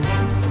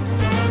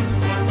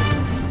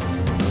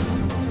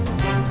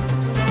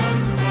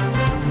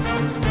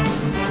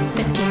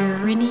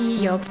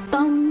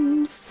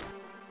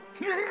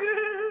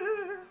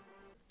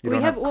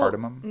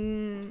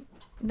cardamom?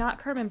 Not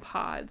cardamom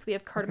pods. We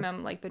have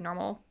cardamom like the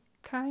normal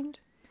kind.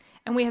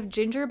 And we have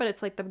ginger, but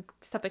it's like the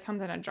stuff that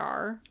comes in a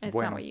jar. And it's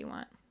not what you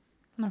want.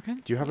 Okay.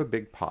 Do you have a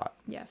big pot?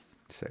 Yes.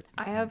 Sick.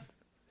 I have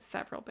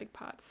several big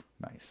pots.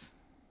 Nice.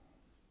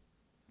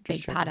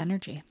 Big pot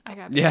energy. I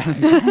got Yes,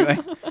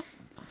 exactly.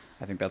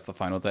 I think that's the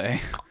final day.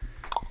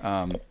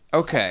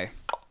 Okay.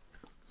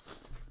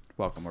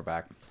 Welcome, we're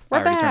back. We're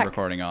I already turned back.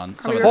 recording on.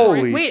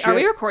 Wait, are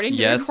we recording? Did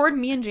we Yes. record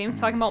me and James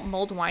talking about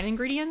mulled wine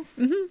ingredients?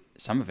 Mm-hmm.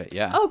 Some of it,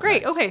 yeah. Oh,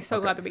 great. Nice. Okay,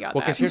 so glad that we got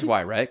Well, that. because here's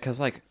why, right? Because,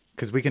 like...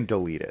 Because we can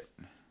delete it.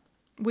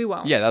 We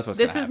won't. Yeah, that's what's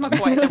This gonna is happen.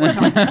 my point that we're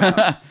talking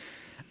about.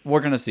 We're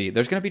going to see.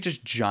 There's going to be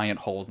just giant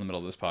holes in the middle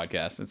of this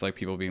podcast. It's like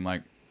people being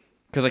like...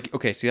 Because, like,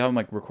 okay, see how I'm,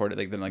 like, recorded,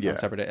 like, then, like, on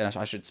separate... And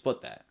I should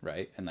split that,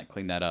 right? And, like,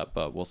 clean that up,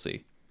 but we'll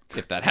see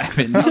if that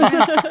happens.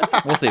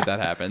 We'll see if that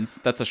happens.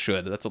 That's a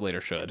should. That's a later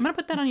should. I'm going to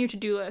put that on your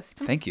to-do list.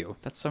 Thank you.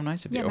 That's so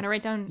nice of you. Yeah, I'm going to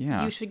write down,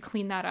 you should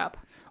clean that up.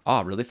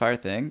 Oh, really fire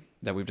thing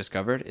that we've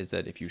discovered is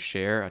that if you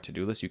share a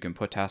to-do list, you can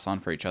put tasks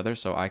on for each other.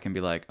 So I can be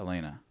like,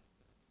 Elena,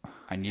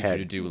 I need you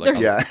to do like...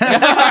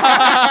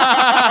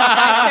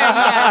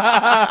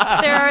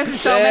 There are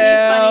so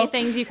many funny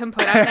things you can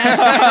put on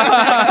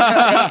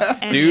that.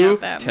 And do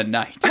them.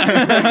 tonight.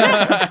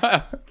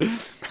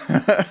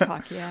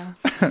 Fuck yeah.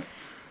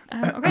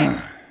 Okay.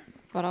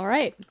 But all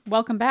right.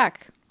 Welcome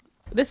back.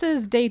 This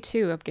is day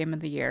 2 of Game of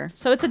the Year.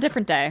 So it's a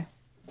different day.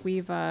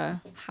 We've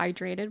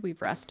hydrated.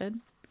 We've rested.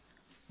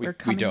 we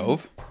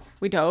dove.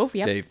 We dove.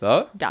 Yep. Dave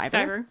the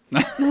Diver.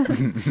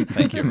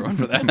 Thank you everyone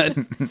for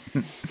that.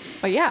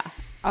 But yeah.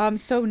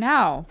 So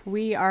now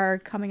we are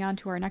coming on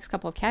to our next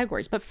couple of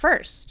categories. But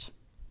first,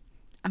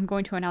 I'm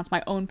going to announce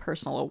my own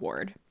personal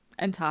award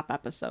and top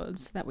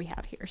episodes that we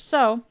have here.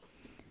 So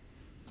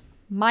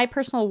my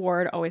personal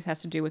award always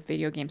has to do with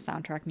video game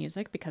soundtrack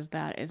music because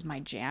that is my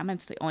jam.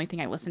 It's the only thing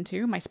I listen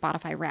to. My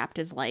Spotify Wrapped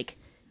is like,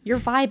 your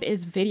vibe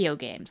is video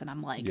games. And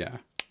I'm like, Yeah.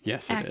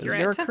 Yes, it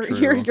Accurate. is.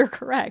 You're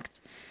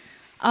correct.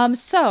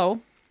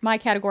 So my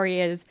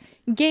category is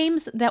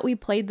games that we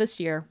played this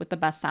year with the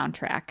best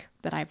soundtrack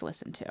that I've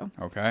listened to.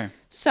 Okay.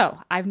 So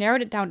I've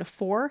narrowed it down to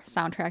 4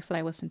 soundtracks that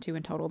I listened to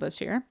in total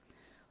this year.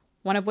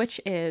 One of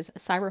which is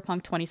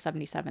CyberPunk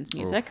 2077's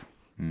music.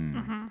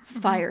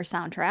 Fire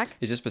soundtrack.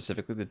 Is this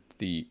specifically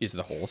is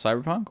the whole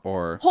Cyberpunk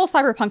or Whole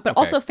Cyberpunk, but Okay,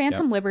 also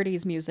Phantom yep.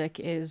 Liberty's music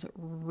is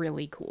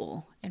really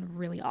cool and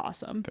really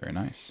awesome. very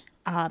nice?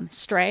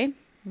 Stray,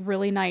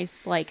 really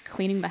nice, like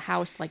cleaning the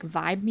house, like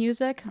vibe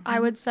music, I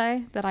would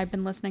say, that I've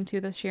been listening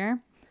to this year.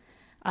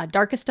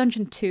 Darkest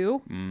Dungeon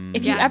 2.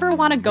 If you Yes. ever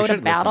want to go We to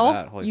should listen battle,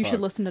 that. Holy you fuck. should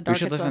listen to We Darkest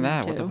should listen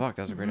Dungeon to that. 2. What the fuck?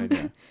 That's a great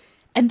idea.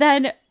 And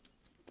then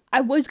I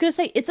was going to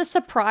say it's a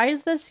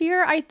surprise this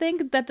year, I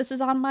think, that this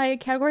is on my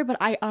category, but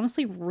I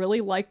honestly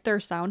really like their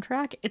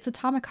soundtrack. It's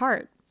Atomic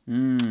Heart.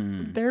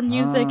 Their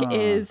music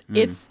is,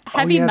 it's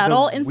heavy yeah, the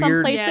metal in some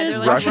weird Yeah, places,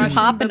 they're Russian Russian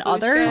pop in babushka,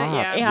 others.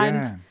 yeah. And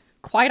Yeah.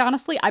 quite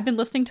honestly, I've been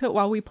listening to it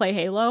while we play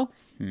Halo.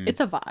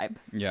 It's a vibe.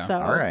 Yeah. So,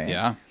 All right.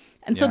 Yeah.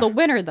 And so Yeah. the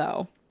winner,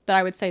 though, that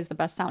I would say is the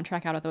best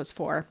soundtrack out of those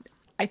 4,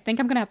 I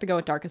think I'm going to have to go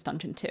with Darkest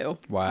Dungeon 2.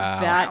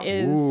 Wow. That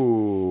is...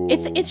 Ooh.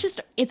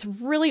 It's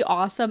really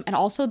awesome. And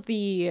also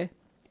the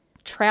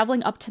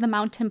traveling up to the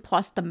mountain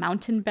plus the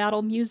mountain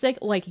battle music,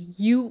 like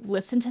you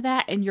listen to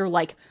that and you're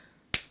like,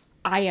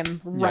 I am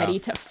ready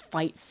to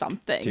fight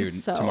something. Dude,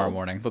 so, tomorrow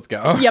morning. Let's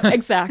go. Yep,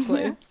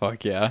 exactly.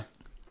 Fuck yeah.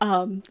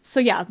 So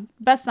yeah,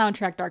 best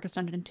soundtrack, Darkest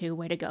Dungeon 2.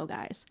 Way to go,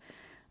 guys.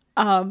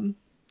 And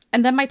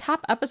then my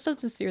top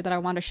episodes this year that I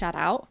want to shout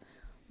out.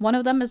 One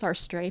of them is our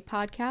Stray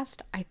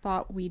podcast. I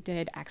thought we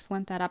did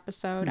excellent that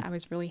episode. I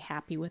was really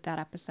happy with that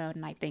episode.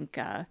 And I think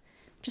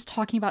just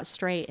talking about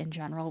Stray in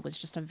general was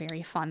just a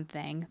very fun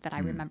thing that I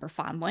remember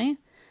fondly.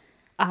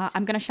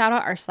 I'm going to shout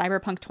out our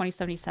Cyberpunk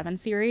 2077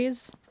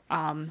 series.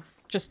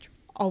 Just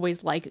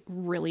always like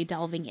really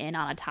delving in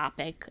on a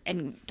topic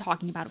and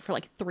talking about it for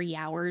like 3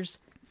 hours,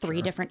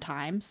 3 different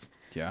times.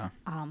 Yeah.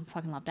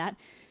 Fucking love that.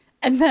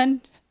 And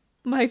then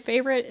my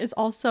favorite is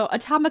also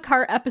Atomic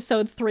Heart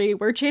Episode 3,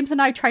 where James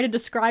and I try to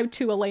describe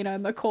to Elena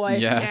and McCoy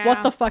Yes.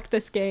 what the fuck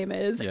this game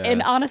is. Yes.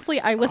 And honestly,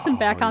 I listen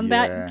back on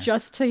yeah. that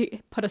just to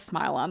put a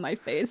smile on my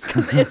face,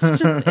 because it's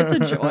a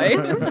joy.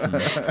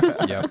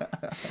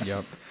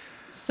 Yep.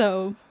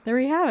 So there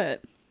we have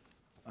it.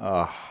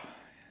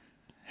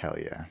 Hell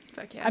yeah.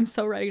 Fuck yeah. I'm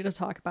so ready to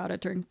talk about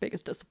it during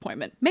biggest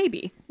disappointment.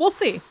 Maybe. We'll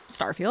see.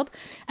 Starfield.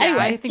 Yeah,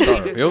 Anyway, I think we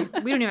Starfield.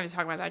 don't even have to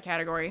talk about that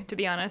category, to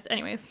be honest.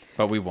 Anyways.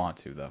 But we want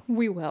to though.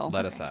 we will.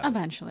 Let us have it.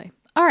 Eventually.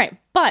 All right,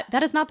 but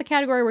that is not the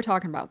category we're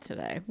talking about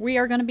today. We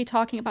are going to be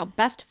talking about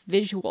best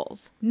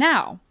visuals.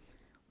 Now,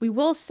 we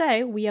will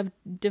say we have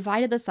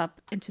divided this up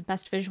into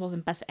best visuals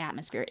and best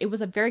atmosphere. It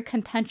was a very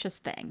contentious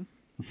thing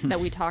that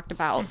we talked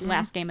about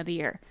last game of the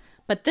year.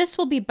 But this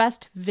will be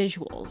best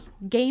visuals,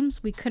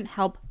 games we couldn't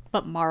help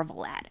but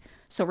marvel at.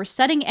 So we're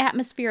setting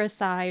atmosphere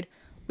aside.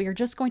 We are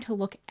just going to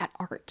look at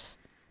art.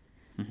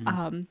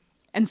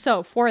 And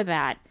so for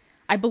that,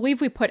 I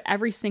believe we put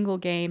every single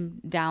game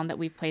down that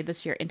we've played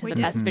this year into the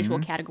best visual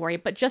category.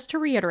 But just to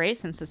reiterate,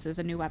 since this is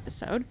a new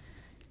episode,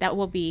 that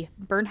will be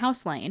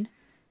Burnhouse Lane,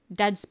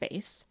 Dead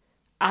Space,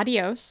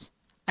 Adios,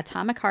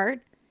 Atomic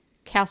Heart,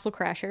 Castle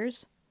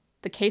Crashers,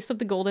 The Case of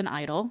the Golden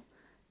Idol,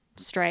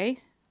 Stray,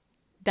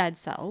 Dead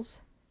Cells,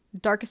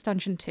 Darkest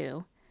Dungeon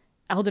 2,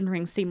 Elden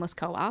Ring Seamless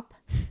Co-op,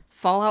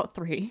 Fallout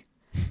 3,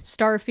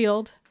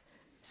 Starfield,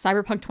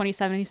 Cyberpunk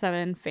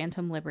 2077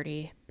 Phantom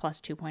Liberty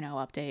plus 2.0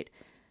 update,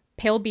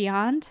 Pale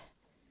Beyond,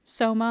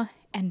 Soma,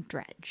 and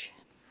Dredge.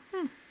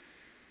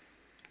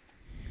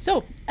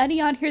 So,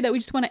 any on here that we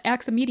just want to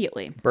axe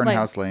immediately?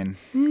 Burnhouse Lane.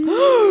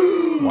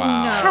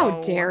 Wow.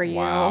 How dare you?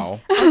 Wow.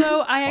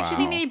 Although I actually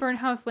think Wow. maybe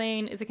Burnhouse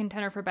Lane is a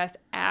contender for best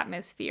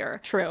atmosphere.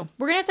 True.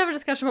 We're going to have a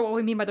discussion about what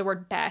we mean by the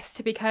word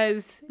best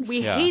because we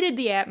Yeah. hated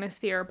the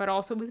atmosphere, but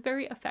also it was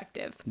very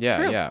effective. Yeah,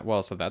 True. yeah.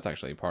 Well, so that's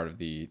actually part of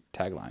the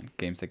tagline: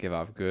 games that give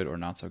off good or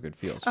not so good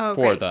feels Oh,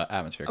 for great. the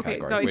atmosphere Okay,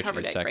 category, Zoe which covered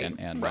is it, second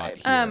great. and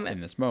Right. not here in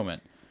this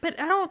moment. But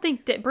I don't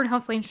think that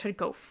Burnhouse Lane should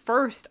go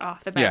first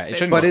off the best Yeah, it shouldn't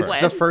visual But go it's first.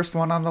 the list. first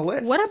one on the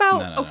list. What about,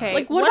 No, no, no. okay,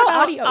 Like, what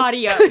about Adios?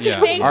 Adios? Yeah.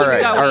 Thank All you, right,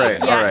 Zoe. all right,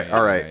 Yes.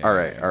 all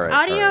right.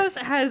 Adios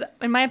has,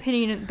 in my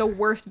opinion, the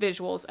worst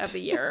visuals of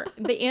the year.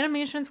 The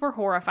animations were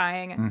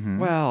horrifying. Mm-hmm.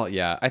 Well,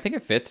 yeah, I think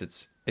it fits.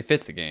 It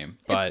fits the game,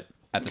 but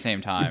at the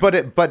same time,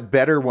 But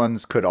better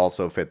ones could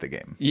also fit the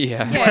game.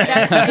 yeah, Yeah,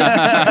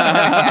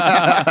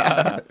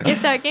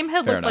 if that game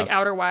had Fair looked like enough.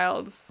 Outer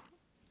Wilds,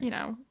 would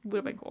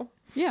have been cool.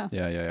 Yeah.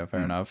 yeah, fair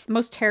enough. The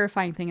most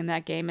terrifying thing in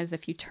that game is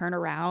if you turn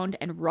around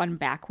and run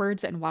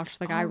backwards and watch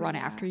the guy run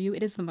after you.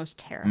 It is the most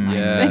terrifying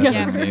thing Yes,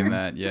 Yeah. I've seen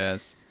that.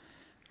 Yes.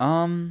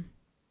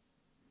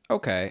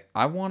 Okay,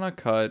 I want to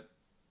cut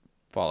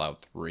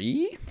Fallout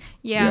 3.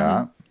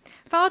 Yeah.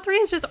 Fallout 3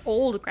 is just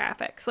old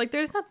graphics. Like,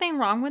 there's nothing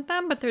wrong with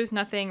them, but there's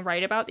nothing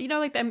right about,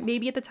 like, that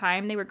maybe at the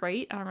time they were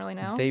great. I don't really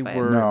know. They but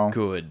were No.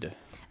 good.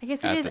 I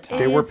guess at it is. the time.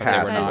 They were is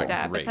passable. They were not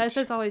Bethesda. great.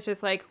 Bethesda's always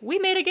just like, we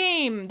made a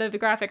game. The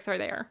graphics are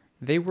there.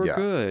 They were Yeah.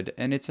 good,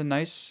 and it's a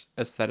nice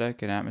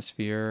aesthetic and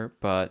atmosphere,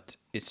 but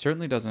it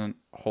certainly doesn't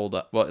hold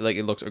up. Well, like,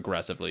 it looks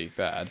aggressively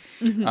bad.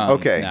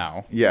 Okay.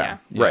 Now. Yeah.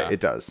 Yeah. Right. It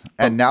does.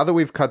 And now that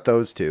we've cut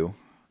those two,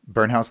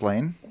 Burnhouse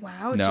Lane.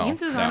 Wow, No,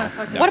 James is on no, a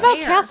fucking What about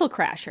tear. Castle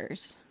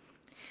Crashers?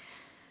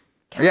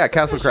 Yeah,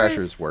 Castle Crashers-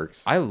 Crashers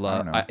works. I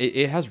love. don't know.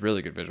 It has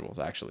really good visuals,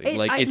 actually.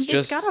 It's it's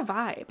just. got a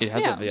vibe. It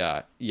has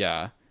Yeah.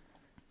 yeah.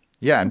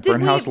 Yeah, and Did we,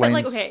 Burnhouse but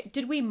Lane's okay,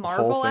 did we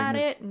marvel thing at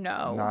is it?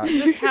 No. not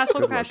Does Castle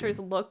good Crashers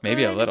looking. look good?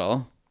 Maybe a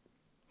little.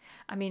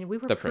 I mean, we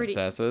were The pretty.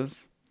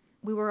 princesses.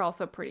 We were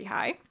also pretty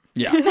high.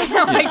 Yeah.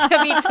 Like,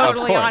 to be Of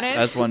totally course, honest.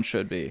 as one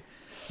should be.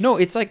 No,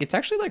 it's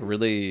actually like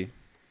really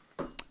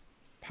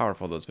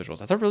powerful, those visuals.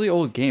 That's a really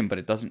old game, but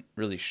it doesn't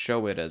really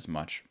show it as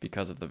much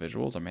because of the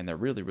visuals. I mean, they're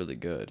really, really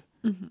good.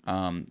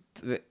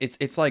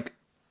 It's like,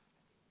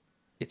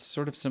 it's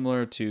sort of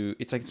similar to,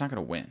 it's like, it's not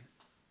going to win.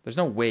 There's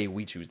no way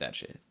we choose that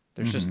shit.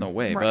 There's just no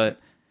way, Right. but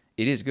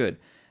it is good.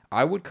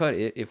 I would cut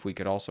it if we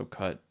could also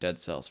cut Dead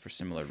Cells for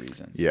similar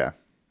reasons. Yeah.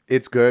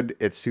 It's good.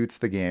 It suits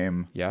the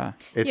game. Yeah.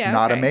 It's Yeah,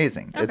 not okay.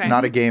 amazing. It's Okay.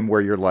 not a game where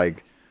you're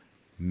like,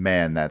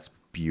 man, that's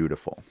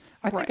beautiful.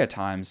 I think at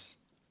times.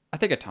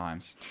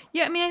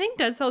 Yeah, I mean, I think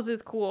Dead Cells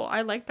is cool.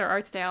 I like their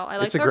art style. I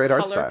like It's a their great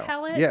art color style.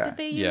 palette Yeah. that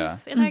they Yeah.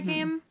 use in that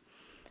game.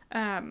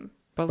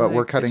 But like,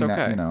 we're cutting it's that,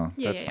 okay. you know,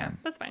 Yeah, that's yeah, fine.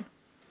 that's fine.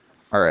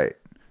 All right.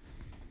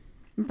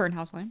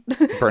 Burnhouse Lane.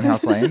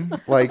 Burnhouse Lane.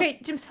 Like, Okay,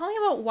 Jim, tell me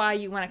about why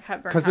you want to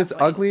cut Burnhouse because it's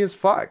Lane. ugly as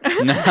fuck.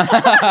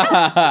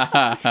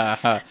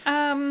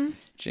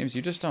 James,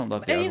 you just don't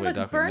love the I mean, ugly look,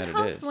 duckling that it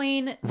Burnhouse is.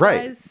 Lane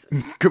Right. was,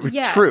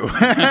 True.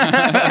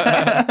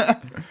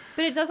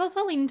 but it does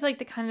also lean into like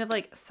the kind of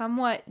like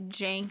somewhat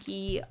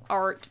janky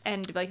art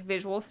and like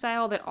visual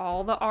style that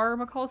all the R.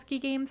 Mikulski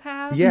games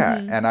have. Yeah,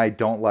 and I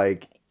don't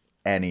like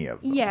any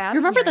of them. Yeah, I'm You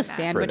remember the hearing that.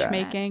 sandwich that.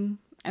 making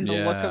and the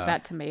look Yeah. of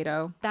that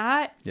tomato?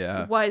 That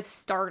Yeah. was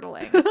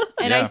startling.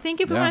 And I Yeah,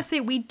 think if we yeah. want to say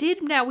we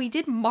did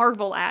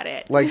marvel at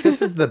it. Like,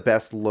 this is the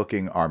best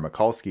looking R.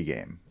 Mikulski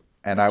game,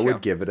 and I would true.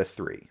 give it a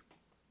 3.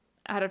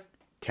 Out of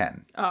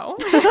 10. oh.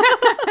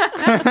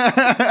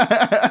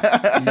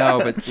 No,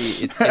 but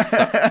see, it's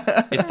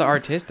the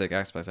artistic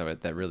aspects of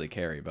it that really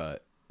carry,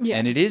 but Yeah.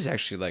 and it is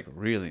actually like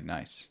really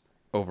nice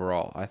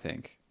overall, I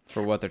think,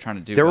 for what they're trying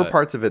to do. There were but-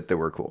 parts of it that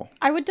were cool.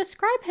 I would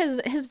describe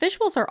his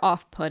visuals are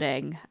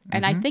off-putting,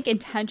 and I think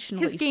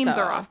intentionally His games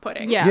so. are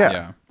off-putting. Yeah. Yeah.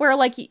 Yeah. Where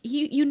like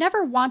you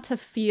never want to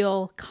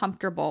feel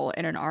comfortable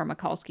in an R.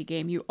 Mikulski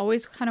game. You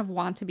always kind of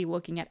want to be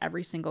looking at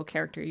every single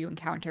character you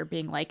encounter,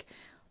 being like,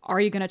 "Are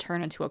you going to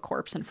turn into a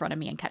corpse in front of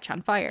me and catch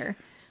on fire?"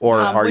 Or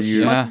are which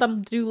you most Yeah. of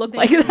them do look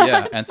like that.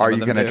 Yeah, and some are of you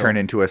them going to do. turn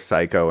into a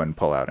psycho and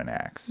pull out an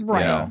axe? Right.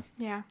 You know?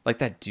 Yeah. Like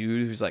that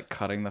dude who's like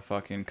cutting the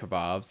fucking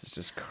kebabs is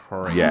just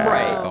crazy. Yeah.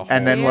 Right. The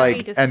And then Very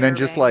like and then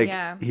just like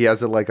disturbing, yeah. he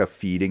has a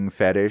feeding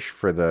fetish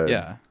for the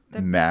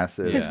Yeah.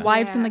 massive His Yeah.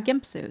 wives in the Yeah.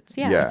 gimp suits.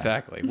 Yeah. Yeah.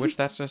 Exactly. Which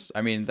that's just,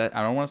 I mean, that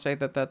I don't want to say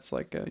that that's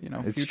like, It's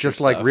future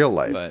just like stuff, real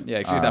life. But yeah,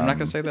 excuse me, I'm not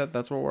going to say that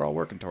that's what we're all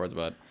working towards,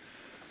 but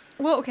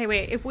Well, okay,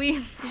 wait. If we're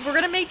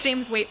gonna make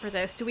James wait for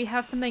this, do we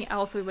have something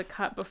else we would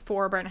cut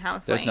before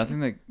Burnhouse? There's Lane? nothing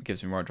that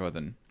gives me more joy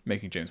than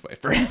making James wait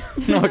for it.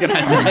 What can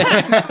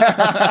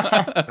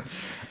I say?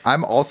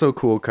 I'm also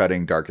cool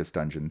cutting Darkest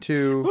Dungeon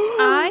 2.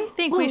 I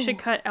think we should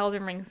cut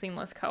Elden Ring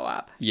seamless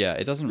co-op. Yeah,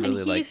 it doesn't And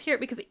really he's here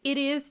because it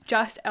is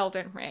just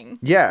Elden Ring.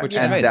 Yeah, Which is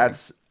and amazing.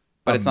 that's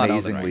But it's not Elden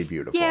amazingly Ring.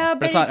 beautiful. Yeah,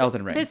 but it's not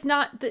Elden Ring. But it's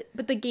not.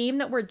 But the game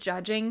that we're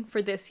judging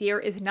for this year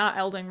is not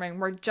Elden Ring.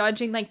 We're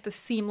judging like the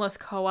seamless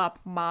co-op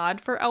mod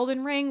for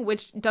Elden Ring,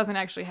 which doesn't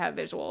actually have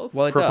visuals.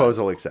 Well, it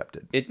Proposal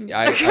accepted. does.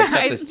 I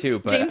accept this too,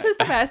 but James is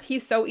the best.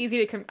 He's so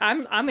easy to.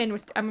 I'm in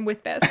with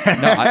this. no,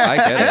 I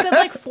get I it. said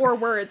like 4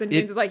 words, and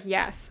James is like,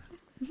 yes.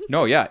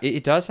 No, yeah,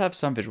 it does have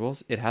some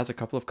visuals. It has a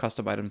couple of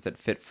custom items that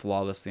fit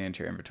flawlessly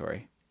into your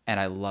inventory, and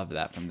I love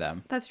that from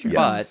them. That's true. Yes.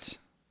 But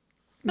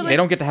But, they like-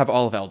 don't get to have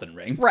all of Elden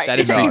Ring. Right. That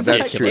is No, ridiculous.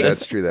 that's true.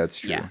 That's true. That's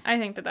true. Yeah, I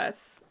think that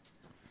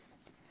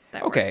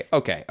Okay, works.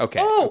 okay.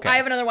 Oh, okay. I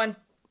have another one.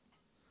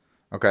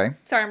 Okay.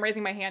 Sorry, I'm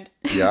raising my hand.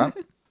 Yeah.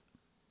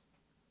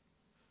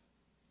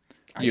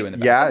 You in the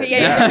back.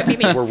 Yeah. Okay,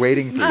 yeah, me. We're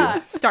waiting for you.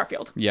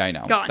 Starfield. Yeah, I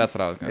know. Gone. That's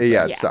what I was going to say.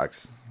 Yeah, it yeah.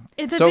 sucks.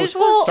 The So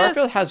visuals Starfield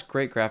just, has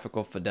great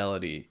graphical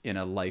fidelity in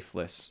a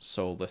lifeless,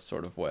 soulless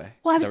sort of way.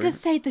 Well, I Is was that gonna what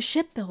say the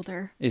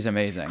shipbuilder. is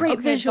amazing. Great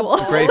Okay, the visuals.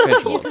 balls Great that you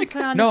visuals. can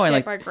put on No, a and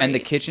ship like are and the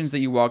great. kitchens that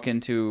you walk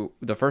into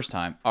the first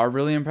time are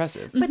really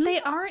impressive. But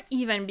they aren't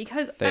even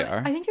because They I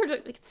are. think they're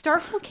like,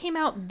 Starfield came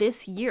out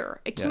this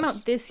year. It came Yes.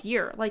 out this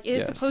year. Like it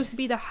is Yes. supposed to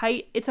be the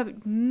height. It's a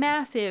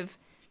massive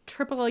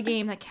AAA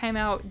game that came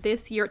out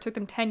this year. It took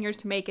them 10 years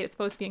to make it. It's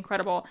supposed to be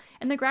incredible.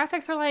 And the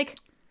graphics are like,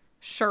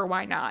 sure,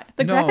 why not?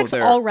 The No, graphics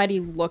they're- already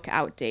look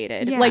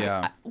outdated. Yeah. Like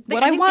Yeah.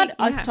 what I I think want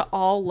they- us yeah. to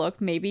all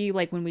look, maybe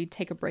like when we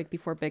take a break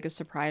before biggest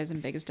surprise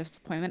and biggest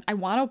disappointment, I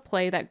want to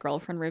play that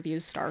girlfriend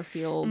reviews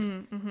Starfield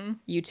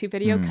YouTube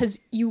video because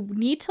you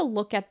need to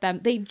look at them.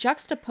 They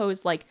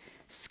juxtapose like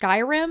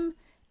Skyrim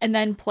and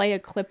then play a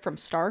clip from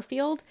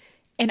Starfield.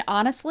 And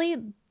honestly,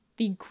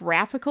 the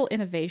graphical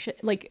innovation,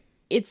 like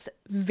it's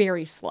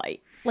very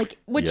slight. Like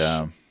which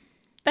Yeah.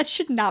 that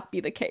should not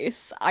be the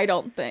case, I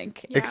don't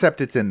think. Yeah.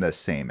 Except it's in the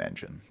same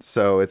engine,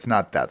 so it's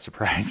not that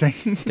surprising.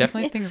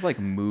 Definitely things like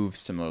move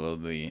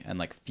similarly and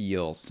like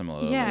feel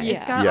similarly. Yeah,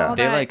 it's Yeah. got Yeah. all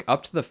They that. like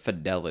up to the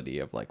fidelity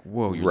of like,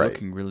 whoa, you're Right.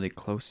 looking really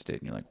close to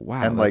it, and you're like,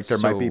 wow. And like there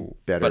that's might be so-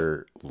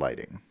 better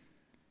lighting,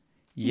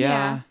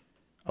 Yeah.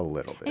 a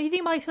little If bit. you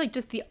think about like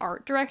just the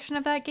art direction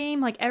of that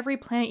game, like every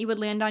planet you would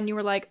land on, you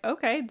were like,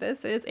 okay,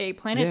 this is a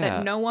planet Yeah.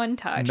 that no one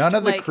touched. None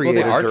of the like,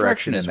 creative art direction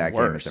direction in is that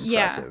worse. game is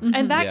Yeah, impressive.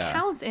 and that Yeah.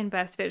 counts in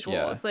best visuals.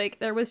 Yeah. Like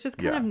there was just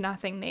kind Yeah. of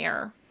nothing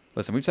there.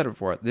 Listen, we've said it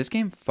before. This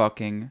game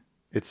fucking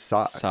It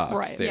sucks. sucks,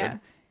 Right, dude. yeah.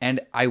 And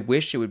I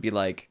wish it would be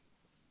like,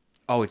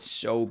 oh, it's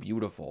so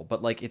beautiful,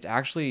 but like it's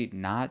actually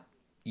not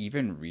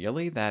even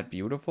really that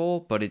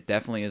beautiful, but it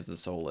definitely is the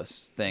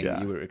soulless thing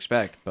Yeah. you would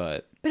expect.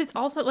 But But it's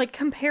also like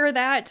compare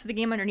that to the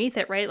game underneath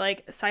it, right?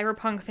 Like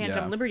Cyberpunk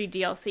Phantom Yeah. Liberty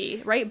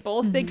DLC, right?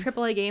 Both big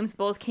AAA games,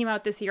 both came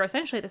out this year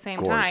essentially at the same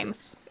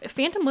Gorgeous. time.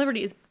 Phantom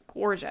Liberty is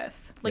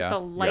gorgeous. Like Yeah. the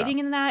lighting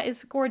in that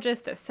is gorgeous.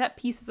 The set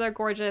pieces are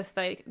gorgeous.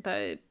 Like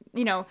the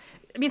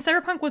I mean,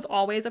 Cyberpunk was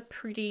always a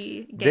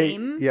pretty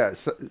game.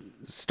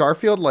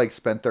 Starfield like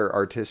spent their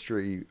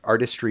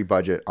artistry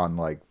budget on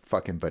like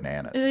fucking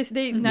bananas. I Yeah,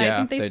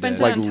 think they they spent did.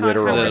 it Like on Todd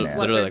literally Howard's bananas. leather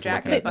Literally, like,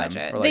 jacket looking at them,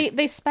 budget. or, like-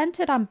 They spent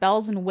it on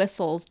bells and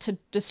whistles to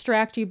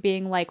distract you,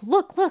 being like,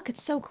 look,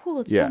 it's so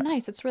cool, it's Yeah. so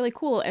nice, it's really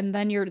cool, and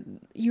then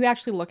you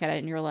actually look at it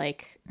and you're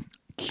like, I've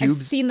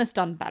Cubes. seen this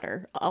done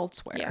better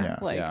elsewhere. Yeah.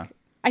 Like Yeah.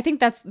 I think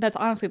that's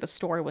honestly the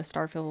story with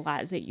Starfield a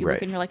lot, is that you Right.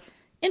 look and you're like,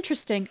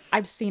 interesting,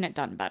 I've seen it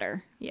done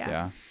better.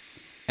 Yeah.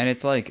 And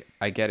it's like,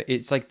 I get it.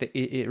 It's like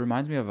it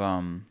reminds me of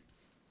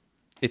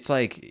it's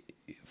like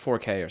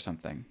 4K or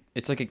something.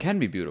 It's like it can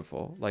be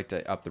beautiful, like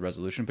to up the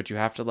resolution, but you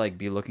have to like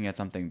be looking at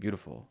something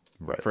beautiful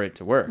Right. for it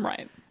to work.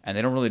 Right. And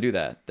they don't really do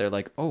that. They're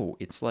like, oh,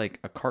 it's like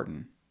a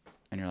carton,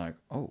 and you're like,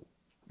 oh,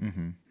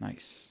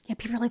 nice. Yeah,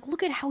 people are like,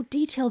 look at how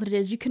detailed it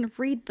is. You can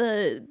read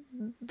the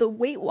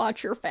Weight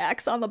Watcher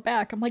facts on the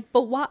back. I'm like,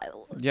 but why?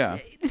 Yeah.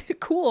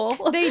 Cool.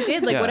 They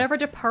did like Yeah. whatever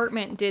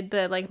department did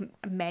the like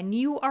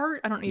menu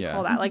art. I don't know what you Yeah.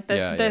 call that. Like the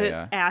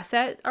Yeah.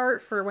 asset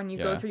art for when you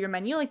go Yeah. through your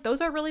menu. Like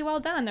those are really well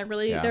done. They're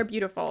really Yeah. they're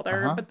beautiful.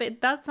 They're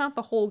that's not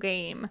the whole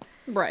game.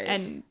 Right.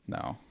 And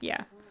No.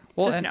 yeah,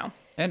 Well, just and, no.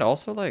 and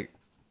also like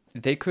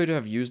they could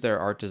have used their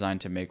art design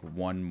to make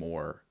one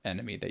more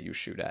enemy that you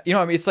shoot at. You know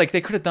what I mean? It's like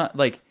they could have done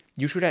like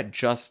you shoot at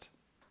just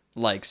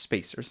like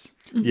spacers.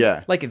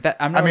 Yeah. Like that.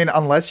 I mean,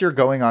 unless you're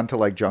going onto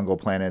like jungle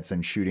planets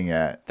and shooting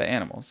at the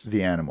animals.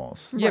 the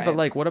animals, Yeah, but Right.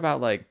 like what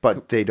about like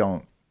but they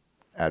don't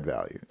add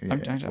value. I'm-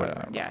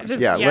 Whatever. Yeah,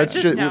 Yeah, let's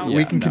just no. we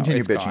Yeah, can no, continue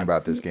it's bitching gone.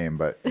 about this game,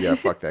 but yeah,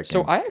 fuck that game.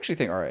 So I actually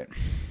think, all right,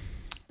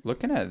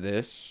 looking at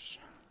this,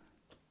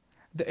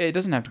 it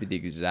doesn't have to be the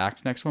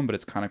exact next one, but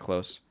it's kind of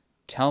close.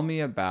 Tell me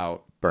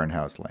about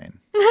Burnhouse Lane.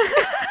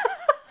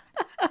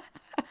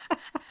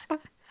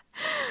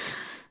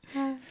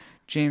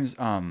 James.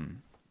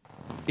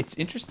 It's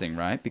interesting,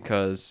 right?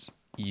 Because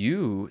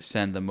you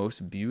send the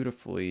most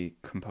beautifully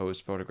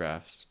composed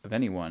photographs of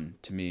anyone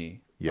to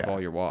me Yeah. of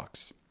all your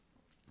walks.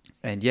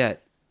 And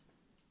yet,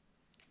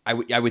 I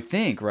would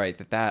think, right,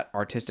 that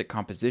artistic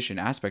composition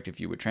aspect of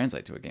you would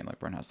translate to a game like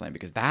Burnhouse Lane,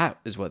 because that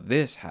is what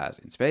this has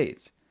in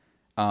spades.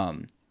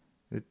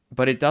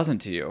 But it doesn't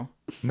to you.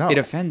 No. It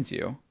offends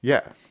you.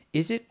 Yeah.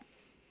 Is it?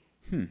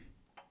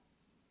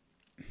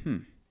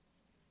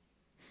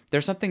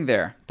 There's something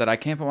there that I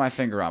can't put my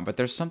finger on, but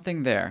there's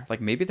something there.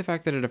 Like maybe the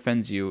fact that it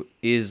offends you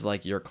is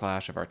like your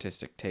clash of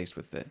artistic taste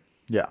with it.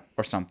 Yeah.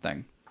 Or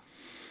something.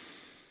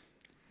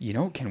 You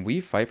know, can we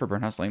fight for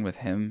Burnhouse Lane with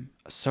him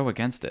so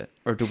against it?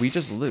 Or do we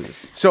just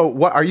lose? So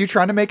what are you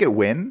trying to make it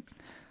win?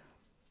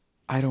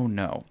 I don't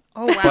know.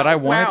 Oh wow! But I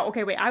want wow.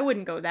 Okay, wait. I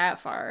wouldn't go that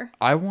far.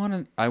 I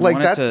want Like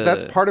it to,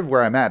 that's part of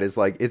where I'm at is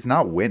like it's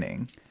not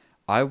winning.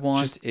 I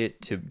want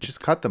it to Just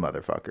cut the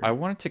motherfucker. I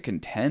want it to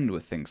contend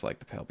with things like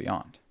The Pale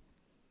Beyond.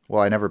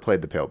 Well, I never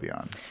played The Pale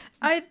Beyond.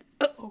 Oh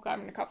god, I'm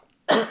gonna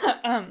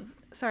cough.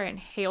 Sorry, I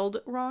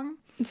inhaled wrong.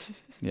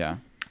 Yeah.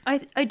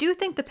 I do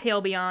think The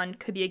Pale Beyond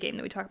could be a game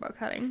that we talk about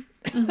cutting.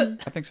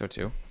 I think so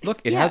too.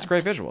 Look, it has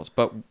great visuals,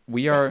 but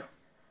we are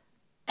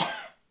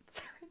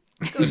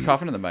just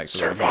coughing in the mic.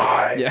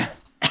 Survive. Yeah.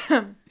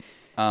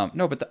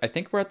 No, but I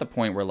think we're at the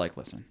point where, like,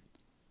 listen,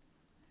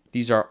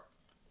 these are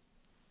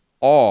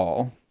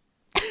all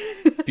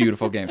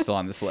beautiful games still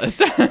on this list.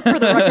 For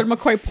the record,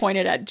 McCoy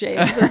pointed at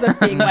James as if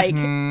being like,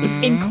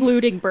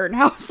 including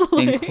Burnhouse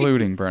Lane.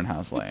 Including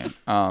Burnhouse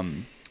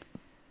Lane.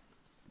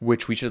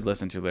 Which we should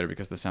listen to later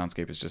because the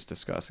soundscape is just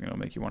disgusting. It'll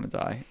make you want to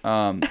die.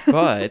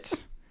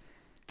 But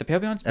The Pale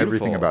Beyond's beautiful.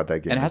 Everything about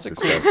that game and it is has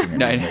disgusting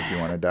and will make you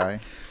want to die.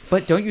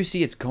 But don't you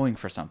see it's going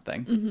for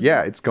something? Mm-hmm.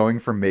 Yeah, it's going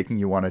for making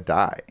you want to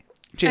die.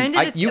 James,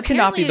 And you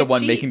cannot be apparently the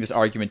one it making cheats. this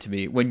argument to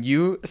me when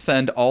you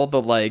send all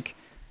the, like,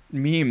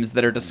 memes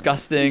that are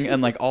disgusting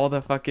and, like, all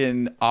the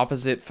fucking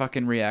opposite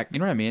fucking react. You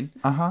know what I mean?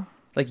 Uh-huh.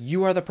 Like,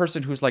 you are the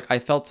person who's like, I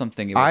felt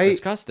something. It was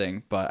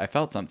disgusting, but I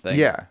felt something.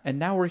 Yeah. And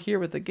now we're here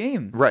with a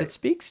game Right. that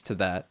speaks to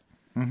that.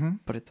 Mm-hmm.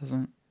 But it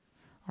doesn't.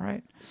 All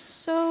right.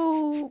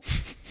 So,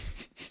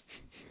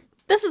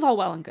 this is all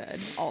well and good,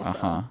 also.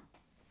 Uh-huh.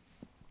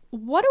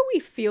 What do we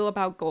feel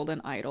about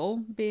Golden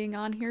Idol being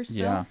on here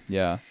still? Yeah,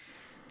 yeah.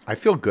 I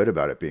feel good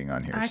about it being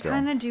on here I still.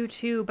 kind of do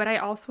too, but I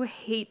also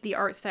hate the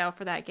art style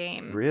for that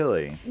game.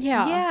 Really?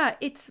 Yeah. Yeah,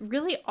 it's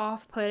really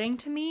off-putting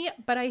to me,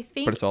 but I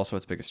think But it's also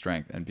its biggest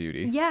strength and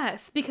beauty.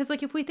 yes, because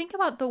like if we think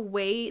about the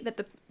way that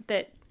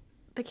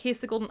the Case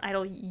of the Golden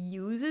Idol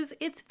uses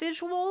its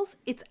visuals,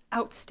 it's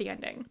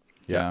outstanding.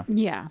 Yeah.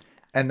 Yeah.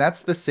 And that's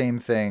the same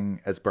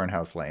thing as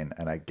Burnhouse Lane,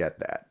 and I get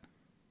that.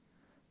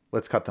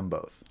 Let's cut them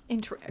both.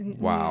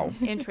 Wow.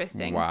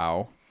 Interesting.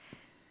 Wow.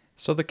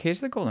 So the Case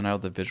of the Golden Idol,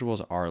 the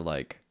visuals are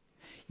like,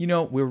 you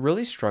know, we're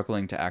really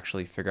struggling to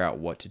actually figure out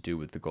what to do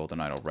with the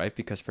Golden Idol, right?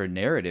 Because for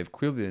narrative,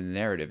 clearly the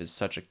narrative is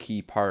such a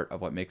key part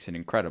of what makes it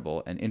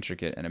incredible and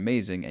intricate and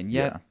amazing, and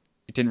yet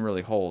it didn't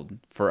really hold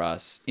for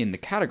us in the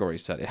category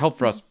set. It helped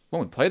for us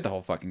when we played the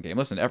whole fucking game.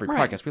 Listen to every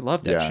podcast. We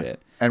loved that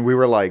shit. And we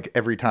were like,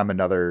 every time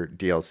another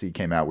DLC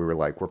came out, we were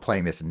like, we're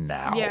playing this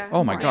now. Yeah.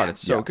 Oh my God, Yeah. it's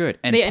so good.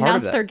 And They part of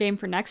announced that- their game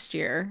for next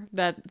year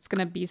that it's going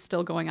to be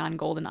still going on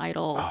Golden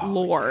Idol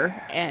lore,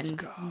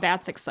 and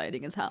that's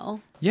exciting as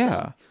hell.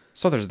 Yeah.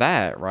 So there's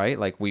that, right?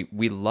 Like we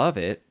love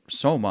it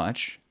so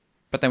much,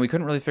 but then we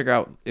couldn't really figure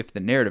out if the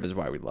narrative is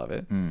why we love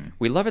it.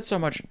 We love it so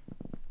much,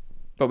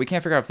 but we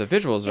can't figure out if the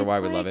visuals are It's why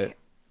we love like it.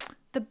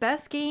 The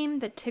best game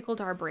that tickled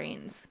our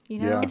brains, you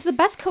know? Yeah. It's the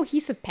best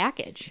cohesive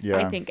package, Yeah.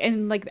 I think.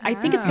 And like I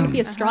think it's going to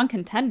be a strong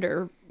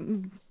contender,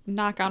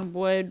 knock on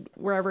wood,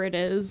 wherever it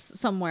is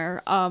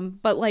somewhere.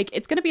 But like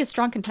it's going to be a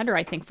strong contender,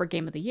 I think, for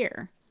Game of the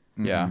Year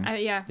Yeah.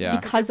 Yeah. Yeah.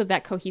 because of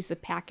that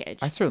cohesive package.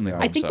 I certainly hope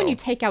I think so. when you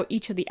take out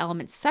each of the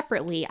elements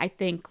separately, I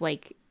think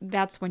like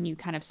that's when you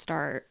kind of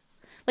start.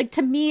 Like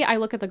to me, I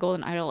look at the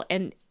Golden Idol,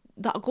 and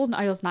the Golden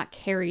Idol is not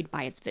carried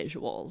by its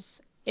visuals.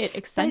 It But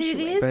accentuates.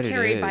 it is But it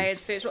carried by is.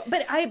 its visual.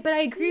 But I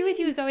agree with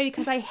you, Zoe,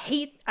 because I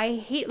hate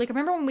like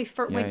remember when we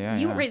first Yeah.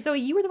 Zoe,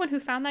 you were the one who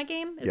found that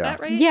game, is Yeah.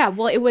 that right? Yeah,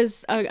 well, it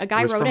was a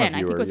guy It was wrote from a in. I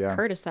think viewer, it was yeah.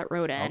 Curtis that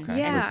wrote in. Okay.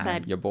 Yeah. And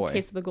said, Your boy.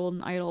 Case of the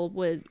Golden Idol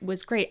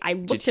was great. I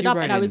Did looked he it up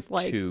write and I in was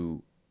like,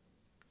 to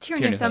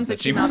Tyranny of Thumbs at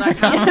Tyranny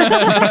gmail.com.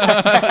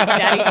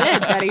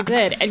 that he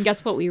did. And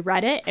guess what? We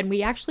read it and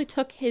we actually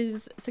took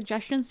his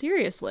suggestion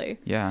seriously.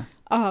 Yeah.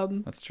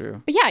 That's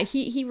true. But yeah,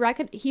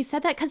 he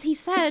said that because he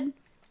said,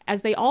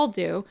 as they all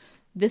do,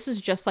 this is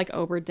just like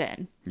Obra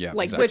Dinn. Yeah,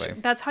 like exactly.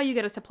 Which that's how you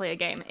get us to play a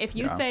game. If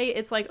you say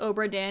it's like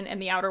Obra Dinn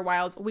and the Outer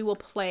Wilds, we will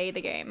play the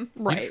game.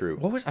 right. True.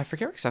 What was I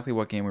forget exactly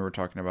what game we were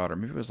talking about, or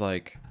maybe it was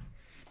like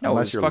no,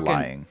 Unless it was you're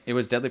lying. It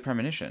was Deadly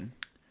Premonition,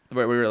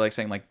 where we were like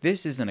saying like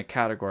this isn't a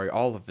category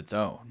all of its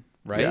own,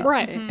 right? Yeah.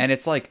 Right. Mm-hmm. And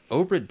it's like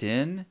Obra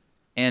Dinn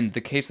and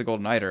the Case of the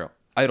Golden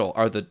Idol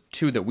are the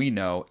two that we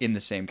know in the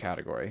same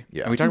category.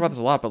 Yeah. And we talk about this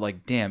a lot, but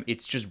like, damn,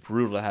 it's just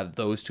brutal to have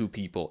those two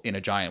people in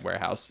a giant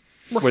warehouse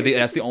where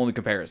that's the only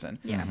comparison.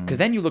 Yeah. Because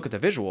then you look at the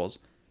visuals.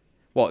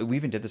 Well, we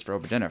even did this for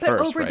Oberdin at But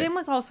first, Oberdin right?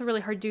 was also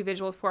really hard to do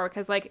visuals for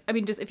because, like, I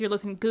mean, just if you're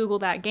listening, Google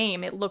that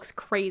game, it looks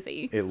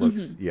crazy. It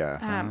looks,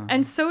 yeah.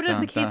 And so does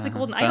the case of the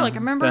Golden Idol. Like,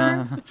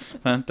 remember?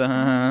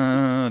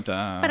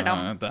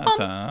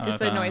 Ba-da-dum, is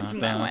the noise from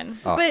that one.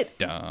 Oh. But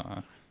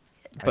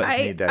I just I-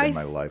 need that I in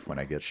my s- life when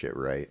I get shit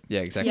right. Yeah,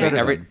 exactly. Yeah.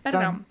 Every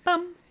ba-da-dum,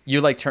 bum.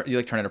 you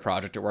turn in a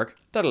project at work.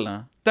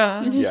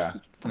 Da-da-da-da. Yeah.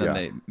 And then Yeah.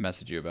 they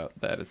message you about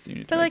that. It's you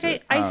need to But like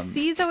make I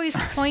see Zoe's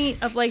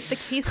point of like the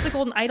case of the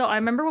Golden Idol. I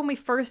remember when we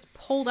first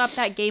pulled up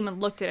that game and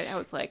looked at it, I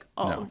was like,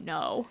 oh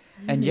no.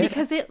 and yet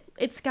Because it's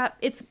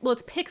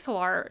pixel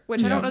art,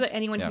 which I Yeah. don't know that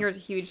anyone Yeah. here is a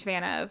huge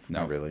fan of.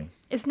 Not really.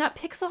 It's not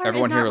pixel art.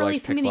 Everyone It's not here really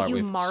likes something pixel that art. you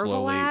We've marvel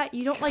slowly at.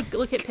 You don't like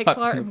look at cut pixel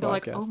art the and go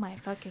like, podcast. oh my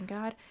fucking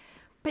god.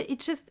 But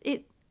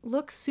it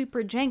looks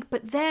super jank.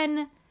 But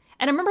then,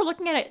 and I remember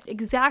looking at it,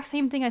 exact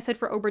same thing I said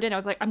for Oberdin. I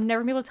was like, I'm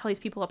never gonna be able to tell these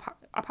people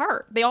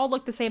apart. They all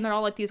look the same. They're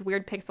all like these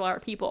weird pixel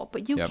art people.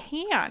 But you Yep.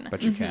 can.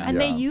 But you can. And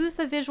they Yeah. use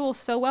the visuals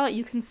so well that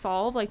you can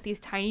solve like these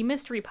tiny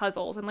mystery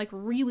puzzles and like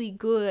really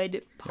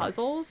good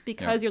puzzles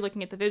because you're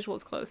looking at the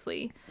visuals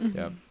closely.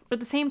 Yeah. But at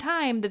the same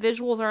time, the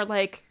visuals are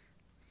like,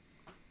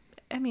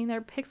 I mean,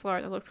 they're pixel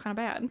art that looks kind of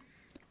bad.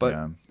 But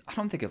Yeah. I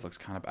don't think it looks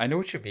kind of. I know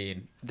what you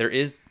mean. There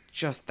is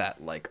just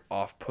that like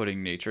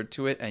off-putting nature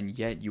to it, and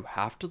yet you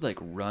have to like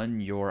run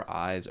your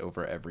eyes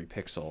over every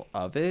pixel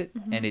of it,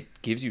 and it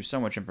gives you so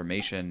much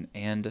information.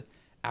 And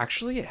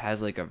actually, it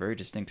has like a very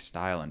distinct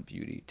style and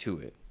beauty to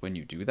it when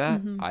you do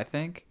that. I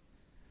think.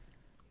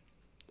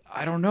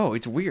 I don't know.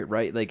 It's weird,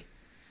 right? Like,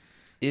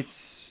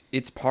 it's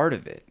part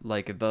of it.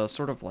 Like the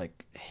sort of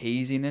like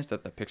haziness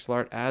that the pixel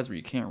art adds, where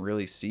you can't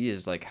really see,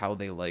 is like how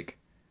they like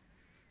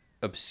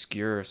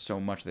obscure so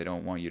much they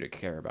don't want you to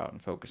care about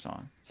and focus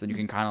on. So then you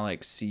can kind of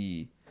like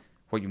see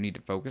what you need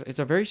to focus. It's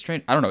a very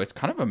strange. I don't know. It's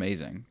kind of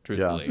amazing,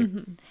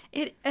 truthfully.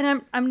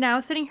 I'm now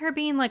sitting here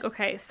being like,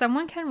 okay,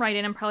 someone can write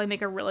in and probably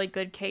make a really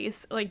good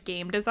case, like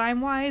game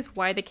design wise,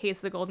 why the case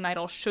of the Golden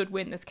Idol should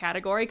win this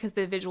category because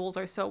the visuals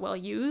are so well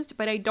used.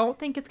 But I don't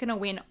think it's gonna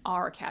win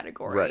our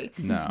category. Right.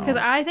 No. Because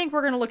I think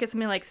we're gonna look at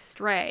something like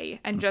Stray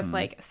and just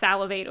like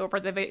salivate over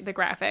the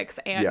graphics,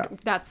 and Yeah.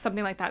 that's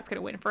something like that's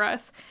gonna win for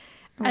us.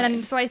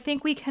 And so I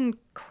think we can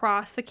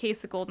cross the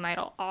case of Golden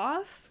Idol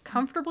off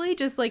comfortably,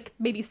 just like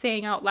maybe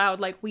saying out loud,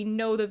 like, we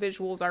know the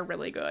visuals are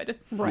really good.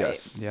 Right.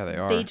 Yes. Yeah, they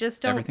are. They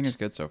just don't- Everything is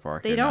good so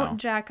far. They here don't now.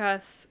 jack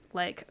us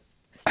like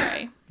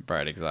Stray.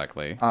 Right.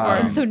 Exactly.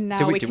 And so now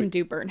do we- we do can we-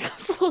 do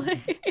Burnhouse.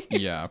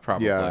 yeah.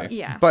 Probably. Yeah.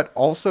 Yeah. But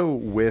also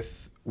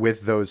with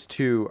those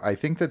two, I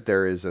think that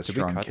there is a Did we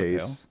strong cut the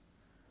Pale? case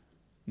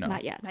No.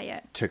 Not yet. Not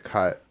yet. to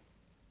cut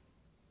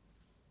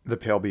the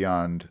Pale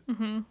Beyond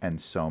Mm-hmm.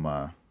 and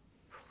Soma.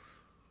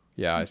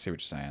 Yeah, I see what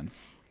you're saying.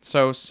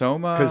 So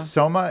Soma. Because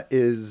Soma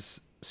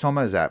is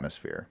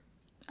atmosphere.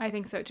 I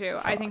think so too.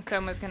 I think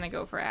Soma's gonna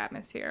go for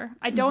atmosphere.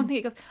 I don't think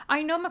it goes.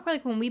 I know, McCoy,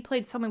 like when we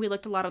played Soma, we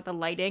looked a lot at the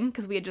lighting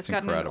because we had just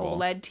gotten incredible. an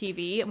OLED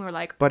TV and we were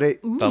like, But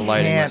it The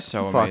lighting can't is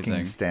so fucking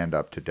amazing. stand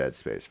up to Dead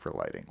Space for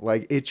lighting.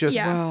 Like it just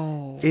Yeah.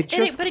 Well. it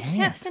just but it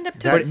can't stand up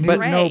to That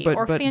Stray new-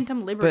 or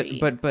Phantom Liberty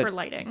for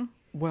lighting.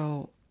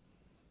 Well,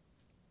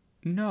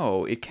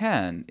 no, it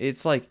can.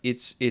 It's like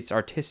it's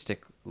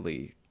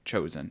artistically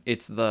chosen.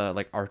 It's the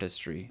like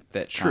artistry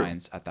that True.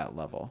 shines at that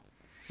level.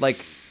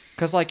 Like,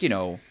 cause like, you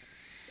know,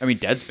 I mean,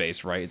 Dead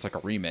Space, right? It's like a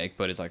remake,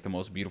 but it's like the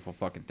most beautiful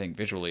fucking thing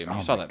visually. I mean,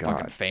 you saw my that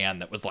fucking God. fan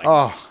that was like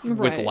Oh. with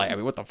Right. light. I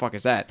mean, what the fuck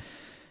is that?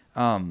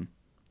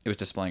 It was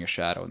displaying a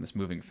shadow in this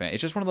moving fan.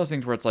 It's just one of those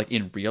things where it's like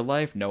in real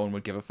life, no one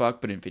would give a fuck,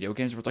 but in video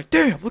games, where it's like,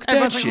 damn, look at that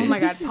Everyone's like, shit, oh my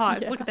god,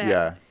 pause, look at that.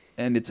 Yeah.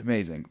 and it's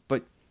amazing.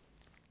 But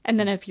And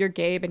then if you're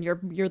Gabe and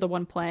you're the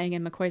one playing,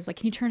 and McCoy's like,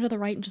 "Can you turn to the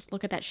right and just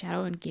look at that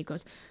shadow?" And Gabe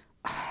goes,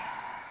 "Okay."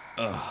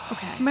 Do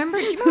you remember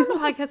the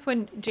podcast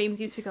when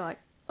James used to go like,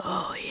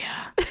 oh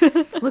yeah,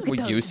 look at we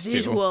those used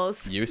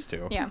visuals. to, used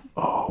to. Yeah.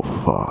 Oh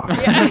fuck.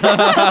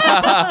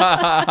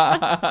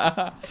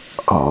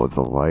 Oh,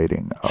 the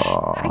lighting.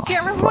 Oh. I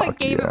can't remember what fuck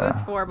game it was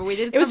yeah. for, but we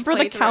did. It was some for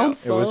the playthrough.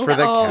 council. It was for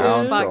the Oh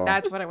council. fuck,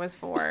 that's what it was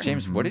for.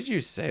 James, what did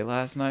you say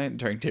last night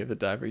during Dave the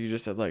Diver? You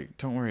just said like,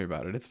 "Don't worry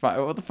about it, it's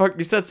fine." What the fuck?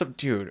 You said some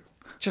dude,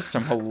 just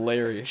some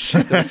hilarious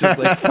shit. That was just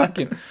like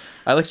fucking.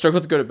 I like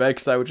struggled to go to bed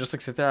because I would just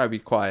like sit there, I'd be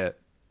quiet,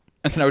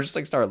 and then I would just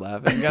like start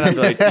laughing, and I'd be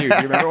like, "Dude, do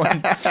you remember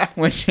when James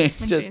When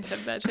just James said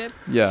that shit.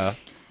 yeah."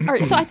 All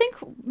right, so I think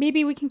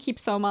maybe we can keep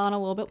Soma on a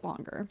little bit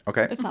longer.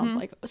 Okay. It sounds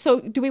like. So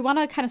do we want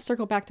to kind of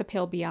circle back to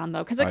Pale Beyond,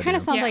 though? Because it I kind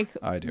of do. sounds Yeah. like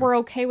I do. we're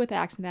okay with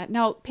axing that.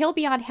 Now, Pale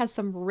Beyond has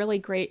some really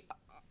great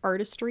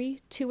artistry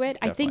to it.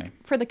 I Definitely.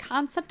 think for the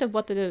concept of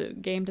what the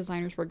game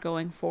designers were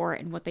going for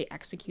and what they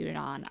executed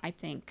on, I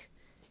think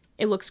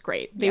it looks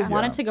great. They Yeah.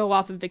 wanted Yeah. to go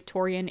off of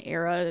Victorian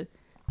era,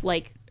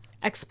 like,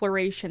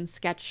 exploration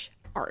sketch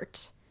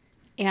art.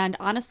 And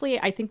honestly,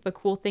 I think the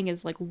cool thing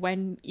is, like,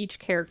 when each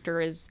character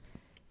is,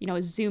 you know,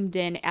 zoomed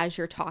in as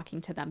you're talking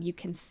to them, you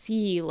can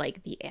see,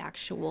 like, the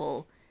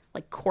actual,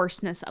 like,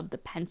 coarseness of the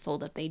pencil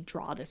that they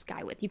draw this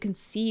guy with. You can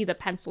see the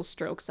pencil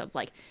strokes of,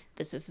 like,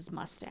 this is his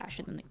mustache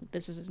and then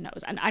this is his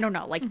nose. And I don't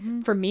know, like,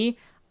 for me,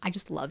 I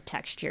just love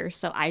texture.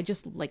 So I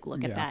just like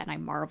look at that and I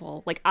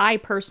marvel. Like I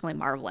personally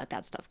marvel at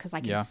that stuff because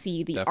I can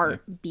see the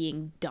art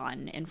being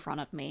done in front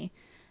of me.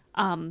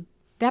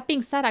 That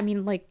being said, I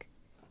mean, like,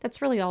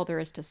 that's really all there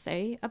is to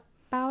say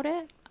about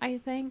it, I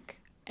think.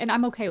 And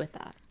I'm okay with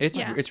that.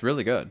 It's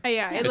really good.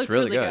 Yeah, it it's looks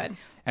really good.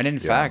 And in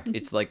fact,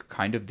 it's like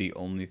kind of the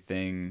only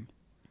thing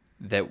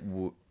that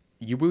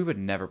we would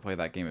never play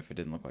that game if it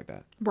didn't look like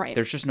that. Right.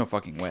 There's just no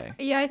fucking way.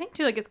 Yeah, I think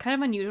too, like, it's kind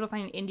of unusual to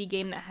find an indie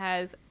game that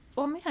has,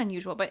 well, maybe not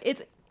unusual, but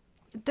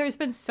there's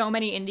been so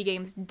many indie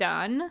games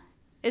done.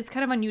 It's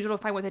kind of unusual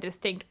to find with a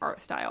distinct art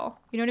style.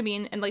 You know what I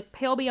mean? And like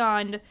Pale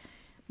Beyond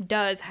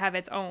does have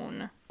its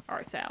own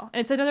art style.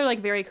 And it's another like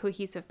very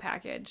cohesive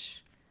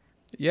package.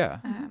 Yeah.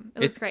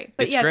 It looks great.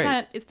 But yeah,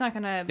 great. it's not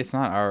gonna It's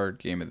not our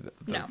game of the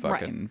No.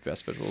 fucking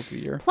best visuals of the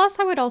year. Plus,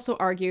 I would also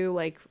argue,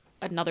 like,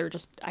 another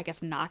just, I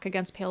guess, knock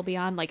against Pale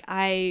Beyond. Like,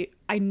 I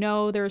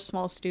know they're a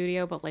small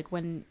studio, but, like,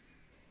 when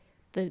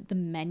the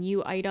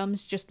menu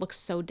items just look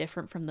so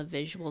different from the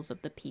visuals of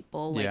the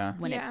people. Like,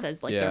 when it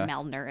says, like, they're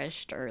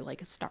malnourished or,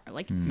 like, a star.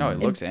 Like, No, it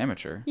looks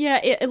amateur. yeah,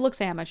 it looks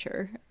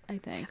amateur, I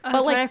think. but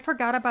but, like, like, I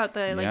forgot about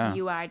the like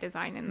UI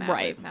design in that.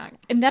 right. It's not,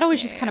 and that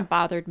always just kind of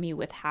bothered me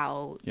with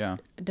how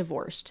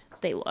divorced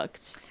they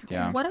looked.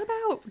 Yeah. What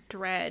about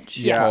Dredge?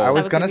 Yeah, Yes, I that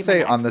was was gonna gonna be my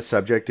say on the next.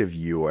 subject of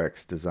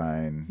UX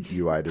design,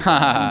 UI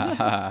design,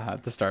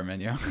 The start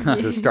menu.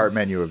 the start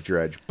menu of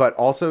Dredge, but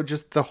also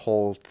just the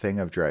whole thing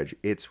of Dredge.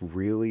 It's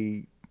really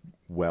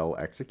well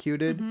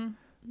executed,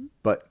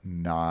 but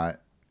not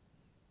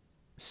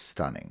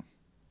stunning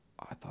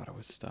I thought it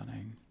was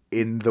stunning.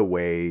 in the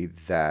way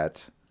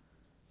that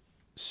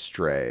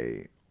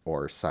Stray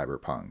or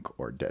Cyberpunk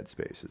or Dead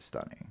Space is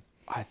stunning.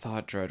 I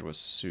thought Dredge was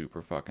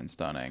super fucking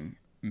stunning.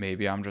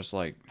 Maybe I'm just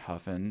like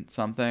huffing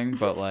something,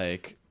 but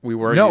like we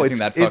were No, using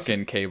it's- that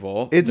fucking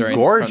cable. It's from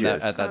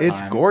gorgeous. at that It's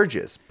time.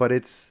 gorgeous, but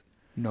it's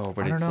No,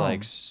 but I don't it's know.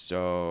 like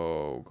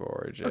so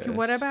gorgeous. Okay,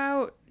 what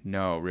about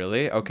No,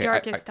 really? Okay.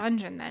 Darkest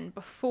Dungeon then?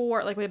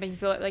 Before, like, would it make you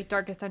feel like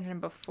Darkest Dungeon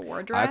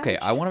before Dredge? Okay,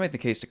 I want to make the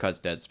case to Cut's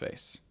Dead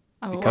Space.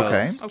 Oh,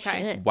 Because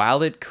Okay. shit.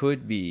 while it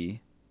could be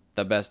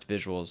the best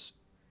visuals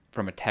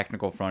from a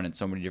technical front in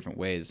so many different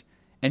ways,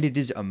 and it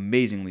is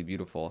amazingly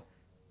beautiful,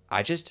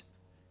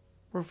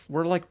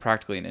 we're like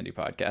practically an indie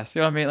podcast.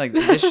 You know what I mean? Like,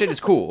 this shit is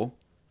cool,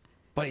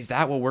 but is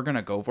that what we're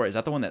gonna go for? Is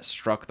that the one that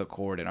struck the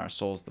chord in our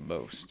souls the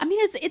most? I mean,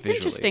 it's visually?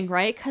 interesting,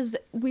 right? Because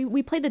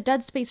we played the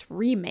Dead Space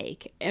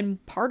remake,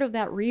 and part of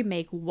that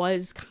remake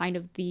was kind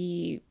of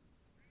the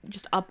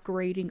just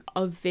upgrading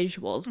of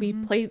visuals.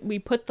 We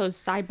put those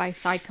side by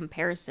side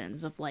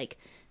comparisons of like,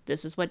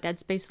 this is what Dead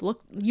Space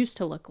used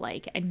to look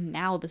like, and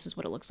now this is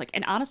what it looks like.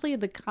 And honestly,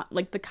 the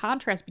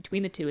contrast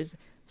between the two is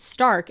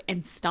stark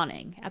and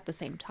stunning at the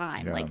same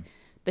time. Yeah. Like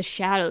the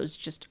shadows,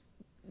 just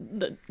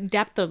the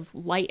depth of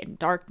light and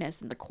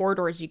darkness, and the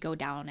corridors you go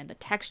down, and the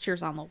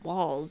textures on the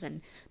walls,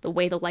 and the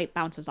way the light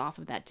bounces off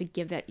of that to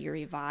give that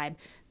eerie vibe.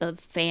 The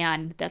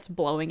fan that's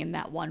blowing in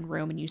that one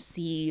room, and you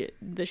see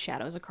the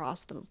shadows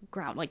across the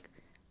ground. Like,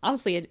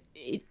 honestly,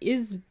 it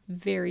is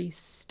very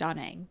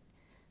stunning.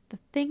 The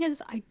thing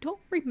is, I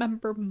don't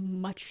remember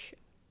much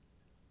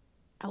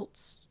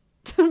else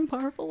to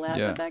marvel at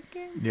Yeah. with that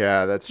game.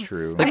 yeah, that's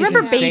true. Like, I it's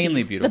remember insanely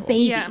babies, beautiful. the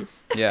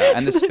babies. Yeah,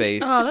 and the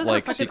space Oh, those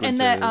like are fucking,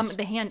 sequences. and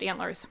the hand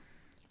antlers.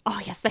 Oh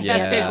yes, the yeah,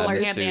 hand visual the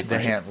hand suits.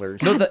 antlers. The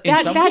antlers. No, in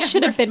That, some that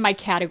should have been my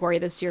category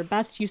this year.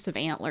 Best use of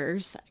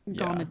antlers.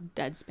 Gone Yeah. to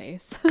Dead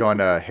Space. Going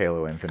to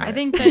Halo Infinite. I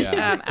think that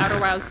Yeah. Outer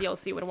Wilds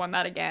DLC would have won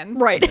that again.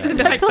 Right.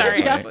 Like,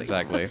 sorry.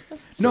 Exactly.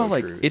 So No,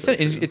 like true, it's so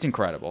true. it's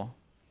incredible,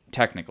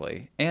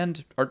 technically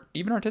and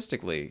even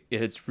artistically.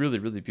 It's really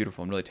really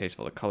beautiful and really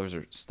tasteful. The colors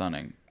are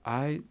stunning.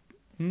 I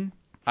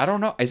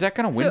don't know. Is that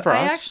gonna win So for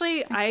I us?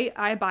 actually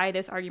I buy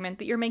this argument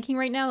that you're making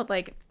right now. That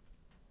like,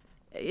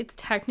 it's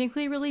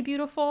technically really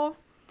beautiful,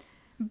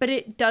 but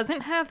it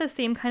doesn't have the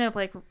same kind of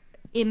like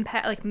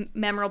impact, like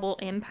memorable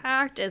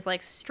impact as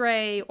like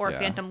Stray or Yeah.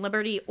 Phantom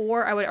Liberty,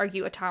 or I would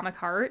argue Atomic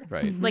Heart.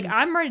 Right. Like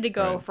I'm ready to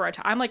go Right.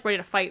 for I'm like ready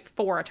to fight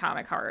for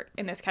Atomic Heart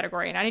in this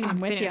category, and I didn't I'm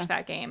even with finish ya.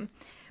 that game.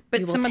 But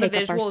We will some of the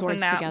take up our visuals in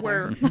swords that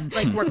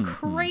together. were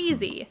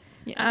crazy.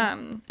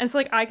 And so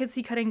like I could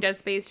see cutting Dead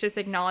Space, just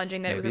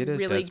acknowledging that Maybe it it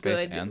was is a really Dead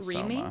Space good and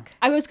Soma. remake.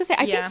 I was gonna say,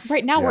 I Yeah. think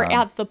right now we're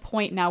Yeah. at the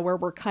point now where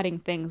we're cutting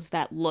things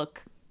that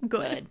look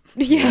Good.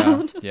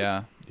 Yeah.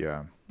 Yeah.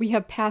 Yeah. We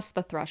have passed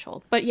the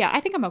threshold. But yeah, I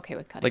think I'm okay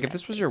with cutting. Like if Dead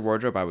this was your Space.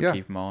 wardrobe, I would Yeah.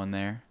 keep them all in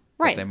there.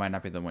 But Right. they might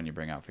not be the one you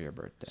bring out for your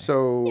birthday.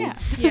 So Yeah.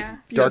 Yeah.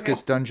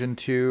 Darkest Dungeon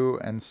 2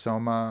 and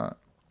Soma.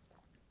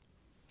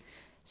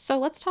 So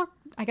let's talk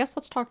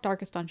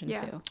Darkest Dungeon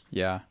Yeah. 2.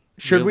 Yeah.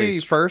 Should Really we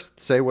first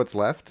say what's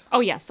left? Oh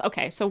yes,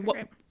 okay. So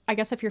Okay. I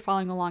guess if you're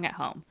following along at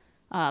home,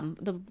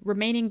 the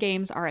remaining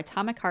games are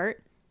Atomic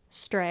Heart,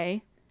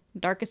 Stray,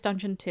 Darkest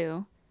Dungeon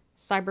 2,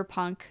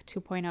 Cyberpunk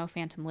 2.0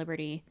 Phantom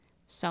Liberty,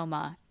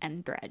 Soma,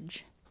 and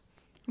Dredge.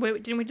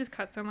 Wait, didn't we just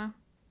cut Soma?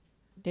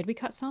 Did we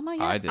cut Soma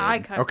yet? I did. I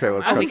cut Okay, Soma.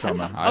 let's I cut think Soma.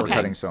 Soma. We're Okay,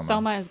 cutting Soma.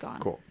 Soma is gone.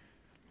 Cool.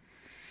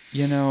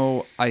 You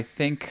know, I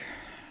think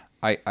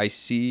I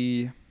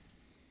see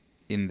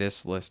in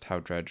this list how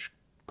Dredge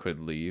could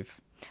leave.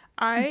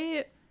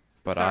 I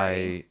but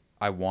Sorry.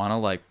 I want to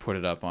like put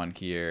it up on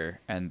here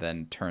and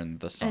then turn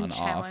the sun And off.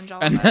 challenge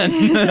all And of us.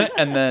 then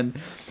and then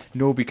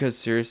no, because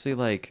seriously,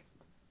 like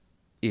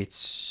it's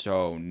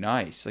so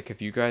nice. Like, have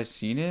you guys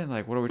seen it?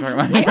 Like, what are we talking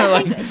about here? I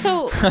Like,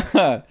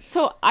 think,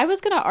 so I was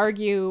gonna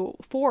argue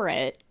for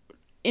it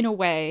in a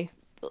way.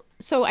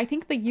 So I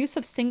think the use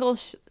of single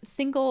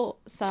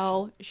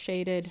cell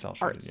shaded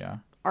Cel-shaded, yeah.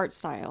 art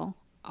style,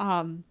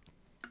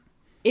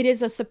 it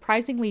is a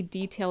surprisingly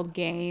detailed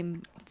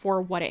game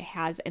for what it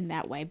has in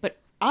that way. But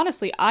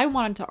honestly, I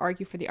wanted to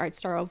argue for the art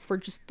style for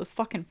just the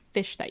fucking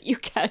fish that you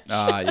catch.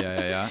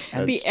 yeah.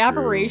 And the That's true.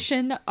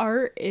 aberration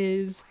art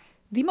is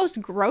the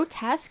most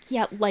grotesque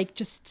yet like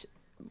just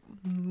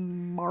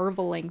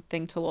marveling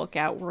thing to look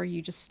at, where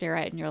you just stare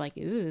at it and you're like,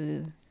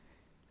 ew,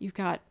 you've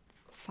got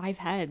 5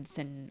 heads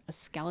and a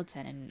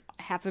skeleton and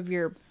half of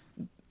your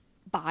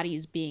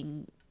body's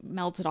being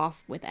melted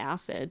off with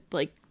acid.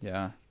 Like,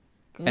 Yeah.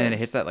 good. And then it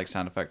hits that like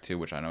sound effect too,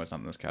 which I know is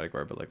not in this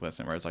category, but like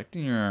listen, where it's like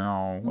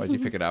as you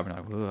pick it up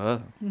and you're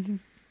like, ugh.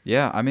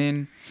 Yeah, I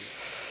mean,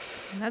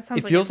 That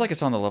sounds it feels like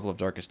it's on the level of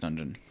Darkest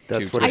Dungeon.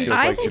 That's too, what to it me. feels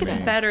I like think to it's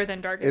me. better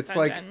than Darkest It's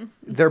like Dungeon.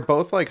 they're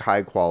both like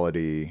high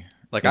quality.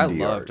 Like I indie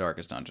love art.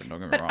 Darkest Dungeon. Don't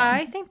get me But wrong.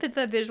 I think that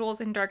the visuals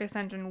in Darkest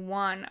Dungeon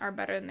 1 are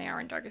better than they are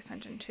in Darkest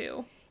Dungeon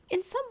 2.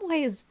 in some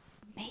ways,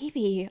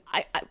 maybe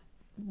I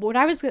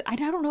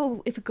don't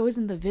know if it goes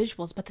in the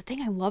visuals, but the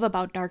thing I love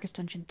about Darkest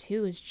Dungeon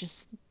 2 is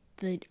just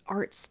the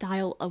art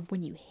style of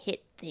when you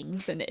hit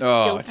things and it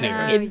Oh, feels dude.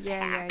 like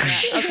Yeah.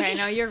 impact. Okay,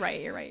 no, you're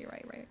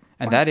right.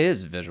 And that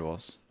is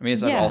visuals. I mean,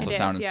 it's Yeah. also It is,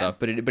 sound and yeah. stuff,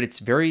 but it's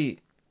very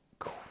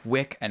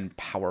quick and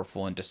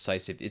powerful and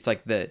decisive. It's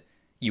like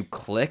you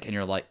click and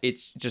you're like,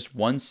 it's just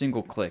one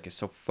single click is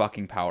so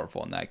fucking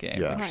powerful in that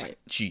game. Yeah. You're just Right. like,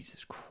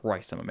 Jesus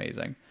Christ, I'm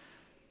amazing.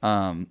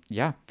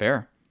 Yeah,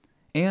 fair.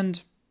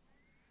 And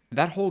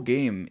that whole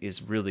game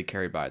is really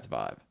carried by its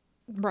vibe.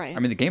 Right. I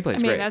mean, the gameplay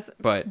is great, that's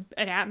but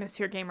an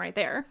atmosphere game right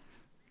there.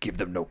 give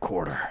them no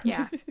quarter.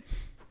 Yeah.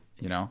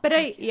 You know? But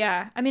I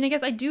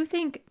guess I do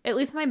think, at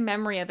least my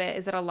memory of it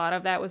is that a lot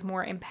of that was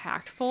more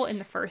impactful in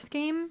the first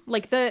game.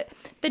 Like the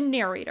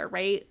narrator,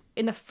 right?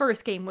 In the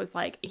first game was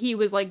like, he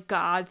was like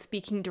God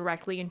speaking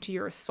directly into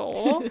your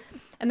soul.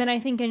 And then I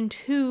think in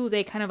 2,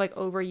 they kind of like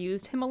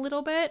overused him a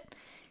little bit.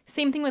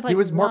 Same thing with like He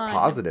was more 1.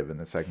 positive in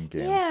the second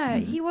game. Yeah,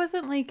 he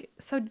wasn't like,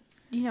 so,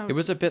 you know. It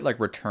was a bit like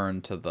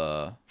return to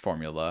the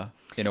formula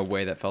in a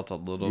way that felt a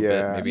little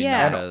Yeah. bit maybe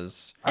Yeah. not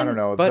as... I don't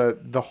know.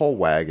 but- the whole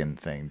wagon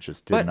thing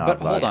just did not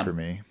hold vibe on. for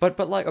me. But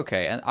like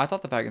okay, and I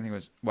thought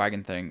the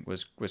wagon thing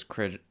was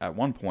cringe at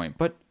one point,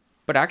 but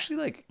actually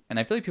like, and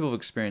I feel like people have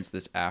experienced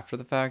this after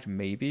the fact,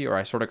 maybe, or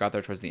I sort of got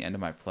there towards the end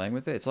of my playing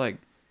with it. It's like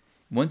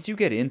once you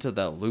get into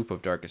the loop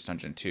of Darkest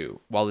Dungeon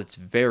 2, while it's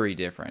very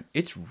different,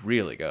 it's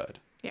really good.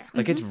 Yeah.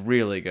 Like it's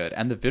really good,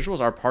 and the visuals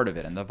are part of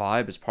it, and the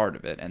vibe is part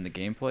of it, and the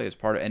gameplay is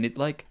part of it, and it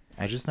like.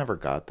 I just never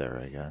got there,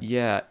 I guess.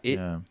 Yeah,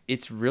 Yeah.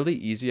 it's really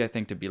easy, I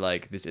think, to be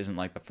like, this isn't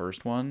like the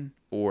first one,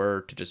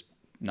 or to just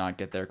not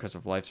get there because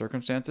of life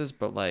circumstances.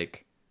 But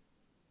like,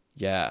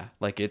 yeah,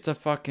 like it's a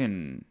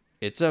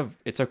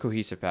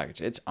cohesive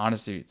package. It's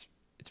honestly,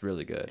 it's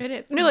really good. It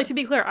is. No, like, to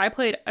be clear, I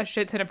played a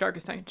shit ton of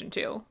Darkest Dungeon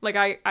 2. Like,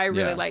 I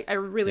really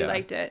Yeah.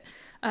 liked it.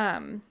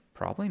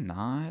 Probably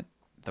not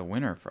the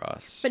winner for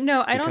us. But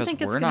no, I don't because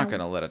think it's we're not gonna-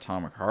 gonna let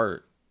Atomic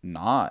Heart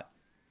not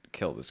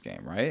kill this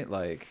game, right?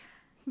 Like,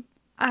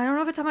 I don't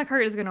know if Atomic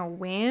Heart is going to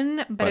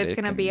win, but it's it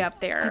going to be can- up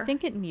there. I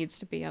think it needs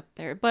to be up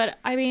there. But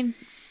I mean,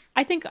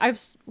 I think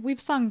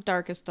we've sung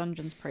Darkest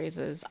Dungeon's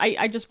praises.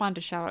 I just wanted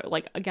to shout out,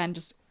 like, again,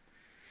 just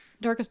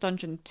Darkest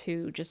Dungeon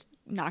 2 just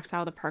knocks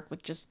out of the park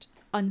with just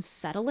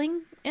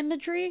unsettling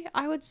imagery,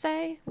 I would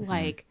say.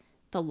 Like,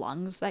 the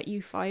lungs that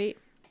you fight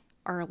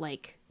are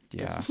like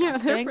Yeah. Yeah,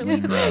 disgusting. they're really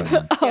Gross.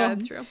 yeah,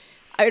 that's true.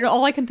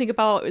 All I can think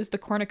about is the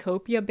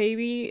cornucopia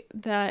baby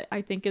that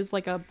I think is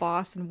like a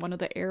boss in one of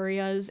the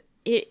areas.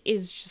 It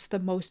is just the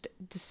most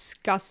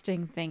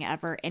disgusting thing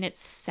ever, and it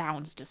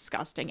sounds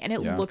disgusting, and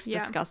it Yeah. looks Yeah.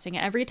 disgusting.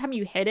 And every time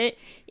you hit it,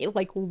 it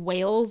like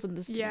wails in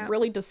this Yeah.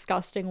 really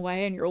disgusting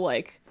way, and you're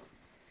like,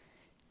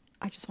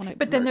 I just want to.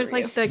 But then there's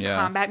like the Yeah.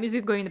 combat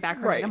music going in the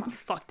background. Right. Like, I'm going to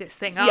fuck this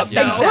thing Yep, up.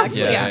 now. exactly.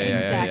 Yeah, Yeah, yeah.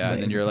 exactly.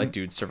 And then you're like,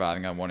 dude,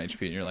 surviving on 1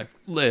 HP, and you're like,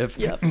 live.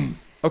 Yep.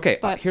 Okay,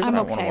 But here's I'm what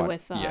I want to okay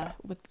watch.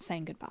 with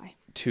saying goodbye.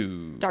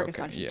 To Darkest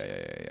okay. Dungeon.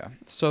 Yeah.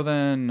 So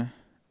then,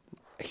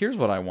 here's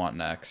what I want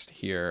next.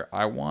 Here,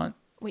 I want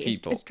Wait,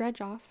 people. is Dredge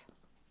off?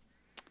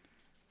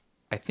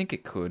 I think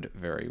it could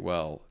very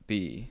well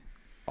be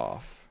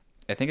off.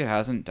 I think it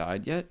hasn't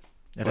died yet.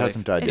 It but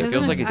hasn't died It yet. It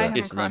feels hasn't- like I it's haven't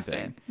it's crossed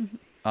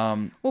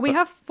limping. Well, we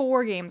have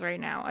 4 games right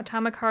now.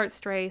 Atomic Heart,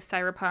 Stray,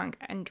 Cyberpunk,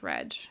 and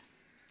Dredge.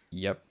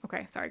 Yep.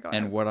 Okay, sorry, go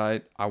ahead. And what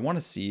I want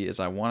to see is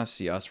I want to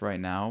see us right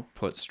now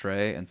put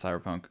Stray and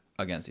Cyberpunk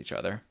against each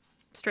other.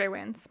 Stray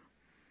wins.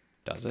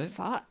 Does it?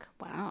 Fuck.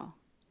 Wow.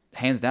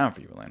 Hands down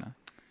for you, Elena.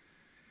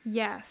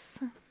 Yes.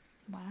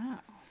 Wow.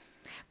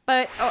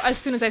 But as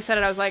soon as I said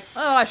it, I was like,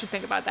 oh, I should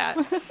think about that.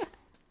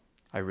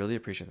 I really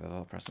appreciate that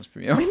little presence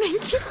from you.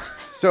 Thank you.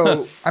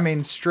 So, I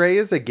mean, Stray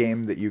is a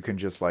game that you can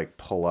just like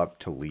pull up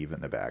to leave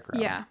in the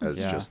background. Yeah. As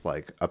Yeah. just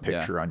like a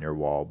picture on your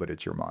wall, but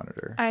it's your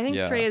monitor. I think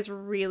Yeah. Stray is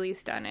really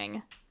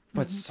stunning.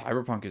 But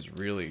Cyberpunk is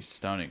really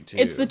stunning too.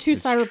 It's the two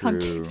It's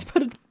Cyberpunk true. games,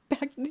 but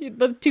back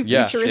the two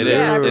Yeah, futuristic it is.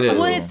 Cyberpunk. It is.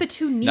 Well, it's the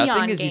two neon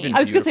Nothing is games. even I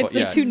was gonna say it's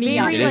beautiful. the two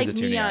neon. Very, It is like,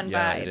 the two neon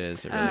Yeah, it vibes.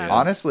 is. It really is.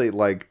 Honestly,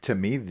 like to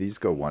me, these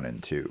go 1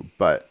 and 2,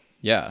 but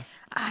Yeah.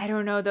 I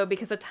don't know though,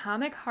 because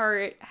Atomic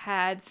Heart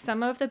had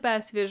some of the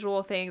best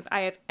visual things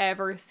I have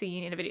ever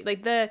seen in a video.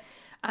 Like the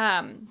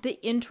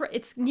intro,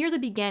 it's near the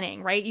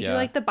beginning, right? You do Yeah.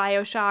 like the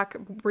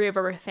BioShock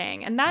river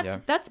thing, and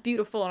that's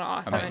beautiful and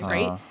awesome and Amazing.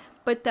 great.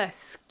 But the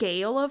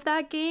scale of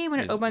that game when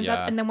it opens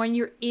up, and then when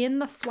you're in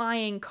the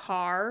flying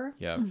car,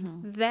 Yeah.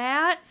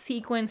 that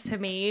sequence to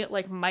me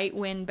like might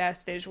win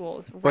best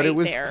visuals. but it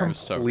was there.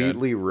 so good.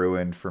 completely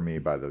ruined for me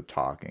by the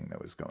talking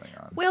that was going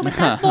on. Well, but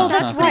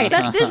that's right.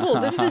 Best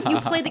visuals. This is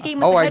you play the game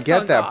with Oh, the I headphones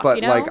get that, off, but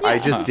you know? like I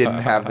just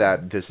didn't have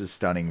that "this is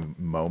stunning"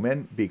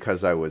 moment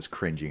because I was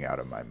cringing out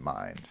of my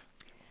mind.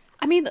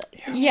 I mean,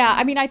 yeah.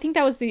 I mean, I think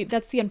that's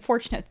the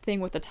unfortunate thing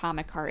with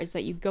Atomic Heart is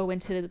that you go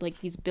into like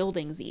these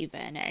buildings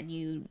even, and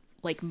you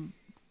like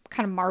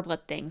kind of marvel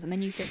at things, and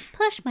then you hear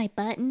push my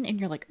button,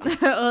 and you're like,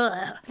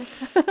 ugh.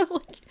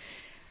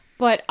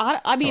 But I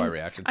That's mean, how I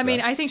reacted to I mean,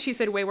 that. I think she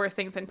said way worse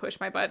things than push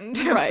my button.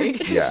 Too. right.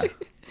 Yeah,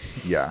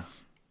 yeah.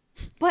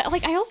 But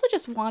like, I also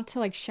just want to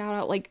like shout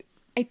out, like,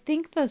 I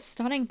think the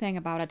stunning thing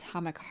about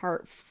Atomic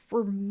Heart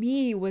for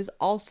me was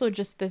also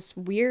just this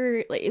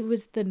weird, like, it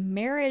was the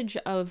marriage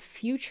of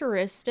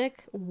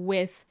futuristic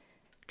with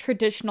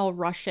traditional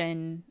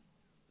Russian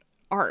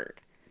art.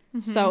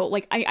 So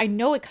like I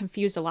know it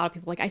confused a lot of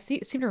people. Like I seem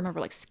to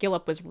remember like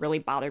Skillup was really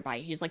bothered by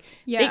it. He's like,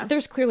 Yeah.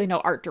 there's clearly no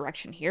art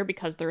direction here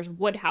because there's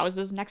wood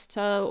houses next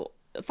to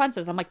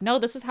fences. I'm like, no,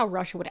 this is how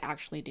Russia would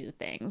actually do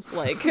things.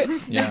 Like, Yeah.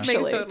 Makes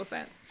actually. total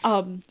sense.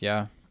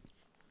 Yeah.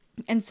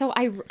 And so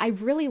I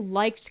really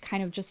liked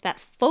kind of just that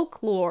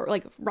folklore,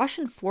 like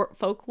Russian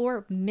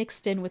folklore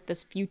mixed in with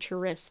this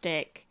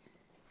futuristic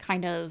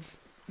kind of,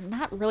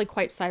 not really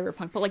quite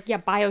cyberpunk, but like, yeah,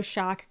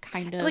 BioShock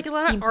kind of Like a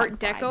lot of steampunk Art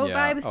vibe. Deco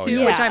Yeah. vibes Oh, too,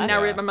 yeah. which I'm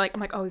now Yeah. I'm like,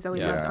 oh, Zoe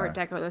loves Yeah. Art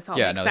Deco. This all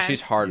Yeah, makes no, sense.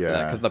 she's hard for that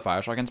Yeah. because the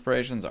BioShock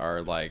inspirations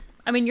are like,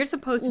 I mean, you're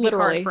supposed to be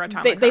Literally, hard for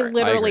Atomic they Heart.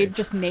 literally agree.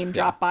 just name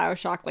drop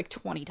BioShock like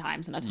 20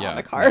 times in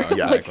Atomic no, Heart.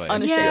 exactly.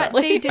 Like, Yeah,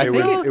 unashamedly. they did It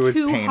was- go it was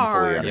too painfully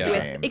hard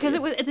unashamed. because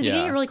it was at the beginning.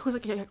 Yeah. You're really close,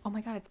 like, you're like, oh my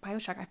god, it's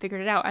BioShock. I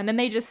figured it out, and then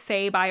they just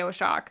say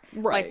BioShock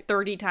Right. like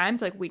 30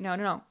 times. Like,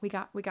 no, we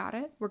got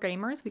it. We're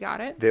gamers. We got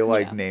it. They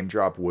like Yeah. name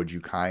drop "Would you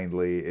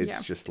kindly?" It's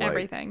Yeah, just like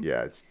everything.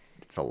 Yeah, it's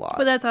a lot.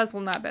 But that's also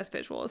not best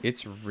visuals.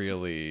 it's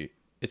really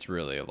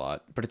a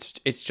lot, but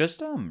it's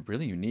just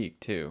really unique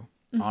too.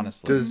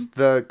 Honestly, Does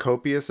the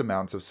copious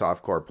amounts of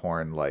softcore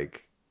porn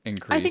like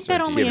increase. I think or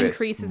that only give it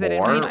increases it.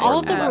 more I mean, all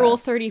of the or Rule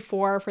less?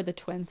 34 for the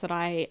twins that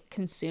I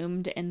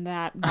consumed in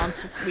that month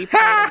we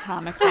played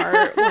Atomic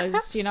Heart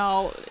was, you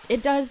know,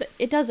 it does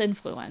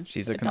influence.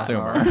 She's a It does.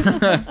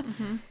 consumer.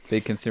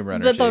 Big consumer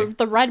energy.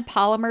 The red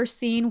polymer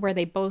scene where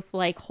they both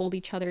like hold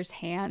each other's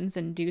hands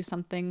and do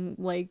something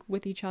like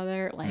with each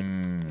other, like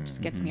it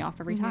just gets me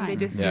off every time. They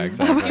just Yeah, do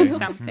exactly.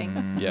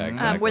 something. Yeah,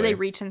 exactly. Where they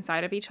reach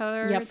inside of each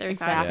other. Yep, There's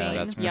exactly. that Yeah, scene.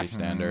 that's pretty Yep.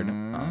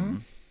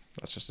 standard.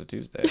 That's just a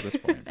Tuesday at this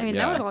point. I mean,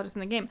 yeah. that was all just in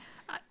the game.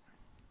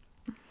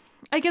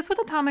 I guess with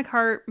Atomic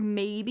Heart,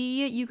 maybe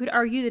you could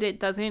argue that it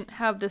doesn't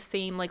have the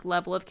same like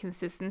level of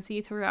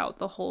consistency throughout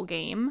the whole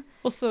game.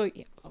 Well, so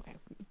yeah, okay,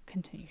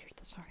 continue.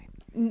 Sorry.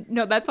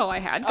 No, that's all I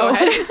had. Go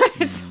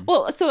ahead.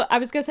 Well, so I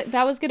was gonna say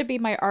that was gonna be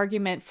my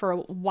argument for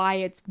why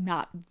it's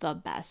not the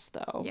best,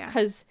 though. Yeah.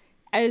 Because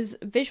as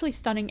visually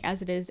stunning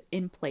as it is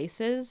in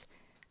places,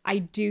 I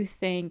do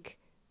think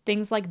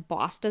things like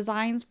boss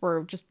designs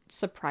were just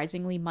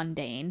surprisingly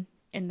mundane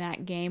in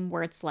that game,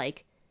 where it's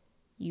like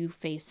you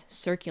face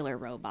circular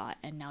robot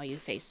and now you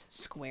face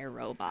square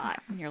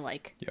robot, and you're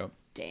like, Yep.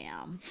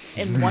 damn.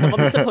 And one of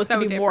them is supposed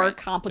So to be more different.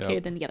 complicated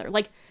Yep. than the other.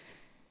 Like,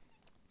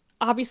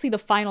 obviously the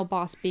final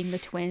boss being the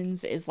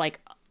twins is like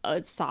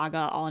a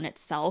saga all in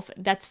itself.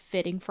 That's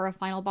fitting for a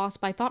final boss,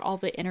 but I thought all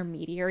the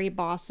intermediary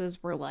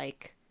bosses were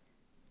like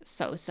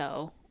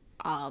so.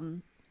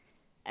 And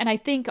I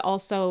think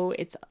also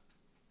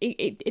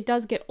it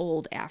does get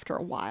old after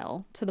a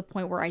while, to the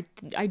point where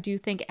I do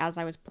think as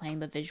I was playing,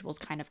 the visuals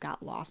kind of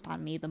got lost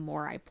on me the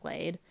more I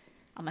played.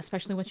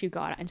 Especially once you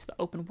got into the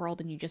open world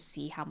and you just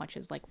see how much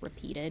is like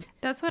repeated.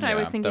 That's what I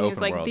was Yeah, the thinking. Is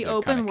open like world, the it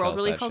open kinda world kills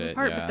really that falls shit,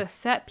 apart, yeah. but the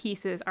set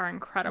pieces are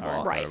incredible. Are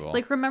incredible.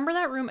 Like remember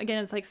that room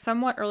again? It's like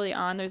somewhat early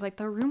on. There's like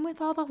the room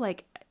with all the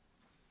like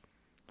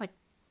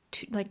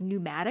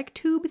pneumatic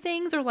tube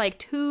things, or like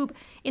tube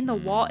in the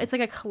wall. It's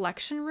like a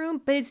collection room,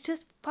 but it's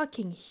just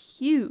fucking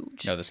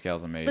huge. No, the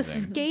scale's The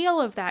amazing. scale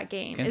of that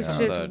game And is some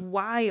of just the-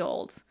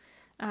 wild.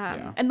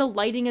 Yeah. And the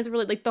lighting is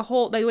really like the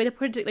way they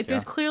put it. Like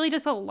there's Yeah. clearly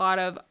just a lot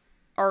of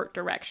art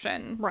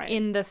direction Right.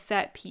 in the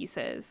set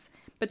pieces,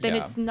 but then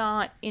Yeah. it's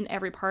not in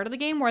every part of the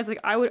game. Whereas like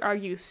I would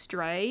argue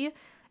Stray,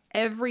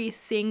 every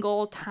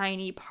single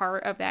tiny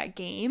part of that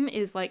game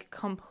is like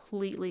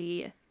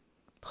completely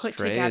put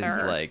Stray together. is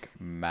like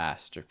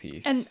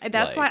masterpiece. And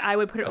that's why like, I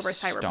would put it over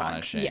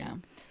astonishing. Cyberpunk. Yeah.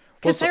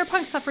 Because Well,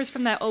 Cyberpunk suffers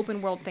from that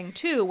open world thing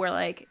too, where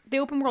like the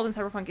open world in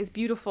Cyberpunk is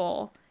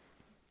beautiful,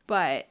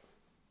 but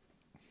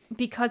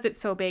because it's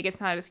so big,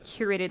 it's not as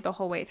curated the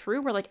whole way through,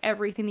 where like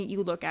everything that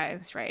you look at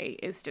in Stray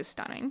is just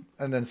stunning.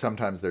 And then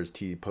sometimes there's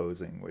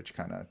T-posing, which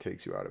kind of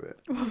takes you out of it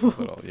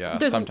yeah,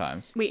 There's-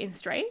 sometimes. Wait, in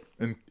Stray?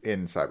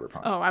 in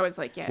Cyberpunk. Oh, I was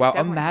like, yeah. Wow,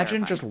 definitely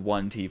imagine Cyberpunk. just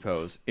one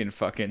T-pose in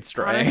fucking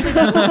Stray. Honestly,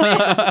 that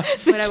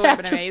would have Cat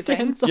been just amazing.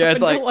 stands up Yeah,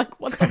 it's and you're like-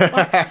 what the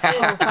fuck?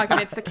 Oh, fucking,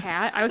 it's the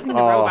cat. I was thinking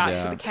the Oh, robots,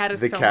 yeah. but the cat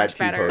is The so cat much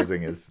better.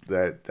 T-posing is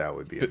that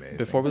would be amazing.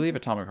 Before we leave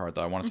Atomic Heart,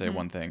 though, I want to say Mm-hmm.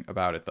 one thing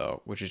about it,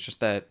 though, which is just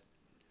that,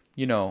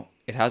 you know,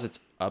 it has its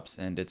ups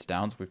and its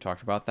downs. We've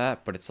talked about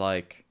that, but it's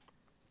like,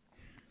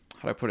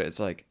 how do I put it? It's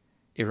like,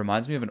 it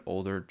reminds me of an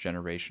older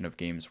generation of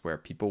games where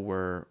people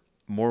were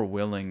more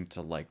willing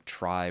to like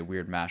try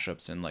weird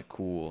mashups and like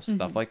cool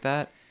stuff like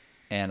that,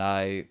 and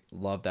I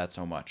love that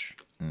so much.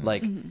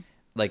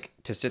 Like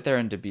to sit there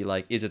and to be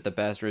like, is it the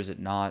best or is it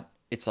not?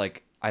 It's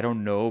like, I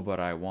don't know, but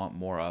I want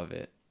more of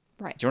it.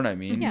 Right. Do you know what I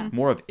mean? Yeah.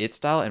 More of its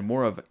style and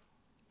more of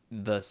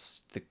the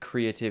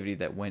creativity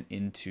that went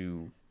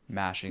into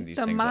mashing these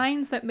The things up.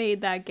 minds that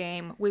made that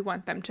game, we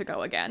want them to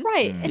go again.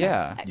 Right. And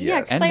Yeah. Yeah,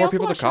 Yes. because And I more also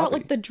people want to to shout out copy.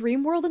 like the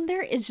dream world in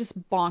there is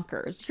just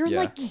bonkers. You're Yeah.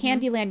 like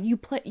Candyland. You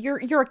play.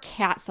 You're a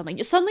cat.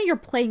 Suddenly you're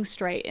playing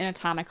straight in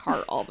Atomic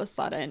Heart all of a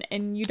sudden,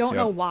 and you don't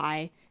know Yep.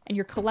 why. And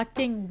you're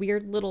collecting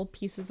weird little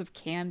pieces of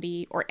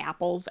candy or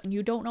apples, and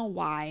you don't know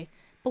why.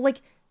 But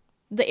like,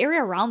 the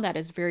area around that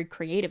is very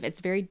creative. It's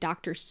very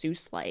Dr.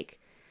 Seuss like.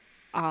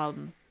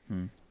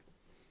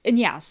 And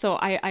yeah, so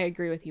I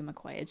agree with you,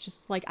 McCoy. It's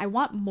just like I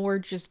want more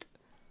just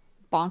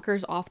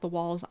bonkers off the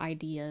walls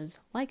ideas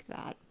like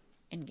that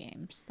in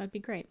games. That'd be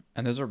great.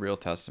 And there's a real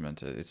testament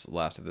to it's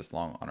lasted this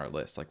long on our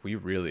list. Like we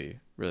really,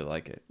 really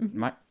like it.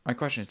 My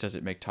question is, does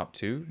it make top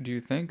 2? Do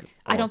you think?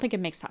 I Or- don't think it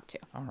makes top 2.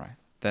 All right,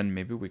 then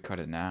maybe we cut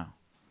it now.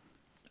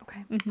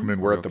 Okay. I mean,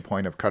 we're at the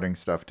point of cutting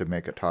stuff to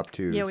make a top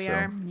 2. Yeah, we so.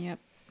 are. Yep.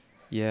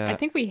 Yeah, I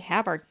think we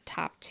have our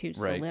top 2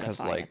 Right, 'cause,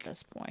 solidified like- at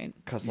this point.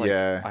 because like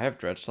Yeah. I have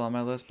Dredge still on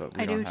my list, but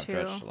we I don't do have too.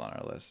 Dredge still on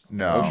our list.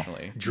 No,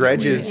 Emotionally,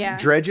 Dredge is Yeah.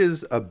 Dredge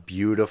is a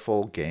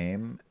beautiful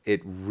game.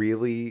 It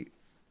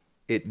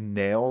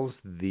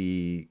nails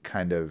the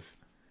kind of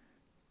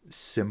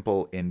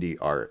simple indie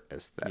art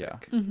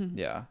aesthetic.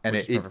 yeah, And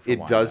which is it perfect for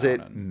wind does down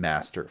it and-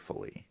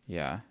 masterfully,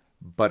 yeah,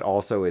 but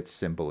also it's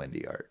simple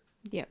indie art.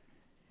 Yep.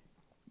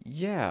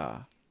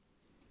 yeah.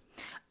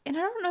 And I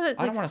don't know that.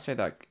 I don't want to say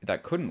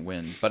that couldn't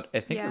win, but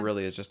I think Yeah. it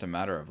really is just a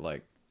matter of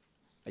like,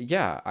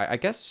 yeah, I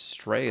guess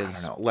Stray I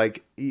is don't know,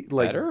 like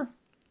better.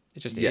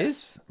 It just yes,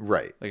 is.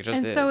 right. Like it just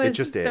And is. so It is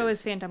just so is.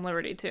 is Phantom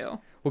Liberty too.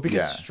 Well, because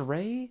Yeah.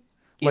 Stray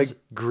Like is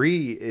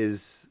Gree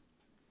is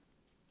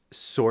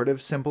sort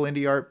of simple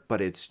indie art,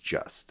 but it's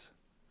just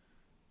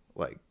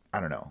like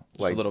I don't know, just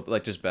like a little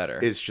like just better.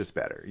 it's just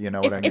better. You know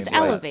what It's, I mean? it's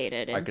Like,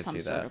 elevated I in could some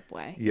see sort that. of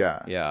way.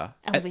 Yeah, yeah,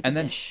 Elevated and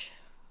then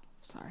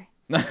Sorry.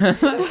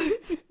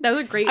 That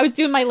was a great. I was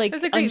doing my like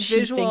There's a great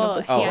unsheathing of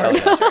the visual- oh, sword.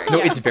 yeah. okay. No,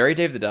 Yeah. it's very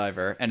Dave the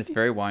Diver, and it's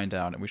very wind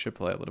down, and we should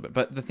play a little bit.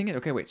 But the thing is,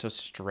 okay, wait. So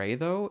Stray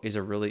though is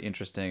a really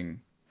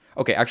interesting.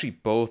 Okay, actually,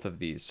 both of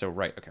these. So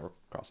right, okay, we're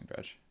crossing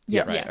Dredge.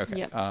 Yeah, Right. yes, Okay.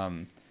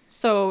 yep.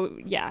 So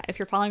yeah, if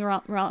you're following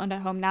around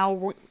at home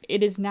now,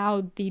 it is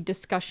now the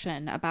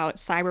discussion about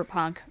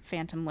Cyberpunk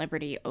Phantom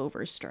Liberty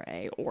over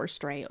Stray or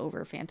Stray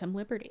over Phantom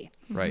Liberty.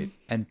 Right.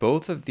 And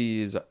both of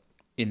these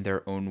in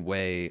their own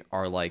way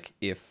are like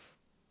if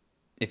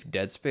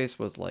Dead Space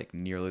was like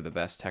nearly the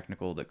best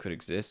technical that could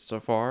exist so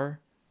far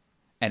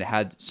and it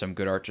had some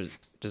good art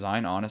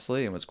design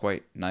honestly and was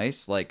quite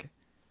nice, like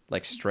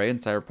Stray and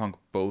Cyberpunk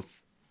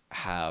both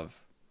have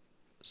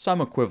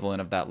some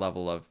equivalent of that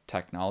level of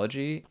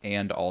technology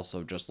and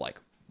also just like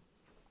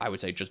I would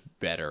say just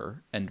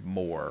better and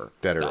more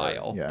Better art,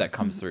 style yeah. that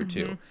comes through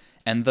too.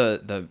 And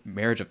the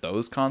marriage of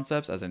those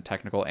concepts as in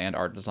technical and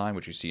art design,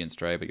 which you see in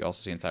Stray, but you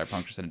also see in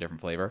Cyberpunk just in a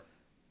different flavor,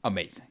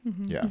 amazing.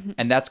 yeah.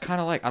 And that's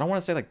kind of like, I don't want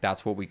to say like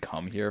that's what we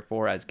come here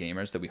for as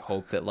gamers, that we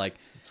hope that like,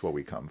 It's what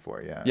we come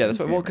for. Yeah. yeah, that's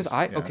what, well, because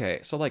Gamers, yeah. okay,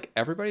 so like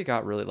everybody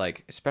got really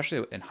like,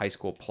 especially in high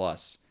school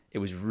plus, it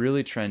was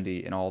really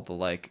trendy in all the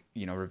like,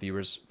 you know,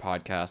 reviewers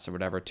podcasts or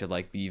whatever to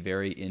like be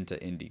very into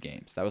indie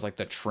games. That was like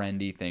the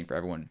trendy thing for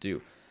everyone to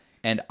do.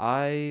 And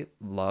I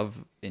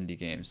love indie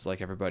games like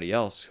everybody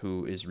else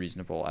who is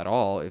reasonable at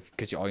all,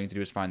 because all you need to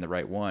do is find the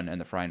right one and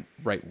the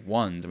right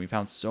ones. And we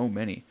found so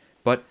many.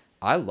 But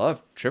I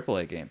love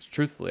AAA games,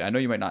 truthfully. I know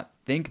you might not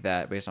think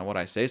that based on what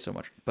I say so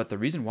much, but the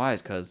reason why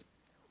is because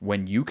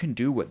when you can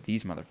do what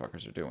these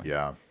motherfuckers are doing,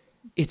 Yeah.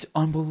 it's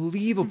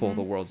unbelievable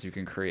the worlds you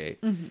can create.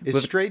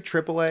 Is straight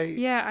AAA?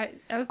 Yeah,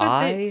 I was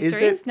about to say Is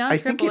Stray's it? not I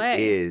think AAA. it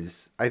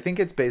is. I think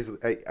it's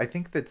basically. I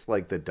think that's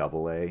like the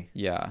AA.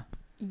 Yeah.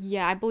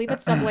 Yeah, I believe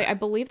it's AA. I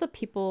believe the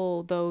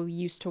people though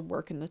used to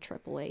work in the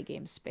AAA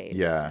game space.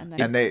 Yeah, and then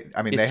and they.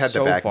 I mean, they it's had the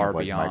so backing far of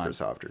like beyond.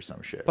 Microsoft or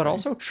some shit. But right?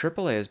 also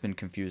AAA has been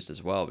confused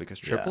as well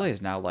because AAA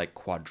is now like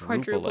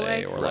quadruple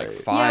A or like Right.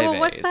 5 Yeah, well,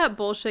 what's A's. that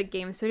bullshit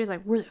game studio? It's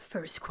like, we're the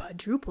first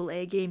quadruple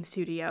A game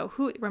studio.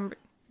 Who remember?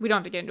 We don't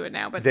have to get into it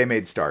now, but They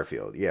made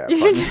Starfield. Yeah.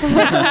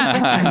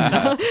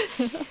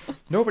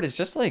 No, but it's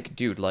just like,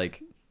 dude,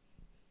 like,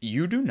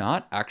 you do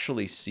not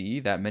actually see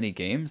that many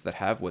games that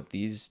have what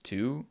these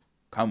two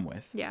come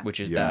with. Yeah. Which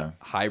is that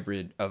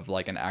hybrid of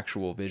like an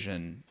actual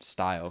vision,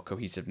 style,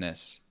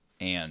 cohesiveness,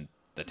 and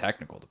the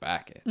technical to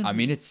back it. I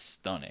mean, it's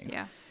stunning.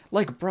 Yeah.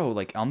 Like, bro,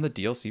 like on the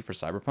DLC for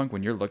CyberPunk,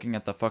 when you're looking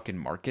at the fucking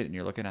market and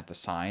you're looking at the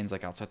signs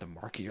like outside the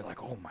market, you're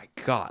like, oh my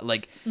God.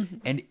 Like,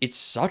 and it's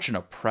such an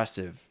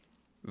oppressive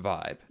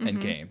vibe and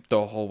game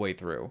the whole way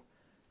through.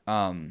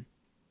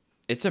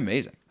 It's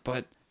amazing.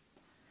 But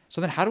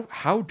so then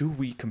how do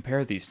we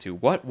compare these two?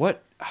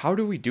 How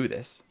do we do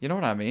this? You know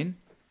what I mean?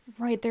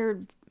 Right,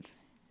 they're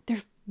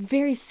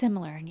very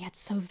similar and yet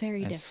so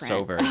very And different.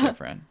 so very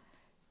different.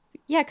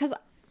 Yeah, because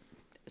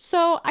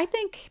so I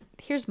think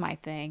here's my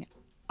thing.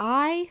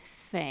 I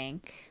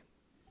think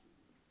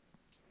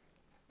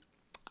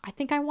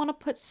I want to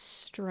put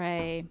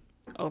Stray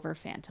over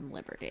Phantom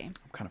Liberty.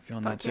 I'm kind of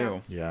feeling that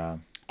too. Yeah.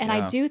 And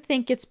I do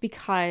think it's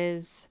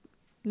because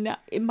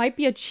it might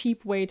be a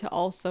cheap way to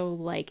also,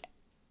 like,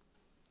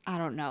 I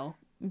don't know,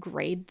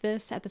 grade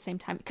this at the same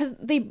time. Because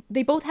they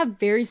both have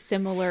very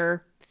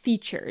similar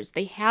features.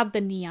 They have the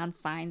neon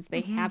signs.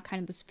 They have kind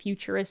of this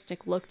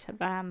futuristic look to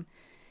them.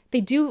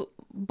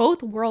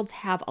 Both worlds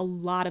have a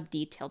lot of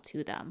detail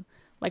to them.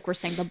 Like we're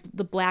saying,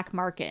 the black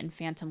market in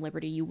Phantom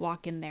Liberty, you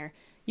walk in there,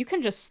 you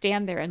can just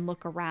stand there and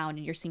look around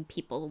and you're seeing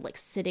people like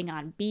sitting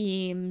on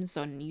beams,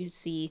 and you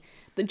see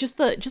just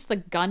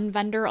the gun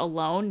vendor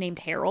alone named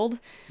Harold.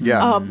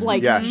 Yeah. Shout out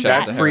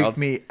That to freaked Harold.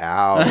 me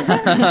out.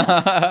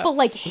 But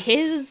like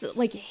his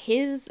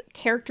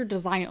character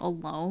design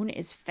alone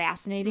is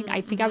fascinating.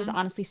 I think I was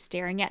honestly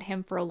staring at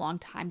him for a long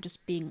time,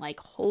 just being like,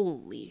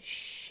 holy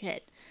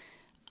shit.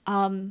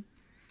 That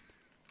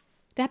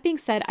being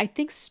said, I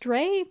think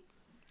Stray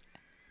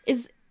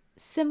is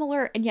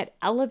similar and yet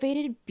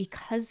elevated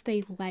because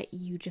they let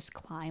you just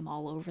climb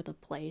all over the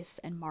place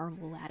and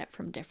marvel at it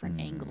from different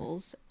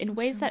angles in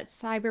ways that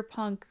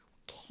Cyberpunk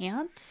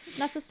can't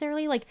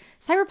necessarily. Like,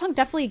 Cyberpunk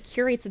definitely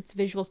curates its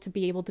visuals to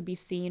be able to be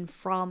seen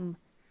from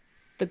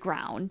the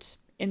ground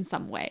in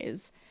some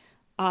ways.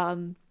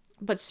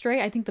 But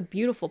Stray, I think the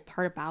beautiful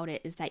part about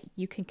it is that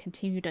you can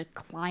continue to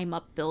climb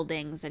up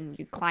buildings and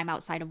you climb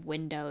outside of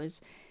windows,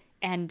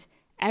 and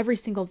every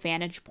single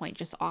vantage point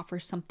just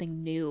offers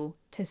something new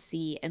to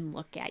see and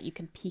look at. You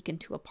can peek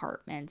into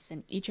apartments,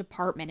 and each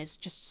apartment is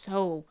just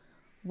so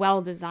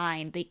well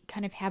designed. They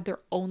kind of have their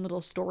own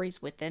little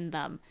stories within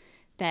them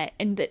that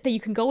you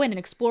can go in and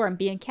explore and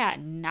be a cat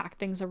and knock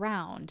things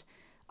around.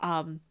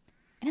 And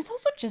it's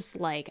also just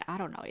like, I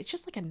don't know, it's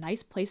just like a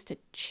nice place to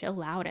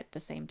chill out at the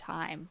same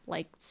time,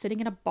 like sitting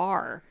in a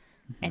bar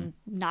and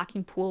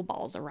knocking pool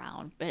balls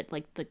around. But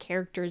like the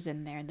characters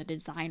in there and the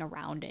design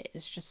around it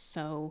is just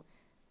so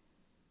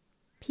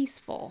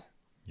peaceful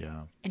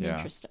Yeah. and Yeah.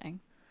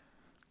 interesting.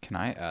 Can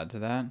I add to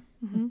that?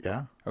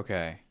 Yeah.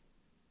 Okay.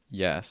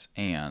 Yes,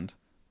 and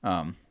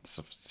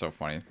so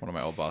funny. One of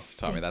my old bosses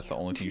taught me that's the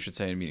only thing you should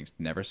say in meetings.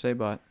 Never say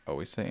but,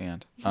 always say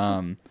and.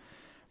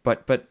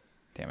 But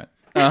damn it.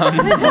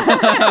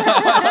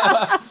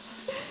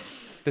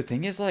 The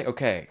thing is, like,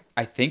 okay,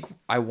 I think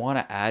I want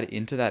to add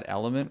into that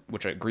element,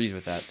 which agrees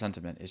with that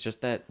sentiment. It's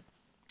just that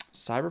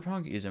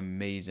Cyberpunk is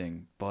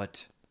amazing,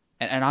 but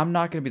and I'm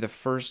not going to be the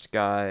first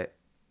guy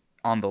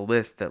on the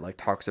list that like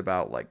talks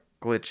about like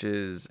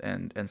glitches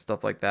and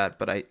stuff like that,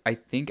 but I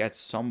think at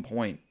some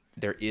point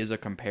there is a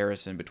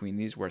comparison between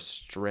these where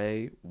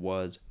Stray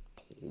was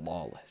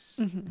flawless.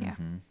 Yeah.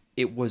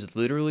 It was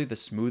literally the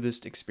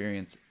smoothest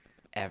experience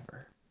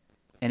ever,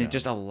 and it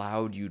just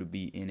allowed you to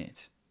be in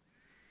it.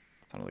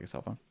 Sounded like a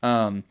cell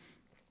phone.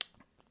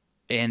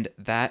 And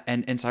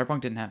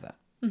Cyberpunk didn't have that.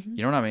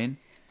 You know what I mean?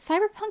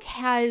 Cyberpunk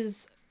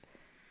has,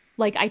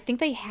 like, I think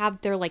they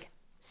have their like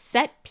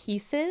set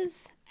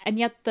pieces, and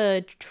yet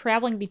the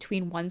traveling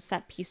between one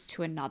set piece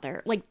to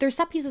another, like their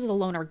set pieces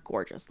alone are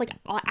gorgeous. Like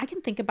I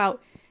can think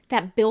about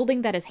that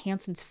building that is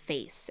Hansen's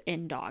face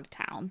in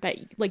Dogtown, that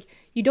like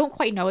you don't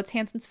quite know it's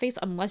Hansen's face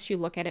unless you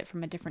look at it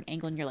from a different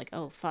angle and you're like,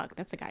 oh fuck,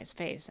 that's a guy's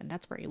face and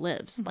that's where he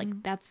lives.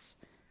 Like that's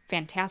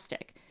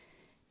fantastic.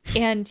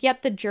 And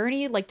yet the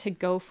journey, like to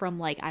go from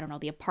like, I don't know,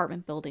 the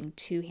apartment building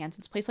to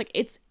Hansen's place, like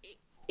it's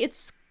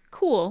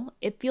cool.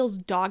 It feels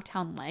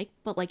Dogtown like,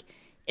 but like,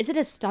 is it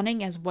as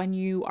stunning as when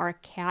you are a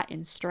cat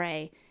in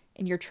Stray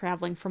and you're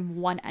traveling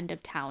from one end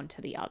of town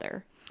to the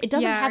other? It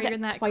doesn't have you're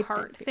in that quite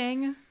cart that-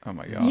 thing. Oh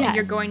my god. Yes.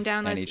 You're going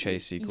down Any that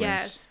chase sequence.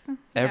 Yes.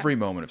 Every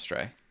moment of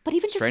Stray. But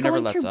even just Stray never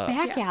going lets through up.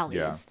 back Yeah. alleys,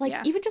 Yeah. like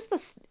Yeah. even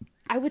just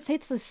I would say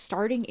it's the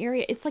starting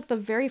area. It's like the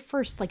very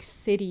first like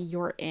city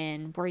you're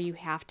in where you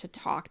have to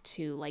talk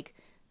to like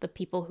the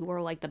people who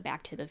are like the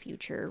Back to the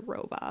Future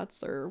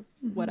robots or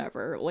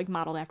whatever, like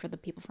modeled after the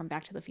people from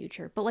Back to the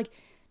Future. But like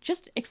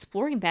just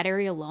exploring that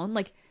area alone,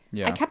 like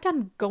Yeah. I kept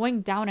on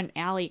going down an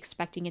alley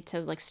expecting it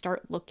to like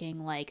start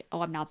looking like,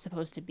 oh, I'm not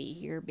supposed to be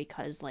here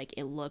because like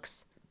it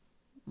looks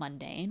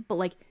mundane. But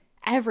like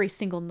every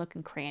single nook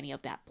and cranny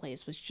of that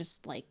place was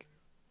just like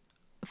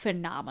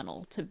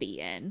phenomenal to be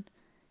in.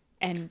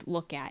 and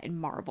look at and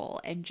marvel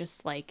and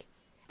just like,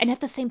 and at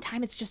the same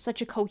time, it's just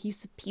such a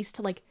cohesive piece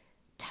to like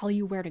tell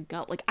you where to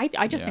go. Like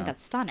I just think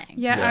that's stunning.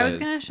 Yeah, Yeah, I it was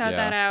is. gonna shout Yeah.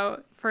 that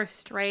out for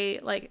Stray.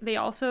 Like they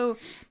also,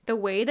 the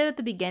way that at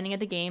the beginning of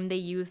the game they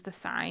use the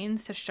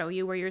signs to show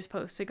you where you're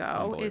supposed to go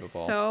is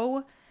Unbelievable.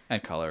 so.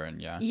 And color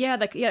and yeah. Yeah,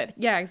 like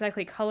yeah,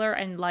 exactly. Color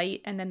and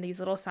light, and then these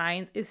little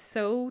signs is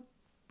so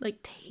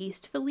like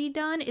tastefully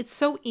done. It's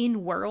so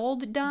in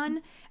world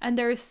done, and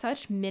there is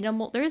such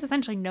minimal. There is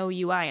essentially no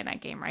UI in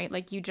that game, right?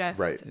 Like you just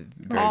Very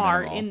are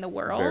minimal. in the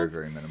world. Very,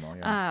 very minimal.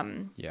 Yeah.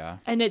 Yeah.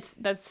 And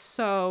that's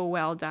so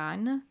well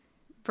done.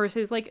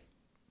 Versus like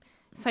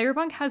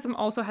CyberPunk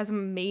also has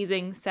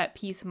amazing set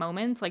piece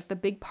moments, like the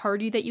big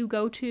party that you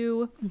go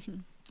to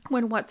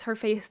when what's her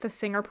face, the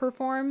singer,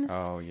 performs.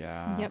 Oh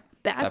yeah. Yep.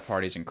 That's That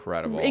party's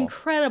incredible.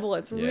 incredible.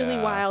 It's really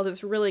Yeah. wild.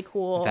 It's really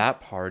cool. That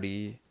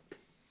party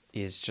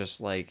is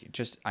just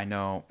I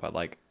know, but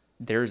like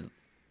there's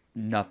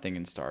nothing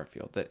in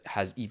Starfield that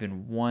has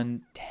even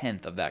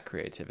 1/10 of that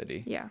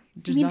creativity. yeah.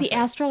 Do you mean the nothing.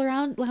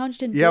 Astral Lounge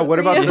didn't Yeah, do it what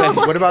for about you?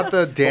 what about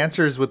the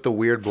dancers with the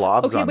weird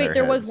blobs Okay, on wait. their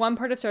There was heads? one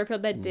part of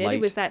Starfield that did.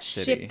 Light was that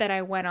City. ship that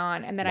I went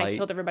on and then I Light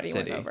killed everybody and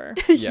City. was over.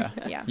 Yeah.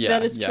 Yeah. Yeah.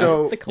 That is yeah. true.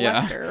 So- The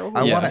collector.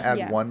 I Yeah. want to add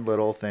Yeah. one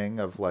little thing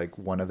of like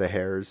one of the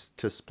hairs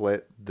to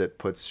split that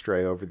puts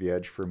Stray over the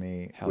edge for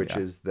me, Hell which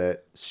yeah. is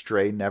that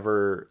Stray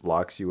never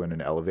locks you in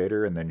an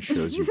elevator and then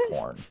shows you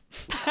porn.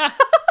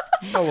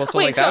 Oh well, so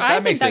Wait, like so that, I that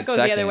think makes that it goes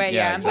the other second. way,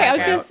 Yeah, yeah. Wait, I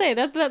was exactly. gonna say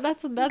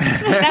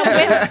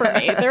that wins for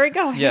me. There we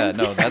go. Yeah, Hands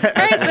no, down. that's All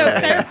right, so really-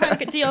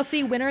 Cyberpunk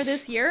DLC winner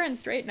this year and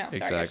straight. No, sorry,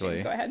 Exactly.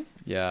 James, go ahead.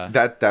 yeah.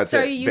 That's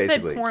So it, you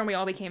basically. said porn, we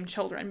all became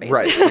children, basically.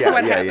 Right. That's Yeah,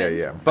 what yeah, happened.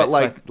 yeah. But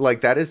Right, so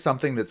like that is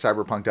something that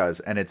Cyberpunk does,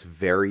 and it's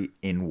very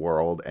in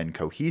world and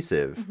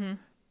cohesive, Mm-hmm.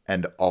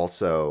 and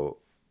also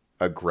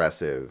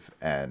aggressive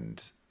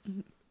and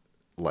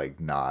like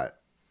not.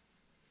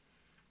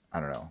 I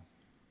don't know.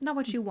 Not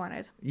what you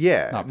wanted.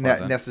 Yeah, Not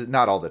pleasant.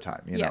 not all the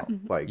time. You Yeah. know,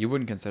 like You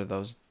wouldn't consider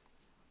those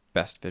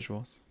best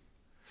visuals?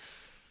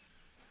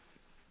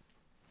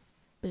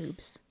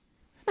 Boobs.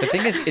 The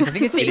thing is, Thank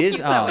it is.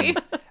 you, Zoe.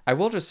 I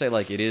will just say,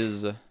 like, it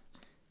is.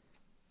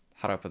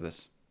 How do I put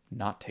this?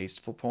 Not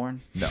tasteful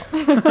porn. no.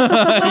 Well, know what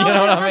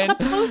I it's mean? not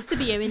supposed to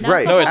be. I mean, that's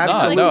Right. the No, it's whole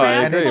not. thing, No, I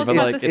right? and agree, It's but,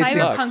 supposed like, to it's be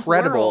sucks. cyberpunk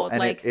incredible, world, and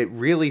like, it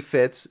really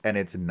fits, and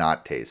it's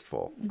not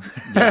tasteful.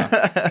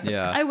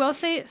 Yeah. I will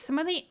say some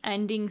of the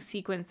ending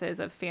sequences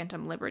of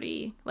Phantom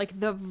Liberty, like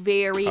the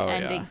very Oh,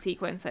 ending yeah.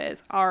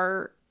 sequences,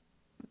 are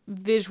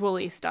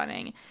visually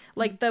stunning.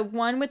 Like the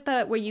one with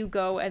the where you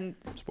go and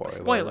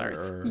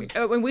spoilers.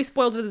 When we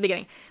spoiled it at the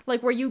beginning,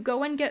 like where you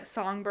go and get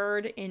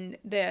Songbird in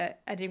the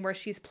ending where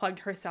she's plugged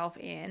herself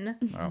in,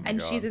 Oh my and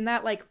God. she's in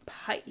that like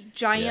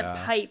giant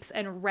Yeah. pipes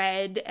and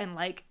red, and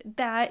like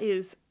that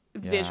is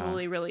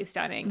visually really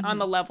stunning on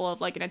the level of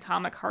like an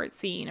Atomic Heart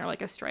scene or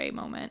like a Stray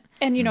moment.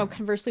 And you know,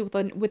 conversely,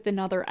 with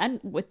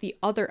the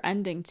other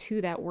ending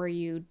to that, where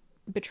you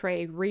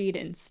betray Reed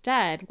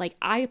instead, like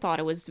I thought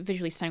it was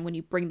visually stunning when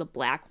you bring the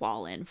black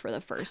wall in for the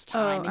first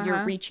time, and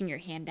you're reaching your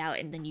hand out,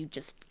 and then you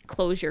just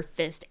close your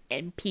fist,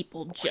 and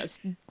people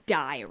just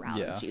die around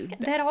Yeah. you.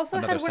 That also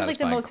Another had one of like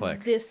the satisfying most click.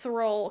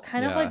 visceral,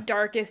 kind of Yeah. like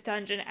Darkest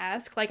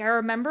Dungeon-esque. Like I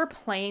remember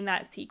playing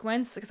that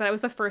sequence because that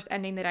was the first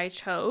ending that I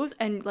chose,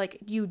 and like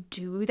you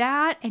do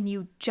that, and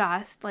you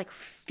just like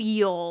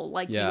feel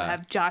like you Yeah.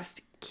 have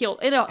just killed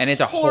And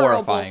it's a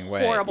horrifying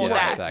way. horrible Yeah,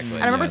 death. exactly,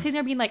 And I remember yes. sitting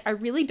there being like, I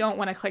really don't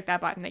want to click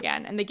that button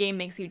again, and the game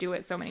makes you do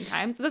it so many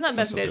times. It doesn't have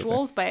best Absolutely.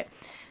 visuals, but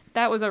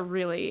that was a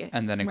really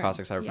And then in Right.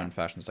 classic Cyberpunk Yeah.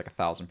 fashion, it's like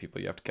 1,000 people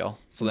you have to kill.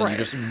 So then Right. you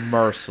just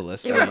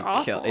mercilessly It was kill.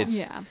 awful. It's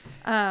Yeah.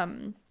 I-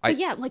 But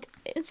yeah, like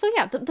so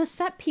yeah, the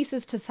set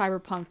pieces to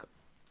Cyberpunk,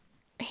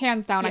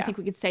 hands down, I Yeah. think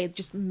we could say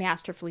just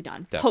masterfully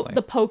done. Definitely.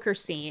 The poker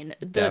scene,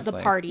 the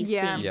Definitely. party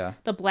Yeah. scene, Yeah.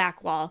 the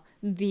black wall,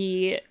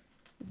 the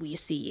we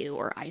see you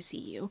or I see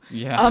you.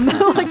 Yeah.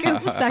 Like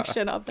the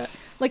section of it.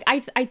 Like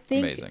I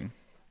think amazing.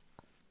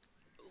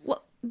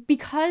 well,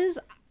 because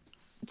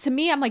to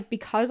me, I'm like,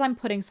 because I'm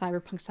putting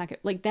Cyberpunk second,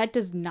 like that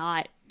does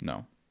not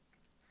No.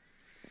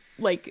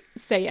 like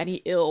say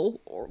any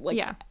ill or like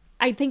Yeah.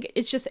 I think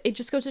it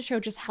just goes to show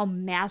just how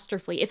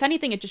masterfully, if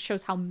anything, it just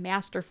shows how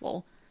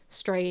masterful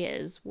Stray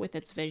is with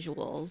its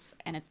visuals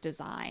and its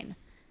design.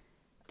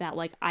 That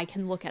like I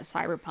can look at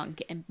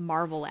Cyberpunk and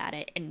marvel at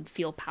it and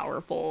feel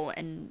powerful,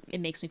 and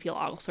it makes me feel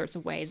all sorts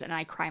of ways, and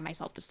I cry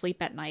myself to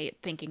sleep at night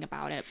thinking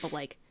about it. But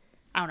like,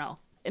 I don't know,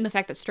 and the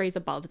fact that Stray's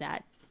above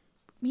that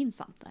means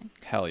something.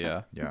 Hell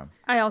yeah. Yeah.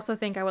 I also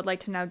think I would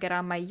like to now get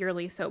on my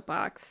yearly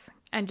soapbox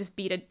and just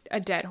beat a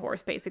dead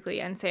horse,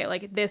 basically, and say,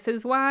 like, this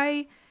is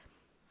why,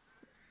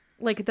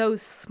 like,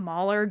 those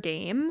smaller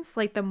games,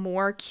 like, the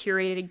more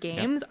curated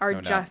games are no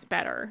doubt. just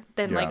better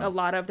than, like, Yeah. a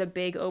lot of the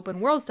big open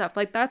world stuff.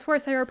 Like, that's where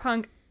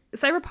Cyberpunk,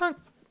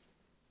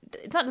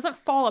 it doesn't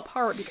fall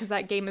apart because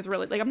that game is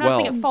really, like, I'm not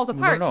saying Well, it falls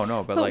apart.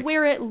 no, but, like-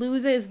 where it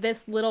loses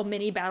this little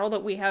mini battle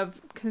that we have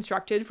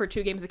constructed for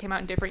two games that came out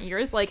in different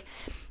years, like,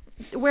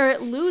 where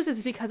it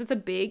loses because it's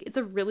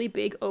a really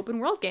big open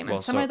world game, and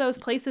Well, some so- of those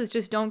places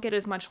just don't get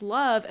as much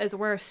love as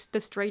where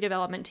the Stray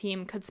development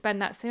team could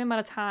spend that same amount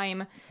of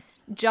time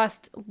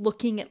just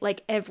looking at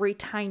like every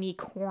tiny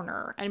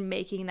corner and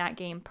making that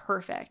game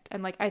perfect.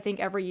 And like I think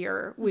every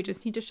year we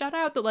just need to shout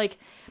out that like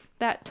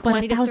that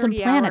 20 to 1,000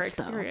 30 planets,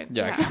 hour though. experience.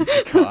 Yeah,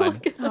 exactly.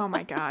 God. Oh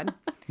my god.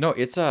 No,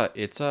 it's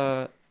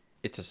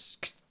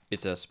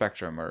a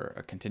spectrum or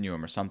a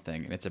continuum or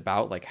something, and it's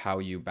about like how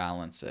you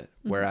balance it.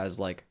 Whereas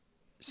like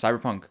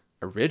Cyberpunk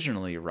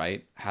originally,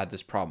 right, had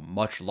this problem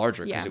much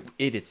larger because Yeah.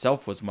 it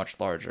itself was much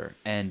larger.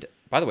 And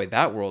by the way,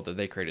 that world that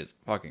they created is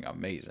fucking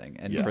amazing.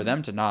 And for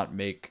them to not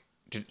make,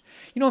 you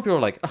know, when people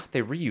are like, oh,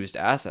 they reused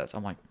assets.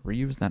 I'm like,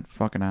 reuse that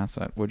fucking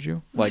asset, would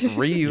you? Like,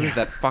 reuse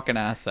that fucking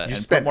asset. You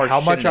and spent put more how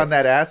shit much in it. on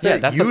that asset? Yeah,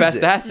 that's the Use best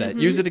it. asset.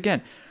 Use it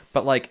again.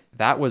 But like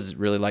that was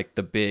really like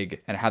the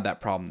big and had that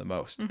problem the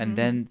most. And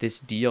then this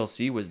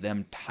DLC was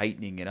them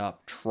tightening it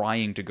up,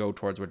 trying to go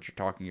towards what you're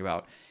talking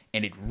about.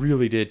 And it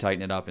really did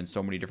tighten it up in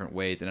so many different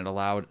ways. And it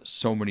allowed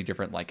so many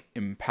different like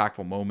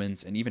impactful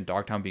moments. And even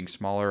Dogtown being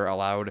smaller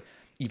allowed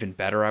even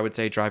better, I would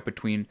say, drive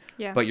between.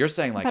 Yeah. But you're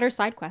saying like Better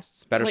side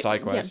quests. Better Like,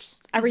 side yeah, quests.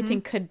 just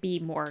everything could be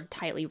more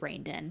tightly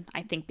reined in,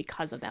 I think,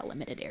 because of that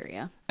limited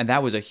area. and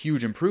that was a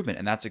huge improvement.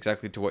 And that's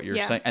exactly to what you're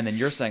Yeah. saying. And then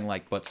you're saying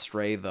like, but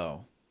Stray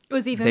though. It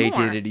was even They more.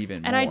 did it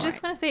even And I more.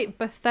 just want to say,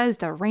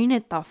 Bethesda, rein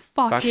it the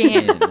fuck Fucking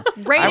in.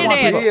 in. Rein I it want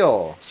in. people-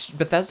 Real.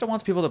 Bethesda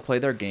wants people to play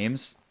their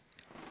games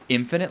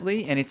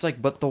infinitely, and it's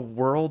like, but the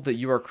world that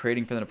you are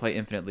creating for them to play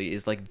infinitely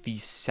is like the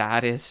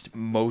saddest,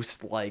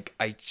 most like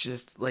I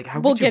just like how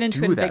We'll would you get into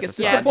do it in that? Vegas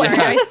to Yeah, someone?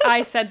 sorry,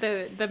 I said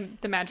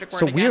the magic word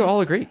So again. we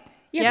all agree.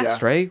 Yes. Yeah.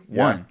 Stray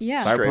Yeah. 1.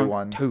 Yeah. Stray Cyberpunk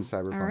 1, 2.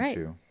 Cyberpunk All right.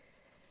 2.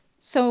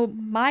 So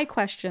my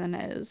question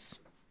is,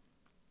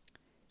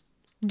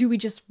 do we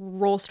just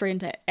roll straight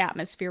into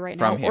atmosphere right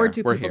now, From or here.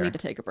 do We're people here. need to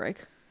take a break?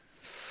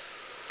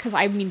 Because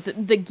I mean,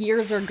 the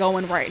gears are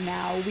going right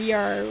now.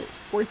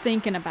 We're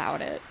thinking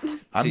about it.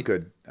 I'm See-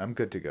 good. I'm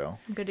good to go.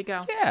 I'm good to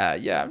go.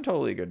 Yeah, I'm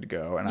totally good to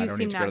go, and I You don't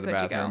seem need to go to not the good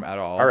to bathroom go. at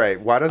all. All right.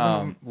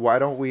 Why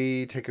don't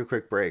we take a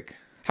quick break?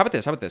 How about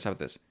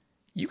this?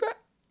 You got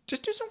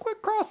just do some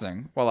quick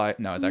crossing. Well, is that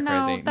No,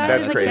 crazy?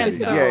 That's like crazy. against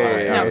the Yeah, yeah,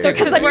 rules. yeah, No, yeah, So,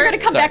 because then we're gonna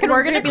come back and We're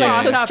we're gonna gonna be like,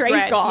 cross so off Stray's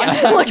Dredge, gone.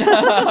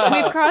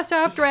 yeah. We've crossed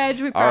off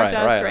Dredge. We've All crossed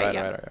right, off all Stray. right,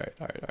 Yeah.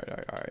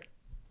 all right.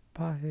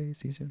 Bye.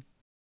 See you soon.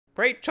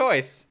 Great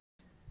choice.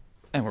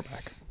 And we're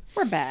back.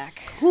 We're back.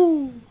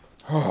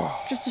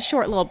 Just a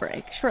short little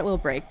break.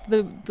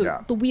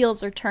 The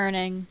wheels are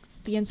turning.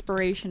 The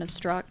inspiration is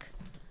struck,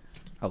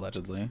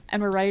 Allegedly.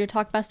 and we're ready to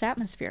talk best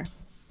atmosphere.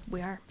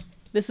 We are.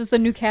 This is the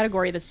new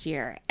category this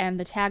year, and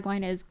the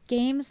tagline is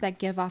games that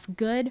give off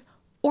good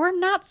or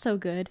not so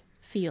good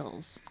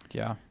feels.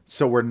 Yeah.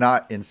 So we're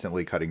not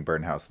instantly cutting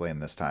Burnhouse Lane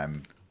this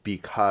time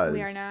because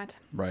We are not.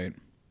 Right.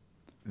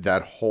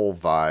 that whole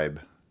vibe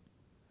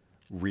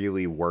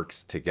really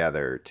works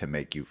together to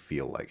make you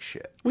feel like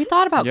shit. We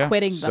thought about Yeah.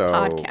 quitting the So-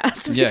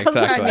 podcast. Yeah, because-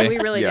 exactly. I mean, we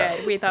really Yeah.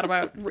 did. We thought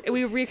about.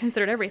 We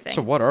reconsidered everything.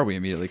 So what are we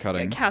immediately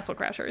cutting? Castle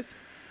Crashers.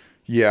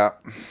 Yeah.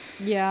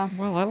 Yeah.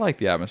 Well, I like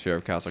the atmosphere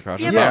of Castle Crashers.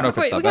 Yeah, but I don't but know if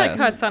it's the we gotta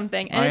best. cut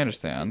something. And I it's-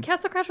 understand.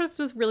 Castle Crashers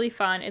was really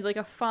fun. It's like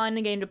a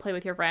fun game to play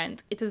with your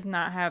friends. It does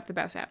not have the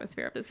best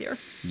atmosphere of this year.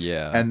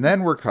 Yeah. And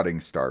then we're cutting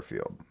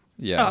Starfield.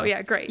 yeah. Oh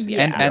yeah, great.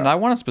 Yeah. And I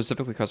want to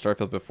specifically cut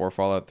Starfield before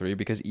Fallout 3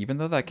 because even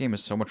though that game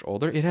is so much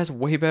older, it has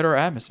way better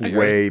atmosphere.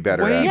 Way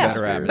better Way Yeah.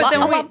 better atmosphere. atmosphere. But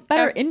then a we- lot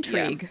better yeah.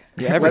 intrigue.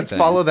 Yeah, Let's everything.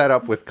 follow that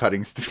up with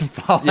cutting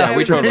Fallout. Yeah,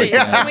 we totally did.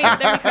 can. Then we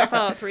cut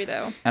Fallout 3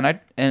 though.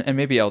 And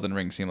maybe Elden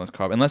Ring Seamless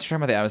Co-op. Unless you're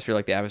talking about the atmosphere,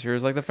 like the atmosphere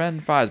is like the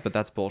Friend Fives, but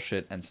that's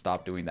bullshit. And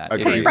stop doing that. Agreed.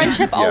 Because Yeah.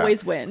 friendship Yeah.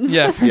 always wins.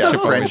 Yeah, Yeah,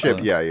 always friendship.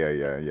 wins.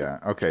 Yeah.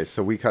 Okay,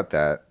 so we cut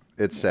that.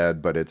 It's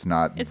sad, but it's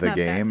not It's the not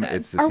that game. sad.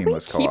 It's the Are we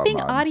seamless co-op keeping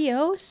mod.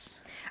 Adios?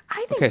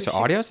 I think. Okay, we so should-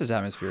 Adios'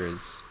 atmosphere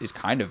is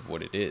kind of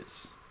what it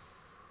is.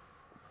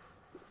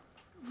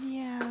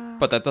 Yeah.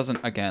 But that doesn't,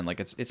 again,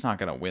 like it's not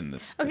going to win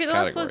this Okay,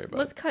 category. but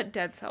let's cut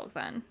Dead Cells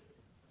then.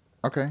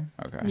 Okay.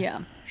 Okay.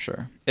 Yeah.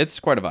 Sure.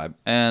 It's quite a vibe.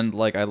 And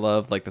like I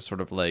love like the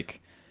sort of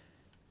like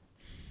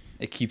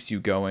it keeps you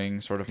going,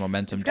 sort of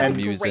momentum to got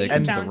the a music great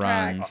and the soundtrack.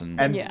 runs and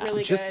And Yeah.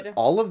 Really just good.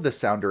 all of the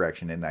sound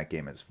direction in that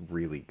game is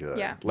really good.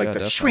 Yeah. Like Yeah, the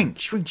definitely.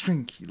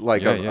 shrink,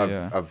 like Yeah, of, yeah, of,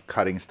 yeah. of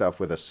cutting stuff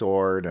with a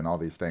sword and all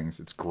these things.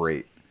 It's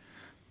great,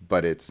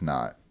 but it's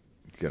not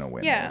gonna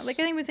win. Yeah, this. like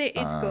I think we'd say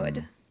it's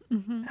good.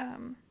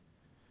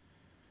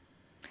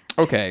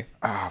 Okay.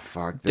 Ah,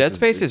 fuck. Dead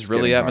Space it's is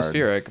really getting hard.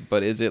 atmospheric,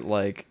 but is it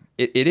like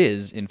it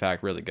is in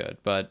fact really good,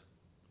 but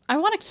I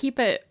want to keep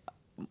it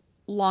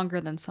longer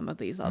than some of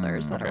these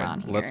others that are okay,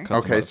 on here. let's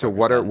cut some Okay, so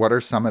motherfuckers what then.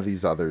 are some of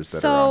these others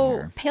that are on So,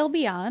 here? Pale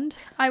Beyond.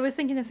 I was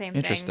thinking the same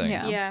Interesting. thing.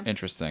 Yeah. Yeah.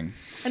 Interesting.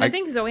 And I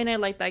think Zoe and I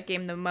like that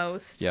game the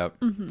most. Yep.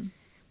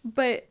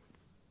 But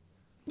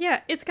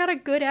yeah, it's got a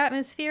good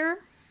atmosphere.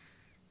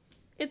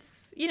 It's,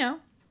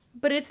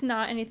 but it's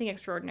not anything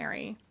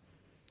extraordinary.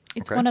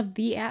 It's Okay. one of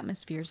the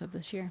atmospheres of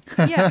this year.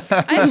 Yeah.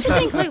 I actually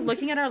think like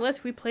looking at our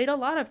list, we played a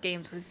lot of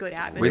games with good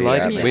atmosphere.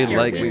 like- this we year.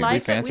 like- we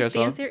fancy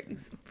ourselves.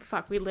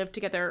 fuck, we lived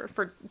together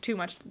for too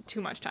much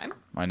time.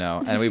 I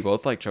know. And we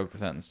both like choked the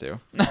sentence too.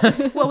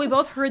 Well, we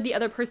both heard the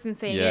other person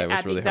saying Yeah, it it was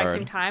at the really exact hard.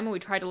 same time, and we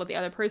tried to let the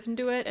other person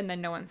do it, and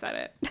then no one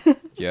said it.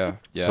 Yeah.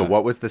 Yeah. So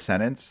what was the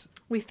sentence?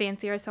 We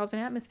fancy ourselves an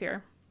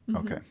atmosphere.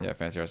 Okay. Yeah,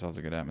 fancy ourselves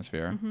a good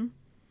atmosphere.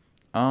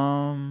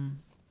 Mm-hmm.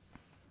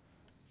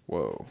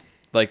 Whoa.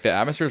 Like the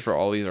atmospheres for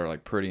all these are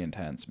like pretty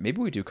intense.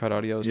 Maybe we do cut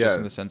Adios just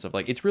in the sense of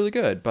like it's really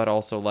good, but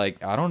also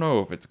like I don't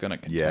know if it's gonna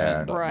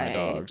contend on my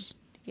dogs.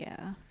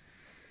 Yeah.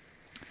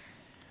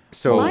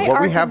 So My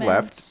what we have argument-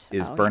 left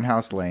is oh, yeah.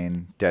 Burnhouse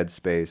Lane, Dead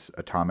Space,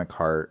 Atomic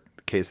Heart,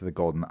 Case of the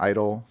Golden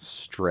Idol,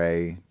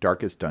 Stray,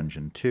 Darkest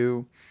Dungeon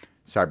 2,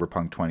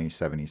 Cyberpunk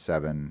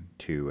 2077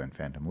 2 and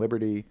Phantom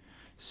Liberty,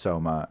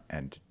 Soma,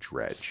 and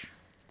Dredge.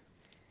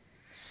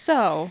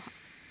 So,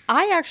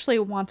 I actually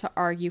want to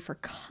argue for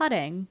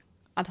cutting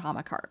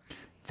Atomic Heart.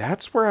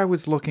 That's where I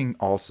was looking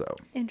also.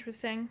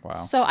 Interesting. Wow.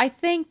 So, I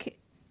think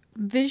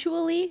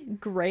visually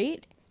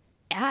great,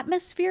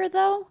 atmosphere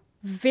though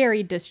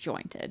very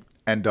disjointed.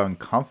 And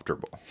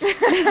uncomfortable.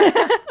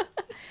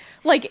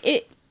 Like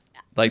it.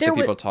 Like the there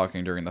people wa-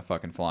 talking during the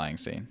fucking flying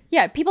scene.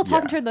 Yeah, people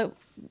talking Yeah. to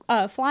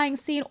the flying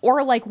scene,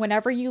 or like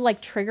whenever you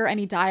like trigger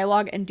any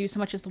dialogue and do so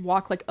much as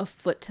walk like a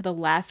foot to the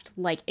left,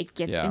 like it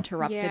gets Yeah.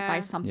 interrupted by Yeah.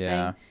 something.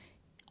 Yeah.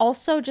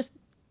 Also, just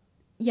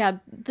yeah,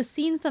 the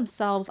scenes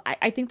themselves.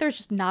 I think there's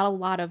just not a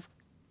lot of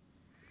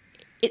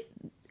it.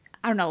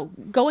 I don't know.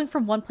 Going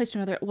from one place to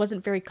another, it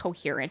wasn't very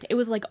coherent. It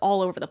was like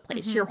all over the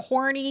place. You're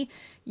horny.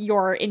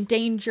 You're in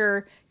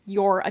danger.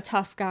 You're a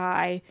tough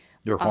guy.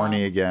 You're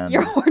horny again.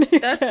 You're horny.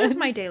 That's just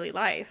my daily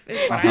life. Is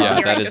what I'm Yeah,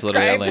 hearing that is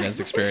literally described. Elena's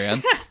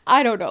experience.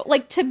 I don't know.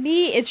 Like to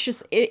me, it's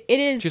just it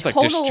is. She's like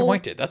tonal,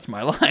 disjointed. That's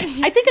my life.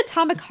 I think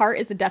Atomic Heart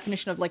is the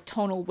definition of like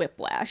tonal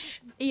whiplash.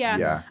 Yeah.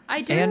 Yeah. I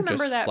do And remember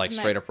just that. like from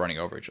straight that- up running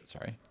over each other.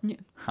 Sorry.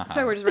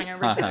 So we're just running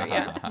over each other.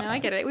 Yeah. No, I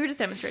get it. We were just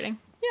demonstrating.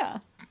 Yeah.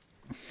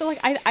 So like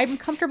I'm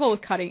comfortable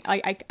with cutting.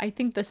 I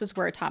think this is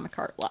where Atomic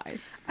Heart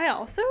lies.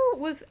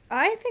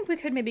 I think we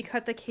could maybe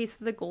cut the Case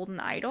of the Golden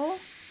Idol.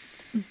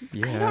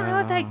 Yeah. I don't know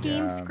if that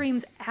game Yeah.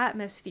 screams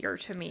atmosphere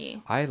to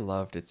me. I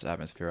loved its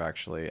atmosphere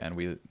actually, and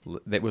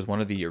it was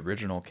one of the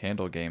original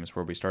Candle games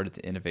where we started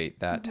to innovate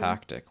that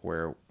tactic.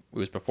 Where it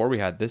was before we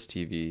had this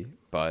TV,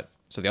 but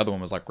so the other one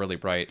was like really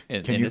bright.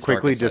 Can you its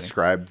quickly darkest setting.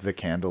 describe the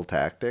candle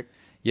tactic?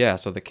 Yeah,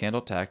 so the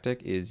candle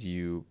tactic is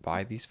you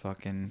buy these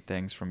fucking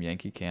things from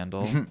Yankee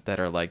Candle that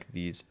are like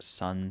these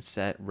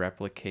sunset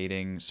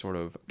replicating sort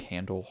of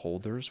candle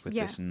holders with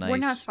Yeah, this nice we're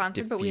not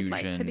sponsored, but we'd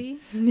like to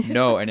diffusion. be.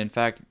 No, and in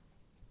fact,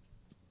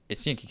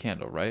 it's Yankee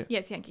Candle, right? Yeah,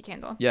 it's Yankee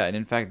Candle. Yeah, and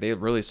in fact, they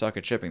really suck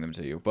at shipping them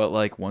to you. But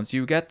like once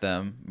you get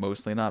them,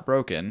 mostly not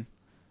broken,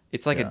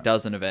 it's like a Yeah.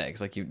 dozen of eggs.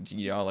 Like you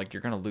know, like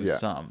you're gonna lose Yeah.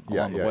 some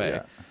Yeah, along the yeah,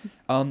 way.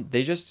 yeah.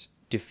 They just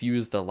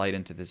diffuse the light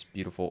into this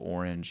beautiful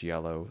orange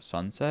yellow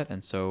sunset,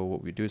 and so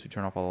what we do is we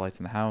turn off all the lights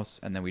in the house,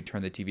 and then we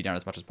turn the TV down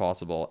as much as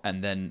possible,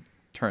 and then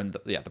turn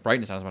the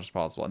brightness down as much as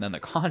possible, and then the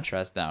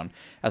contrast down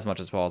as much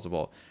as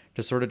possible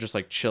to sort of just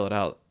like chill it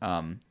out.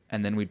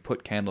 And then we'd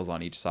put candles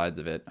on each sides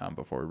of it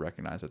before we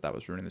recognized that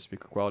was ruining the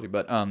speaker quality.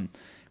 But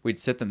we'd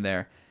sit them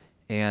there,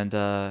 and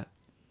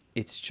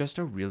it's just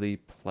a really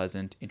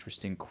pleasant,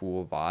 interesting,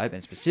 cool vibe,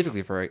 and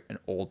specifically for an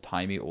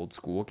old-timey,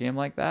 old-school game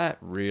like that,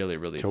 really,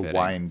 really To fitting.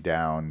 wind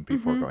down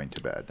before going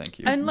to bed. Thank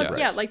you. And look, Yes.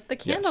 yeah, like the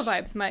candle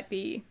Yes. vibes might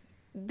be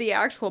the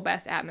actual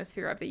best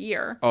atmosphere of the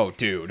year. Oh,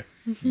 dude.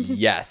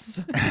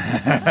 Yes.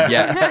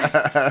 Yes.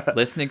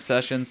 Listening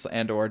sessions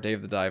and/or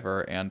Dave the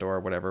Diver and/or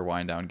whatever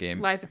wind down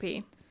game. Liza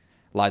P.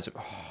 Liza.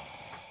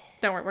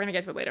 Don't worry, we're gonna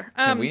get to it later.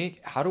 Can we?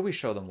 How do we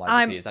show them Liza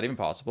I'm- P? Is that even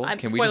possible? Can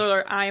Spoiler we just?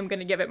 alert, I am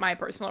gonna give it my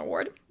personal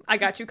award. I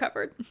got you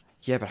covered.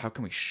 Yeah, but how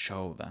can we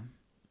show them?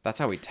 That's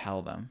how we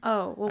tell them.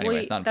 Oh, well,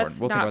 Anyways, wait, not that's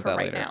important. We'll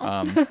not think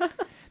about for that right later. now.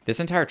 This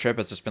entire trip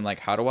has just been like,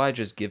 how do I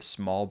just give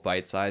small,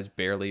 bite-sized,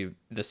 barely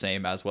the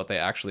same as what they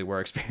actually were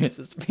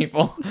experiences to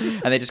people,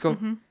 and they just go,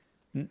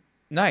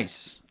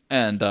 nice,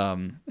 and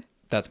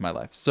that's my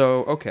life.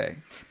 So okay,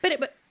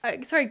 But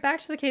sorry,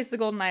 back to the Case of the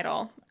Golden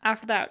Idol.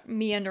 After that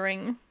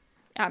meandering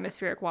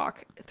atmospheric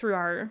walk through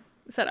our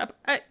setup,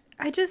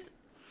 I just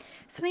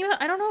something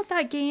about I don't know if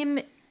that game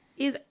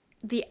is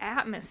the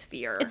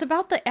atmosphere. It's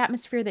about the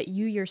atmosphere that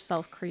you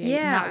yourself create,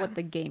 Yeah. not what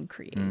the game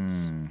creates.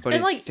 but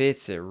And, it like-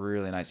 fits it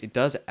really nice. It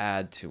does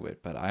add to it,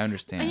 but I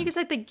understand. and you can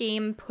say the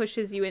game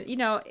pushes you in. You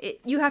know,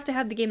 you have to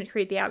have the game to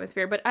create the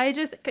atmosphere. But I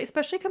just,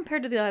 especially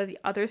compared to a lot of the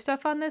other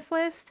stuff on this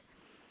list,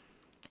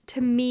 to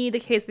me, the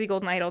Case of the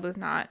Golden Idol does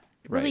not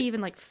really Right.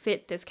 even like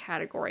fit this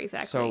category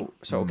exactly. So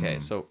okay,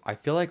 so I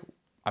feel like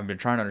I've been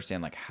trying to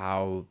understand like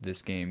how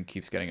this game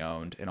keeps getting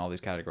owned in all these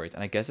categories,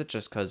 and I guess it's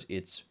just because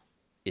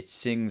it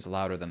sings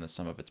louder than the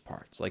sum of its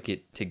parts. Like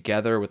it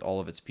together with all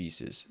of its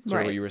pieces. So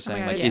Right. what you were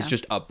saying, my like God, it's yeah.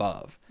 just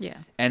above. Yeah.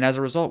 And as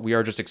a result, we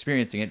are just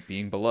experiencing it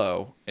being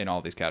below in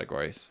all these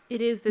categories.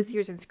 It is this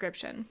year's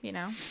Inscription, you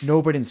know?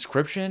 No, but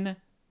Inscription,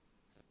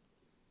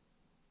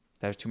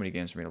 There's too many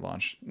games for me to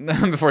launch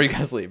before you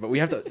guys leave. But we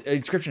have to.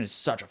 Inscription is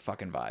such a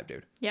fucking vibe,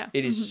 dude. Yeah.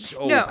 It is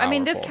so. No, I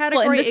mean this powerful.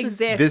 category this is-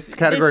 exists. This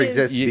category is-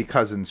 exists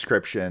because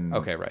Inscription.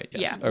 Okay, right.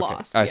 Yes. Yeah. Okay.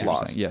 Lost, I see what yeah.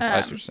 you're saying. Yes,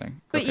 I see what you're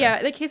saying. But Okay.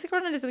 yeah, the case of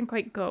Corona doesn't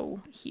quite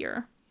go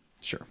here.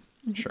 Sure.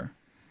 Sure.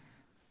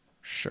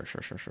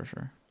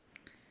 Sure.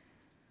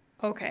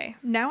 Okay,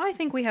 now I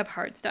think we have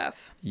hard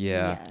stuff.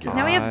 Yeah. Yes. 'Cause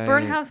now we have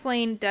Burnhouse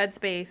Lane, Dead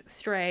Space,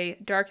 Stray,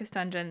 Darkest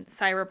Dungeon,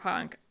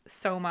 CyberPunk,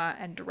 Soma,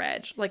 and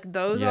Dredge. Like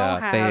those Yeah, all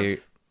have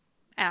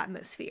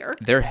atmosphere.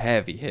 They're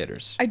heavy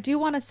hitters. I do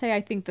want to say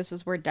I think this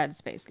is where Dead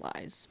Space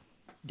lies.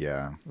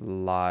 Yeah.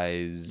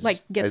 Lies.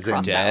 Like gets As in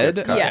crossed dead?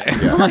 out.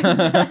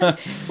 Okay.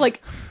 Yeah.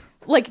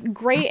 like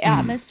great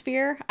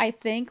atmosphere, I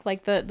think,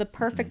 like the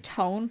perfect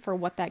tone for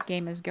what that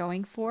game is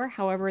going for.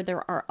 However,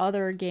 there are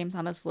other games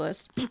on this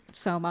list,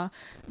 Soma,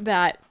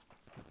 that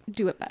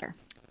do it better.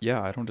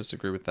 Yeah, I don't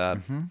disagree with that.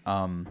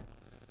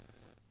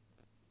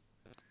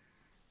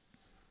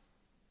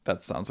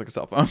 That sounds like a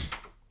cell phone.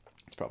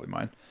 It's probably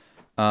mine.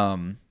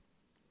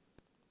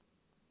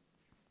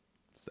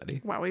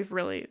 Steady. Wow, we've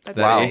really. That's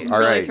Wow. Steady. All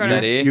right. thrown us-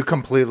 Steady. You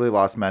completely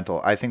lost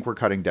mental. I think we're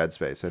cutting Dead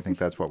Space. I think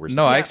that's what we're saying.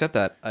 No, I Yeah. accept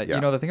that. Yeah.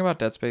 You know, the thing about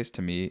Dead Space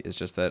to me is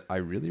just that I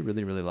really,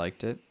 really, really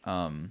liked it.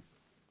 But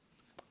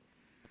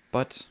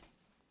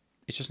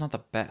it's just not the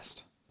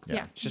best.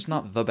 Yeah. It's just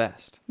not the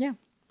best. Yeah.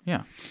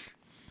 Yeah.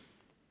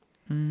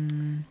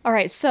 All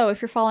right, so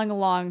if you're following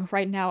along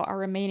right now, our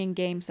remaining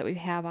games that we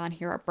have on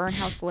here are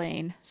Burnhouse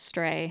Lane,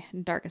 Stray,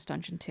 Darkest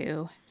Dungeon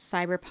 2,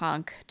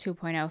 Cyberpunk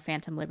 2.0,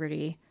 Phantom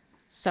Liberty,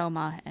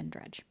 Soma, and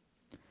Dredge.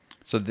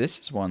 So this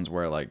is ones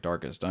where like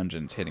Darkest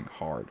Dungeon's hitting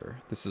harder.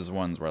 This is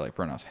ones where like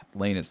Burnhouse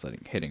Lane is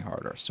hitting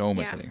harder.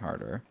 Soma's Yeah. hitting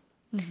harder.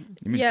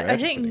 Yeah, I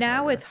think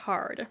now it's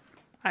hard.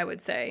 I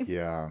would say.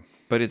 Yeah.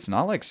 But it's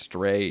not like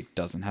Stray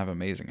doesn't have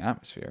amazing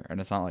atmosphere,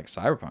 and it's not like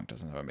Cyberpunk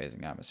doesn't have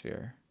amazing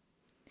atmosphere.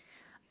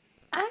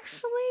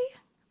 Actually,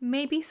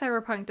 maybe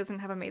Cyberpunk doesn't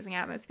have amazing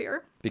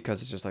atmosphere.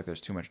 Because it's just like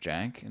there's too much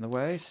jank in the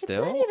way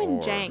still. It's not even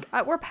or-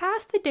 jank. We're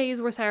past the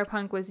days where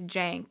Cyberpunk was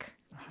jank.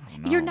 I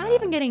don't know, You're not man.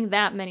 even getting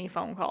that many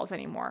phone calls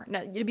anymore.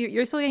 No,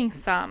 you're still getting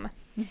some.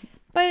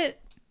 But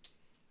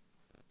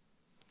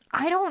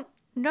I don't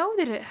know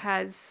that it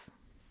has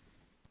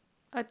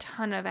a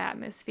ton of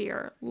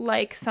atmosphere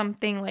like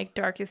something like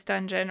Darkest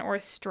Dungeon or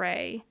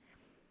Stray.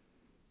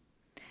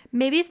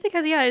 Maybe it's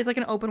because, yeah, it's like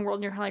an open world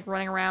and you're kind of like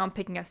running around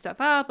picking up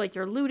stuff up, like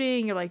you're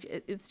looting, you're like,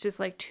 it's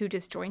just like too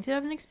disjointed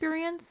of an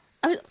experience.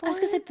 I was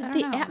gonna say for it? I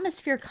the don't know.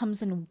 atmosphere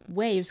comes in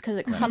waves because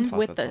it Right. comes Toss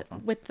with that the cell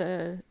phone. with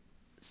the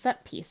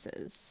set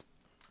pieces.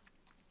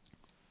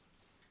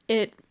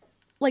 It,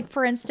 like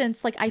for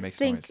instance, like I It makes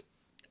think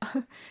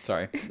noise.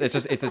 Sorry. It's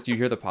just you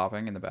hear the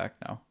popping in the back?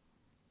 No.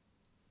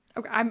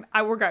 Okay,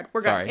 we're good.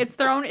 We're Sorry. good. It's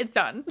thrown. It's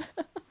done.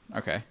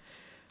 Okay.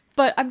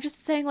 But I'm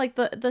just saying, like,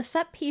 the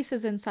set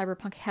pieces in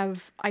Cyberpunk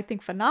have, I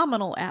think,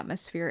 phenomenal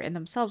atmosphere in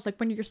themselves. Like,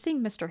 when you're seeing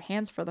Mr.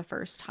 Hands for the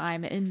first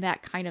time in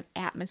that kind of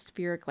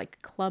atmospheric,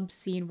 like, club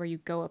scene where you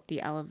go up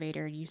the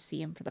elevator and you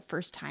see him for the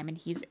first time and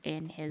he's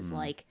in his,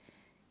 like,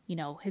 you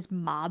know, his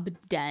mob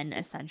den,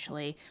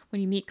 essentially.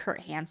 When you meet Kurt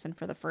Hansen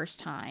for the first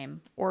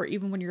time, or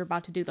even when you're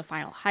about to do the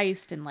final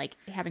heist and, like,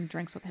 having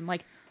drinks with him,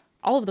 like,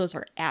 all of those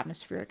are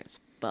atmospheric as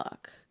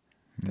fuck,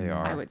 They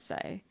are. I would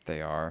say.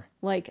 They are.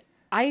 Like,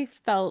 I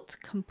felt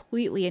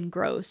completely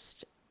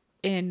engrossed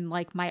in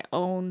like my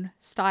own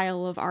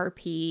style of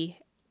RP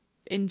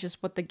in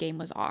just what the game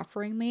was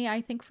offering me,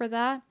 I think, for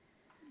that.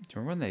 Do you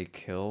remember when they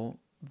kill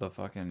the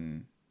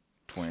fucking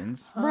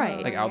twins?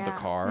 Right. Like out the yeah.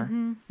 car?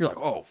 You're like,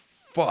 oh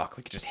fuck.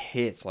 Like it just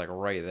hits like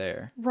right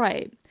there.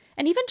 Right.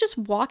 And even just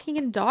walking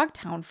in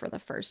Dogtown for the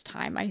first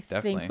time, I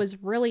Definitely. think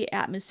was really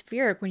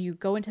atmospheric when you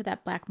go into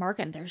that black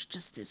market and there's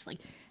just this like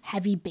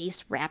heavy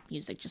bass rap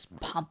music just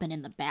pumping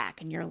in the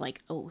back and you're like,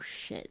 oh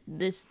shit,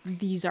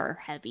 these are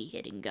heavy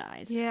hitting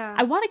guys. Yeah.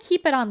 I want to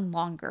keep it on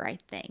longer, I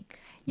think.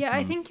 Yeah,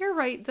 I think you're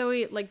right,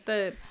 Zoe. Like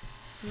the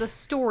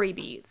story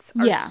beats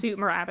are Yeah.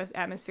 super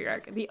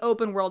atmospheric. The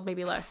open world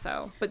maybe less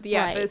so. But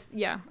yeah,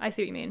 Right. I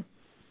see what you mean.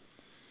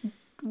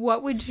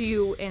 What would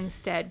you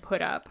instead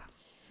put up?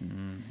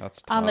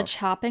 That's tough. On the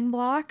chopping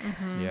block,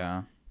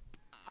 Yeah.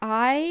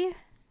 I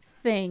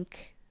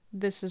think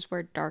this is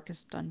where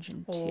Darkest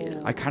Dungeon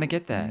 2. I kind of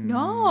get that.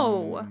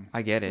 No.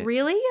 I get it.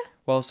 Really?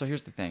 Well, so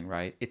here's the thing,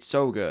 right? It's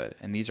so good,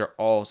 and these are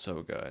all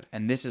so good.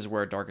 And this is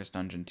where Darkest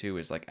Dungeon 2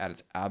 is like at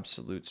its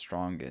absolute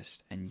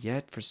strongest. And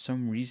yet, for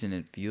some reason,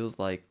 it feels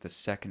like the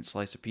second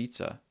slice of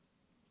pizza.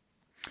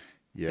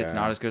 Yeah. It's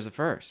not as good as the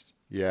first.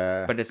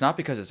 Yeah. But it's not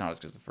because it's not as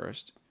good as the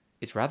first.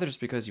 It's rather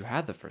just because you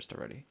had the first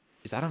already.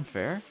 Is that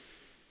unfair?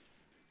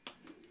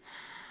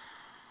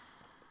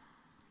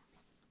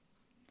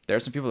 There are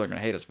some people that are going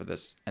to hate us for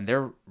this, and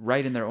they're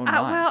right in their own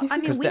well, mind. I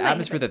mean, Because we the might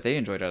atmosphere have that they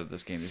enjoyed out of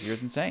this game this year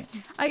is insane.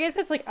 I guess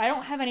it's like I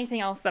don't have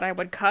anything else that I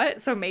would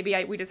cut, so maybe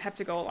we just have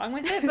to go along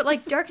with it. But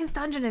like Darkest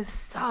Dungeon is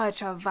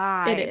such a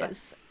vibe. It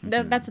is.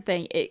 That's the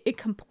thing. It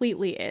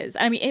completely is.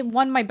 I mean, it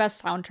won my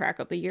best soundtrack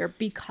of the year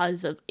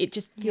because of it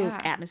just feels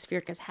Yeah.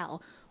 atmospheric as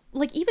hell.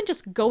 like even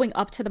just going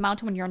up to the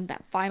mountain when you're on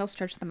that final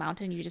stretch of the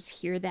mountain, you just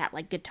hear that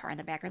like guitar in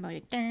the background,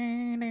 like,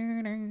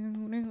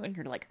 and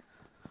you're like,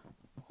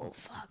 oh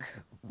fuck,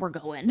 we're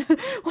going.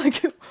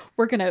 Like,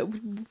 we're gonna,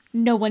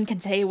 no one can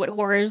say what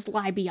horrors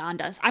lie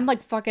beyond us. I'm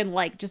like fucking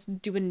like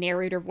just doing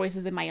narrator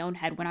voices in my own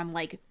head when I'm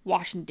like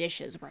washing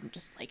dishes, where I'm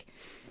just like,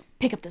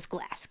 pick up this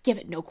glass, give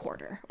it no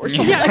quarter, or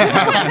something like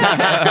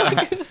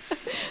that.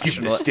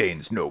 Give the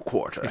stains no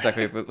quarter.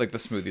 Exactly, like the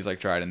smoothie's like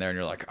dried in there, and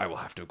you're like, I will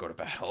have to go to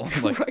battle.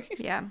 Like,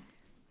 Yeah.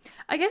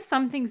 I guess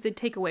some things did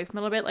take away from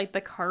a little bit, like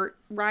the cart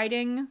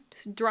riding,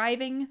 just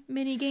driving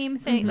mini game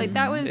thing. Like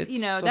that was, It's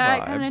a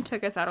that vibe. kind of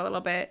took us out a little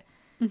bit.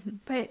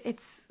 But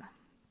it's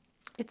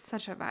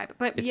such a vibe.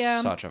 But it's yeah,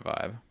 such a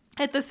vibe.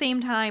 at the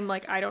same time,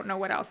 like I don't know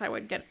what else I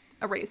would get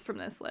erased from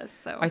this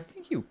list. So I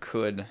think you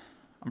could.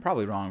 I'm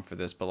probably wrong for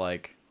this, but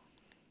like,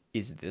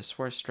 is this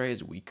where Stray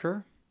is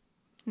weaker?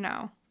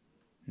 no,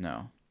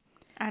 No.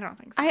 I don't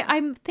think so.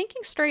 I'm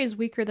thinking Stray is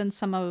weaker than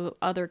some of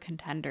other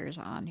contenders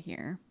on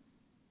here.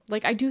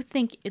 Like, I do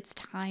think its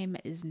time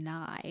is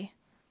nigh.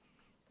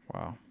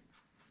 Wow.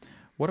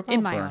 What about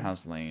In my own.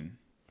 Burnhouse Lane?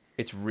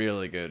 It's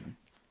really good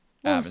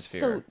Well, atmosphere,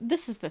 so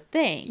this is the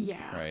thing.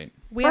 yeah, right?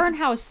 we have,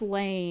 Burnhouse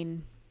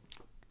Lane,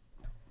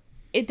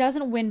 it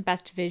doesn't win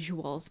best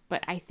visuals,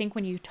 but I think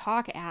when you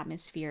talk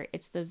atmosphere,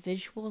 it's the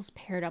visuals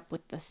paired up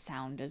with the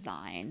sound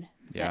design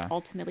Yeah. that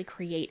ultimately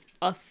create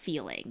a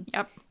feeling.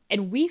 Yep.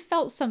 And we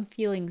felt some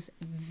feelings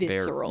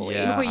viscerally.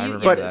 Yeah, Well, I you-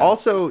 remember But that.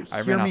 also,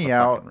 I hear ran out me the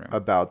out fucking room.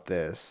 about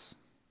this.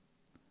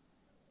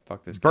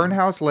 Fuck this game.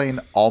 Burnhouse Lane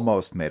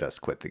almost made us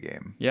quit the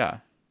game. Yeah.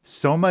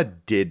 Soma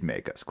did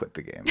make us quit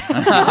the game.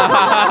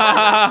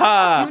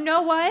 You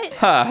know what?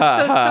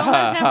 So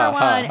Soma's number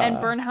 1 and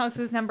Burnhouse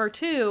is number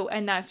 2,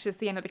 and that's just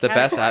the end of the The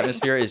category. best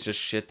atmosphere is just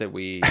shit that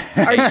we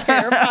Are you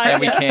terrified?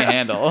 and we can't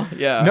handle.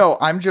 Yeah. No,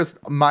 I'm just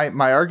my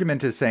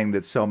argument is saying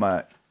that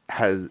Soma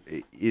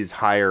is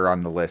higher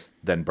on the list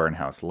than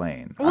Burnhouse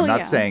Lane. Well, I'm not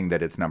yeah. saying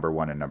that it's number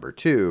 1 and number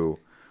 2.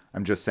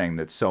 I'm just saying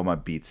that Soma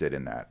beats it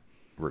in that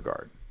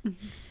regard.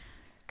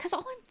 Because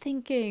all I'm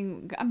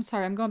thinking, I'm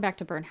sorry, I'm going back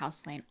to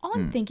Burnhouse Lane. All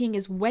I'm thinking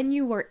is when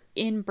you were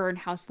in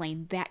Burnhouse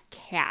Lane, that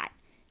cat,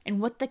 and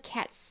what the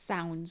cat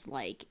sounds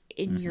like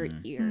in your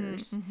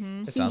ears. It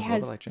He sounds a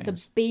has little bit like the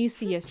James.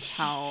 bassiest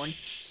tone.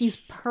 He's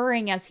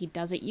purring as he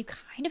does it. You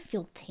kind of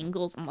feel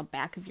tingles on the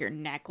back of your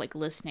neck, like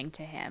listening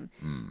to him.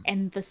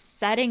 And the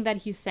setting that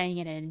he's saying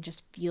it in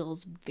just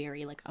feels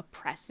very like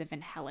oppressive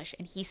and hellish,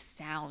 and he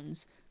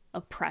sounds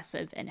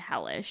oppressive and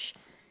hellish.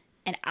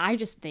 And I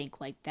just think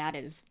like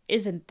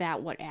isn't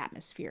that what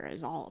atmosphere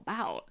is all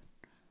about?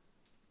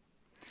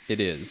 It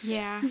is.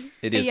 Yeah.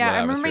 It is Yeah, what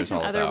I remember atmosphere is some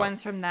all other about.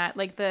 ones from that,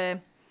 like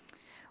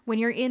when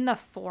you're in the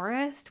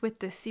forest with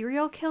the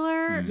serial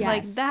killer, like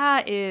Yes.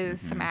 that is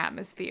some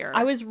atmosphere.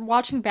 I was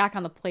watching back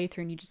on the playthrough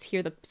and you just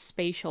hear the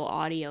spatial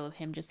audio of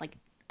him just like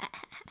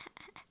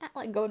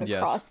like going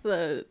Yes.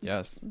 across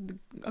Yes.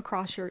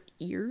 across your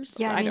ears.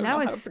 yeah, I mean don't that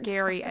know how was to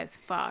scary describe as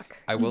fuck.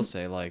 I will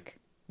say, like,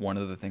 one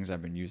of the things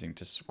I've been using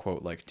to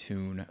quote like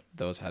tune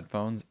those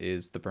headphones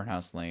is the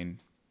Burnhouse Lane.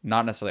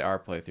 Not necessarily our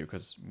playthrough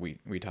because we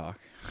talk,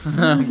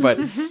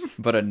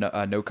 but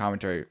a no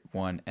commentary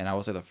one. And I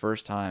will say the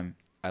first time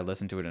I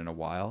listened to it in a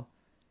while,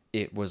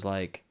 it was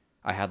like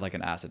I had like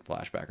an acid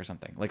flashback or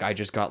something. Like I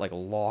just got like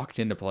locked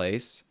into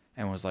place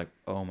and was like,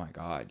 oh my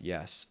god,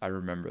 yes, I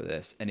remember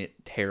this, and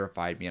it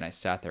terrified me. And I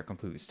sat there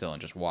completely still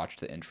and just watched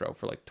the intro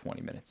for like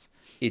 20 minutes.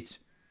 It's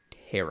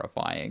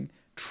terrifying,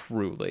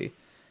 truly.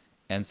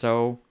 And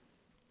so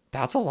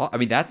that's a lot. I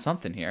mean, that's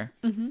something here.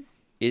 Mm-hmm.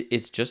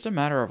 It's just a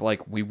matter of like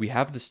we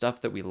have the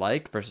stuff that we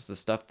like versus the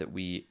stuff that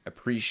we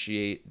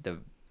appreciate the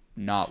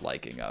not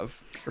liking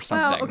of or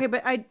something. Well, okay,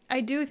 but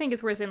I do think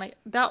it's worth saying like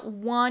that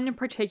one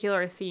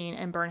particular scene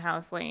in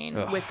Burnhouse Lane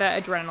with the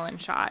adrenaline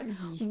shot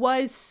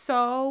was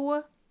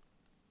so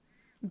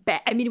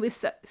bad. I mean, it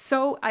was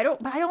so I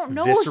don't know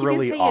if you can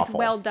Viscerally say awful. it's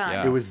well done.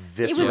 Yeah. It was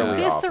It was viscerally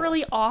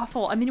viscerally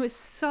awful. I mean, it was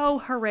so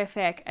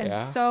horrific and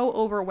Yeah. so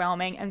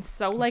overwhelming and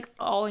so like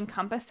all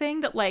encompassing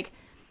that like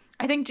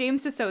I think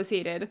James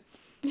dissociated.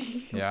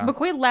 Yeah.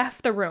 McCoy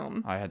left the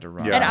room. I had to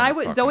run. Yeah. And out of I the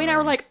was fucking Zoe and I were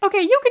room. like,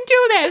 okay, you can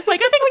do this.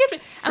 Like I think we have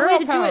to. And we had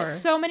to Girl do power. it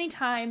so many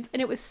times,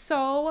 and it was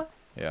so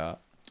yeah.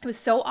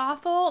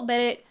 awful that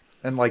it.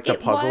 And like the It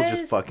puzzle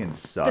just was- fucking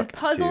sucked The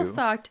puzzle too.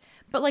 sucked,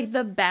 but like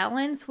the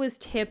balance was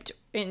tipped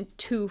in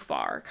too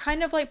far.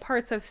 Kind of like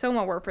parts of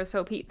Soma were for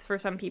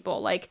some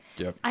people. Like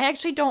Yep. I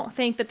actually don't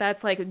think that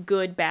that's like a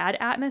good bad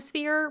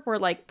atmosphere. Where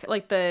like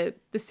the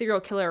serial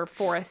killer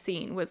forest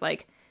scene was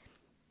like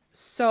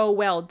so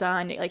well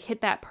done. It like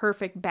hit that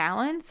perfect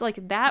balance.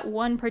 Like that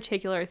one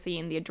particular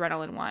scene, the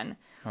adrenaline one,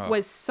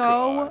 was so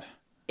God.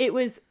 it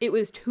was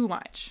too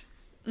much.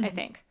 I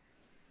think.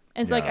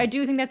 And so, like, Yeah. I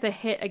do think that's a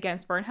hit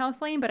against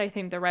Burnhouse Lane, but I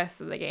think the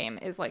rest of the game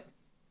is, like,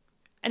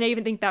 and I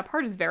even think that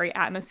part is very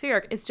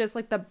atmospheric. It's just,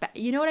 like,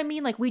 you know what I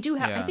mean? Like, we do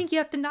have, I Yeah. think you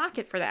have to knock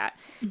it for that.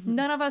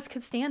 None of us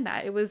could stand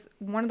that. It was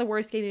one of the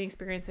worst gaming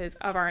experiences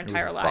of our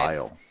entire lives.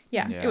 vile.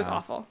 Yeah, it was Yeah.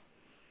 awful.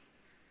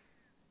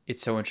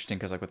 It's so interesting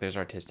because like with those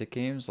artistic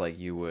games, like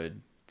you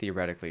would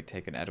theoretically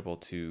take an edible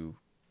to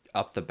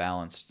up the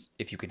balance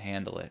if you can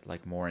handle it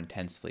like more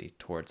intensely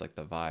towards like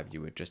the vibe.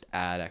 You would just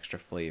add extra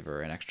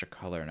flavor and extra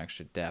color and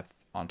extra depth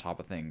on top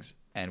of things,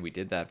 and we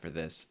did that for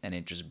this, and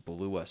it just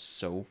blew us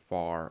so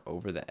far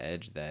over the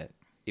edge that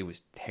it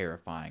was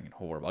terrifying and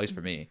horrible, at least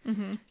for me.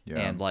 Yeah.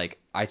 And like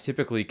I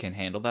typically can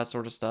handle that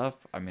sort of stuff,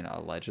 I mean,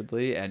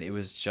 allegedly, and it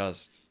was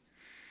just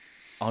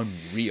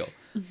unreal.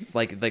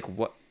 like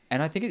what,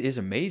 and I think it is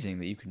amazing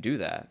that you can do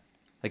that.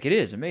 Like it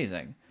is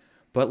amazing,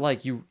 but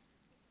like you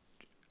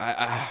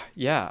I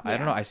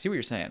don't know, I see what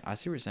you're saying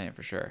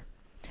for sure.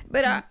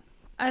 But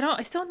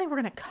I still don't think we're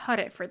gonna cut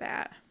it for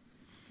that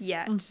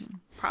yet.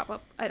 Probably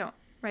I don't,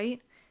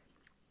 right?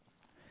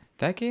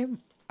 That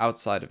game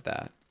outside of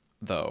that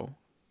though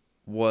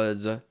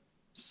was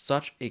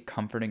such a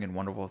comforting and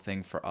wonderful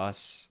thing for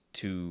us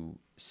to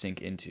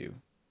sink into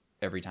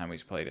every time we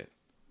played it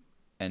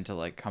and to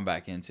like come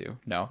back into.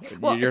 No,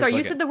 Well, sorry,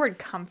 you said the word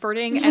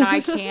comforting, and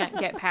I can't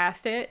get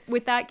past it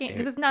with that game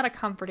because it's not a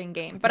comforting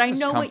game. But I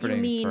know what you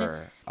mean.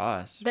 For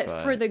us, that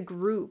but for the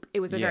group,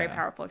 it was a very Yeah.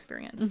 powerful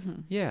experience.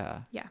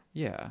 yeah,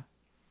 Yeah.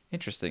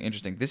 Interesting.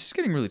 This is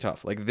getting really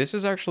tough. Like this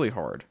is actually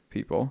hard,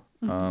 people.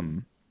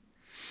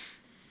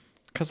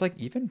 Cause like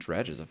even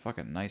Dredge is a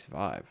fucking nice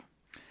vibe.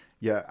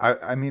 Yeah,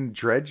 I mean,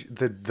 Dredge,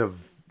 the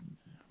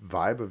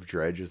vibe of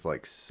Dredge is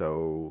like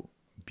so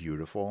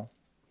beautiful.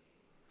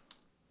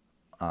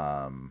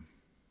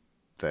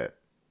 That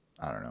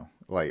I don't know.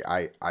 Like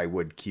I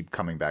would keep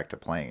coming back to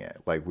playing it.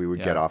 Like we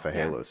would get off a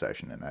Halo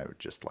session and I would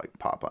just like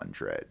pop on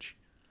Dredge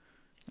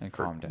And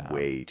for calm down.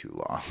 way too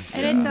long.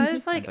 And it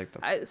does like, like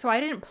the- so I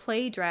didn't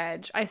play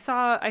Dredge. I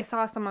saw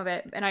some of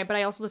it, but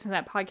I also listened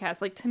to that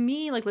podcast. Like to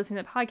me, like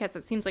listening to the podcast,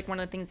 it seems like one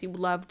of the things you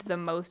loved the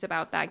most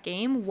about that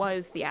game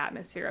was the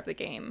atmosphere of the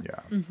game.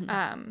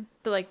 Yeah.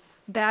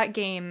 That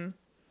game,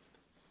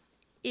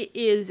 it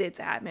is its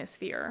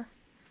atmosphere.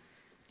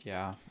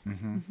 Yeah.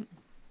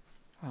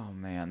 Oh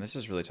man, this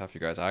is really tough, you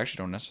guys. I actually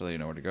don't necessarily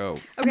know where to go.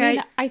 Okay, I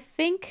mean, I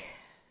think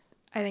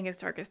I think it's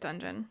Darkest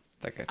Dungeon.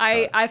 That gets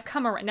I've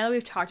come around now that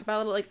we've talked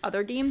about like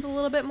other games a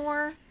little bit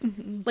more.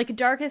 Like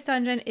Darkest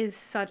Dungeon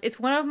is it's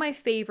one of my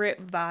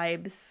favorite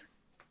vibes.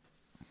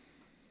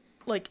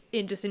 Like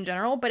in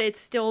general, but it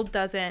still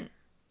doesn't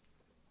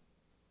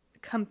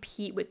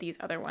compete with these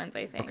other ones,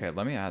 I think. Okay,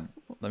 let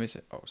me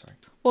say. Oh, sorry.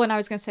 well, and I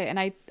was gonna say, and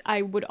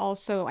I would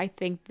also, I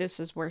think this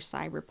is where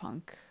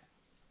Cyberpunk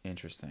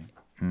Interesting.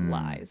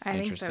 lies. I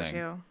think so Interesting.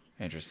 too.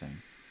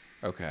 Interesting.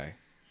 Okay.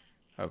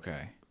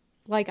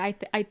 Like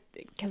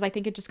because I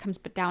think it just comes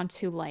down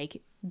to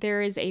like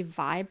there is a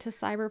vibe to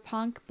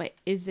Cyberpunk, but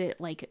is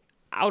it like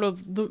out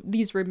of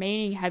these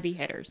remaining heavy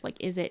hitters, like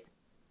is it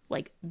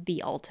like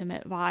the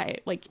ultimate vibe?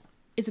 Like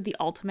is it the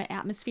ultimate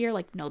atmosphere?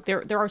 Like no,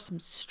 there are some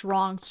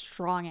strong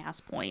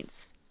ass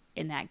points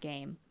in that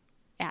game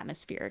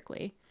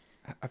atmospherically.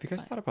 Have you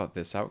guys thought about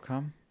this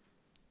outcome?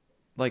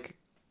 Like,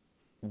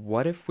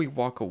 what if we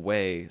walk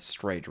away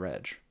Stray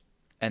Dredge,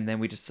 and then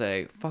we just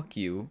say, "Fuck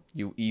you,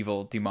 you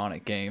evil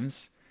demonic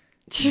games.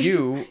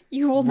 You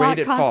will not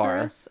rated conquer far."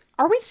 us.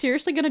 Are we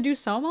seriously gonna do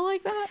Soma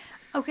like that?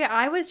 Okay,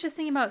 I was just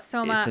thinking about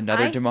Soma. It's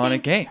another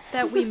demonic think game.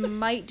 that we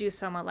might do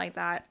Soma like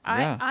that.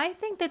 Yeah. I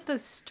think that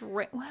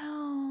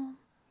well,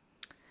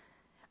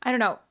 I don't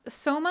know.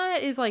 Soma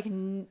is like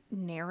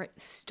narrate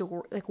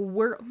story. Like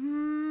we're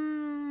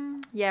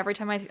yeah. Every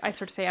time I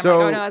start to say, I'm like,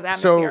 oh no, it's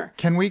atmosphere. So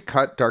can we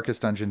cut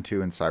Darkest Dungeon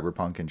 2 and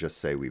Cyberpunk and just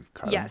say we've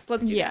cut 'em? Yes,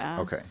 let's do that. Yeah.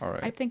 Okay. All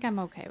right. I think I'm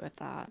okay with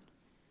that.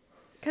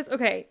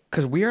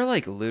 Because we are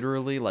like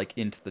literally like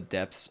into the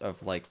depths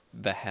of like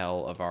the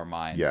hell of our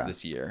minds Yeah.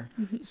 this year.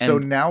 So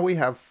And- now we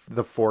have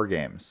the 4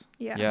 games.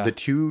 yeah. The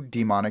 2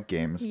 demonic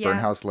games, Yeah.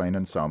 Burnhouse Lane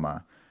and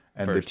Soma,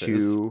 and Versus. the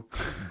 2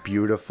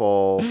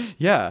 beautiful,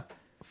 Yeah.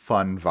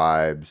 fun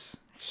vibes,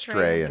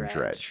 Stray and Dredge.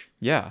 Dredge.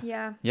 Yeah.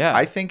 Yeah. Yeah.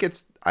 I think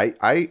it's I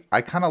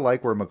kind of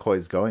like where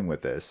McCoy's going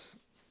with this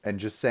and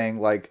just saying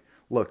like,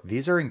 look,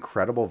 these are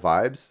incredible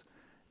vibes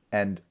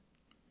and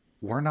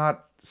we're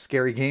not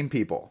scary game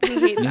people.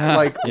 Yeah.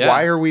 Like Yeah.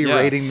 why are we Yeah.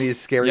 rating these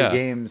scary Yeah.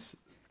 games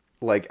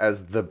like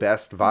as the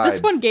best vibes?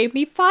 This one gave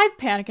me 5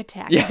 panic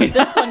attacks.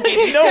 This one gave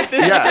me No, this is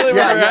really where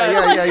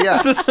we're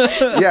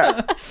at.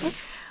 yeah.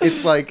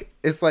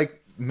 It's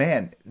like,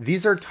 man,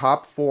 these are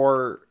top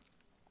 4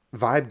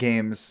 vibe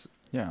games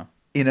Yeah.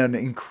 in an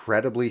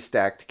incredibly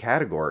stacked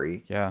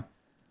category. Yeah.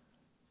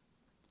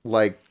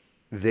 Like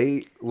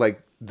the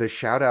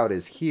shout out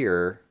is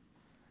here.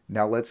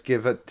 Now let's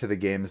give it to the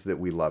games that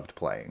we loved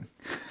playing.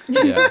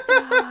 Yeah.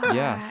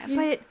 Yeah.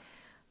 But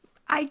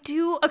I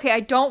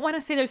don't want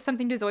to say there's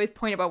something to Zoe's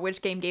point about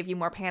which game gave you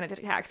more panic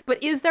attacks,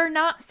 but is there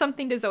not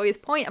something to Zoe's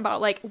point about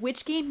like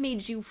which game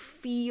made you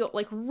feel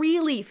like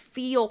really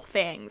feel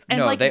things? And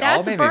No, like they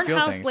all that's made me feel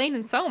Burnhouse things. Lane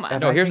and Soma.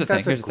 And No, I here's the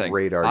think thing. that's a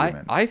great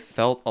argument. I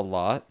felt a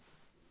lot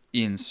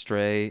in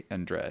Stray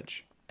and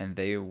Dredge, and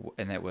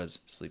it was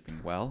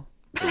sleeping well.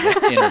 It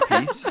was inner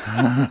peace.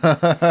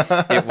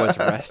 It was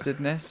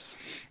restedness,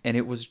 and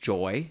it was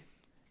joy.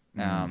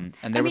 And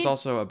there was mean,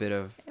 also a bit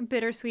of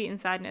Bittersweet and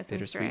sadness.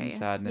 bittersweet and and Stray.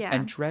 sadness. Yeah.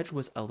 And Dredge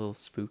was a little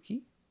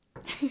spooky.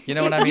 You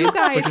know what I mean? You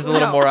guys, Which is a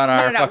little more on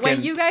our fucking.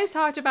 When you guys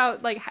talked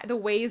about like the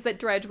ways that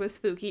Dredge was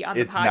spooky on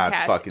the It's not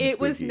podcast, fucking it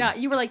was spooky. not.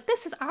 You were like,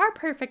 "This is our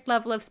perfect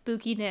level of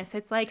spookiness."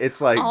 It's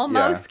like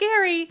almost yeah.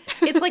 scary.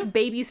 It's like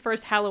baby's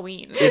first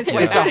Halloween. It's is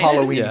what a that is.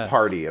 Halloween Yeah.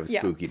 party of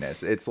Yeah.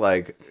 spookiness. It's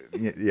like,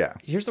 yeah.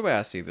 Here's the way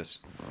I see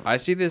this. I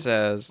see this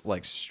as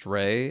like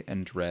Stray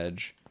and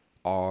Dredge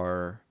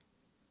are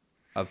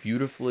a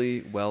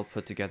beautifully well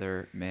put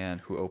together man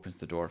who opens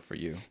the door for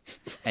you,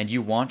 and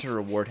you want to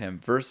reward him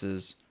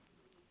versus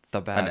the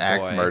bad An boy,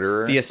 axe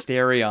murderer? the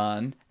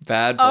Asterion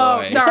bad boy.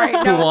 Oh, sorry.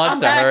 who No, wants I'm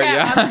to back hurt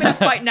out. you. I'm gonna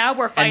fight. Now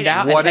we're fighting.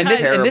 And, What a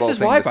this terrible is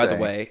thing why, to by the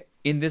say. way,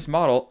 in this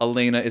model,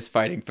 Elena is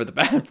fighting for the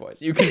bad boys.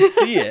 You can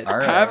see it All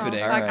right.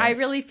 happening. All Fuck, right. I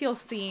really feel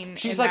seen.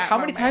 She's in like, that how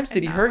many moment times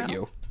did he in hurt that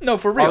you? No,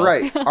 for real. All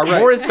right.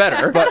 More is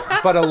better.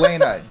 But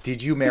Elena,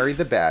 did you marry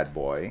the bad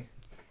boy?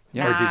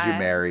 Yeah. Or did you Nah.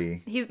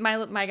 marry... He's my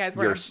guy's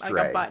You're wearing like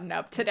Stray. a button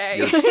up today.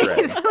 You're Stray.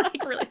 He's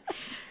like really.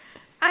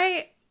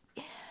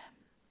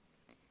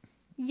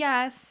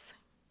 Yes.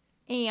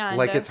 And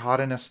Like, it's hot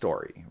in a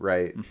story,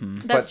 right?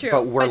 That's true.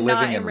 But we're but not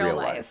living in real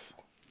life.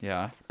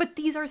 Yeah. But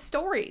these are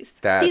stories.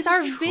 That's these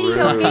are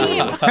video true.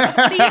 games.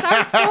 These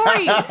are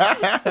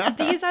stories.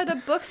 These are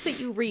the books that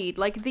you read.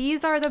 Like,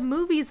 these are the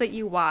movies that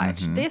you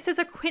watch. Mm-hmm. This is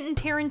a Quentin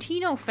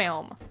Tarantino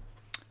film.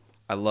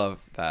 I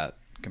love that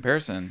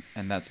comparison,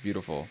 and that's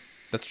beautiful.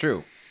 That's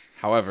true.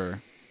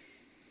 However,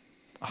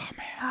 oh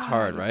man, it's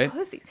hard, right?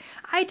 Pussy.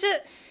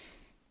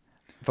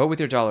 Vote with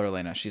your dollar,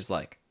 Elena. She's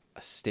like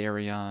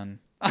Asterion.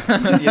 You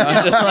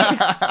know, just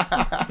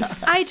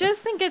like, I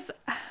just think it's.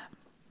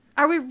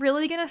 Are we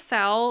really gonna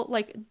sell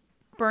like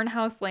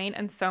Burnhouse Lane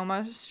and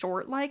Soma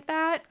short like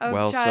that? Of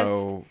well,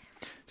 just,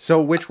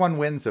 So which one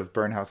wins of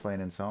Burnhouse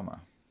Lane and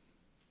Soma?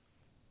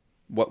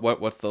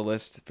 what's the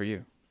list for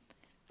you?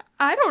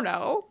 I don't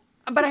know.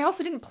 But I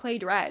also didn't play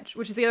Dredge,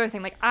 which is the other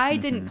thing. Like, I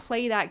didn't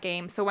play that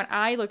game, so when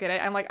I look at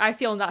it, I'm like, I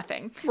feel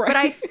nothing. Right. But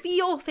I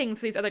feel things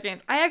for these other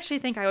games. I actually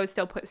think I would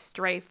still put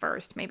Stray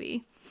first,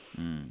 maybe.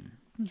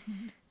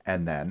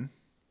 And then?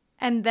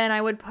 And then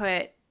I would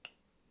put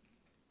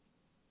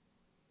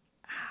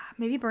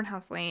maybe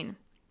Burnhouse Lane.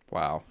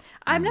 Wow.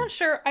 I'm not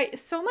sure.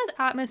 Soma's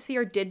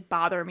atmosphere did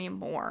bother me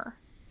more.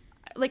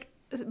 Like,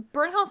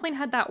 Burnhouse Lane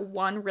had that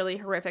one really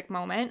horrific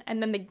moment,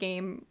 and then the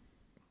game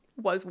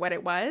was what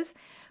it was.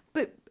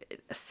 But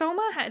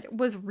Soma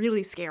was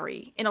really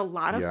scary in a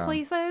lot of Yeah.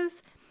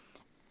 places,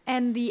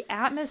 and the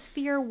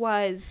atmosphere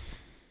was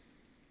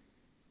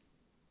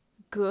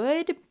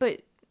good,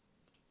 but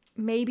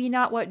maybe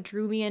not what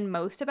drew me in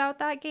most about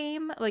that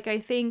game. Like, I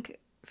think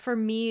for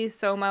me,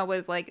 Soma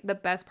was like the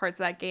best parts of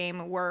that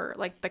game were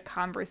like the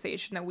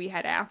conversation that we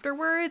had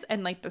afterwards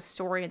and like the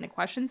story and the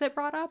questions it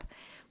brought up.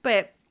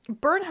 But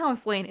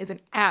Burnhouse Lane is an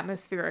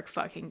atmospheric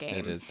fucking game.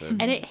 It is, dude.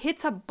 And it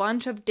hits a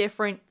bunch of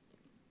different,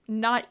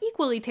 not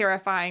equally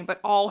terrifying, but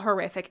all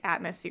horrific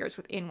atmospheres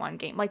within one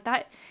game. Like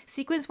that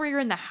sequence where you're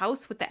in the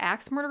house with the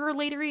axe murderer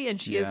lady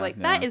and she is Yeah, like,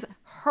 yeah. that is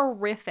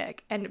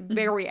horrific and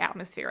very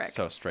atmospheric.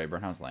 So Stray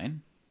Burnhouse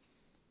Lane.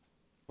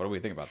 What do we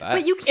think about that?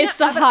 But you can't. It's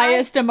the but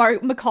highest a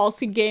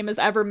Mikulski game has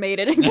ever made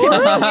it in game of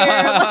the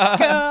year.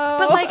 Let's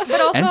go.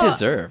 but also, and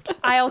deserved.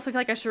 I also feel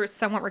like I should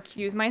somewhat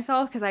recuse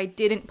myself because I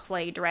didn't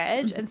play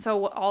Dredge, and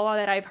so all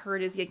that I've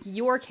heard is like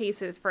your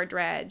cases for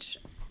Dredge,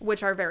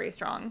 which are very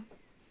strong.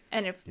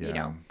 And if you Yeah.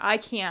 know, I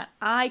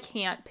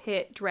can't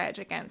pit Dredge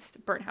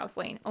against Burnhouse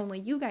Lane. Only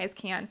you guys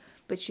can,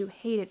 but you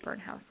hated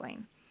Burnhouse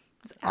Lane.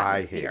 It's I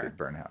atmosphere. hated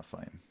Burnhouse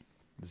Lane.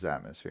 This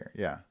atmosphere,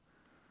 yeah.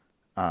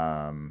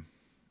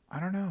 I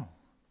don't know.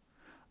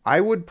 I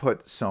would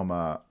put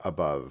Soma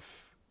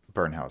above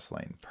Burnhouse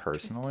Lane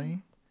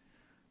personally,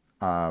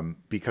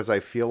 because I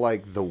feel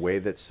like the way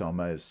that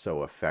Soma is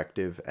so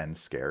effective and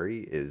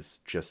scary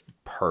is just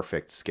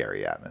perfect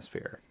scary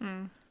atmosphere.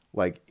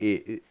 Like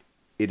it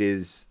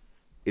is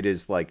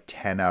like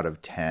 10 out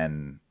of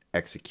 10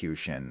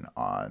 execution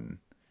on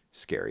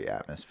scary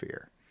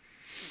atmosphere.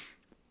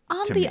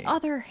 On to the me.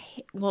 other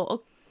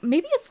well,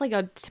 maybe it's like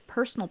a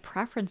personal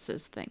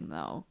preferences thing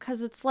though,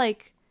 because it's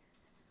like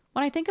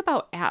when I think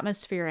about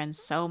atmosphere in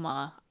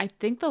Soma, I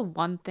think the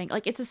one thing,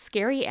 like, it's a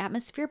scary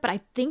atmosphere, but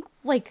I think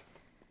like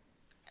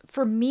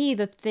for me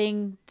the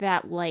thing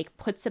that like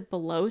puts it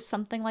below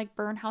something like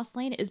Burnhouse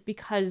Lane is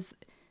because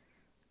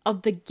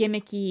of the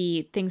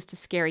gimmicky things to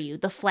scare you,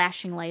 the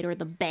flashing light or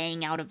the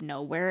bang out of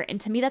nowhere. And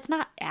to me that's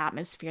not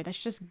atmosphere, that's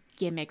just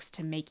gimmicks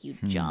to make you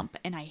jump,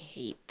 and I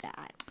hate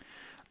that.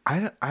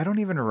 I don't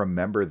even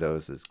remember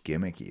those as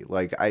gimmicky.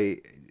 Like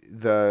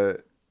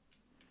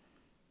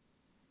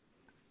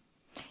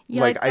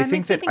Yeah, like, I that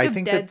think makes me that- I of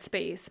think Dead that-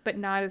 Space, but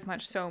not as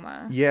much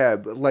Soma. Yeah,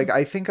 but like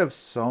I think of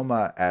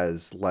Soma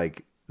as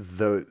like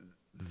the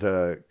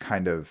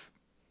kind of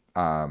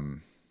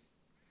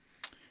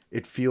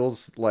it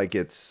feels like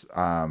it's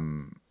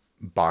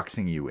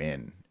boxing you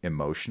in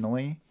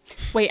emotionally.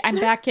 Wait, I'm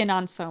back in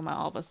on Soma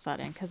all of a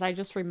sudden because I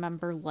just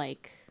remember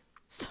like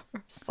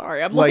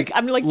sorry, I'm Like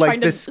trying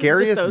the to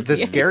scariest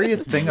dissociate.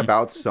 scariest thing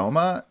about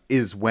Soma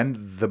is when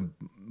the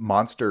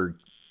monster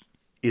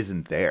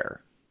isn't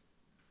there.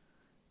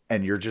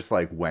 And you're just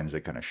like, when's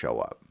it going to show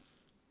up?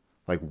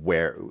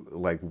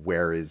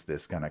 where is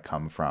this gonna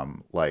come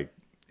from? Like,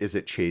 is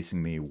it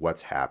chasing me?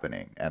 What's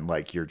happening? And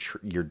like you're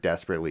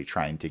desperately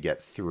trying to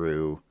get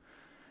through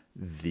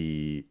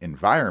the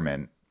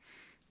environment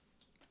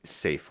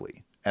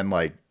safely, and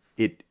like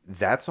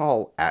that's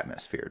all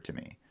atmosphere to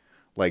me.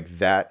 Like,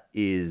 that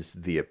is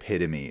the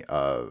epitome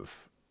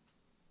of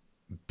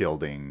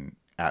building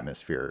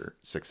atmosphere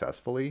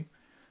successfully.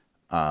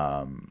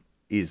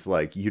 Is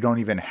like, you don't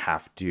even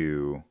have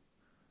to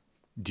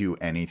do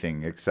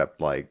anything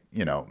except like,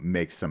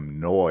 make some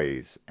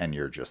noise, and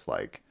you're just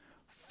like,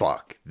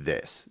 fuck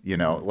this,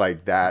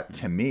 like that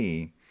to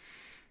me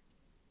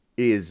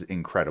is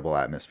incredible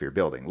atmosphere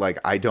building. Like,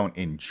 I don't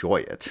enjoy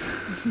it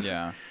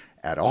Yeah.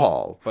 at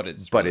all, But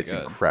it's really it's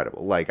good.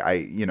 incredible. Like,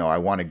 I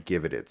want to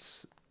give it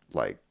its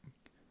like,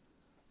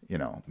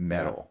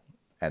 medal,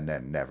 and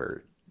then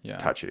never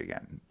touch it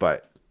again.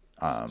 But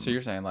so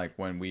you're saying like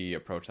when we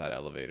approach that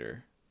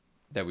elevator,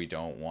 that we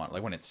don't want,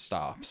 like when it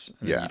stops,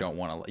 and then you don't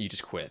want to, you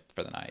just quit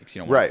for the night because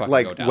you don't want to fucking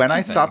go like down when that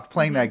I thing. stopped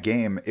playing that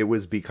game, it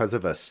was because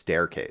of a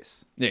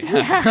staircase.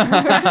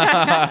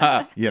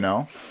 Yeah.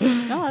 No,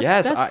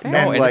 Yes, that's fair. And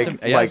and like, it's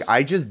yes.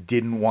 I just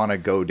didn't want to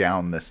go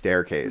down the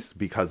staircase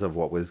because of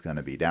what was going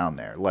to be down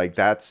there. Like,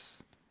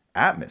 that's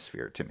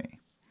atmosphere to me.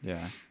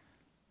 Yeah.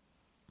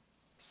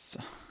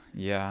 So,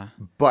 yeah.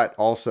 But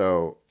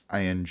also, I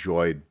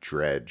enjoyed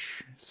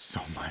Dredge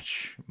so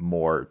much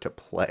more to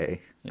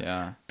play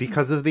Yeah.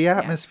 because of the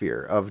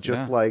atmosphere of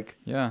just like,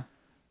 Yeah.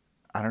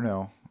 I don't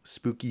know,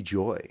 spooky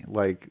joy.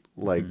 Like,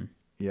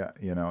 yeah,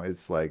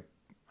 it's like,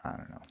 I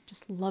don't know.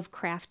 Just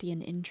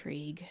Lovecraftian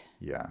intrigue.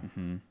 Yeah.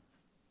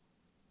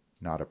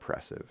 Not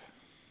oppressive.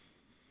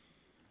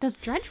 Does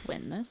Dredge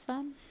win this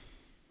then?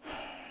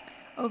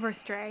 Over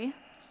Stray.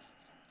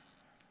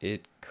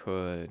 It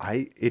could.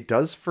 It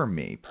does for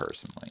me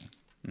personally.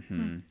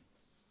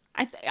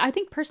 I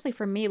think personally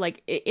for me,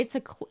 like it's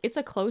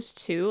a close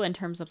two in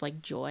terms of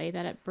like joy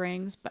that it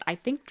brings, but I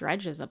think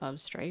Dredge is above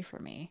Stray for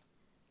me.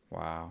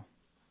 Wow.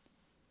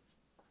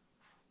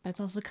 But it's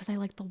also because I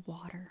like the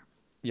water.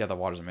 Yeah, the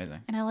water's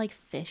amazing. And I like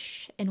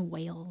fish and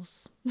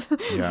whales.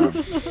 Yeah.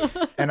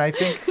 And I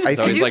think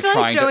Zoe's do like feel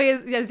trying Joey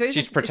to. is, Zoe's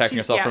she's protecting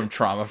herself yeah, from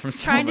trauma from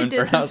trying Soma to and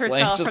distance Burnhouse Lane.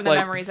 herself Just from the like,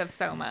 memories of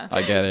Soma.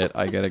 I get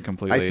it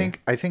completely.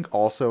 I think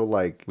also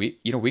like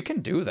we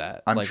can do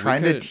that. I'm like,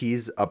 trying to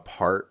tease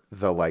apart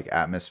the like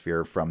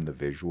atmosphere from the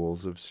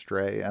visuals of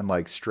Stray, and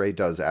like Stray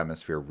does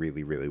atmosphere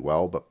really, really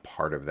well, but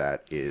part of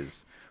that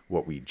is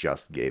what we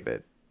just gave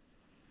it,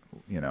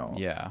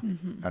 Yeah.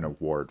 an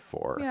award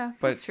for. Yeah,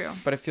 But that's true.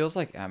 But it feels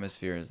like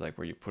atmosphere is like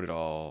where you put it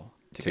all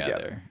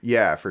together.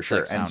 Yeah, for It's sure.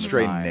 like And sound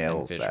Stray design and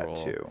nails that visual.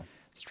 too.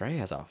 Stray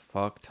has a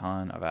fuck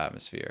ton of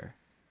atmosphere.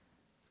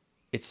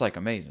 It's like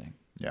amazing.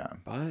 Yeah.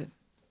 But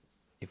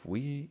if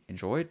we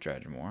enjoyed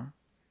Dredge more,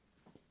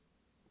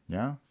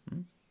 Yeah.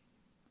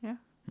 Yeah.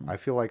 I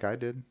feel like I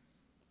did.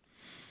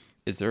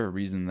 is there a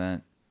reason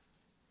that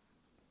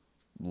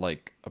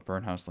like a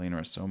Burnhouse Lane or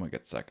a Soma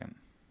gets second?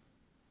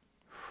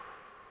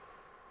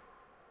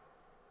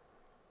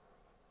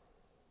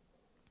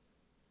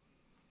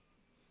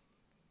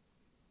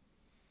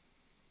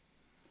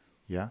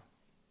 Yeah.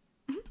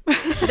 There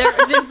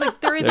is There's a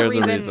a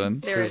reason. reason.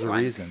 There's a one.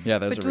 reason. Yeah,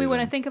 there's But a do we reason.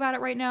 want to think about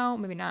it right now?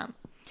 Maybe not.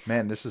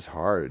 Man, this is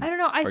hard. I don't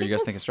know. I Or think you guys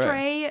the think it's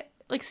Stray?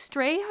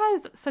 Stray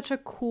has such a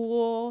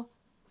cool,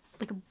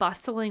 like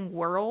bustling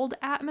world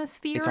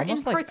atmosphere It's in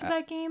almost like parts of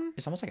that game.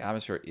 It's almost like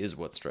atmosphere is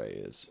what Stray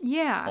is.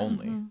 Yeah.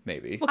 Only,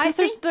 maybe. Well, I because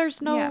think-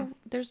 there's no yeah.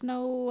 there's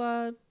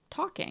no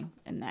talking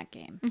in that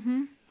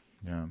game.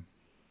 Yeah.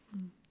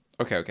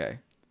 Okay.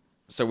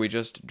 So we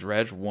just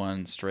Dredge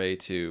 1, Stray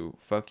 2,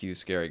 fuck you,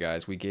 scary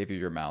guys. We gave you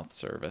your mouth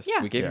service.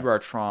 Yeah. We gave Yeah. you our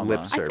trauma.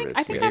 Lip I service.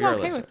 think We I'm gave you our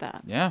okay lip with ser-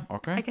 that. Yeah,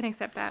 okay. I can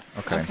accept that.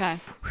 Okay. Okay.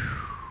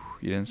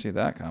 You didn't see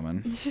that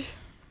coming.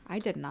 I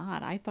did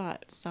not. I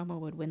thought Soma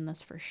would win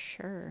this for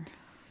sure.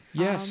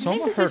 Yeah, I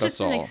Soma think hurt this is us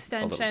just all an a little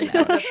extension too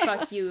of the much.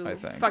 fuck you, I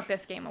think. fuck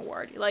this game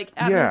award. Like,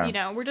 Yeah. we're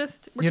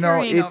You know,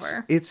 carrying it's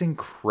over. it's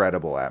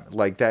incredible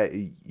like that.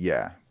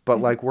 Yeah.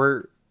 But like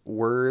we're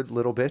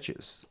little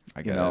bitches,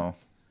 I get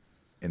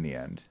in the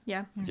end.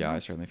 Yeah. Yeah, I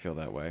certainly feel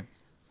that way.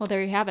 Well,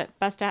 there you have it.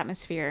 Best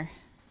atmosphere.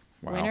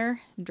 Wow.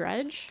 Winner,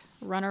 Dredge.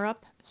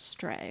 Runner-up,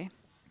 Stray.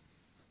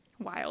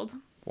 Wild.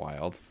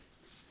 Wild.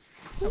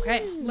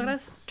 Okay, let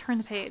us turn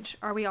the page.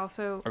 Are we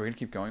also? Are we going to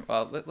keep going?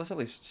 Let's at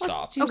least Let's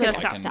stop. do Okay, so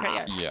let's I stop.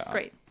 can- Okay, Yeah.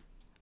 Great.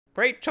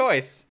 Great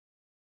choice.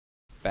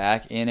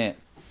 Back in it.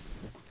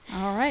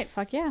 All right.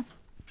 Fuck yeah.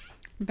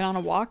 Been on a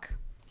walk.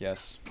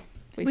 Yes.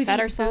 We We've fed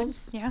eaten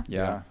ourselves. food. Yeah.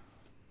 Yeah.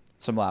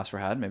 Some laughs were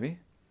had, maybe.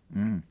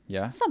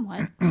 Yeah.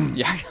 Somewhat.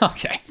 Yeah.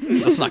 Okay.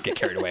 Let's not get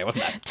carried away. It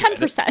wasn't that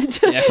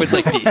 10%. good. Yeah, it was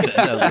like decent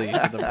at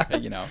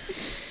least.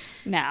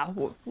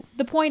 Now,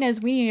 the point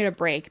is we need a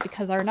break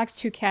because our next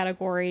two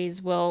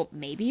categories will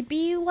maybe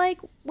be like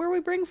where we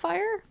bring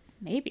fire.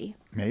 Maybe.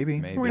 Maybe.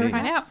 Maybe. We're gonna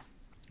find out.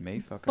 May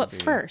fucking But be.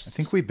 first, I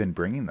think we've been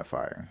bringing the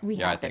fire. we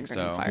Yeah, I have been think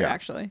bringing so. fire Yeah.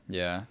 actually.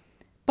 Yeah.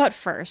 But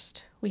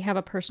first, we have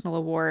a personal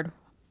award.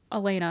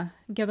 Elena,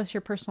 give us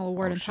your personal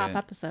award Oh, and top shit.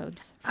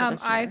 episodes. For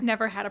this year. I've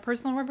never had a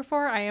personal award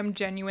before. I am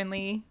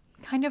genuinely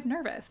kind of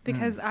nervous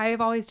because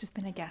I've always just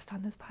been a guest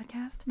on this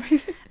podcast.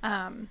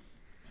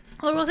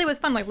 Well, I will say it was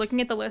fun. Like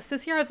looking at the list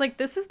this year, I was like,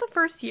 this is the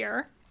first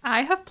year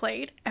I have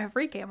played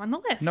every game on the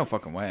list. No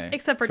fucking way.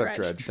 Except for Except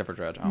Dredge. Dredge. Except for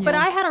Dredge. Oh. But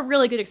I had a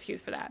really good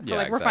excuse for that. So Yeah,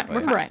 like we're exactly.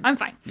 fine. We're fine. Right. I'm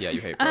fine. Yeah,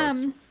 you hate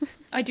boats.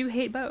 I do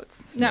hate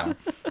boats. No.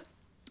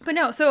 But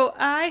no, so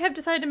I have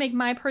decided to make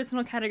my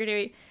personal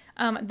category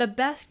the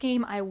best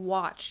game I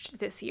watched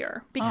this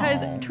year.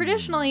 Because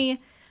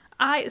traditionally,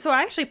 I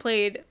actually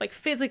played, like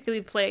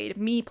physically played,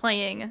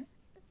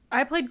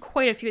 I played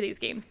quite a few of these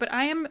games, but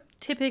I am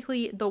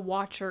typically the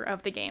watcher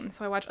of the game.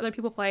 So I watch other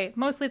people play.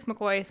 Mostly it's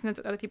McCoy, sometimes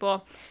it's other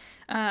people.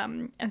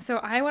 And so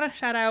I want to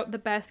shout out the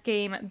best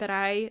game that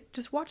I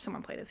just watched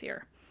someone play this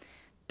year.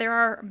 There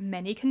are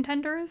many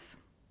contenders.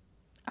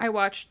 I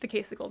watched The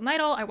Case of the Golden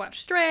Idol. I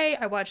watched Stray.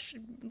 I watched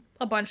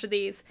a bunch of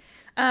these.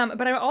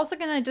 But I'm also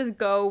going to just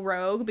go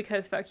rogue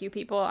because fuck you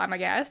people. I'm a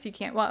guest. You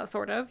can't, well,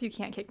 sort of. You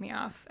can't kick me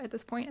off at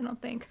this point, I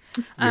don't think.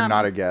 You're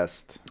not a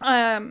guest.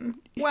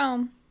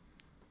 Well...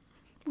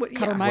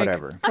 Cutter Mike.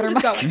 Whatever. I'm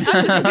just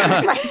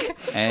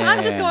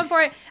going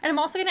for it. And I'm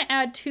also going to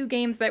add 2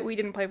 games that we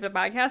didn't play for the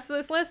podcast to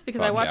this list because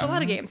I watched a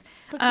lot of games.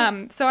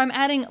 So I'm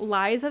adding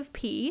Lies of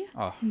P,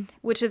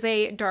 which is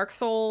a Dark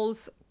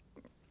Souls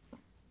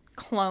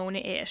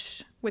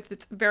clone-ish with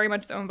its very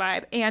much its own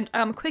vibe, and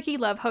Quickie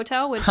Love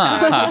Hotel, which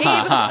shout out to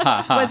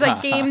Gabe, was a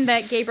game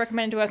that Gabe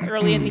recommended to us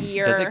early in the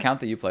year. Does it count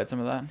that you played some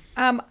of that?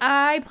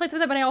 I played some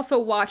of that, but I also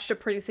watched a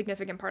pretty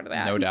significant part of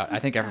that. No doubt. I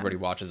think everybody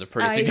watches a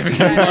pretty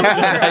significant part of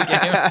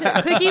that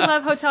game. Quickie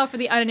Love Hotel, for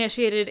the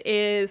uninitiated,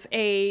 is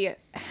a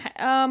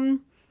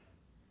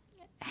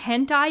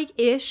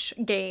hentai-ish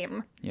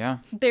game. Yeah.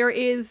 There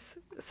is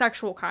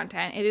sexual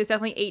content. It is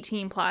definitely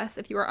 18 plus.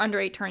 If you are under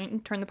 8,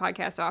 turn the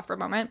podcast off for a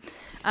moment.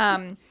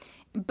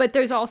 But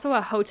there's also a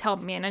hotel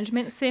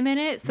management sim in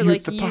it. So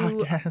Mute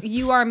like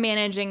you are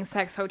managing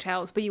sex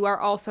hotels, but you are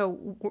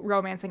also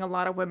romancing a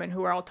lot of women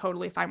who are all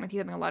totally fine with you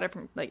having a lot of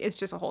different, like it's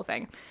just a whole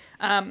thing.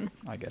 I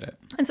get it.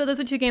 And so those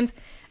are 2 games.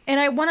 And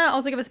I want to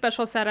also give a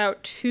special shout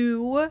out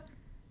to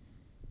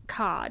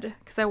COD,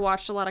 because I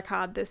watched a lot of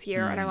COD this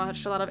year, and I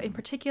watched a lot of, in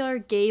particular,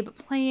 Gabe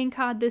playing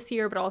COD this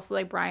year, but also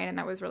like Brian, and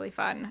that was really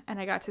fun. And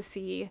I got to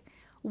see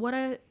what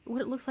it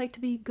looks like to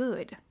be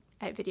good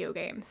at video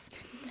games.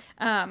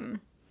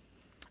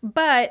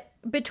 But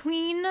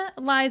between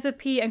Lies of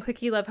P and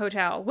Quickie Love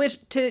Hotel, which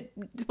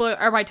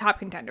are my top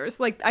contenders,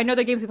 like I know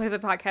the games we played for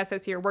the podcast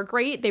this year were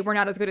great. They were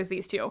not as good as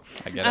these 2.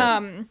 I get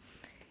it.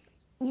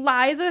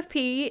 Lies of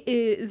P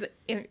is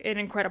an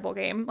incredible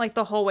game. Like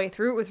the whole way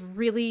through, it was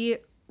really,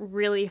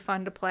 really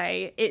fun to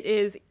play. It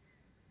is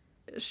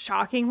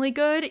shockingly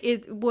good.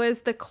 It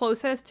was the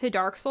closest to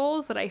Dark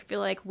Souls that I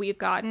feel like we've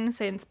gotten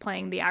since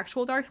playing the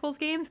actual Dark Souls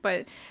games,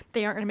 but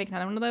they aren't going to make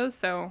another one of those,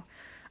 so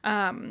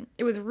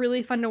it was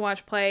really fun to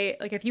watch play.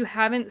 Like if you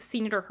haven't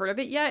seen it or heard of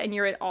it yet and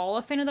you're at all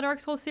a fan of the Dark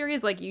Souls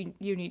series, like you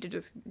need to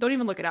just don't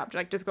even look it up,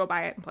 like just go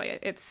buy it and play it.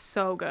 It's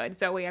so good.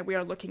 Zoe, we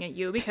are looking at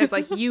you because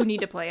like you need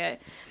to play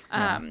it.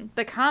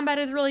 The combat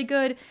is really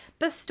good,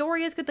 the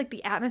story is good, like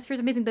the atmosphere is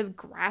amazing, the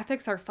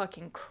graphics are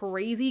fucking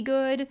crazy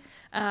good.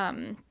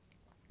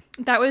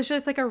 That was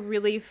just like a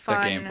really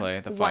fun... The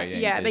gameplay, the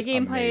fighting. Yeah, the is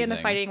gameplay amazing. and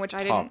the fighting, which I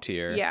didn't... Top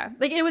tier. Yeah,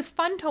 like it was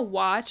fun to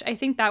watch. I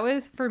think that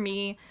was for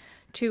me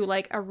to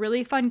like a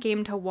really fun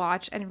game to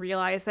watch and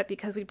realize that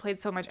because we played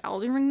so much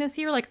Elden Ring this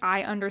year, like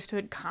I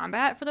understood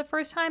combat for the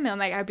first time, and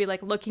like I'd be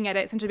like looking at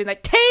it essentially be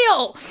like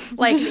tail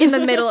like in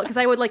the middle because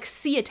I would like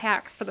see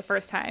attacks for the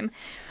first time.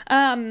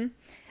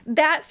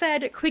 That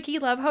said, Quickie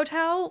Love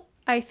Hotel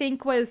I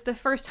think was the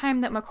first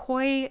time that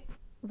McCoy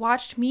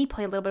watched me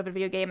play a little bit of a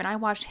video game and I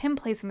watched him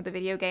play some of the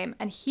video game,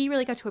 and he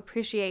really got to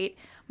appreciate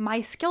my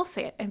skill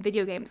set in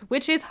video games,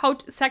 which is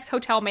sex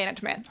hotel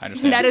management. I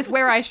understand. That is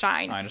where I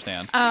shine. I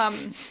understand. I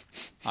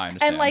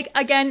understand. And like,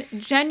 again,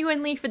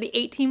 genuinely for the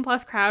 18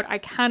 plus crowd, I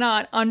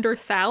cannot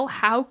undersell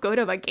how good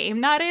of a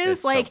game that is.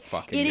 It's like, so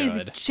fucking it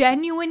good. is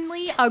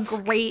genuinely a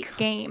great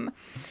game.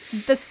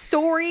 The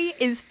story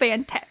is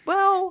fantastic.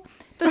 Well,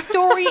 the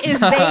story is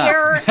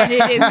there and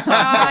it is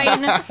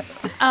fine.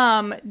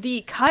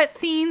 The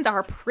cutscenes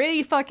are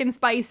pretty fucking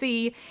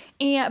spicy,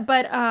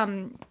 but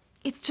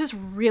it's just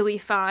really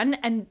fun,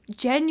 and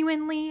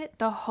genuinely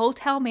the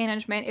hotel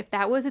management, if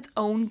that was its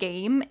own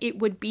game, it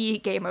would be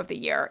game of the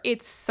year.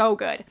 It's so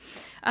good.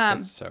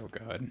 It's so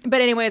good.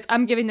 But anyways,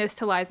 I'm giving this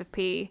to Lies of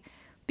P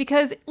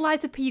because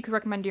Lies of P you could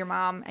recommend to your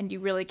mom, and you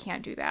really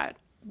can't do that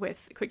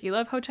with Quickie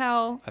Love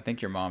Hotel. I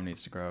think your mom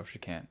needs to grow if she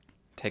can't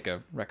take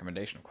a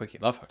recommendation of Quickie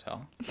Love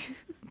Hotel.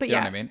 But you know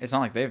yeah, what I mean? It's not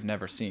like they've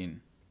never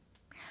seen.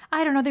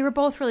 I don't know. They were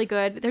both really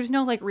good. There's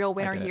no like real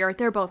winner get it. here.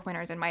 They're both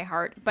winners in my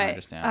heart. But I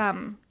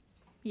understand.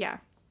 Yeah,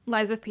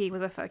 Lies of P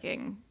was a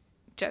fucking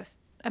just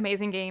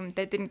amazing game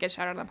that didn't get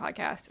shouted out on the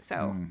podcast.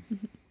 So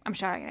I'm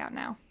shouting it out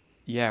now.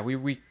 Yeah,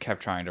 we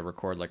kept trying to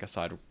record like a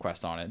side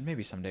quest on it.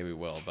 Maybe someday we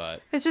will,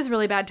 but It's just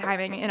really bad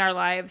timing in our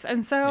lives.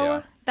 And so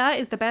Yeah. that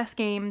is the best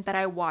game that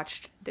I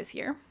watched this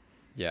year.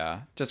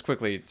 yeah. Just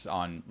quickly, it's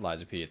on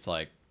Lies of P. It's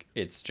like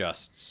it's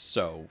just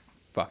so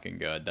fucking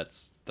good.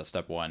 That's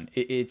step one.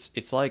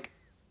 It's like,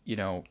 you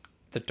know,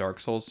 the Dark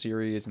Souls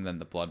series and then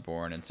the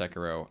Bloodborne and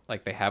Sekiro,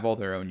 like they have all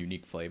their own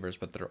unique flavors,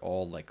 but they're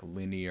all like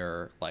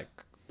linear, like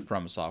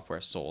From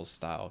Software Souls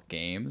style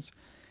games.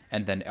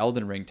 And then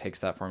Elden Ring takes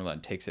that formula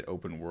and takes it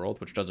open world,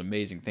 which does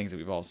amazing things that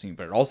we've all seen,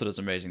 but it also does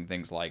amazing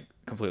things like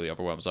completely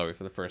overwhelms Zoe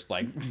for the first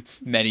like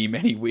many,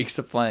 many weeks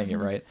of playing it,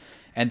 right?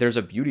 And there's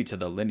a beauty to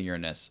the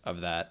linearness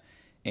of that.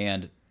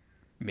 And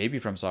maybe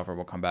From Software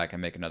will come back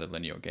and make another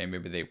linear game.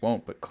 Maybe they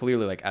won't, but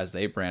clearly like as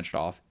they branched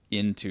off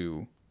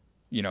into,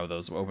 you know,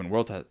 those open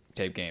world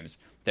type games,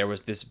 there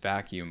was this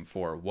vacuum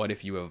for what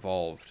if you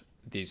evolved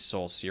these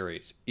Soul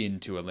series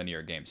into a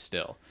linear game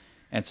still.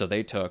 And so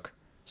they took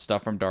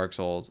stuff from Dark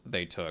Souls,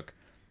 they took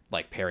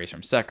like parries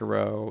from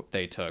Sekiro,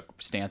 they took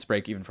stance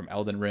break even from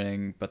Elden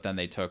Ring, but then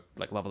they took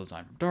like level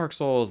design from Dark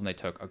Souls, and they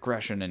took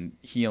aggression and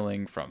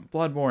healing from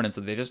Bloodborne, and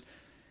so they just,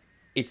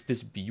 it's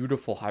this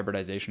beautiful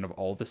hybridization of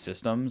all the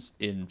systems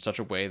in such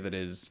a way that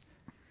is,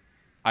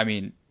 I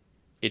mean,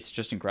 it's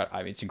just incredible. I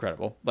mean, it's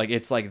incredible. Like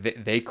it's like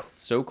they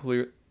so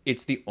clear.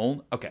 It's the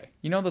only, okay,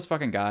 you know those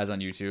fucking guys on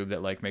YouTube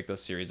that like make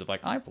those series of like,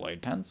 I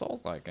played 10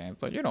 Souls-like games,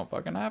 so you don't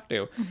fucking have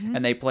to,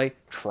 and they play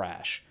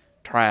trash.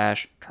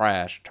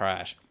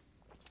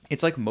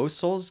 It's like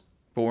most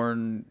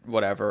Soulsborne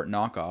whatever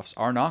knockoffs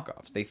are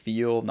knockoffs. They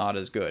feel not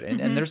as good,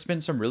 and there's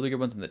been some really good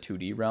ones in the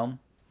 2D realm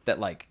that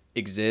like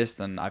exist,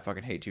 and I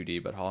fucking hate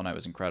 2D, but Hollow Knight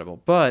was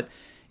incredible. But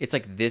it's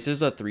like this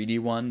is a 3D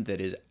one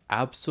that is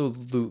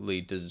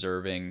absolutely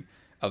deserving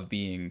of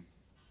being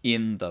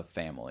in the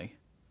family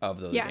of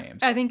those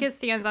games. I think it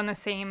stands on the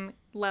same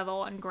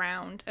level and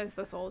ground as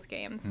the Souls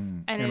games.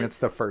 And it's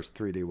the first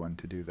 3D one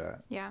to do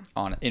that. Yeah.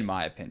 In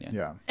my opinion.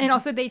 Yeah. And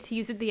also they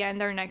tease at the end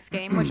their next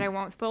game, which I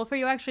won't spoil for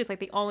you actually. It's like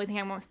the only thing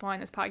I won't spoil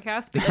in this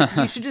podcast. But like,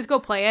 you should just go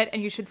play it,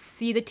 and you should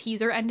see the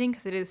teaser ending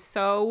because it is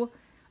so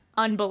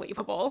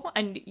unbelievable.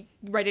 And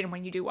write it in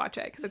when you do watch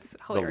it because it's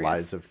hilarious. The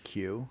Lies of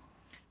Q.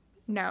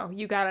 No,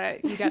 you gotta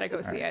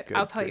go see it. good,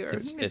 I'll tell good. you.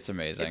 It's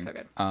amazing. It's so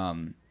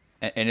good.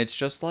 And it's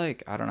just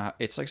like, I don't know,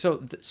 it's like,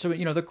 so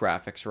you know, the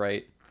graphics,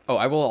 right? Oh,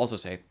 I will also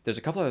say there's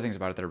a couple other things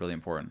about it that are really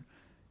important,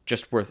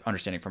 just worth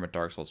understanding from a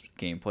Dark Souls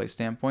gameplay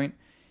standpoint,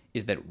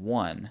 is that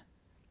one,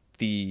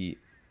 the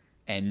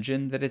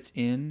engine that it's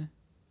in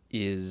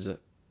is,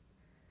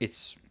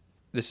 this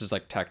is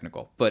like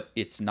technical, but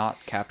it's not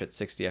capped at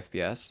 60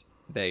 FPS.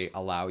 They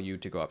allow you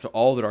to go up to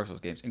all the Dark Souls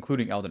games,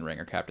 including Elden Ring,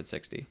 are capped at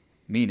 60,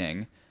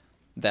 meaning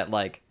that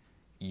like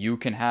you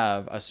can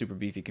have a super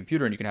beefy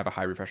computer and you can have a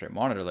high refresh rate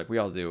monitor like we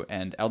all do,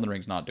 and Elden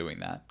Ring's not doing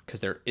that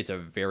because it's a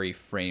very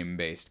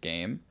frame-based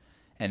game,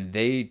 and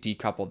they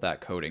decoupled that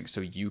coding so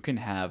you can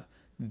have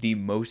the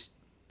most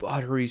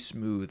buttery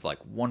smooth like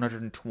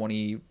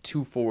 120,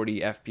 240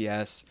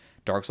 FPS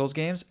Dark Souls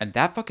games, and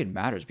that fucking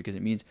matters because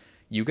it means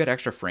you get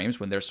extra frames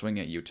when they're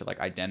swinging at you to like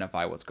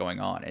identify what's going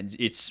on, and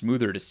it's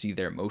smoother to see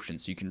their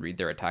motions so you can read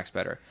their attacks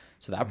better.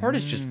 So that part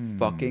is just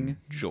fucking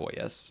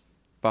joyous.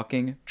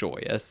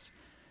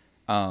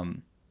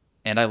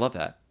 And I love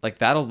that. Like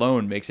that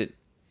alone makes it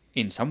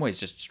in some ways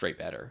just straight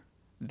better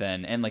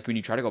than, and like when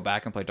you try to go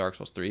back and play Dark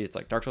Souls 3, it's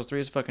like Dark Souls 3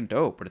 is fucking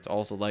dope, but it's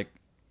also like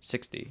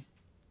 60.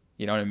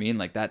 You know what I mean?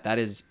 Like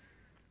it's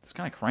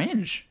kind of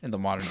cringe in the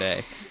modern day.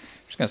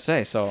 I'm just gonna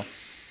say. So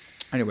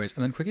anyways,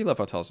 and then Quickie Love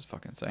Hotels is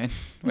fucking insane.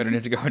 We don't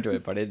need to go into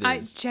it, but it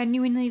is.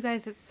 Genuinely, you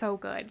guys, it's so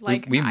good.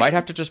 Like we might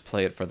have to just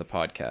play it for the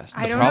podcast.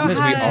 I The don't problem know is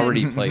how we to-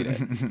 already played it.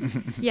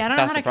 Yeah, I don't know That's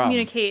how the to problem.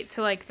 communicate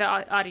to like the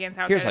audience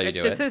out Here's there. how you If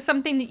do this it. is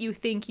something that you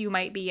think you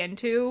might be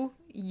into,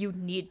 you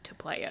need to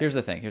play it. Here's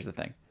the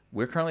thing.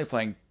 We're currently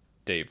playing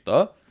Dave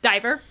the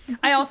Diver.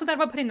 I also thought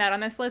about putting that on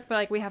this list, but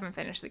like we haven't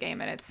finished the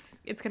game, and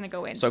it's gonna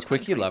go in. So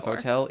Quickie Love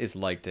Hotel is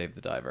like Dave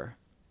the Diver,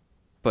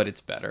 but it's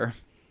better.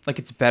 Like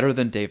it's better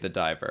than Dave the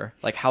Diver.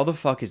 Like how the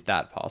fuck is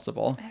that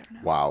possible? I don't know.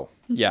 Wow.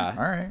 Yeah.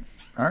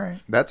 All right.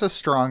 That's a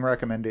strong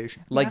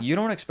recommendation. Like Yeah. you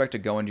don't expect to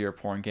go into your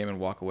porn game and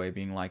walk away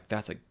being like,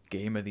 that's a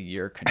game of the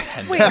year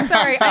contender. Wait,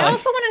 sorry. I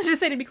also wanted to just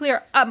say, to be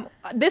clear,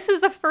 this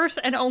is the first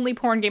and only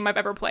porn game I've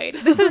ever played.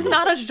 This is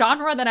not a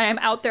genre that I am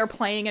out there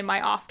playing in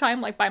my off time,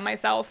 like by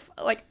myself,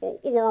 like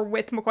or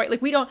with McCoy.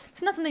 Like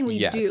it's not something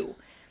we do.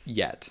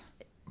 Yet.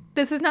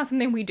 This is not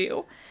something we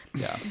do.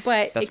 Yeah.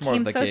 But That's it more of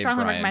came the so Gabe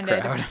strongly Bryan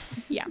recommended. crowd.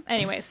 Yeah.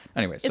 Anyways.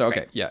 Anyways, It's so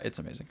great. okay, yeah, it's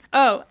amazing.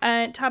 Oh,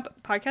 top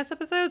podcast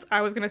episodes.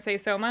 I was gonna say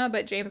Soma,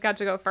 but James got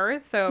to go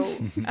first. So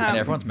And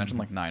everyone's mentioned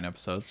like 9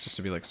 episodes just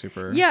to be like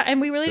super. yeah, and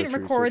we really So didn't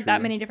true, record so that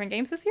true. many different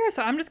games this year.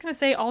 So I'm just gonna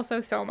say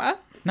also Soma.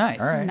 Nice.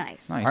 All right.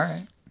 Nice. Nice. All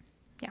right.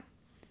 Yeah.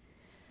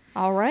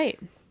 All right.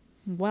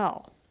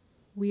 Well,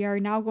 we are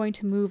now going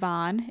to move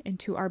on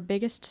into our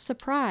biggest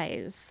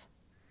surprise,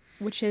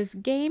 which is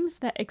games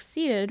that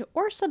exceeded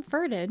or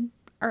subverted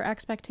our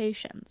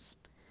expectations.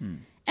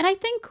 And I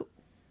think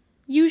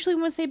usually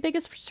when we say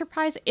biggest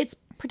surprise, it's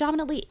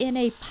predominantly in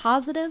a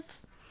positive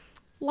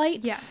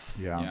light. Yes.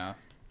 Yeah.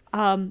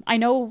 Yeah. I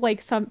know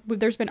like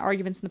there's been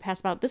arguments in the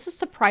past about this is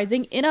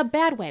surprising in a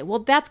bad way. Well,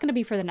 that's going to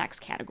be for the next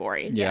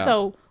category. Yeah.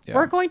 So Yeah.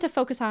 we're going to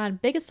focus on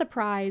biggest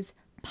surprise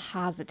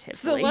positively.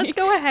 So let's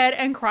go ahead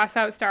and cross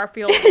out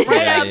Starfield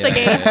right out the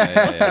gate.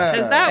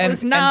 Because that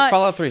was not... And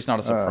Fallout 3 is not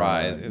a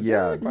surprise. Is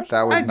yeah, it?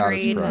 that was Agreed. not a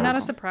surprise. Not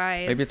a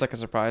surprise. Maybe it's like a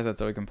surprise that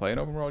Zoe can play an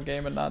open world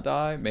game and not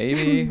die.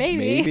 Maybe.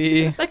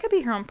 Maybe. That could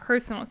be her own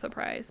personal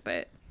surprise,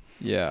 but...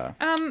 Yeah.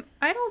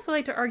 I'd also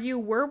like to argue,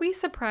 were we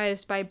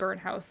surprised by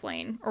Burnhouse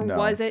Lane? Or No.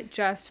 was it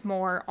just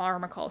more R.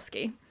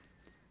 Mikulski?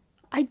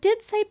 I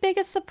did say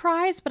biggest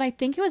surprise, but I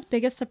think it was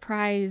biggest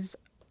surprise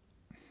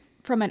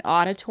from an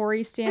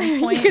auditory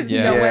standpoint. Because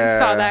Yeah. no one Yeah.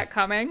 saw that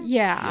coming.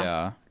 Yeah.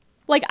 Yeah.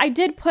 Like, I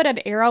did put an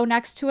arrow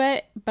next to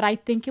it, but I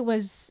think it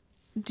was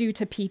due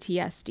to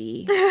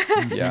PTSD.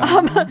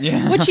 Yeah.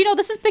 Yeah. Which, you know,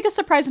 this is biggest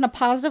surprise in a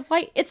positive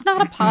light. It's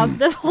not a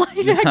positive light.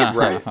 I guess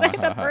Right. to say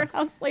that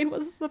Burnhouse Lane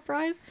was a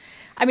surprise.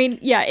 I mean,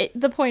 yeah,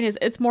 the point is,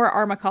 it's more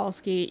R.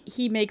 Mikulski.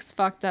 He makes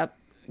fucked up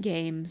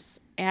games,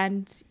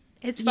 and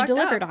It's he fucked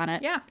delivered up. on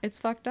it. Yeah. It's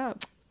fucked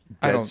up.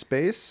 I Dead don't-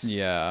 Space?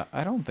 Yeah,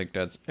 I don't think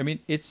that's... I mean,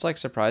 it's, like,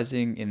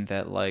 surprising in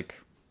that, like,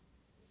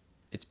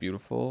 it's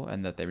beautiful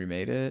and that they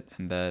remade it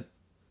and that...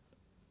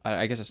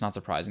 I guess it's not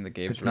surprising that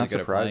Gabe's It's really not good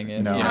at playing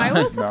surprising. it. No. you know? I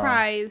was No.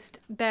 surprised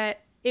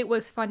that it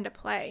was fun to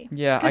play.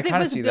 Yeah, I Because it kinda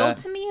was see built that.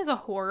 to me as a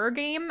horror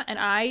game, and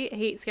I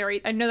hate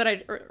scary... I know that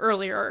I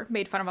earlier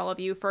made fun of all of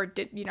you for,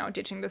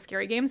 ditching the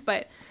scary games,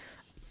 but...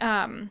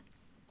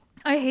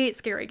 I hate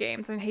scary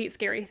games and hate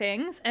scary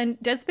things,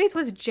 and Dead Space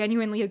was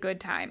genuinely a good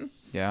time.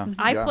 Yeah.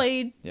 I Yeah.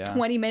 played Yeah.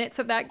 20 minutes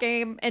of that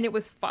game, and it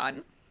was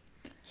fun.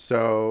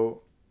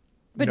 So,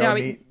 But no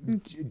now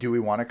do we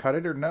want to cut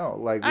it or no?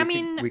 Like,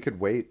 we could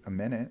wait a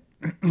minute.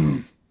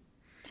 we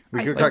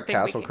I could still cut think we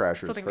Castle can- Crashers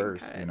still think we can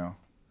first, cut it. you know?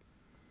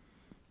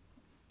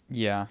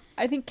 Yeah.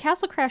 I think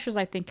Castle Crashers,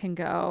 I think, can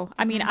go.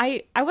 I mean,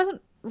 I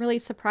wasn't really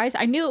surprised.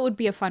 I knew it would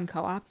be a fun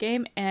co-op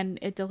game, and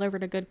it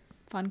delivered a good,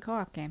 fun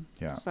co-op game.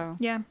 Yeah. So,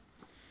 Yeah.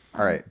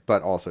 All right,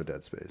 but also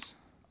Dead Space.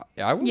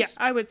 Yeah, I was... Yeah,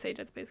 I would say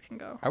Dead Space can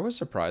go. I was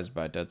surprised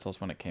by Dead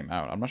Cells when it came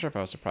out. I'm not sure if I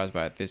was surprised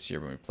by it this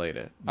year when we played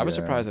it. I was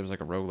Yeah. surprised it was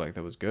like a roguelike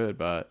that was good,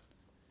 but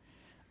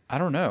I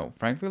don't know.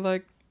 Frankly,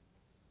 like,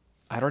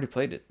 I'd already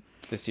played it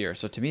this year,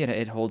 so to me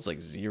it holds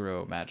like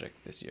zero magic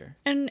this year.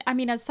 and I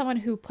mean, as someone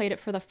who played it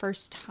for the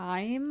first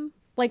time,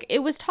 like, it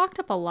was talked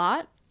up a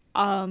lot,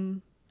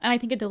 and I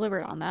think it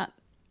delivered on that.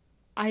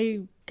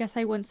 I guess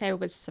I wouldn't say I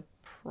was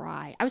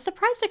surprised. I was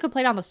surprised I could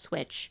play it on the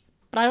Switch,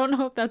 but I don't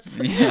know if that's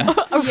Yeah.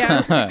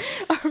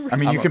 I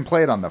mean, you can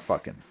play it on the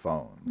fucking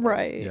phone.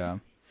 right. Yeah.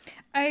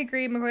 I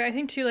agree, McCoy. I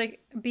think, too, like,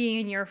 being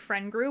in your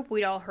friend group,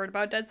 we'd all heard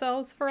about Dead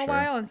Cells for a Sure.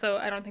 while, and so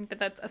I don't think that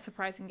that's a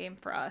surprising game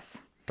for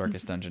us.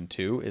 Darkest Dungeon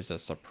 2 is a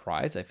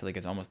surprise. I feel like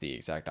it's almost the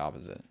exact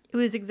opposite, It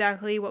was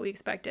exactly what we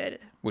expected.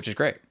 which is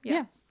great.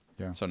 Yeah.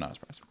 Yeah. So not a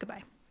surprise.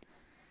 Goodbye.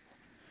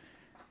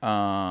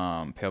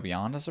 Pale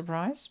Beyond a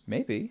surprise?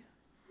 Maybe.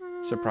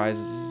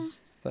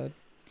 Surprises that...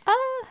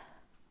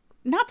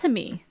 Not to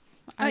me.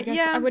 I guess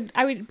yeah.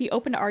 I would be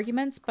open to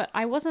arguments, but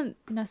I wasn't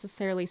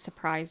necessarily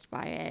surprised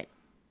by it.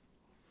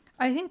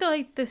 I think that,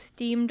 like, the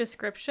Steam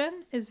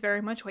description is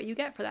very much what you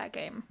get for that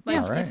game. Like,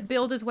 Yeah. Alright. its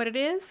build is what it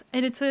is,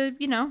 and it's a,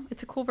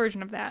 it's a cool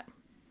version of that.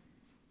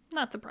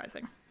 Not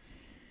surprising.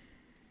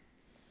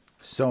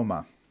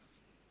 Soma.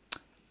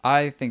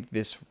 I think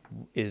this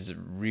is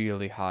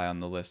really high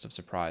on the list of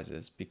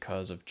surprises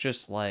because of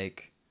just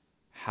like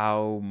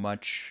how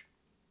much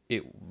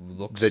it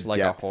looks The like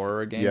depth. a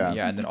horror game. Yeah.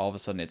 And then all of a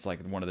sudden it's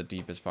like one of the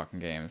deepest fucking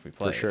games we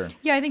played. For sure.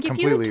 Yeah, I think if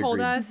you Completely had told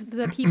agreed. us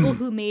the people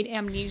who made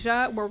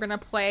Amnesia were going to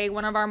play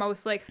one of our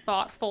most, like,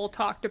 thoughtful,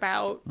 talked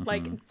about,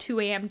 like, 2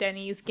 a.m.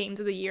 Denny's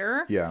games of the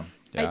year, Yeah.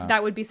 Yeah.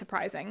 that would be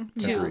surprising,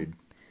 too. Agreed.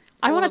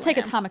 I want to Little take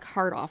Lamb. Atomic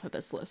Heart off of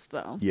this list,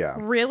 though. Yeah.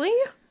 Really?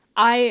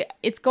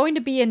 It's going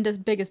to be in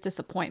biggest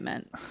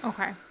disappointment,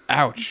 Okay.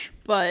 Ouch.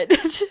 but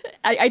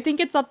I think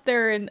it's up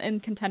there in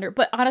contender.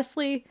 But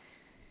honestly,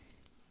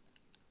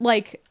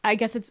 like, I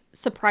guess it's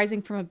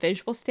surprising from a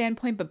visual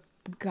standpoint, but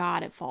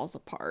God, it falls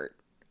apart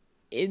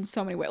in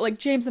so many ways. Like,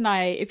 James and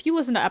I, if you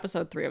listen to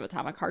episode 3 of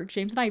Atomic Heart,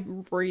 James and I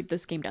read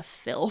this game to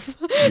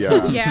filth.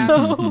 Yeah.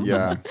 Yeah.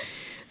 Yeah.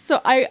 So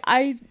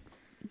I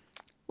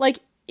like,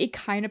 it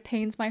kind of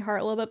pains my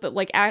heart a little bit, but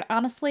like,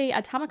 honestly,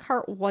 Atomic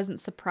Heart wasn't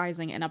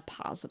surprising in a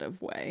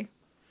positive way.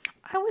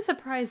 I was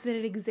surprised that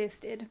it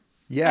existed.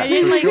 Yeah. I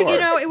didn't, for like, sure.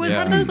 it was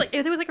Yeah. one of those, like,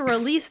 if there was, like, a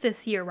release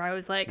this year where I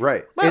was like,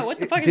 Right. wow, what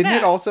the fuck is didn't that?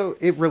 it also,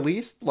 it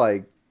released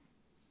like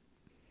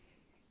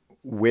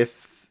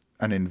with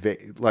an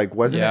like,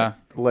 wasn't Yeah.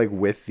 it like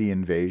with the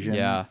invasion?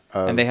 Yeah.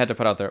 of- And they had to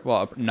put out their,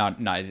 well, not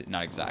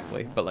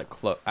exactly, but like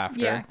after.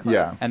 Yeah, close.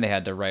 Yeah. And they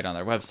had to write on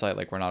their website,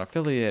 like, we're not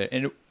affiliated.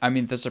 And I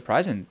mean, the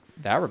surprise in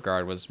that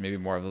regard was maybe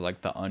more of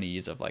like the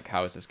unease of like,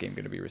 how is this game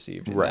going to be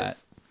received in Right. that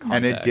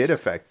And it did context.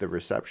 affect the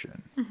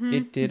reception.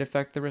 It did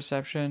affect the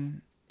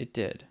reception. It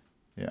did.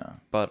 Yeah.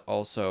 But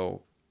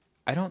also,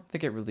 I don't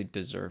think it really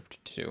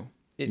deserved to.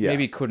 It Yeah.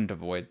 maybe couldn't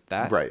avoid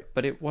that. Right.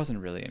 But it wasn't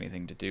really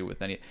anything to do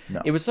with any.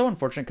 No. It was so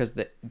unfortunate because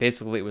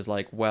basically it was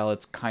like, well,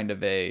 it's kind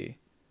of a,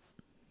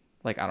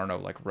 like, I don't know,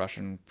 like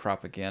Russian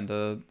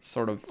propaganda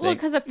sort of thing. Well,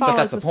 because it But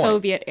follows that's the point.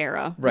 Soviet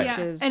era, Right. which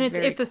Yeah. is and it's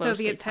very if the closely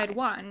Soviets had tied.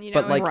 won,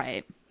 But, like,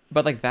 Right.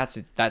 But like that's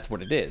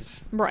what it is.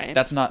 Right.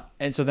 That's not,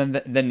 and so then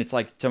it's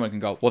like someone can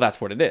go, well, that's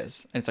what it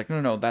is, and it's like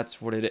no,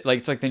 that's what it is. Like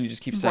it's like then you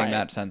just keep saying Right.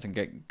 that sentence and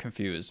get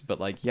confused. But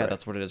like yeah, Right.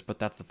 that's what it is. But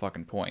that's the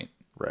fucking point.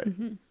 Right.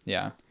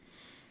 Yeah,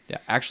 yeah.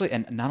 Actually,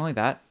 and not only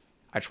that,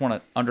 I just want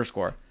to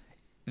underscore,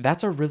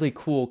 that's a really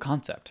cool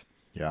concept.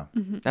 Yeah.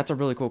 That's a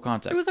really cool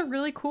concept. It was a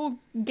really cool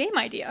game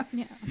idea.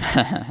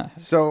 Yeah.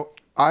 So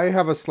I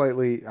have a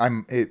slightly,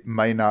 it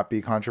might not be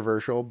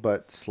controversial,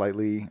 but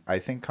slightly, I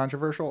think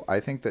controversial. I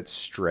think that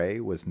Stray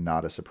was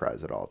not a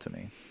surprise at all to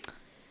me.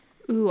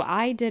 Ooh,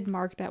 I did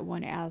mark that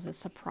one as a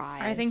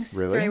surprise. I think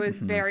Really? Stray was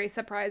very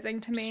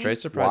surprising to me. Straight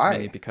surprised Why?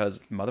 me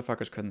because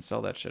motherfuckers couldn't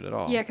sell that shit at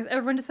all. Yeah, because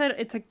everyone just said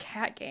it's a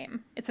cat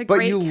game. It's a But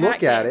great you cat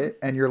look at game. it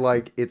and you're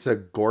like, it's a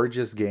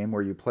gorgeous game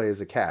where you play as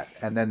a cat.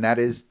 And then that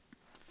is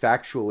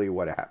factually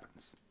what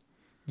happens.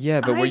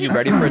 Yeah, but were you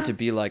ready for it to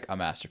be like a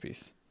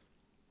masterpiece?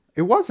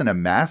 It wasn't a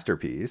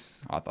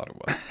masterpiece. I thought it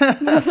was.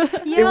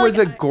 Yeah, It was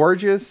a like,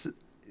 gorgeous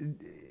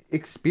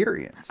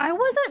experience. I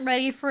wasn't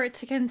ready for it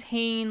to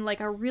contain like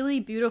a really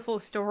beautiful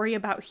story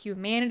about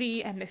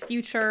humanity and the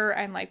future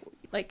and like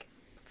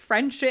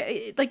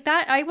friendship like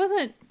that. I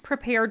wasn't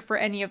prepared for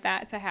any of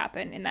that to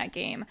happen in that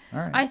game. All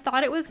right. I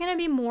thought it was going to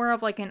be more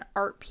of like an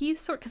art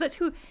piece sort because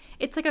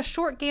it's like a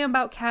short game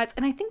about cats,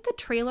 and I think the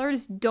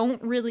trailers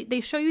don't really,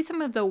 they show you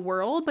some of the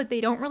world, but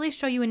they don't really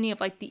show you any of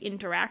like the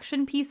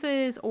interaction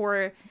pieces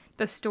or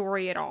the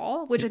story at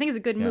all, which I think is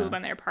a good move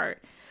on their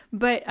part.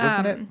 But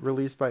Wasn't it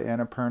released by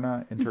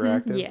Annapurna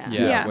Interactive? Yeah.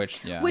 Yeah,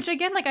 Yeah. Which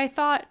again, like I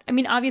thought, I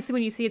mean, obviously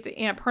when you see it's an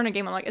Annapurna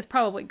game, I'm like, it's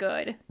probably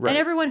good. Right. And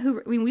everyone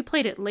who, I mean, we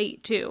played it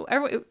late too.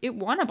 It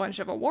won a bunch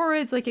of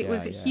awards. Like it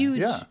was a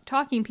huge Yeah.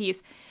 talking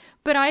piece.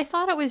 But I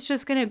thought it was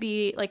just going to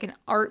be like an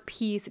art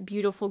piece,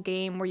 beautiful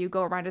game where you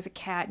go around as a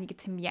cat and you get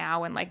to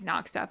meow and like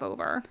knock stuff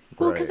over.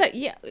 Well, because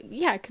Right.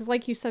 because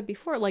like you said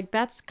before, like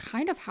that's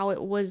kind of how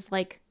it was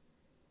like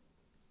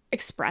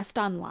expressed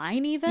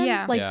online even.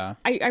 Yeah. Like Yeah.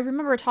 I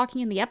remember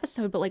talking in the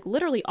episode, but like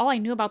literally all I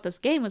knew about this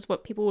game was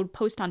what people would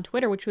post on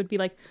Twitter, which would be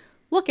like,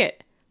 look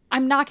it,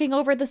 I'm knocking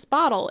over this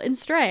bottle in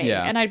Stray.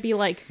 Yeah. And I'd be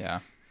like, Yeah.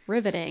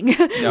 riveting.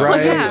 Yeah,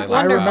 Right. Yeah, I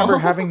wonderful. remember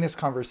having this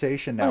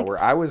conversation now where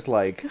I was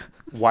like,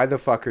 why the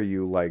fuck are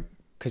you like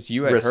Because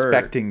you had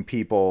respecting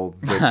people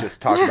that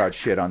just talk about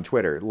shit on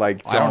Twitter?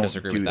 Like, heard. I don't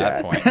disagree with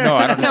that point. No,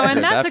 I don't disagree No, and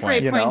with that's that a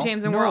great you point, know?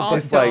 James, and No, we're all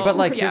it's still, like- but,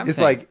 like, yeah. here's It's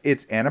thing. like,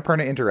 it's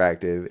Annapurna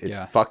Interactive. It's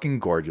Yeah. fucking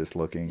gorgeous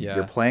looking. Yeah.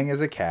 You're playing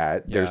as a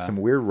cat. There's Yeah. some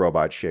weird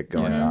robot shit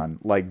going Yeah. on.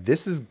 Like,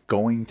 this is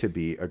going to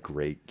be a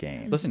great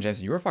game. Listen,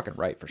 Jameson, you were fucking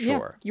right for Yeah,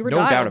 sure. you were no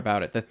dialed. doubt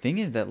about it. The thing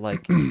is that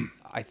like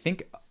I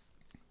think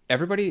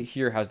everybody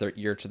here has their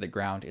ear to the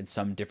ground in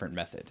some different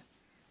method.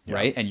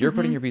 Right? And you're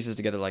putting your pieces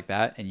together like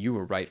that, and you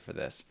were right for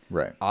this.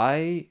 Right.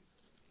 I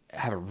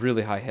have a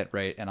really high hit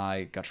rate and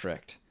I got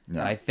tricked. Yeah.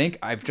 And I think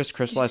I've just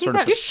crystallized See sort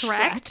that of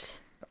Shrek?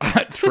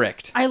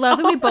 tricked. I love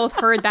that we both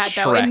heard that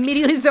though. Shrek'd.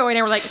 Immediately Zoe and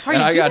I were like, sorry,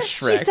 And did I you got just-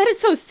 She Shrek. said it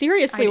so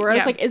seriously, where I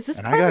was yeah. like, is this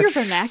And I part of got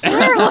your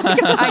vernacular?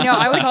 Like, I know,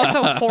 I was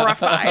also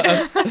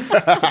horrified.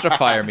 Such a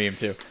fire meme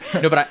too.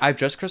 No, but I've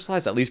just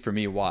crystallized, at least for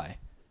me, why.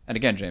 And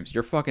again, James,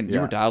 you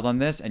Yeah. were dialed on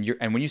this, and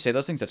when you say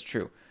those things, that's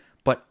true.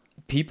 But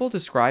people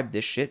describe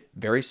this shit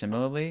very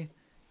similarly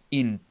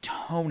in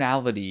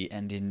tonality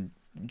and in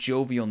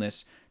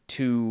jovialness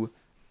to.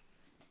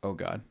 Oh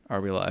God, are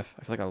we alive?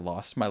 I feel like I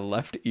lost my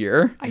left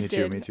ear. I Me too,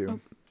 did. me too.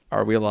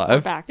 Are we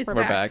alive? back. It's We're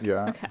We're back. back.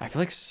 Yeah. Okay. I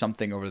feel like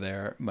something over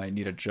there might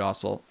need a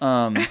jostle.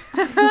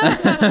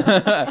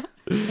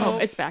 Oh,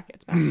 it's back.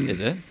 It's back. Is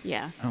it?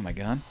 Yeah. Oh my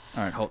God.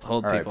 All right, hold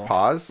All right, people.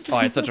 pause. Oh,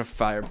 it's such a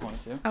fire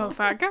point too. Oh,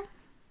 fuck.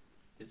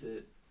 Is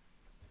it?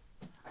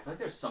 I feel like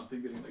there's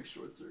something getting like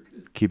short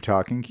circuited. Keep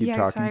talking, keep Yeah,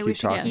 talking, sorry, we keep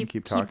should talking,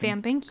 keep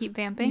talking. keep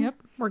vamping. Yep.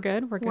 We're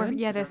good. We're good.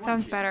 Yeah, this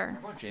sounds better.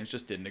 James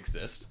just didn't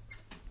exist.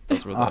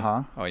 Those were the.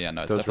 Uh-huh. Oh yeah,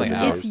 no, it's Those were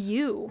definitely the ours. It's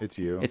you. It's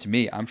you. It's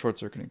me. I'm short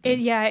circuiting.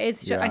 It's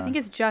just. I Yeah. think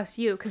it's just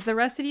you, because the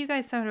rest of you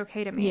guys sound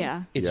okay to me.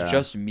 Yeah. It's Yeah.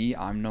 just me.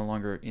 I'm no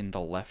longer in the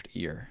left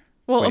ear.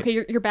 Well, Wait.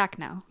 okay, you're back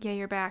now. Yeah,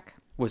 you're back.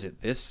 Was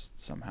it this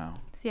somehow?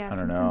 So yeah, I don't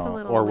something's know. a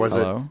little. Or was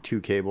weird. Hello? it two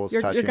cables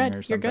You're touching good.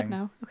 or something? You're good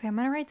now. Okay, I'm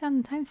gonna write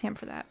down the timestamp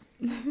for that.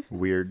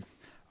 Weird.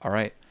 All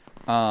right.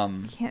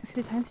 Can't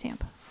see the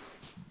timestamp.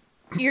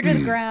 Ear to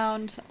the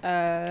ground.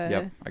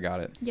 Yep, I got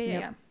it. Yeah, yeah,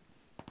 Yep.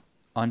 yeah.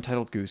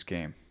 Untitled Goose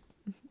Game.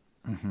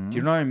 Mm-hmm. Do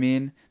you know what I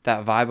mean?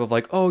 That vibe of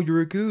like, oh, you're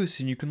a goose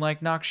and you can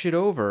like knock shit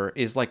over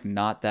is like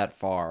not that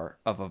far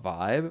of a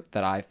vibe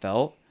that I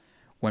felt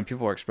when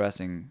people were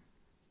expressing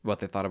what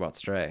they thought about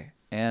Stray.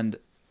 And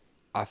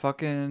I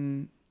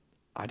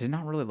did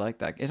not really like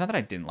that. It's not that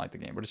I didn't like the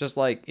game, but it's just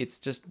like, it's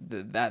just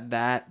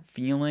that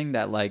feeling,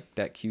 that like,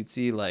 that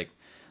cutesy, like,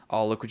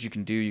 oh, look what you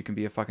can do. You can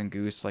be a fucking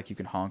goose. Like you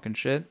can honk and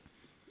shit. Are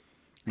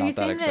you Not that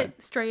saying exciting.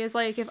 that Stray is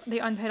like if the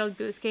Untitled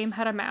Goose Game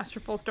had a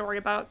masterful story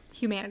about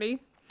humanity?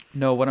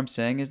 No, what I'm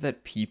saying is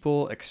that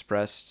people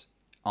expressed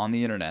on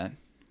the internet,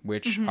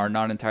 which are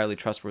not entirely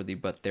trustworthy,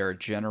 but their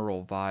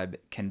general vibe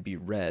can be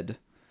read,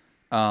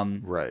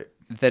 Right.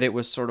 that it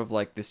was sort of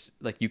like this,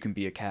 like you can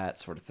be a cat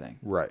sort of thing.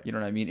 Right. You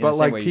know what I mean? In But the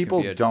same like way you can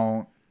people be a-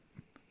 don't.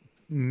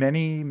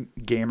 Many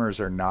gamers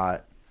are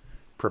not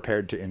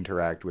prepared to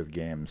interact with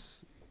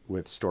games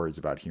with stories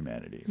about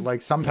humanity.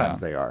 Like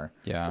sometimes they are.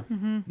 Yeah.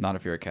 Not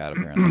if you're a cat,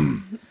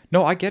 apparently.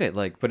 No, I get it.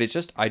 Like, but I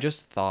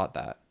just thought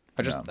that.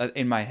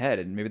 In my head,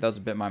 and maybe that was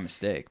a bit my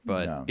mistake,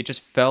 but it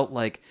just felt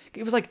like,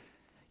 it was like,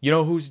 you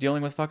know who's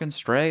dealing with fucking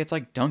Stray? It's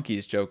like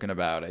Donkey's joking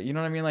about it. You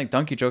know what I mean? Like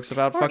Donkey jokes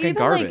about fucking even,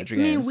 garbage like, games.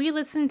 I mean, we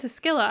listen to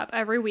Skill Up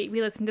every week.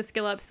 We listen to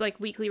Skill Up's like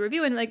weekly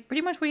review, and like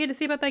pretty much what he had to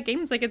say about that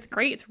game is like, it's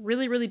great. It's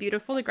really, really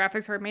beautiful. The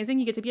graphics are amazing.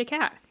 You get to be a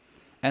cat.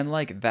 And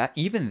like that,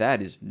 even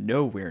that is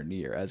nowhere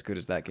near as good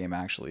as that game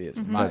actually is,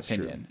 in my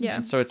opinion. True. Yeah.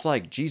 And so it's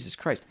like, Jesus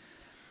Christ.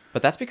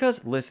 But that's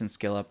because, listen,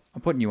 Skill Up,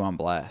 I'm putting you on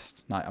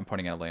blast. Not I'm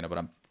pointing at Elena, but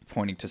I'm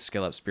pointing to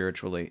Skill Up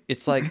spiritually.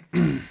 It's like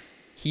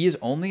he is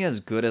only as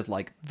good as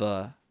like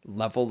the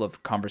level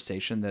of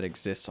conversation that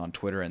exists on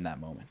Twitter in that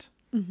moment.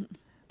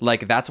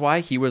 Like that's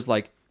why he was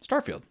like,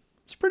 Starfield,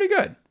 it's pretty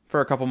good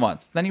for a couple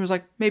months. Then he was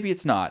like, maybe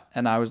it's not.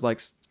 And I was like,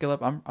 Skill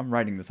Up, I'm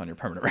writing this on your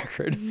permanent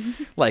record.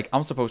 Like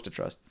I'm supposed to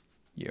trust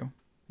you.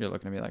 You're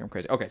looking at me like I'm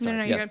crazy. Okay, sorry.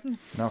 No, Yes. you're good.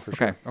 No, for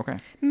sure. Okay.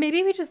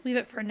 Maybe we just leave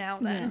it for now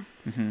then.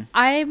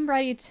 I'm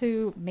ready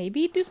to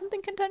maybe do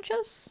something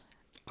contentious.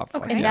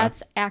 Okay. And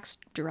that's axe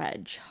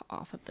Dredge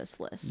off of this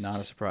list. Not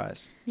a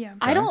surprise. Yeah.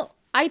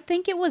 I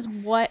think it was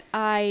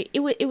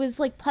it was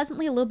like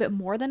pleasantly a little bit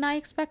more than I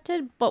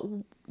expected, but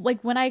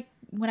like when I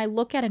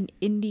look at an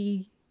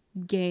indie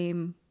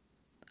game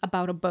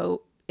about a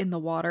boat in the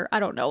water, I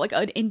don't know, like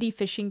an indie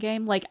fishing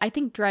game, like I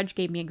think Dredge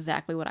gave me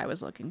exactly what I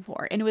was looking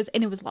for, and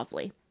it was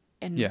lovely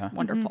and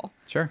wonderful.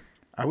 Sure.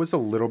 I was a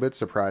little bit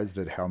surprised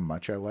at how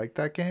much I liked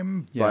that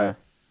game, Yeah.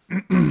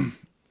 but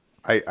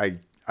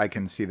I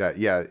can see that.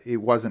 Yeah, it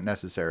wasn't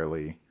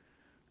necessarily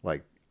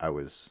like I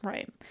was.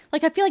 Right.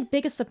 Like I feel like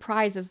biggest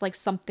surprise is like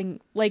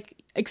something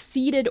like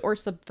exceeded or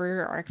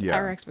subverted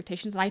our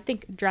expectations, and I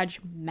think Dredge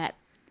met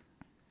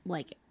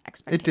like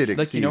expectations. It did exceed.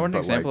 Like, you know what an but,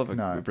 example like, of a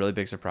not- really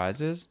big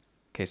surprise is?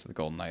 Case of the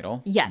Golden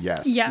Idol. Yes.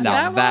 Yes. Yeah.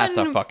 Now that that's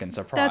one, a fucking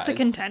surprise. That's a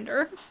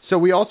contender. So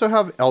we also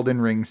have Elden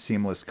Ring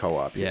seamless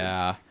co-op. Here,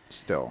 Yeah.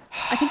 still.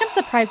 I think I'm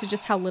surprised at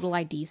just how little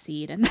I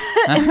DC'd and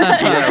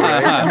Yeah,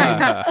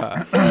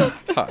 right?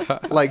 I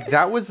mean, like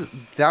that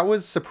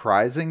was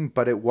surprising,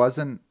 but it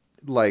wasn't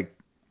like,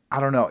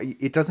 I don't know.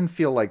 It doesn't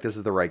feel like this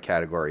is the right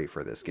category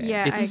for this game.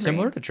 Yeah. I It's agree.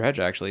 similar to Dredge,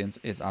 actually. And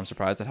I'm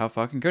surprised at how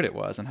fucking good it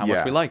was and how much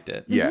Yeah. we liked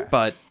it. Yeah.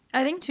 But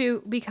I think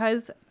too,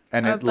 because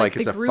And of it, like, the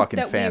it's a group fucking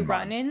that fan we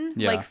run mod. in,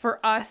 Yeah. like for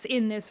us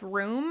in this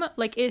room,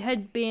 like it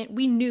had been,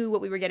 we knew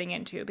what we were getting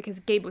into because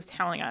Gabe was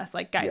telling us,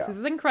 like, guys, Yeah. this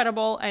is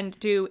incredible, and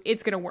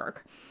it's gonna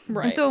work.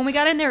 Right. And so when we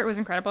got in there, it was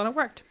incredible and it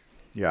worked.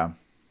 Yeah.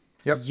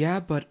 Yep. yeah,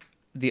 but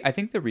I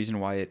think the reason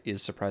why it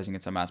is surprising in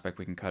some aspect,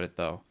 we can cut it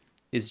though,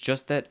 is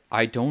just that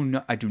I do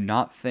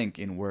not think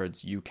in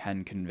words you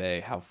can convey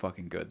how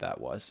fucking good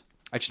that was.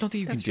 I just don't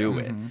think you can do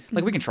it.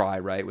 Like we can try,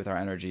 right, with our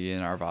energy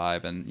and our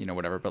vibe and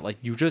whatever, but like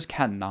you just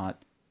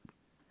cannot.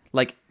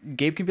 Like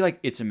Gabe can be like,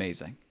 it's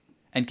amazing,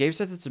 and Gabe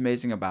says it's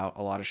amazing about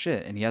a lot of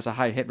shit, and he has a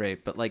high hit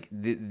rate, but like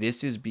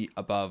this is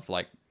above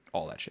like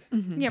all that shit. Yeah,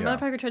 Yeah.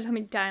 motherfucker tried to tell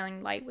me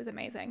Dying Light was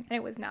amazing, and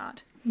it was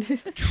not.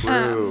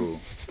 True.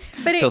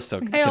 But He'll still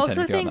I contend also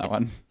with you on think that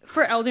one.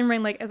 for Elden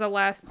Ring, like as a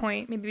last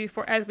point, maybe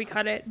before as we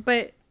cut it,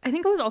 but I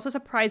think it was also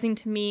surprising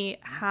to me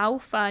how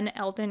fun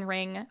Elden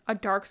Ring, a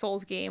Dark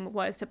Souls game,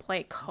 was to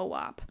play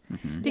co-op.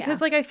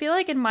 Because like I feel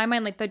like in my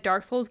mind, like the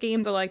Dark Souls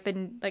games are like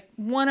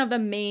one of the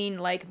main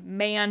like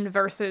man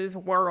versus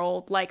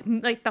world, like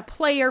the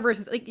player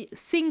versus like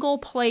single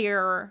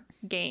player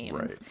games.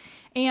 Right.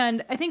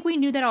 And I think we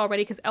knew that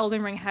already because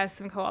Elden Ring has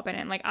some co-op in it.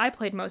 And, like I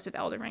played most of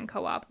Elden Ring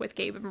co-op with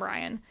Gabe and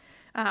Brian,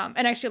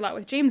 and actually a lot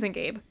with James and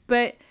Gabe.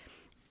 But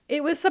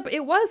it was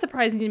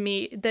surprising to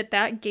me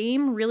that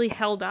game really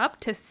held up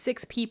to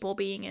 6 people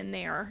being in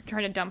there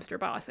trying to dumpster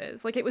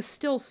bosses. Like it was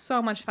still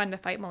so much fun to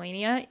fight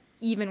Melania,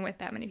 even with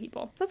that many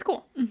people. So that's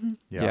cool.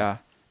 Yeah.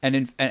 And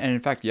in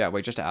fact, yeah,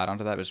 wait, just to add on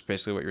to that, was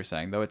basically what you're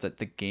saying though. It's that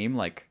the game,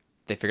 like,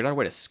 they figured out a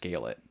way to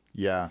scale it.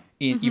 Yeah.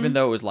 Even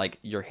though it was like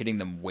you're hitting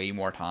them way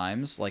more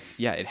times, like,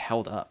 yeah, it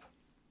held up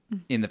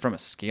from a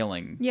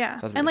scaling. Yeah.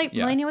 So that's And really- like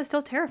Melania was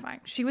still terrifying.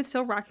 She would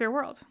still rock your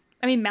world.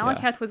 I mean,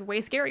 Malekith Yeah. was way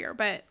scarier,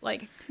 but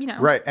like,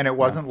 Right. And it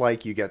wasn't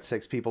like you get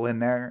 6 people in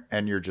there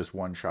and you're just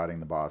one-shotting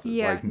the bosses.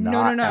 Yeah. Like, No,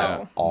 not no.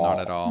 at all. Not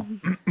at all.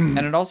 And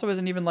it also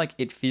isn't even like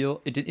it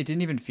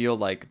didn't even feel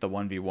like the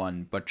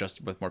 1v1, but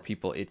just with more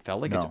people. It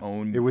felt like its No,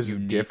 own it was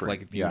unique, different,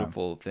 like yeah.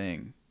 beautiful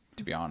thing,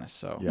 to be honest.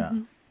 So Yeah.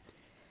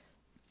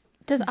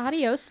 Does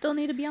Adios still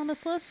need to be on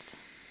this list?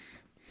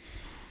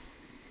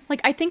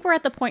 Like, I think we're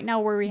at the point now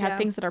where we have Yeah.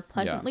 things that are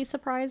pleasantly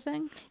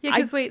surprising. Yeah,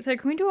 because wait, so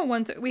can we do it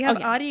once? We have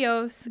Okay.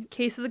 Adios,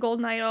 Case of the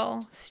Golden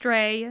Idol,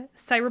 Stray,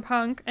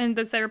 CyberPunk, and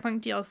the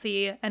CyberPunk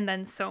DLC, and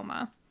then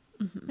Soma.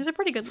 There's a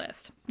pretty good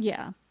list.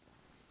 Yeah.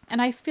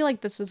 And I feel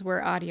like this is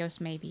where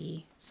Adios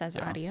maybe says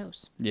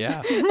adios.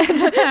 yeah.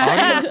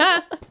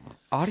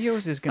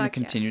 Adios is going to Fuck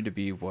continue yes. to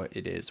be what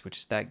it is, which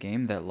is that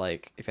game that,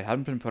 like, if it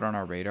hadn't been put on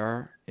our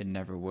radar, it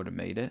never would have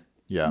made it.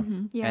 Yeah.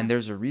 Yeah. And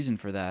there's a reason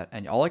for that.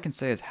 And all I can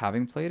say is,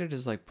 having played it,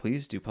 is like,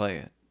 please do play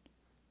it.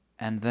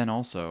 And then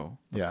also,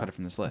 let's Yeah. cut it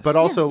from this list. But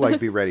also, like,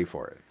 be ready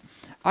for it.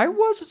 I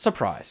was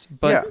surprised,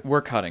 but Yeah.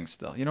 we're cutting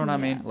still. You know what I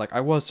mean? Yeah. Like, I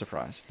was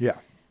surprised. Yeah.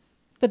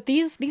 But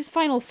these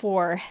final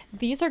four,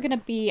 these are going to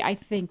be, I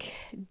think,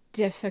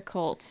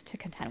 difficult to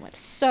contend with.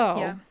 So,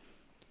 Yeah.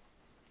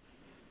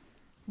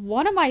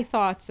 one of my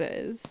thoughts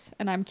is,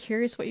 and I'm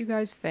curious what you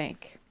guys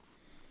think.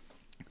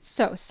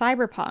 So,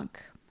 Cyberpunk,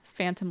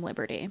 Phantom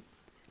Liberty.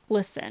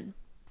 Listen,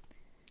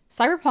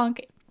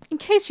 Cyberpunk, in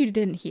case you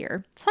didn't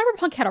hear,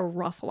 Cyberpunk had a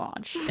rough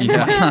launch. In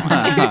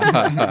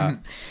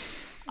 2020.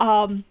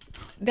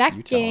 That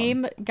You tell 'em.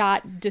 game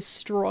got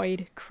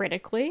destroyed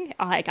critically.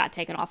 It got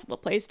taken off of the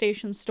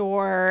PlayStation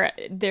Store.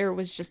 There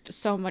was just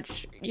so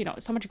much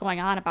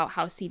going on about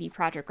how CD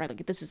Projekt Red,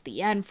 like, this is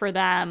the end for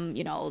them.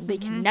 They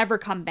can never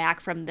come back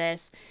from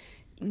this.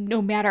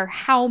 No matter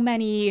how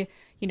many,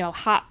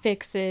 hot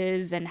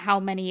fixes and how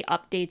many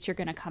updates you're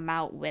going to come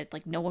out with,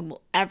 like, no one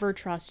will ever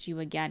trust you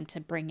again to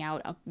bring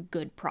out a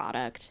good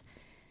product.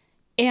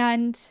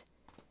 And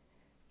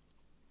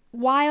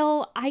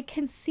while I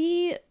can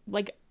see,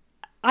 like,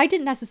 I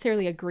didn't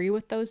necessarily agree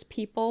with those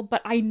people,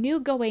 but I knew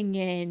going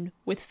in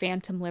with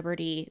Phantom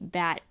Liberty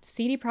that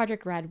CD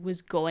Projekt Red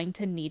was going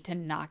to need to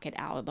knock it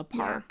out of the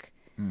park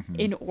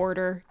in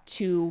order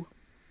to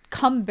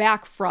come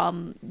back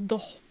from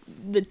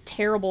the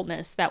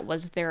terribleness that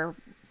was their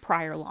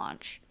prior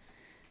launch.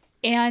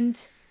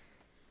 And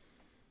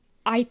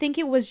I think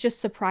it was just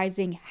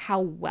surprising how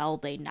well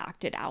they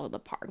knocked it out of the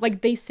park.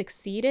 Like, they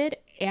succeeded,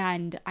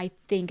 and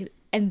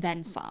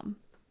then some.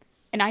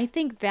 And I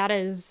think that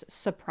is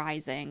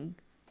surprising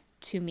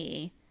to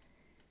me.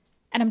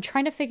 And I'm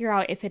trying to figure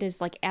out if it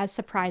is, like, as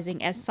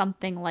surprising as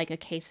something like A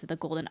Case of the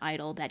Golden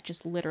Idol that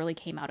just literally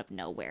came out of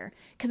nowhere.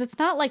 Because it's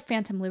not like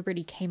Phantom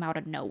Liberty came out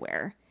of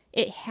nowhere.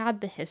 It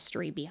had the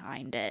history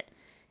behind it.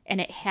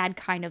 And it had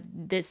kind of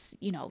this,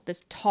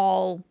 this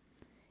tall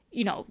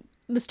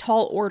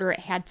order it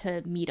had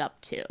to meet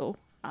up to.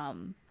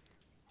 And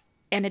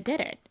it did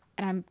it.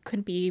 And I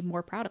couldn't be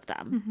more proud of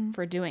them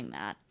for doing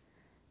that.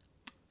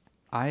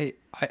 It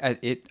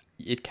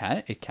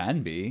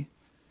can be.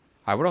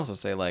 I would also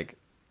say, like,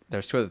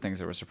 there's two other things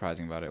that were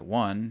surprising about it.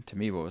 One, to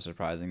me, what was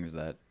surprising is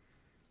that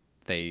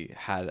they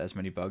had as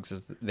many bugs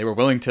as they were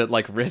willing to,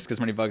 like, risk as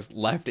many bugs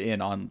left in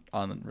on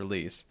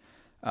release.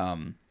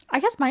 I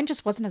guess mine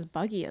just wasn't as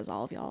buggy as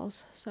all of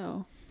y'all's.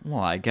 So.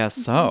 Well, I guess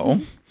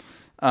so.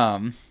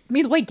 I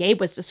mean, the way Gabe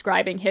was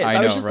describing his, I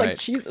I was know, just right. like,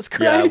 Jesus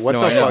Yeah, Christ. what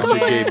No, the I know. fuck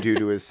did Gabe do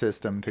to his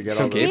system to get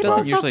So all Gabe those doesn't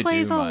bugs? usually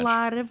plays do a much.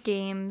 lot of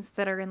games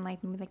that are in,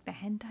 like, maybe, like, the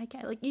hentai guy.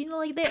 Like, like,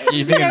 You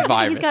think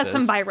in he's got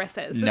some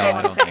viruses? viruses. No,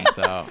 I don't think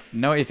so.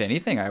 No, if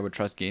anything, I would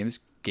trust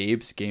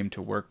Gabe's game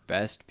to work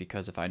best,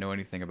 because if I know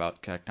anything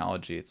about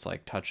technology, it's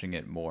like touching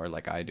it more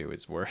like I do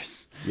is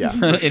worse. Yeah,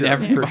 for in sure,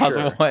 every for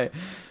possible sure. way.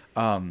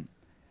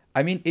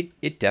 I mean,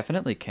 it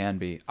definitely can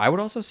be. I would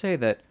also say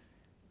that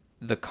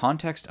the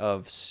context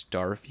of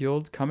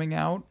Starfield coming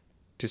out.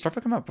 Did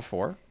Starfield come out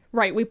before?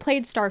 Right, we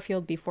played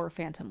Starfield before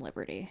Phantom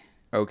Liberty.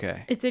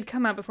 Okay. It did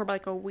come out before by,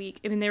 like, a week.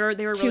 I mean, they were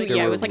really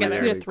It was like a close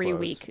 2 together. to 3 close.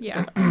 week.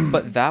 Yeah.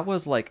 But that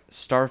was like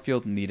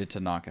Starfield needed to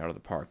knock it out of the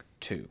park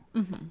too.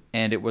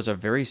 And it was a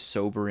very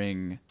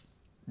sobering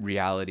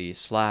reality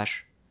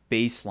 /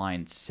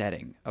 baseline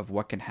setting of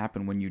what can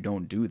happen when you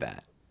don't do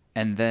that.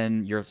 And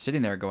then you're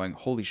sitting there going,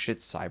 holy shit,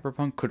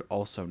 Cyberpunk could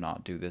also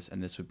not do this,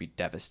 and this would be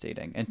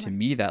devastating. And to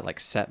me, that, like,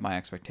 set my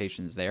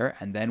expectations there.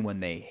 And then when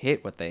they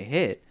hit what they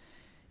hit,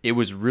 it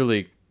was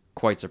really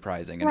quite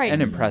surprising and, Right.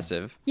 and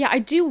impressive. Yeah, I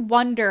do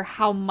wonder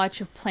how much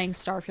of playing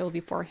Starfield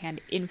beforehand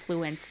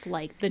influenced,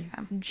 like, the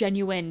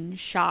genuine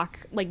shock,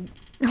 like,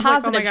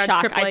 positive oh my God,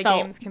 shock AAA I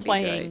felt games can be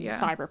playing good, yeah.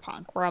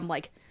 Cyberpunk, where I'm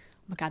like,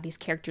 oh my God, these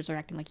characters are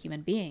acting like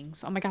human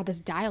beings. Oh my God, this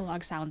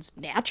dialogue sounds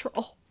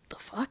natural. The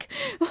fuck?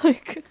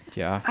 Like,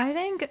 Yeah. I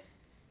think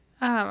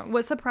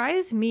what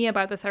surprised me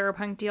about the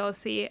Cyberpunk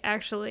DLC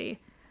actually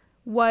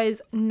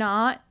was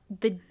not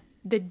the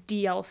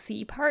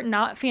DLC part,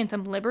 not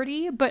Phantom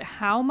Liberty, but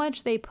how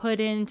much they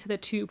put into the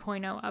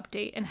 2.0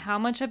 update and how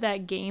much of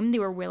that game they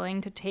were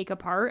willing to take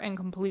apart and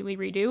completely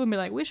redo and be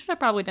like, we should have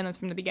probably done this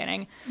from the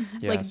beginning.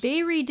 Like, Yes. they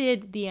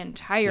redid the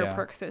entire Yeah.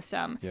 perk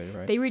system. Yeah, you're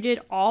right. They redid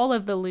all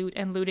of the loot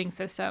and looting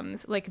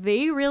systems. Like,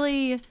 they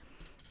really...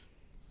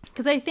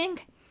 Because I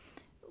think,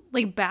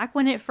 like, back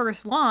when it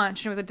first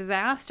launched and it was a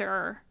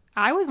disaster,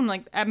 I was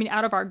like, I mean,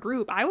 out of our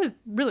group, I was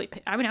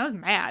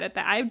mad at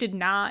that. I did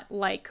not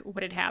like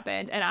what had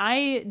happened. And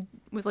I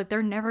was like,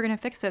 they're never going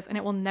to fix this. And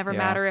it will never Yeah.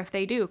 matter if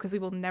they do, because we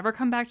will never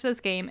come back to this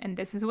game. And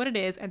this is what it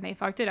is. And they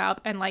fucked it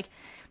up. And, like,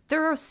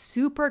 they're a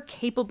super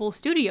capable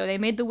studio. They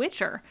made The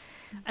Witcher.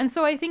 And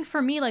so I think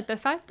for me, like, the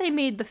fact they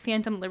made the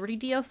Phantom Liberty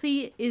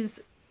DLC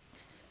is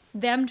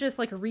them just,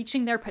 like,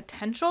 reaching their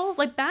potential,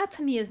 like, that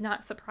to me is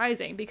not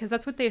surprising, because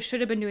that's what they should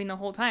have been doing the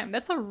whole time.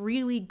 That's a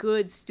really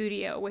good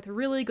studio with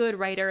really good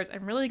writers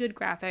and really good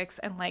graphics,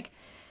 and, like,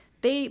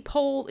 they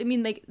pull, I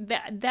mean, like,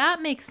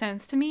 that makes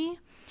sense to me.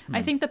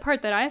 I think the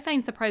part that I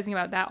find surprising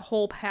about that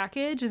whole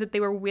package is that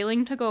they were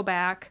willing to go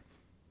back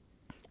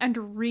and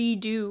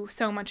redo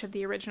so much of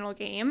the original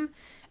game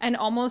and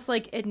almost,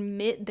 like,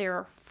 admit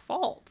their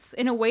faults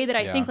in a way that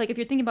I Yeah. think, like, if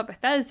you're thinking about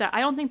Bethesda, I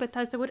don't think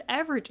Bethesda would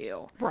ever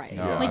do. Right.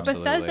 No, Like,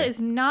 absolutely. Bethesda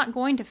is not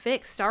going to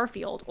fix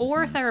Starfield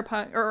or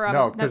Cyberpunk or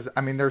No, because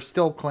I mean, they're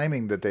still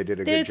claiming that they did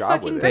a good it's job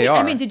fucking with great. They it. are.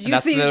 I mean, did you and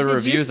that's see- the did you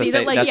reviews see that that,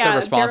 they, like, that's yeah, the they're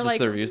responses like-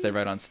 to the reviews they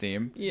write on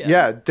Steam. Yes.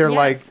 Yeah, they're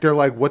Yes.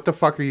 like, what the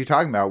fuck are you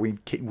talking about?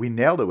 We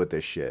nailed it with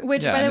this shit.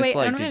 Which, Yeah, by the and way, it's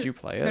like, I'm did gonna- you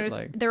play it? there's-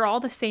 Like- they're all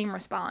the same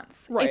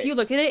response. Right. If you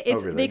look at it,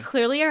 it's really? they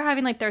clearly are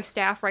having like their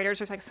staff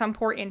writers or like some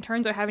poor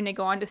interns are having to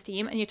go onto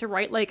Steam and you have to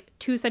write like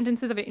 2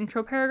 sentences of an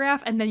intro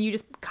paragraph and then you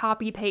just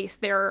copy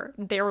paste their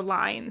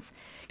lines.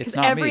 It's 'Cause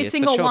not every me, it's the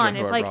single children one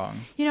who is are like, wrong.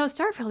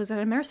 Starfield is an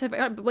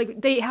immersive.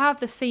 Like they have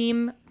the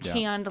same Yeah.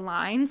 canned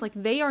lines. Like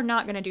they are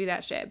not going to do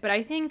that shit. But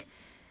I think,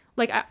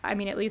 like I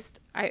mean, at least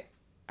I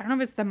don't know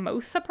if it's the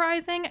most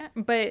surprising,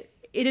 but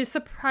it is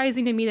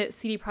surprising to me that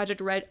CD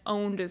Projekt Red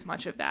owned as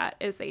much of that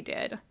as they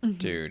did.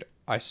 Dude,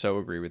 I so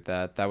agree with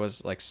that. That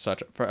was like I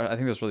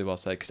think that was really well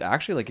said. Because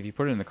actually, like if you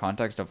put it in the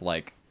context of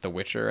like The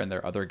Witcher and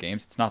their other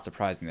games, it's not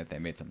surprising that they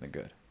made something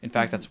good. In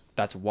fact,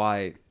 that's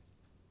why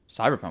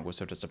Cyberpunk was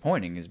so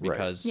disappointing, is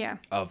because Yeah.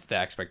 of the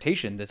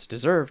expectation that's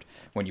deserved.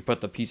 When you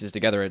put the pieces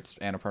together, it's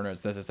Annapurna,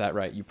 it's this, it's that,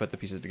 right? You put the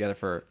pieces together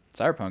for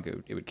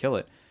Cyberpunk, it would kill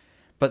it.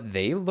 But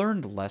they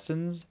learned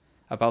lessons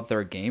about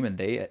their game, and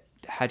they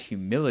had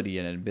humility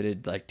and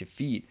admitted like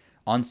defeat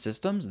on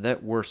systems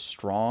that were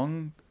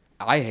strong.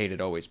 I hate it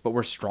always, but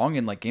were strong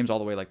in like games all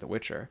the way like The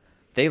Witcher.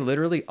 They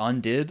literally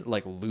undid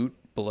like loot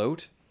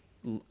bloat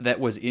that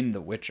was in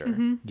The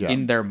Witcher Yeah.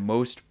 in their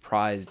most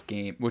prized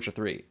game, Witcher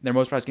 3, their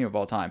most prized game of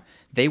all time.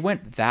 They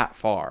went that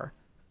far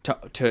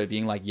to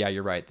being like, yeah,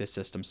 you're right, this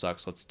system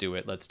sucks, let's do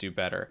it, let's do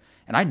better.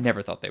 And I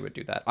never thought they would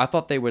do that. I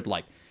thought they would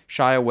like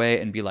shy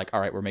away and be like, all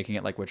right, we're making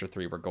it like Witcher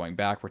 3, we're going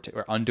back, we're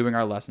undoing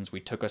our lessons,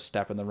 we took a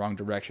step in the wrong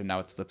direction, now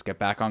let's get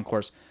back on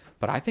course.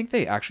 But I think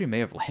they actually may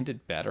have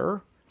landed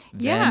better.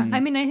 Yeah, than-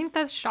 I mean, I think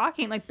that's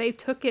shocking. Like they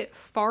took it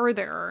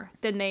farther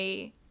than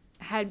they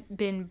had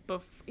been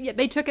before. Yeah,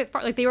 they took it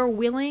far. Like they were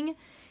willing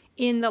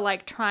in the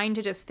like trying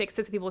to just fix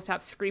it so people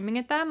stop screaming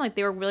at them. Like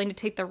they were willing to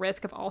take the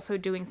risk of also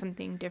doing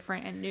something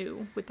different and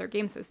new with their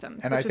game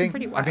systems. And which I is think,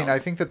 pretty I wild. mean, I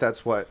think that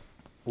that's what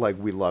like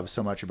we love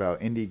so much about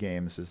indie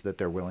games is that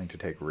they're willing to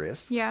take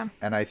risks. Yeah.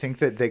 And I think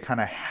that they kind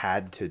of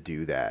had to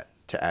do that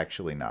to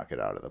actually knock it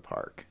out of the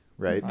park,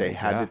 right? They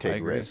had yeah, to I take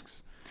agree.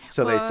 risks.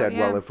 So they Well, said,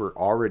 well, yeah. if we're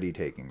already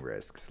taking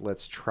risks,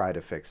 let's try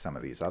to fix some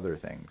of these other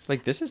things.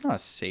 like this is not a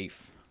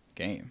safe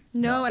game.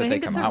 No, and that I they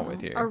think that's come out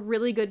with here. a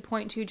really good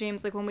point too,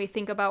 James. Like when we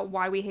think about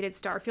why we hated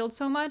Starfield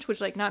so much,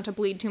 which like not to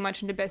bleed too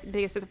much into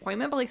biggest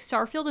disappointment, but like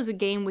Starfield is a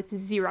game with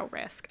zero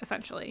risk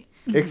essentially.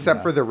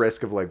 Except for the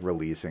risk of like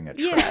releasing it.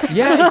 Yeah.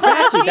 Yeah,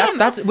 exactly. Damn,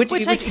 That's which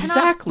I cannot-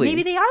 exactly.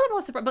 Maybe they are the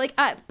most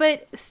surprised,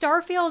 but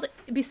Starfield,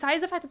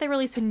 besides the fact that they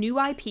released a new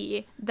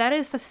IP, that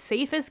is the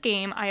safest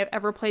game I have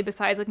ever played.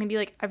 Besides, like maybe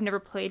like I've never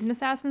played an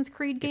Assassin's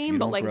Creed game, you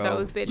but don't like grow,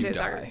 those you bitches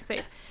die. are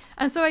safe.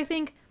 And so I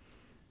think,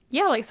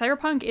 yeah, like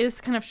Cyberpunk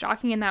is kind of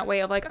shocking in that way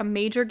of like a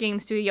major game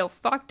studio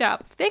fucked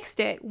up, fixed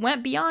it,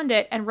 went beyond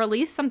it, and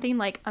released something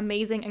like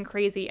amazing and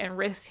crazy and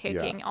risk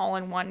taking all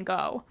in one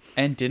go.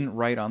 and didn't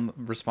write on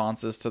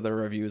responses to the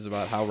reviews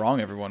about how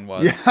wrong everyone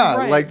was. Yeah,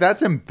 Right. like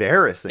that's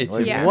embarrassing. It's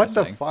Like, Yeah. what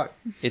the embarrassing.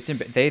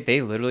 fuck?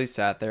 They literally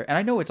sat there, and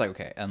I know it's like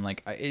okay, and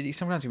like it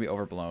sometimes can be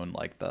overblown,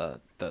 like the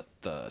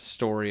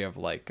story of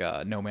like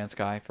No Man's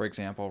Sky, for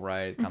example,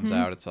 right? It comes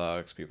out, it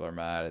sucks, people are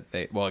mad.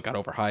 It got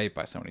overhyped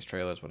by Sony's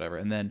trailers, whatever,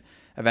 and then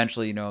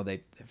eventually,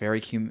 they very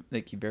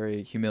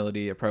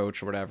humility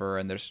approach or whatever,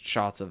 and there's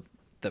shots of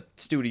the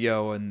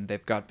studio and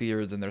they've got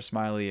beards and they're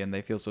smiley and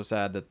they feel so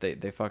sad that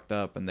they fucked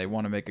up and they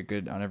want to make a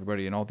good on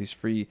everybody and all these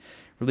free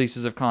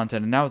releases of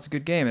content, and now it's a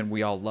good game, and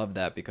we all love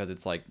that because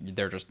it's like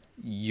they're just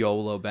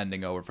YOLO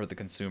bending over for the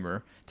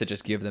consumer to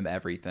just give them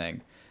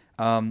everything.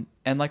 And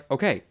like,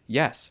 okay,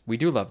 yes, we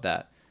do love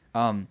that.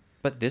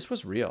 But this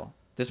was real.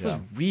 This was Yeah.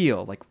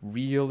 real, like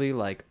really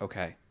like,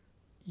 okay,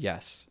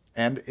 yes.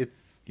 And it,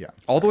 yeah.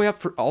 All the way up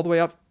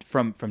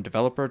from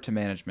developer to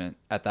management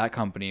at that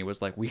company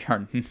was like, we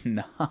are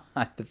not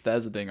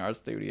Bethesdaing our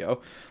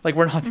studio. Like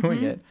we're not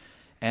doing it.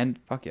 And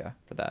fuck yeah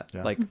for that.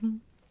 Yeah. Like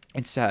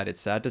it's sad.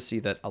 It's sad to see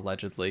that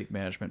allegedly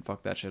management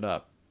fucked that shit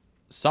up.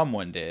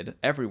 Someone did.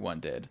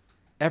 Everyone did.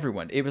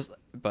 Everyone. It was,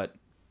 but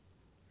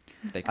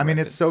they I mean,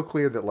 corrected. it's so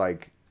clear that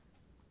like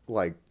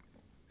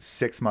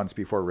 6 months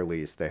before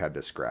release, they had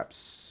to scrap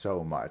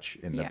so much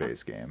in the Yeah.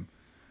 base game,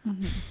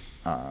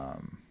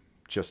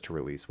 just to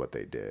release what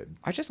they did.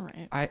 I just,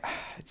 Right.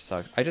 it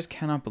sucks. I just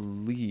cannot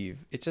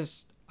believe it.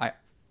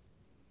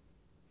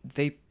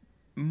 They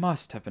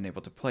must have been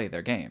able to play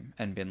their game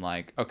and been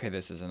like, okay,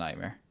 this is a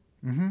nightmare,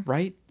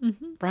 right?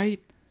 Right?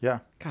 Yeah.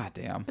 God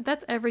damn. But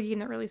that's every game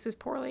that releases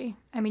poorly.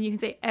 I mean, you can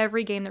say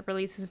every game that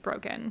releases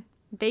broken.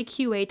 They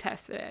QA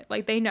tested it.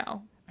 Like, they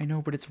know. I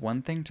know, but it's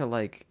one thing to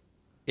like,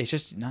 it's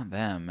just not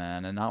them,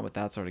 man, and not with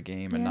that sort of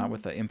game, and Yeah. not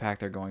with the impact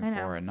they're going I know.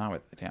 for, and not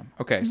with damn.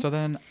 Okay, so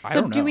then I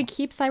So don't know. do we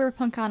keep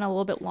Cyberpunk on a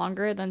little bit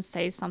longer than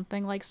say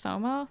something like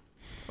Soma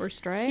or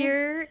Stray?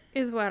 Here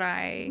is what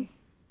I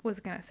was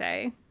going to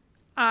say.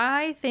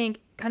 I think,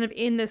 kind of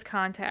in this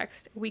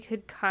context, we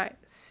could cut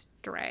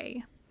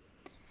Stray.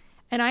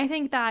 And I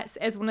think that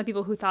as one of the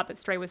people who thought that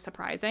Stray was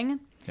surprising.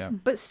 Yeah.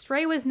 But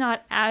Stray was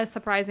not as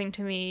surprising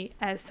to me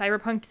as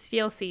Cyberpunk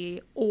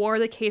DLC or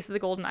The Case of the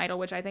Golden Idol,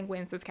 which I think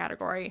wins this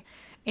category,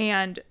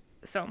 and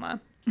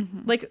Soma.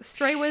 Like,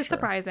 Stray was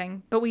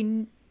surprising, but we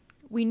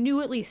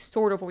knew at least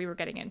sort of what we were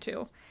getting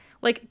into.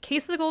 Like,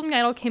 Case of the Golden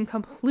Idol came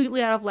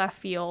completely out of left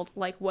field,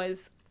 like,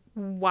 was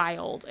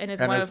wild, and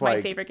is one of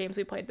my favorite games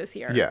we played this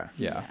year.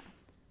 Yeah.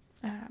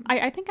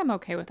 I think I'm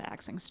okay with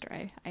axing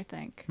Stray, I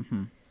think.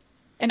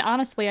 And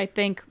honestly, I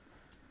think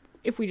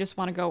if we just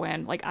want to go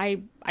in, like,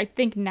 I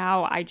think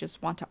now I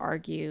just want to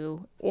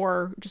argue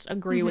or just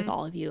agree with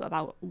all of you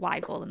about why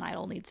Golden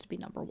Idol needs to be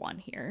number 1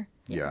 here.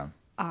 Yeah.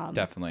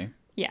 Definitely.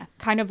 Yeah,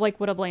 kind of like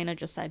what Elena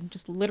just said,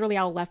 just literally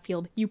out left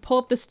field. You pull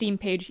up the Steam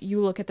page,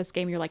 you look at this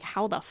game, you're like,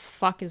 how the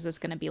fuck is this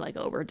going to be like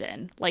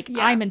Oberdin? Like,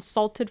 I'm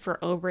insulted for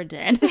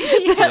Oberdin.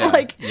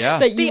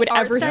 That you would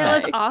ever say. The art style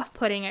is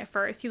off-putting at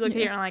first. You look at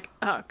it and you're like,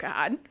 oh,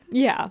 God.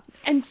 Yeah.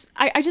 And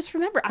I just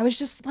remember, I was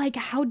just like,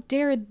 how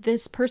dare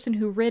this person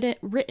who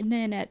written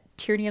in at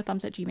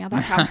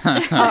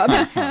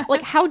tyrannyathumbs@gmail.com,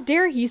 like, how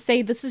dare he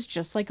say this is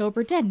just like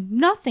Oberdin?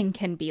 Nothing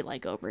can be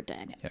like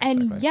Oberdin. Yeah,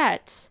 and exactly.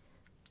 yet...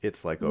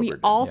 It's like we Oberdin.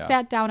 all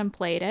sat down and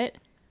played it.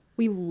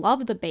 We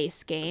love the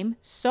base game,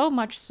 so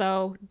much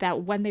so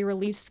that when they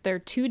released their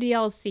 2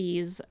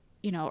 DLCs,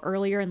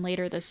 earlier and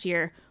later this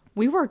year,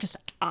 we were just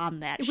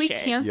on that We shit.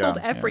 canceled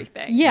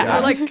everything. Yeah.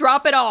 We're like,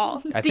 drop it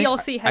all. I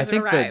DLC has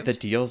think arrived. the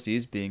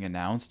DLCs being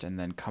announced and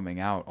then coming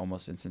out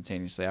almost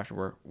instantaneously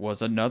afterward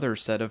was another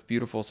set of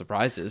beautiful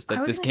surprises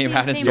that this game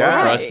had in store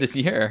for us this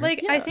year.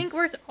 Like, I think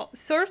we're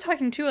sort of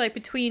talking too, like,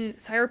 between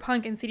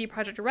Cyberpunk and CD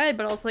Projekt Red,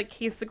 but also like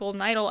Case of the Golden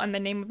Idol and the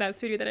name of that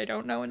studio that I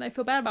don't know, and I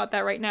feel bad about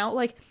that right now.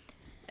 Like,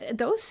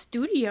 those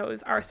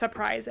studios are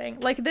surprising.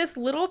 Like, this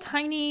little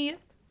tiny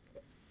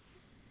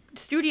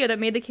studio that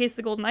made the Case of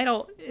the Golden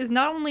Idol is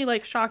not only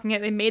like shocking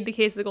that they made the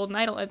Case of the Golden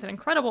Idol, it's an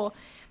incredible,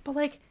 but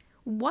like,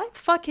 what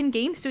fucking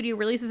game studio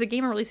releases a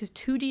game and releases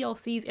 2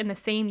 DLCs in the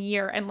same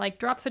year and like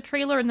drops a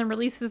trailer and then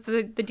releases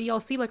the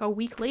DLC like a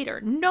week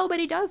later?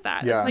 Nobody does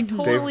that. Yeah. It's like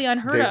totally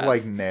unheard of. They've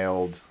like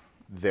nailed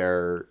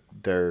their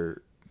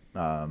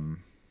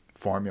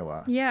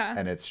formula. Yeah.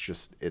 And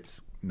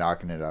it's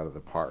knocking it out of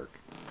the park.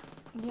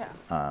 Yeah.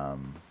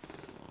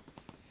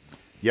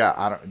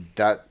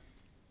 That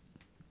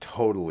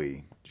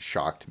totally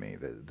shocked me,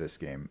 this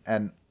game.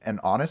 And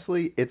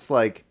honestly, it's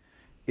like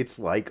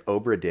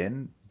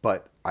Oberdin,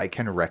 but I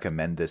can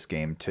recommend this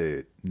game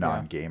to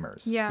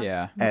non-gamers.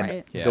 Yeah.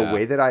 And the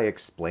way that I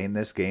explain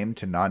this game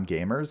to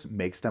non-gamers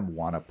makes them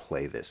want to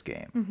play this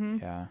game.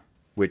 Yeah.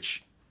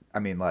 Which, I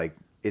mean, like,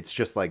 it's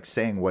just like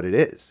saying what it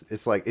is.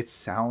 It's like, it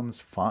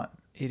sounds fun.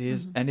 It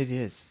is, and it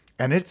is.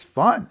 And it's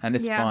fun. And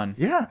it's fun.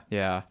 Yeah.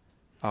 Yeah.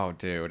 Oh,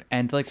 dude.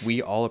 And, like,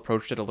 we all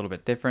approached it a little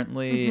bit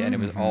differently, and it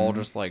was all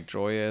just, like,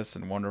 joyous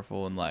and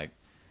wonderful, and, like,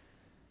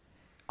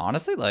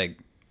 honestly, like,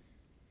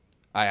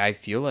 I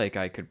feel like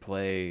I could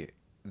play,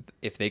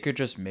 if they could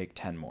just make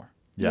 10 more.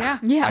 Yeah.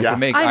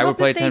 I would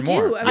play 10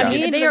 more. I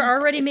mean, they are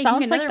already it making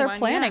sounds another like they're one,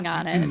 planning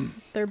on it.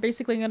 They're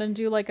basically going to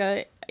do like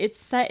it's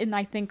set in,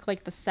 I think,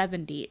 like the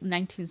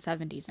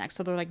 1970s next.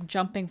 So they're like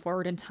jumping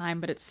forward in time,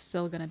 but it's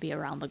still going to be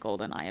around the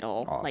Golden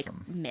Idol like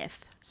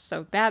myth.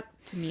 So that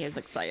to me is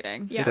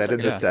exciting. Set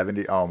in the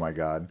 70s. Oh my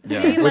God.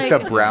 Yeah. See, With like,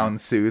 the brown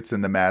suits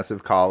and the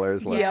massive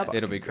collars.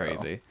 It'll be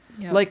crazy.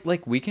 Yep.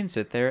 Like we can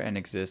sit there and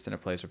exist in a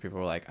place where people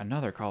are like,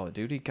 another Call of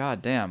Duty,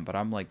 goddamn. But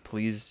I'm like,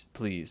 please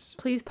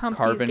pump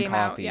carbon these game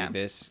copy out.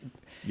 this.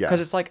 Yeah. Because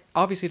it's like,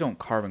 obviously don't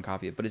carbon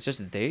copy it, but it's just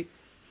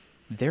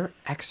their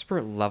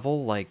expert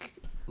level, like,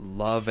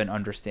 love and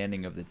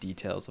understanding of the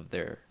details of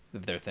their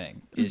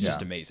thing is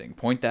just amazing.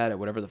 Point that at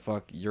whatever the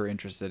fuck you're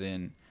interested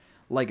in.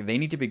 Like, they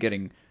need to be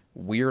getting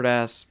weird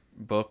ass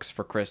books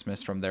for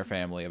Christmas from their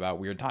family about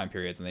weird time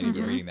periods, and they need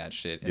to be reading that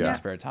shit in their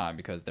spare time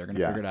because they're gonna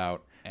figure it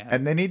out.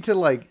 And they need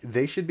to,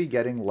 they should be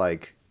getting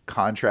like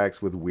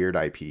contracts with weird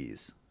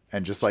IPs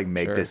and just like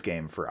make this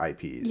game for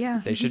IPs.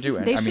 Yeah. They should do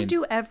it. They should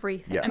do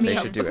everything. Yeah. I mean, They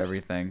should do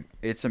everything.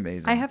 It's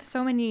amazing. I have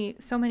so many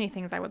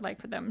things I would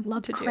like for them to do.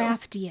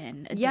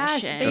 Lovecraftian edition.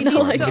 Yes, they Of need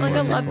course, like of a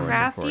course, of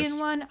Lovecraftian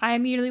course. one. I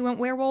immediately went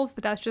werewolves,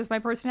 but that's just my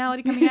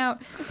personality coming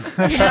out.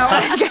 You know,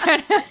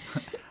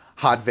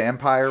 Hot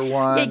vampire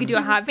one. yeah, you could do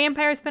a hot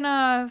vampire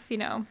spinoff. You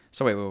know,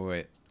 So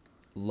wait.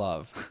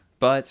 Love.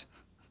 But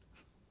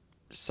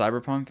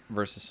Cyberpunk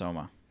versus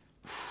Soma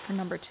For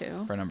number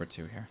 2. for number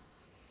 2 here.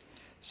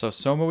 So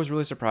Soma was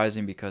really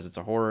surprising because it's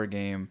a horror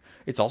game.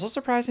 It's also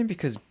surprising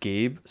because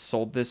Gabe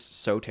sold this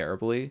so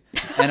terribly.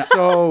 And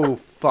So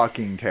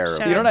fucking terrible.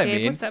 Shout you know out what I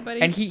Gabe, mean? what's up,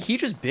 buddy? And he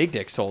just big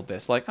dick sold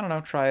this. Like, I don't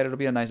know, try it. It'll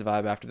be a nice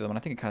vibe after the one. I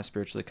think it kind of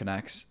spiritually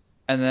connects.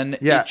 And then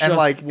Yeah, it just and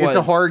like it's a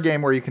was- horror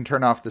game where you can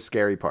turn off the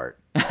scary part.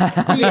 And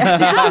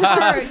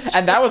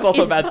that was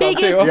also a bad sell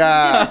biggest too.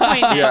 Yeah.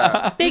 disappointment.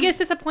 Yeah. Biggest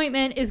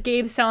disappointment is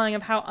Gabe's selling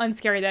of how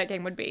unscary that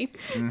game would be.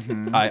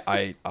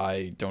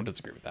 I don't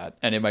disagree with that,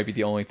 and it might be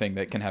the only thing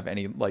that can have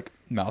any like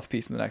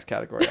mouthpiece in the next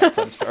category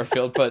outside of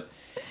Starfield.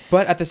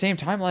 But at the same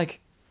time, like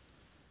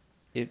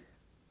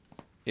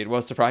it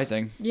was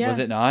surprising. Yeah. Was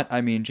it not?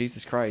 I mean,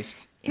 Jesus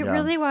Christ. It Yeah.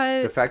 really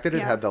was. The fact that it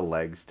yeah. had the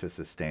legs to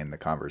sustain the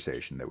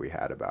conversation that we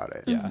had about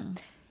it Yeah.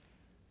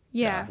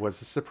 Yeah.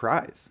 was a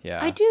surprise.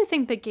 Yeah. I do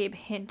think that Gabe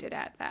hinted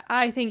at that.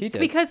 I think He did.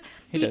 because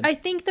He did. I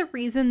think the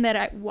reason that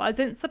it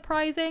wasn't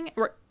surprising,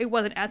 or it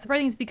wasn't as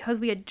surprising, is because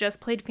we had just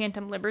played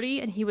Phantom Liberty,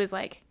 and he was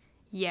like,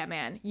 "Yeah,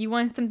 man, you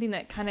want something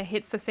that kind of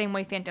hits the same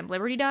way Phantom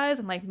Liberty does,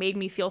 and like made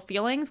me feel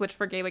feelings," which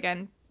for Gabe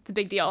again, it's a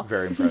big deal.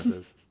 Very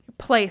impressive.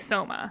 Play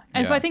Soma.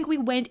 And so Yeah. I think we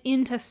went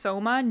into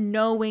Soma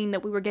knowing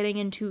that we were getting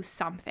into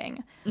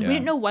something. Yeah. We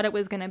didn't know what it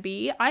was going to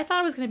be. I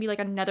thought it was going to be like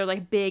another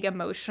like big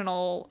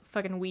emotional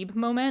fucking weeb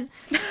moment.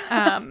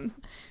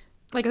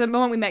 Like the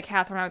moment we met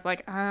Catherine, I was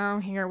like, oh,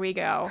 here we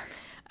go.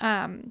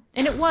 And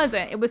it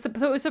wasn't. It was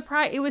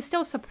it was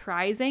still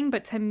surprising,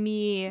 but to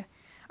me,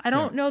 I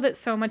don't know that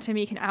Soma to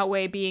me can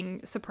outweigh being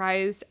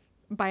surprised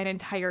by an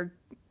entire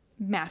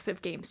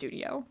massive game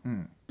studio.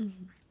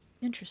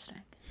 Interesting.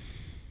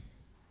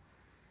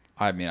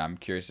 I mean, I'm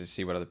curious to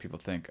see what other people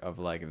think of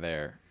like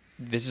their.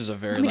 This is a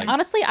very I mean, like.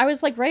 honestly, I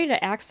was like ready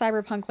to axe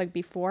Cyberpunk like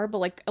before, but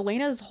like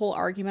Elena's whole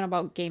argument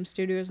about game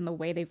studios and the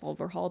way they've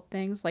overhauled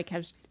things like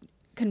has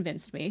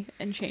convinced me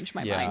and changed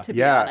my Yeah. mind. To be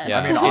Yeah, honest, Yeah.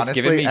 I mean, It's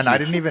given me honestly, and I huge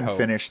didn't even hope.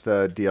 finish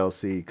the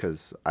DLC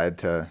because I had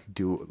to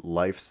do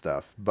life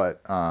stuff.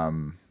 But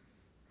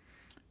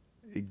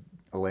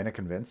Elena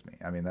convinced me.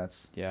 I mean,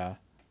 that's Yeah.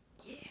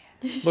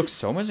 Look,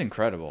 Soma's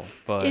incredible,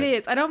 but It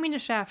is. I don't mean to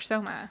shaft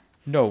Soma.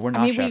 no, we're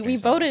not. I mean, shafting we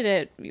Soma. voted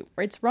it.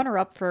 It's runner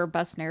up for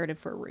best narrative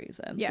for a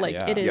reason. Yeah. Like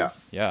Yeah. it Yeah.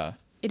 is. Yeah.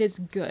 It is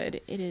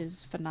good. It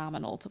is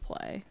phenomenal to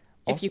play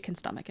if Also- you can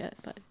stomach it.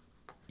 But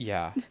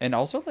Yeah, and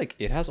also like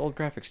it has old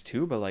graphics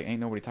too, but like ain't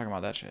nobody talking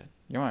about that shit.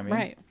 You know what I mean?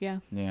 right, yeah.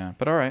 Yeah,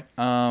 but all right.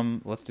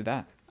 Let's do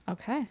that.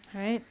 Okay.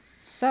 All right.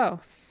 So,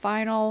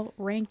 final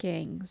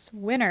rankings.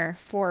 Winner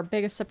for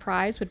biggest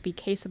surprise would be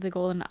Case of the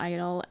Golden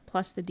Idol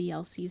plus the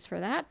DLCs for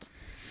that.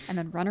 And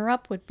then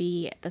runner-up would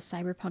be the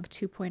Cyberpunk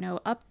 2.0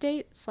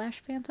 update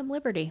 / Phantom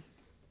Liberty.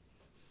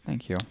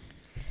 Thank you.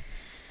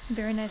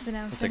 Very nice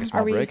announcement. Take a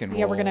small break and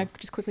we're we'll- gonna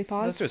just quickly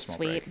pause? Let's do a small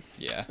Sweet. break.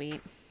 Yeah.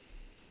 Sweet.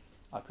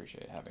 I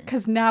appreciate having.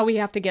 Because now we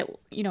have to get,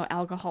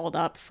 alcoholed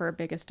up for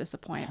biggest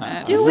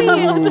disappointment. Do we?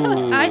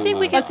 I think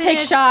we can Let's take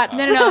finish. shots.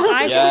 No.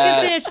 I think we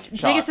can finish Shots.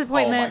 biggest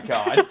disappointment.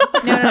 Oh my god.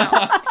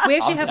 No. We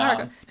actually I'm have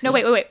down. our No,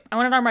 wait. I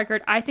want it on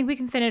record. I think we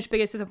can finish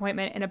biggest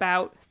disappointment in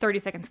about 30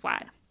 seconds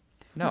flat.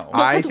 No.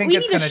 I 'cause think we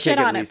it's need to going to shit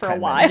take at on it least for a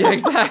 10 while.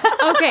 minutes.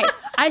 Okay,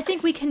 I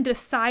think we can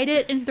decide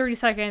it in 30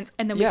 seconds,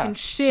 and then we Yeah. can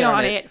shit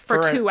on it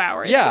for 2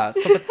 hours. Yeah.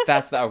 So but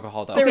that's the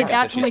alcohol. Okay,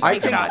 that's when we I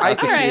take think, shots. I All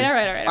think,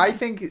 right. I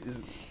think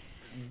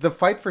the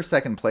fight for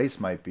second place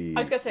might be I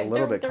was gonna say, a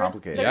little there bit is-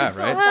 complicated. there Yeah, is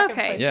still a right. second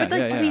Okay, place. Yeah, but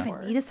like, do we yeah.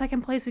 even need a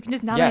second place? We can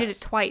just nominate Yes.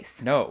 it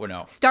twice. No.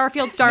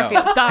 Starfield,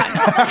 done.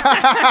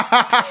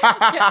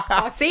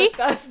 See?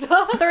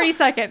 30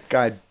 seconds.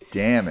 God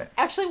damn it.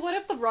 Actually, what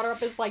if the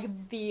runner-up is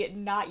like the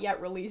not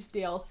yet released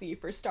DLC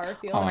for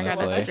Starfield? Oh my god,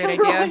 that's a Honestly.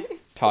 great idea.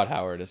 Todd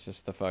Howard is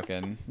just the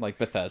fucking like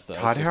Bethesda.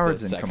 Todd It's just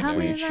Howard's the in second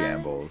complete thing.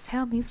 shambles.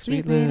 Tell me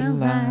Sweet sweet little little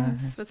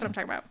lies. lies. That's what I'm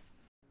talking about.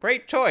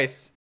 Great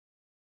choice.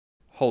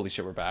 Holy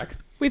shit, we're back.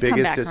 We've come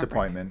Biggest back from our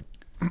disappointment.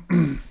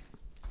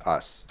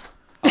 Us.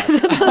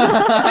 Wait,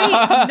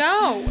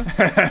 no. Not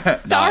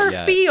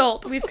yet.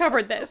 Starfield. We've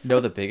covered this. No,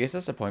 the biggest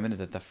disappointment is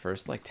that the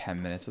first like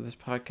 10 minutes of this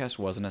podcast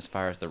wasn't as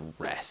far as the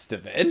rest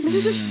of it.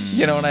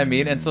 You know what I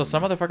mean? And so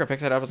some motherfucker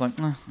picks it up and was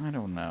like, I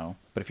don't know.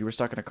 But if you were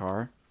stuck in a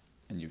car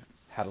and you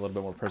had a little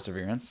bit more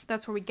perseverance,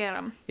 That's where we get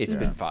them. it's Yeah.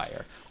 been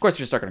fire. Of course, if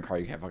you're stuck in a car,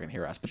 you can't fucking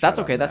hear us. But that's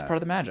Shut okay. up, That's Matt. part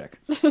of the magic.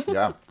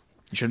 Yeah,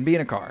 You shouldn't be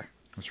in a car.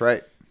 that's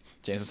right.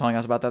 James was telling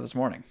us about that this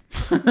morning.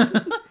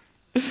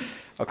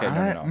 Okay,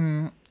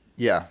 no.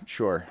 Yeah,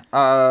 sure.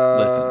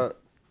 Listen.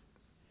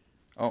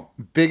 Oh,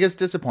 Biggest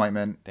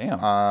disappointment.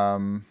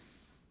 damn.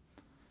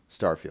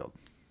 Starfield.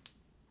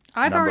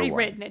 I've Number already one.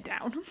 written it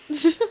down.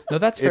 No,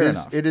 that's It fair is.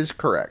 enough. It is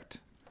correct.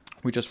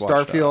 We just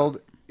watched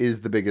Starfield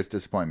is the biggest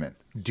disappointment.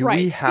 Do we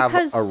Right, have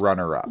because a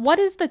runner-up? What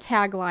is the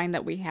tagline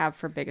that we have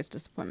for biggest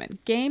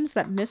disappointment? Games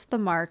that miss the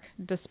mark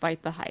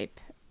despite the hype.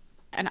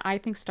 And I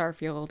think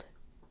Starfield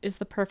is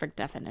the perfect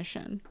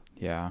definition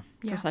Yeah.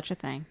 Yeah. for such a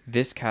thing.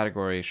 This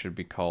category should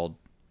be called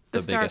the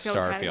biggest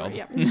category, Starfield.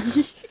 yep.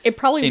 It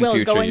probably In will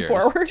future going years,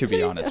 forward. to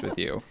be honest with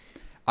you.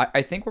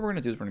 I think what we're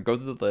going to do is we're going to go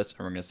through the list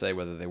and we're going to say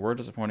whether they were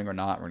disappointing or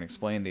not. We're going to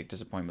explain the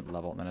disappointment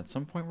level. And then at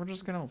some point, we're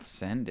just going to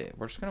send it.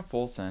 We're just going to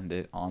full send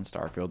it on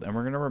Starfield. And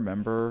we're going to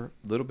remember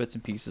little bits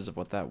and pieces of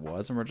what that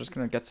was. And we're just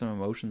going to get some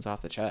emotions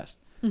off the chest.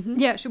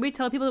 Yeah, should we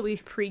tell people that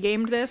we've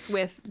pre-gamed this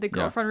with the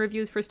girlfriend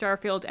reviews for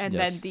Starfield and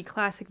Yes. then the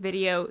classic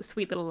video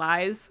Sweet Little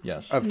Lies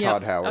Yes. Of Yeah.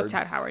 Todd Howard. of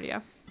Todd Howard, yeah.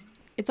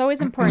 It's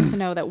always important to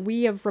know that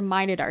we have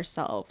reminded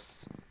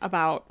ourselves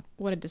about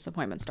what a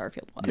disappointment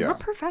Starfield was. Yeah. We're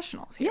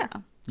professionals here.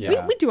 Yeah.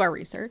 Yeah. We do our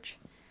research.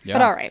 Yeah.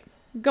 But all right,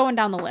 going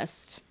down the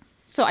list.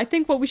 So I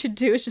think what we should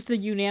do is just a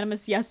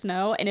unanimous yes,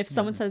 no. And if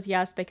someone says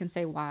yes, they can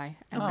say why.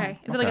 And Okay.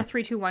 Is it like okay. a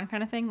 3, 2, 1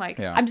 kind of thing? Like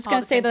Yeah. I'm just all going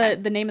at to say same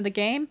time? the name of the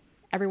game.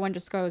 Everyone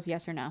just goes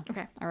yes or no.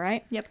 Okay. All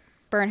right? Yep.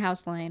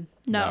 Burnhouse Lane.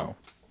 No.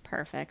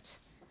 Perfect.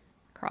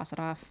 Cross it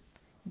off.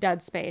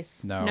 Dead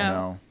Space. No.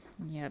 No. No.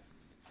 Yep.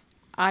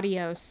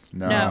 Adios.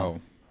 No.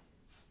 No.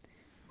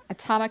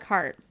 Atomic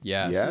Heart.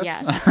 Yes. Yes.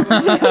 Yes.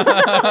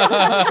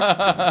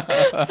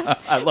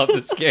 I love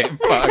this game.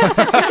 Fuck.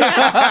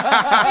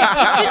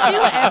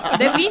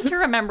 We need to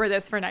remember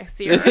this for next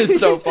year. It is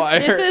so fire.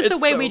 This is the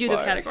It's way so we do this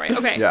fire. category.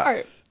 Okay. Yeah. All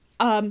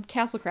right.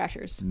 Castle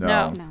Crashers. No.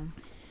 No. No.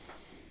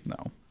 No.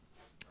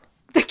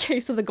 The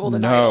Case of the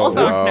Golden No. Idol.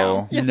 No. Fuck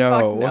no. Yeah, No.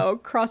 Fuck no.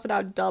 Cross it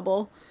out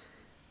double.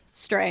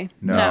 Stray.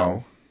 No.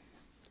 No.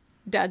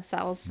 Dead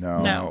Cells.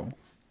 No. No.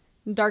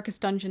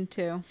 Darkest Dungeon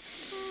 2.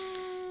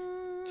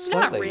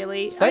 Not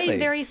really. Slightly.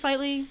 Very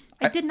slightly.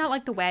 I did not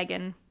like the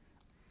wagon.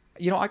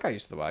 You know, I got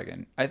used to the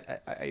wagon.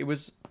 It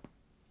was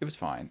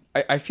fine.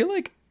 I feel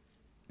like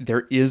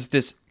there is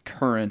this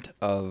current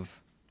of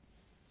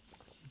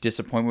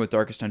disappointment with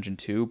Darkest Dungeon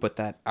 2, but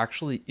that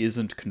actually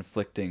isn't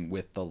conflicting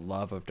with the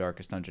love of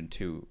Darkest Dungeon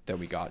 2 that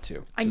we got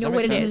to. I Does know that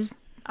what make it sense? is.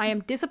 I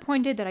am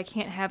disappointed that I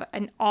can't have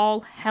an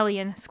all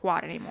Hellion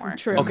squad anymore.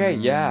 True. Okay,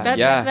 yeah, That's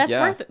yeah.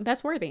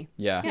 That's worthy.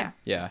 Yeah, Yeah.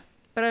 yeah.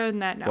 But other than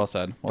that, no. Well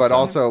said. Well But said.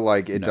 also,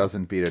 like, it No.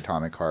 doesn't beat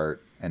Atomic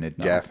Heart, and it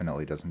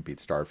definitely doesn't beat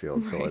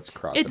Starfield. So let's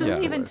cross It doesn't off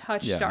the even list.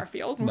 touch Yeah.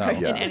 Starfield No.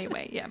 in Yeah. any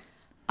way. Yeah.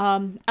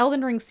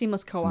 Elden Ring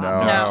Seamless Co-op.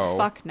 No. No.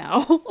 Fuck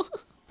no.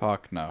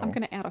 Fuck no. I'm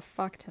gonna add a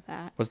fuck to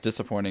that. What's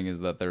disappointing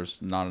is that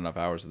there's not enough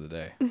hours of the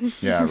day.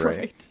 Yeah,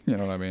 right. You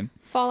know what I mean?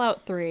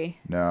 Fallout 3.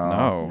 No.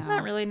 No.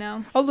 Not really,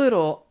 no. A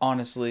little,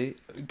 honestly,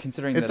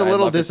 considering It's that a I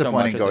little loved it so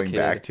much disappointing as a going kid.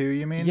 back to,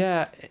 you mean?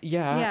 Yeah,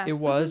 Yeah. it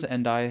was,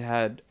 and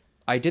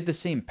I did the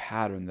same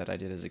pattern that I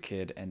did as a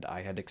kid, and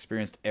I had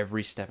experienced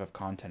every step of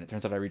content. It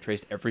turns out I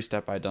retraced every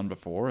step I'd done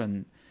before,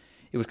 and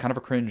it was kind of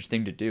a cringe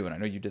thing to do. And I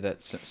know you did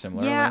that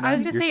similarly. Yeah, I was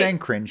Elena. gonna You're say saying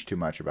cringe too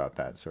much about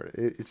that sort of.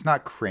 It's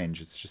not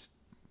cringe. It's just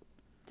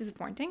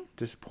disappointing.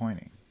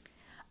 disappointing.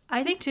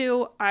 I think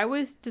too. I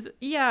was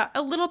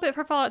a little bit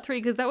for Fallout 3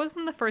 because that was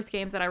one of the first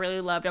games that I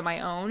really loved on my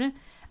own,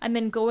 and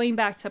then going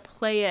back to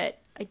play it,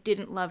 I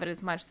didn't love it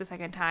as much the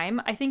second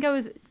time. I think I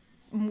was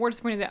more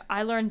disappointed that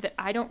I learned that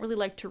I don't really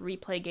like to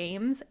replay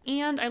games,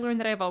 and I learned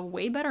that I have a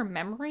way better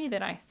memory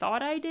than I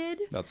thought I did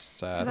That's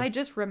sad. because I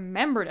just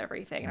remembered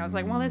everything, and I was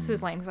like, well, this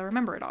is lame because I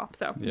remember it all.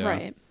 So Yeah.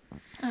 Right.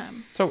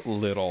 So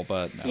little,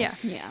 but no. yeah.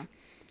 Yeah.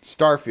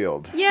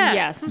 Starfield.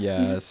 Yes.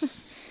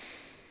 Yes.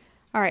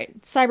 All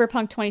right.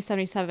 Cyberpunk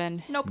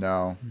 2077. Nope.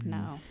 No,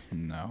 No.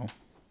 No.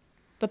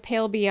 The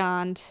Pale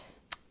Beyond.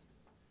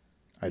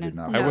 I did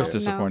not. No. I was No.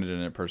 disappointed in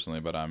it personally,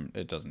 but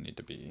it doesn't need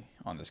to be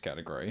on this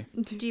category.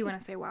 Do you want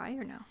to say why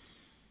or no?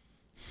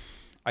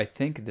 I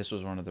think this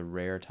was one of the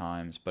rare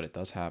times, but it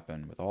does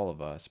happen with all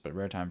of us, but a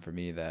rare time for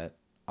me that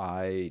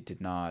I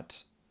did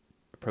not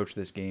approach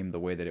this game the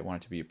way that it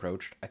wanted to be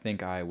approached. I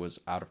think I was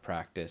out of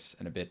practice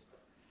and a bit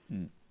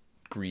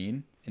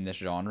green in this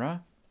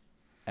genre,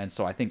 and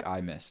so I think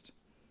I missed.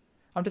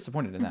 I'm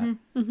disappointed in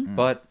that,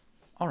 but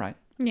all right.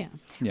 Yeah.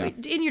 Yeah.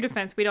 Wait, in your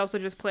defense, we'd also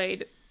just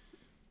played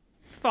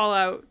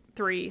Fallout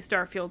 3,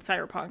 Starfield,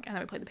 Cyberpunk, and then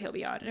we played The Pale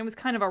Beyond, and it was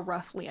kind of a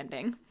rough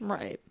landing.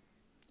 Right.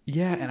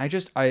 Yeah,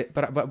 and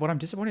but what I'm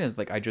disappointed is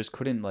like I just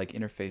couldn't like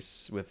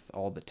interface with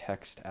all the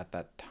text at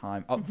that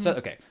time. So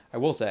okay, I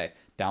will say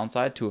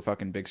downside to a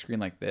fucking big screen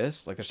like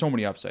this, like there's so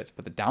many upsides,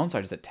 but the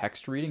downside is that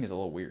text reading is a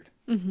little weird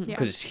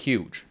because it's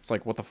huge. It's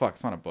like what the fuck?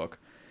 It's not a book.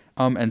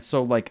 And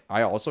so like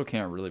I also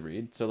can't really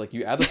read. So like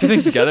you add those two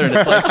things together and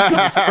it's like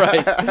Jesus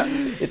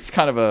Christ. It's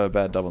kind of a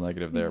bad double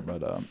negative there,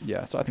 but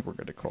yeah. So I think we're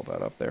good to call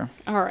that up there.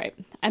 All right.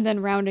 And then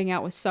rounding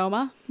out with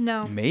Soma.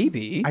 No.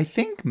 Maybe. I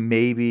think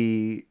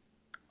maybe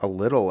a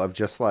little of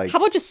just like How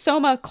about just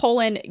Soma :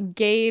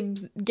 Gabe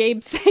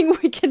saying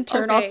we can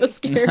turn off the Okay.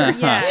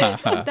 scares?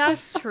 Yes,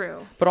 that's true.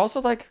 But also,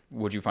 like,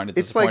 would you find it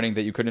It's like- disappointing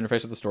that you couldn't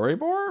interface with the story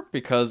more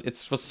because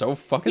it's was so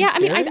fucking Yeah, I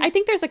scary? mean, I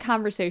think there's a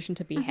conversation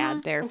to be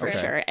had there for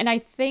Okay. sure. And I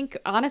think,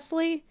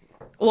 honestly,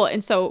 well,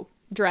 and so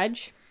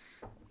Dredge.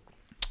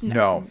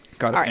 no.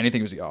 God, if All right.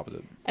 anything was the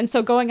opposite. And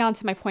so going on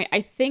to my point,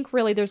 I think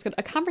really there's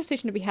a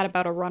conversation to be had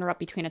about a runner-up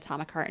between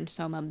Atomic Heart and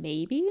Soma,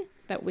 maybe,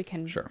 that we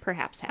can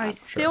perhaps have. I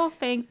still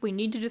think we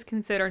need to just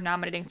consider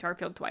nominating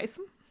Starfield twice.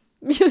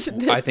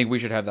 I think we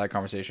should have that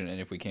conversation,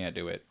 and if we can't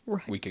do it,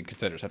 Right. we could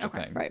consider such a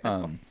thing. Right, that's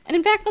cool. And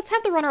in fact, let's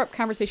have the runner-up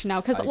conversation now,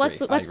 because I let's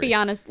agree, I be agree.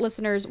 honest,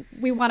 listeners,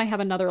 we want to have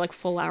another like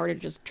full hour to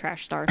just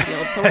trash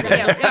Starfield. So we're gonna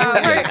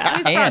Yeah,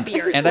 we've got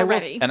beers. And We're I will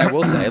ready. and I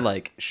will say,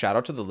 like, shout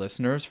out to the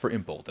listeners for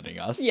emboldening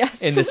us.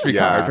 Yes. In this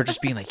regard, Yeah. for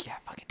just being like, yeah,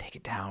 fucking take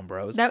it down,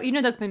 bros. That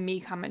that's been me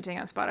commenting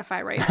on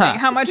Spotify, right? Saying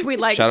how much we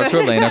like. Shout out the-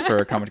 to Elena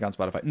for commenting on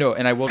Spotify. No,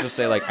 and I will just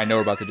say, like, I know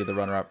we're about to do the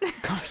runner-up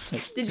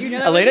conversation. Did you know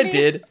that Elena was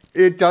me? did.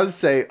 It does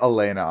say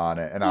Elena on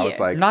it, and I was Yeah.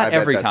 like, Not I bet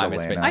every that's time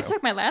it's Elena. been I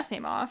took my last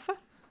name off.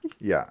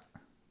 Yeah.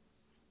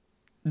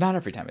 Not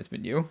every time it's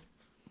been you,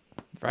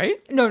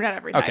 right? No, not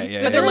every time. Okay,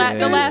 yeah, But yeah, the, yeah, la- yeah, the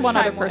yeah, last yeah, one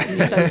time other was. person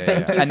who says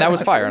thank you. And that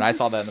was fire. And I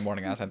saw that in the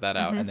morning. I sent that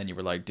out, and then you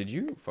were like, "Did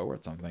you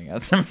forward something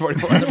at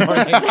 7:44 in the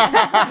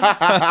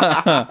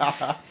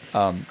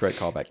morning?" Great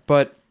callback.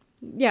 But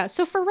yeah.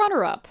 So for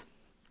runner-up,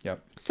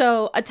 yep,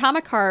 so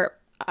Atomic Heart,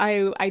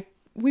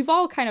 we've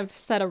all kind of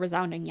said a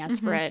resounding yes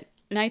for it,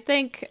 and I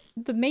think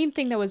the main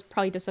thing that was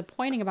probably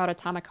disappointing about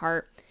Atomic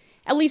Heart,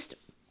 at least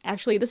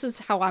actually, this is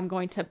how I'm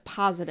going to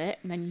posit it,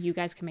 and then you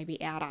guys can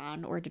maybe add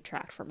on or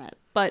detract from it.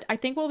 But I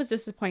think what was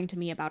disappointing to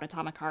me about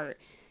Atomic Heart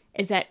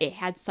is that it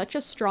had such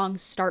a strong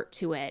start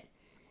to it,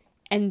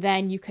 and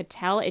then you could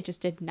tell it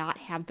just did not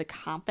have the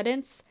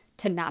confidence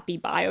to not be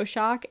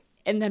BioShock,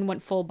 and then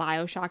went full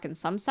BioShock in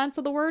some sense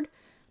of the word,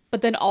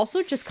 but then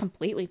also just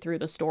completely threw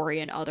the story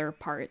in other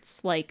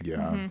parts. Like,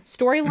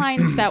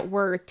 storylines that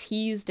were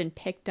teased and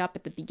picked up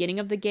at the beginning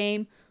of the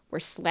game were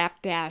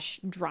slapdash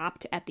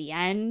dropped at the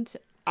end,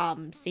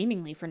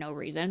 seemingly for no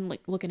reason.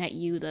 Like, looking at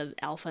you, the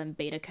alpha and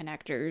beta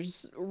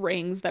connectors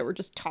rings that were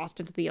just tossed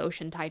into the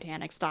ocean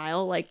Titanic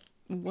style. Like,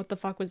 what the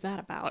fuck was that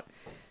about?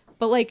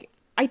 But, like,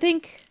 I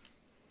think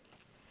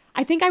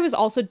I was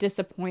also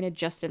disappointed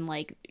just in,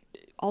 like,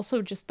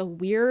 also just the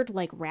weird,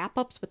 like,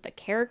 wrap-ups with the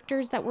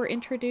characters that were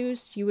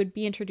introduced. You would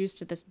be introduced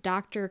to this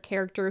doctor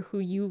character who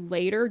you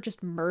later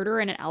just murder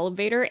in an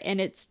elevator,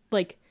 and it's,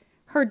 like,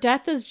 her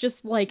death is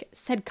just, like,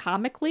 said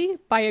comically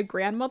by a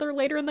grandmother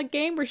later in the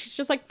game, where she's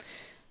just like,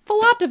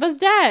 Faloptiva's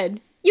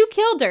dead. You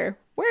killed her.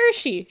 Where is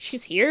she?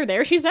 She's here,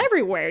 there, she's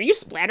everywhere. You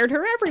splattered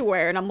her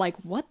everywhere. And I'm like,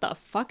 what the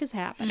fuck is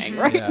happening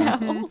right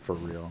now? For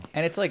real.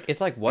 And it's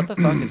like what the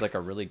fuck is like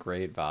a really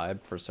great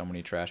vibe for so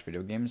many trash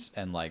video games,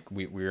 and like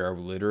we are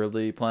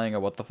literally playing a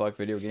what the fuck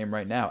video game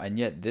right now, and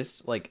yet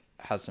this like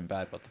has some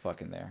bad what the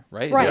fuck in there,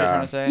 right? Is that what you're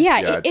trying to say?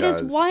 Yeah, it it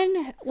is does.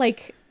 one,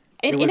 like,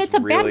 and it's a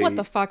bad what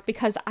the fuck,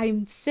 because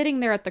I'm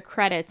sitting there at the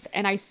credits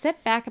and I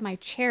sit back in my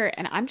chair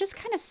and I'm just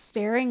kind of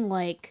staring,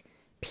 like,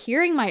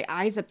 peering my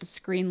eyes at the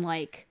screen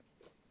like,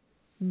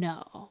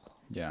 no.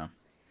 Yeah.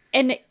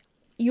 And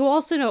you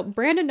also know,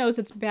 Brandon knows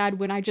it's bad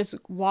when I just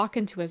walk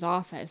into his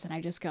office and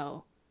I just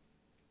go,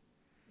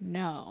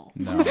 no.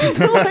 No.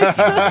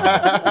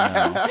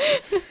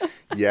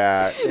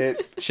 Yeah.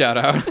 Shout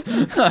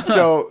out.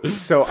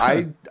 So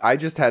I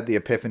just had the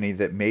epiphany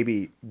that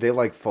maybe they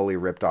like fully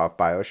ripped off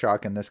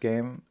BioShock in this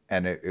game,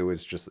 and it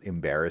was just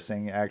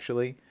embarrassing,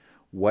 actually.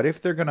 What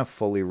if they're going to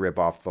fully rip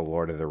off the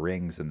Lord of the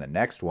Rings in the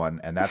next one,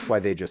 and that's why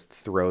they just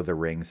throw the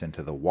rings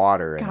into the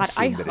water and God,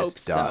 I assume that hope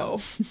it's done?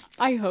 so.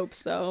 I hope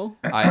so.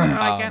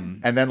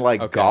 And then,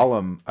 like, Okay.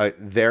 Gollum,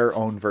 their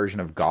own version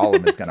of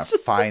Gollum is going to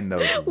find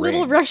those rings.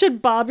 Little Russian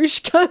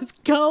babushka's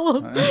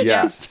Gollum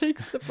Yeah. just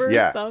takes the first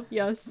Yeah. up.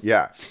 Yes.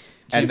 Yeah.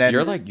 And And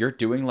then you're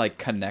doing like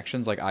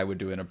connections like I would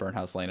do in a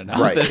Burnhouse Lane Right,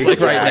 analysis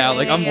like right exactly. now.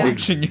 Like I'm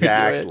watching you do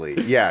it.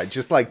 Exactly. Yeah,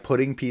 just like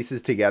putting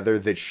pieces together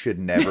that should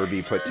never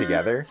be put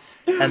together.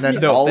 And then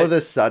No, all that- of a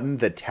sudden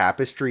the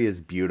tapestry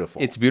is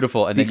beautiful. It's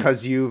beautiful, and then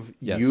because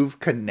Yes. you've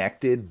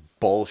connected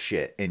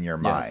bullshit in your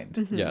yes.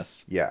 mind.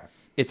 Yes. Yeah.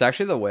 It's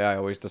actually the way I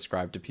always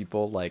describe to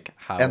people like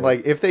how And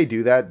like if they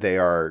do that, they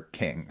are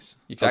kings.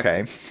 Exactly.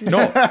 Okay. No,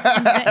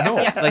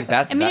 like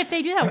that's I mean, if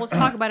they do that, we'll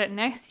talk about it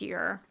next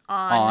year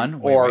on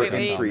Or wait,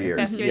 in tell 3 me. years.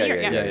 Best year Yeah, of the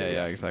yeah, year, yeah.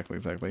 Yeah, exactly.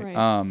 Right.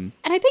 Um,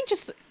 And I think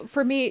just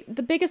for me,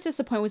 the biggest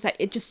disappointment was that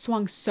it just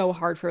swung so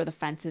hard for the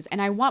fences.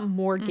 And I want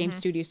more game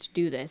studios to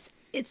do this.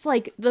 It's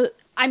like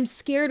I'm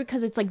scared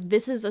because it's like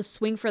this is a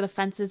swing for the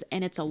fences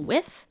and it's a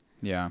whiff.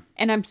 yeah.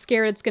 And I'm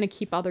scared it's going to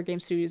keep other game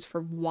studios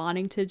from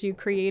wanting to do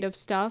creative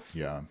stuff.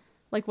 Yeah.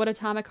 Like what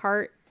Atomic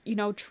Heart,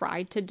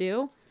 tried to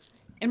do.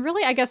 And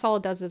really, I guess all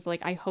it does is,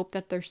 like, I hope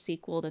that their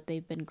sequel that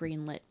they've been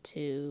greenlit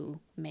to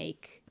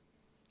make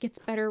gets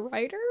better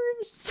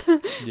writers.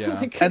 Yeah.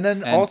 Like, And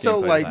then And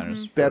also gameplay like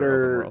designers for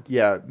better open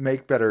world.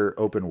 make better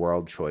open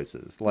world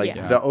choices. Like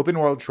Yeah. the open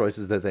world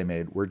choices that they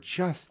made were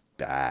just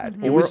bad.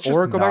 It Or was just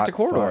go back to not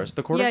corridors. fun.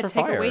 The corridors Yeah, are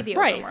take fire. away the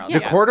Right. open world. The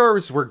Yeah.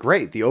 corridors were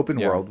great. The open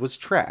Yeah. world was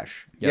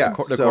trash. Yeah, the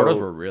corridors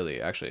so- were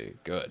really actually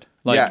good.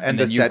 and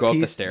the then you set go up the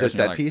piece, stairs the and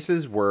you're set like,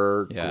 pieces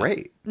were Yeah.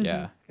 great,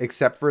 Yeah.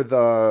 except for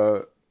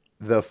the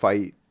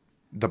fight,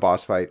 the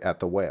boss fight at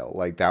the whale.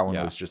 Like that one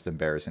Yeah. was just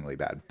embarrassingly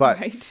bad. But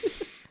right.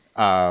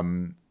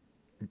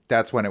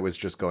 that's when it was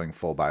just going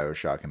full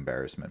BioShock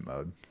embarrassment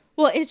mode.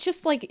 Well, it's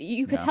just like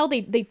you could Yeah. tell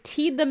they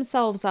teed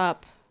themselves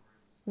up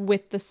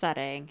with the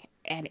setting,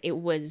 and it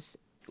was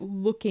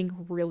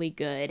looking really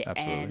good,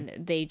 Absolutely.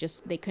 and they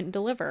couldn't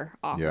deliver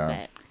off Yeah. of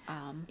it.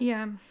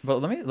 Yeah. But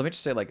let me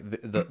just say, like,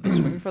 the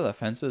swinging for the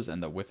fences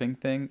and the whiffing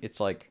thing, it's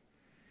like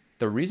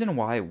the reason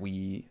why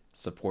we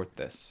support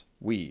this,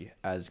 we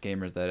as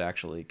gamers that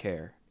actually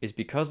care, is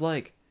because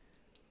like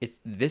it's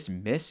this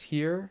miss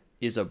here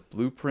is a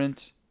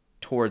blueprint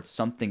towards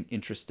something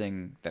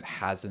interesting that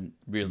hasn't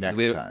really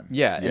Next time.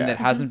 Yeah, Yeah. and that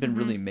hasn't been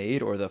really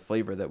made, or the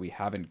flavor that we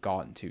haven't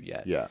gotten to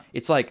yet. Yeah.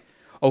 It's like,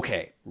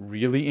 okay,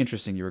 really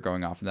interesting you were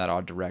going off in that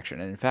odd direction.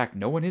 And in fact,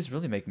 no one is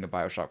really making a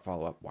BioShock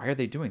follow-up. Why are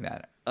they doing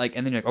that? Like,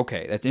 and then you're like,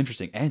 okay, that's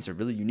interesting. And it's a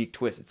really unique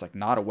twist. It's like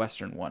not a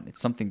Western one.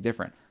 It's something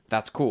different.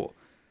 That's cool.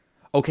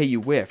 Okay,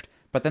 you whiffed.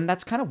 But then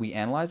that's kind of, we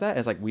analyze that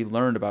as like, we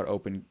learned about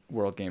open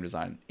world game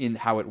design in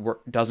how it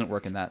doesn't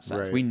work in that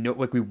sense. Right. We know,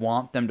 like, we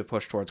want them to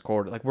push towards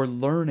corridor. Like, we're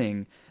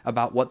learning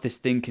about what this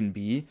thing can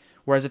be.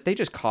 Whereas if they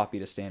just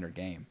copied a standard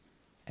game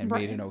and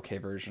Right. made an okay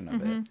version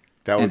of it,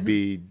 That would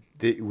be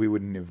we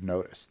wouldn't have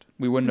noticed.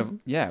 we wouldn't have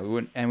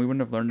we wouldn't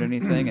have learned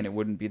anything, and it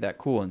wouldn't be that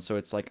cool. And so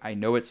it's like, I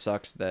know it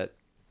sucks that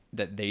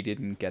that they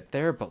didn't get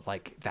there, but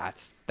like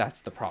that's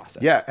the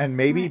process. Yeah, and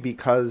maybe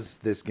because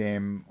this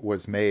game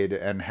was made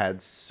and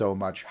had so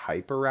much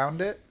hype around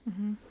it,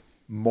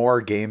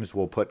 more games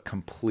will put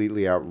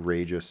completely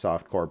outrageous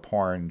softcore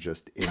porn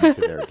just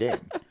into their game.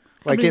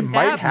 Like, mean, it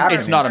might happen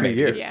It's not a in 2 maybe.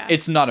 years. Yeah.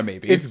 It's not a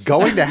maybe. It's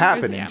going to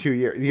happen Yeah. in 2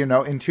 years. You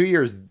know, in 2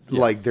 years,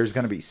 like, there's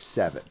going to be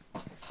 7.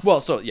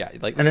 well, so yeah,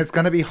 like And it's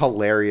going to be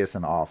hilarious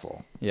and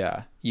awful.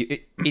 yeah.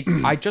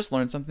 I just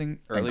learned something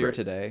earlier great.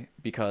 today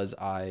because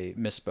I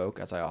misspoke,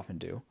 as I often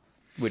do,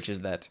 which is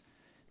that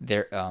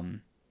the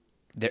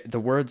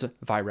words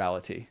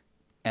virality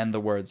and the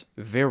words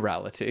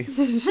virality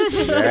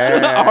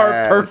Yes.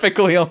 are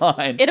perfectly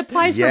aligned. It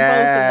applies for both in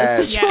Yes.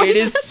 this Yeah. situation. It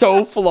is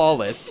so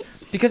flawless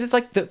because it's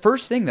like the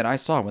first thing that I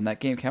saw when that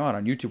game came out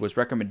on YouTube was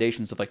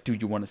recommendations of like, do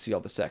you want to see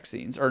all the sex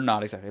scenes, or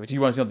not exactly, but do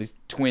you want to see all these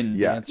twin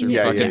Yeah. dancer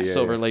Yeah, fucking yeah, yeah,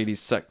 silver yeah. ladies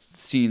sex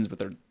scenes with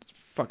their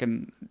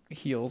fucking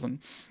heels and.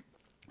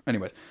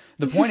 Anyways,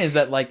 the point is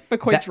that like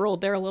McCoy that-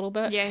 drooled there a little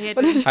bit. Yeah, he had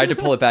to. I had to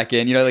pull it back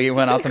in. You know, like it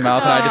went out the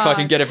mouth, and I had to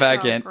fucking get it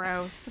back so in.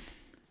 Gross.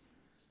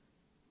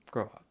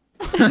 Grow up.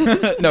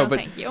 No, but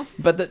thank you.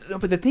 but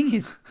the thing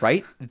is,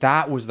 right?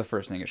 That was the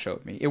first thing it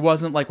showed me. It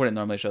wasn't like what it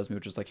normally shows me,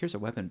 which is like, here's a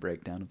weapon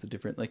breakdown of the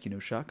different, like, you know,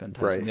 shotgun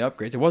types and the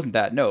upgrades. It wasn't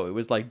that. No, it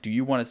was like, do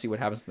you want to see what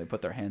happens when they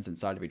put their hands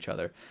inside of each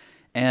other?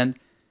 And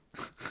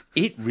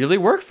it really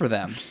worked for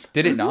them,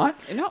 did it not?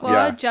 No, Well,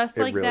 Yeah, just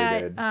it like really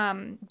that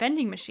did.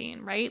 vending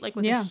machine, right? Like,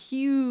 was Yeah. a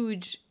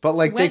huge. But,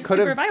 like, they went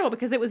could've- super viral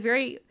because it was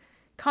very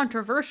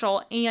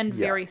controversial and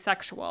Yeah. very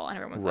sexual, and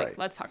everyone was Right. like,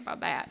 "Let's talk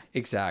about that."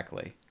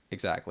 Exactly.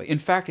 In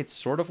fact, it's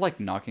sort of like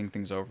knocking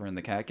things over in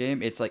the cat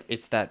game. It's like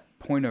it's that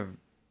point of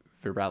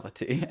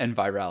virality and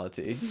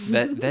virality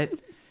that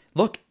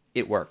look,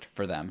 it worked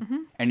for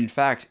them. And in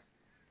fact,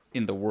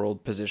 in the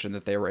world position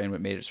that they were in,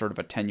 what made it sort of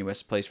a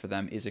tenuous place for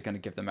them, is it going to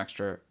give them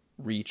extra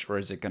reach, or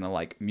is it going to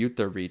like mute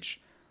their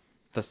reach?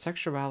 The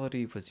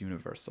sexuality was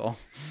universal.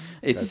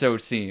 So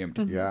seemed.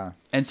 Yeah.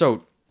 And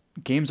so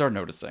games are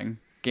noticing.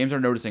 Games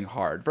are noticing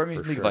hard. For me,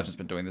 For League sure. of Legends has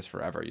been doing this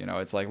forever. You know,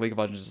 it's like League of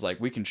Legends is like,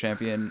 we can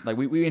champion. Like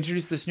we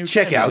introduced this new.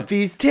 Check champion. out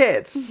these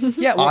tits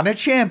Yeah, well- on a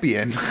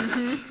champion.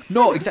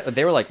 No, exactly.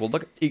 They were like, well,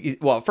 look.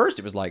 Well, at first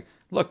it was like,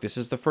 look, this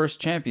is the first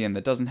champion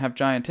that doesn't have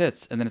giant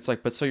tits, and then it's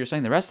like, but so you're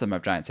saying the rest of them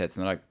have giant tits,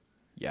 and they're like,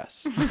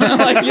 yes.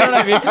 Like, you know what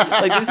I mean?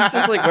 Like, this is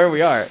just like where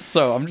we are.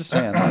 So I'm just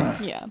saying,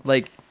 Yeah.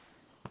 like,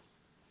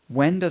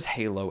 when does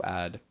Halo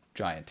add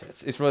giant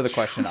tits? It's really the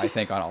question I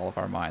think on all of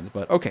our minds.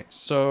 But okay,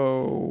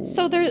 so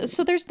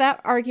there's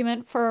that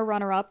argument for a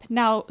runner-up.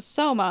 Now,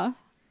 Soma,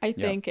 I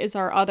think, is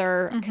our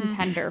other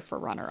contender for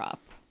runner-up.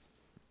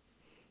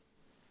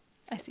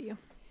 I see you.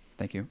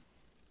 thank you.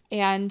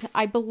 And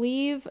I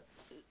believe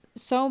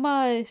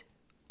Soma,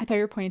 I thought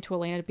you were pointing to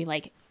Elena to be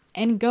like,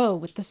 and go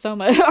with the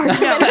Soma argument.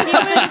 So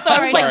I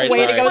was Sorry, like,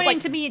 sorry. I was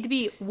pointing to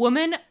be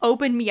woman,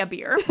 open me a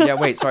beer. Yeah,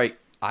 wait, sorry.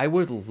 I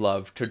would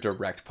love to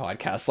direct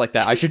podcasts like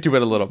that. I should do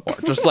it a little more.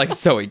 Just like,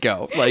 so we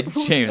go. Like,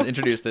 James,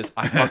 introduce this.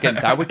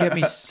 That would get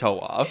me so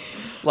off.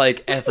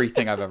 Like,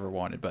 everything I've ever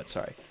wanted, but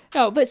sorry.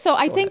 No, but so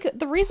I think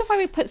the reason why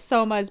we put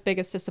Soma as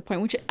biggest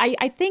disappointment, which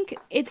I think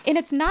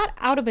it's not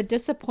out of a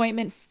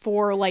disappointment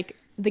for like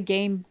the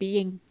game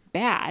being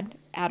bad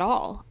at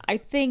all. I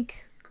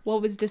think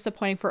what was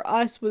disappointing for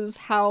us was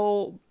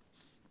how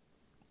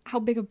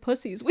big of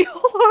pussies we all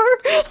are.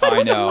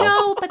 I know.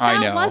 No, but I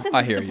that know. wasn't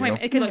I the hear you.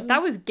 disappointment. Because like,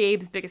 that was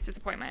Gabe's biggest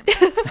disappointment.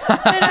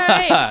 But,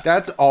 alright.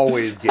 That's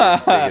always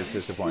Gabe's biggest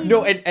disappointment.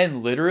 No,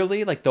 and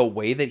literally, like, the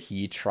way that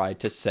he tried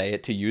to say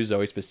it to you,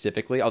 Zoe,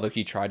 specifically, although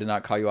he tried to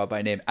not call you out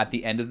by name, at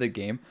the end of the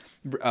game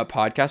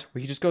podcast,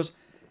 where he just goes,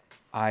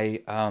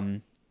 I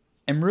am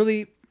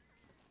really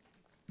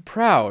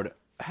proud,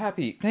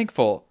 happy,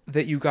 thankful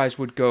that you guys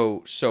would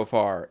go so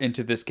far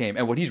into this game.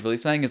 And what he's really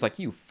saying is like,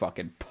 you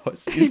fucking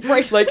pussies.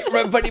 Right. Like,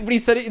 but he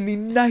said it in the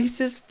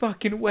nicest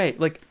fucking way.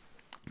 Like,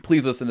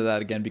 please listen to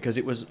that again, because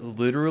it was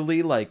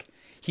literally like,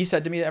 he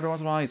said to me every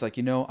once in a while, he's like,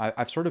 you know,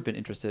 I've sort of been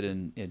interested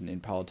in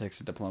politics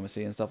and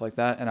diplomacy and stuff like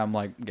that. And I'm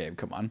like, Gabe,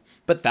 come on.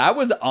 But that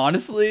was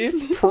honestly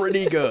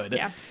pretty good.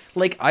 Yeah.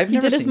 Like, I've He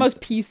never did his seen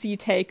most PC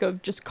take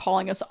of just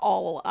calling us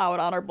all out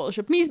on our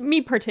bullshit.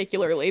 Me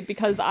particularly,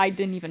 because I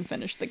didn't even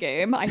finish the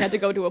game. I had to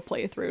go do a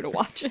playthrough to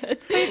watch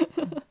it.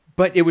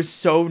 But it was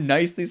so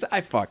nicely said.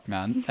 I fucked,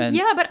 man. And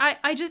Yeah, but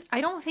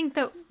I don't think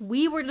that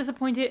we were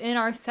disappointed in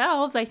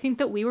ourselves. I think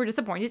that we were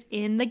disappointed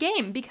in the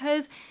game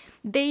because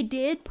they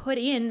did put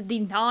in the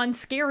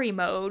non-scary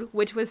mode,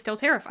 which was still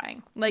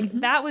terrifying. Like,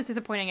 that was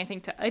disappointing, I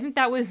think. I think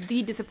that was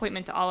the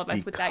disappointment to all of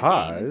us with that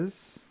game.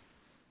 Because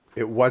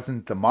it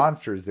wasn't the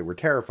monsters that were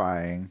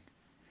terrifying.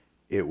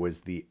 It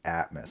was the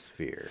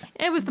atmosphere.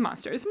 It was the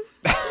monsters.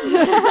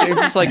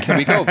 James is like, can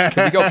we go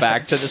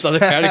back to this other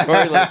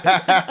category? Like,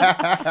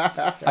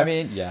 I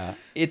mean, yeah.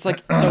 It's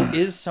like, so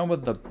is Soma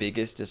the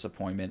biggest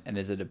disappointment, and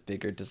is it a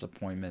bigger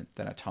disappointment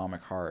than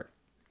Atomic Heart?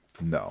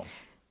 No.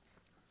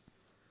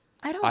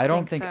 I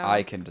don't think so.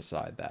 I can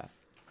decide that.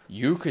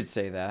 You could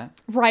say that.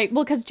 Right.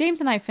 Well, because James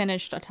and I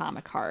finished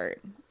Atomic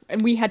Heart,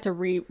 and we had to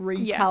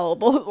retell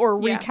or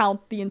Yeah.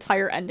 recount the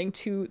entire ending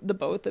to the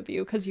both of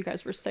you because you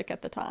guys were sick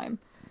at the time.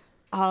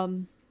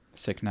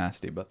 Sick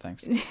nasty, but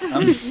thanks.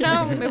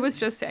 No, it was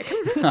just sick.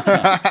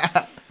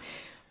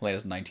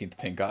 Elena's 19th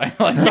pink eye.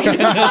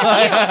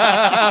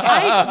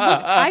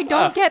 I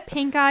don't get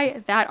pink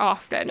eye that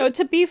often. No,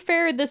 to be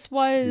fair, this You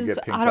was,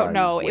 get pink I don't eye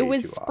know. way It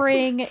was too often.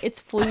 spring, it's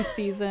flu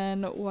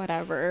season,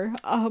 whatever.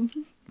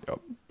 Yep.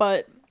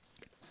 But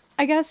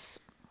I guess,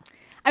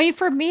 I mean,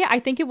 for me, I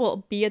think it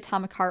will be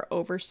Atomic Heart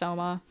over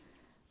Soma.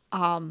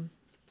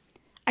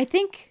 I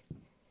think,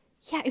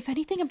 yeah, if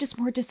anything, I'm just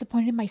more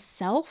disappointed in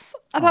myself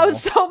about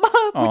Soma,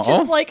 which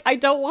Aw. is like, I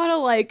don't want to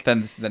like Then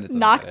it doesn't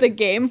knock matter. the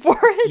game for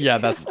it. Yeah,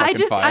 that's I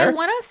fucking fire. I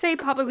want to say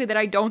publicly that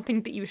I don't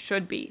think that you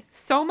should be.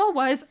 Soma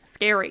was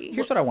scary.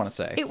 Here's what I want to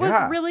say. It was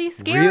Yeah, really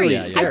scary. really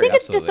Yeah, scary. I think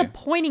it's absolutely.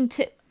 disappointing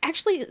to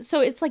actually,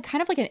 so it's like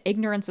kind of like an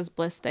ignorance is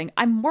bliss thing.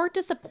 I'm more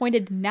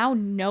disappointed now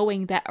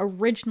knowing that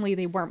originally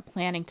they weren't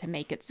planning to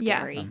make it Yeah.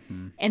 scary.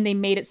 Mm-hmm. And they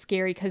made it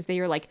scary because they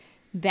were like,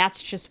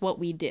 that's just what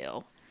we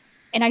do.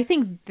 And I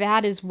think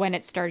that is when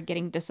it started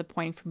getting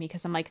disappointing for me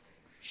because I'm like,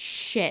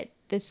 shit,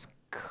 this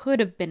could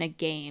have been a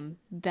game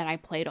that I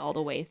played all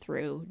the way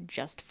through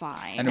just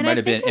fine. And it And might I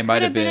have think been. it It might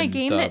could have have been a been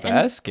game the that- and-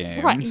 best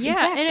game. Right. Yeah,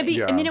 Exactly. and it'd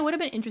be. I Yeah. mean, it would have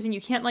been interesting.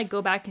 You can't like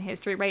go back in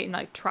history, right, and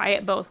like try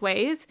it both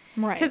ways,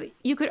 Right. Because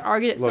you could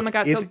argue that Soma Look,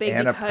 got if so big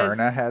Annapurna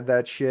because had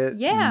that shit,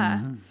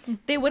 yeah,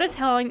 they would have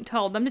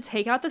told them to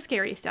take out the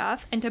scary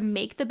stuff and to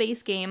make the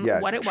base game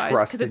yeah, what it was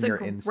trust because it's in a your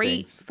great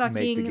instincts, fucking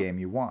make the game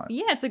you want.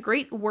 yeah, it's a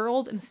great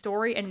world and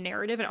story and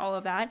narrative and all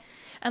of that.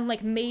 And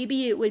like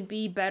maybe it would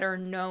be better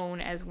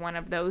known as one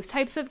of those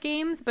types of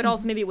games, but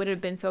also maybe it would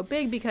have been so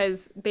big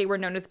because they were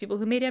known as people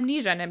who made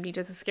Amnesia, and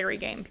Amnesia's a scary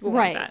game. People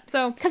Right. want that.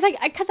 So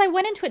Because I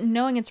went into it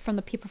knowing it's from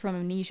the people from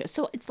Amnesia.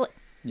 So it's like,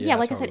 yeah,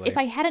 like I said, totally. if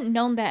I hadn't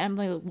known that, I'm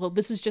like, well,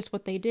 this is just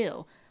what they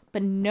do.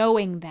 But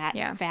knowing that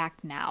Yeah.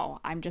 fact now,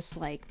 I'm just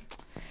like,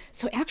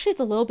 so actually it's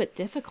a little bit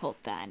difficult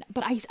then.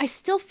 But I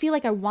still feel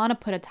like I want to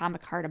put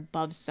Atomic Heart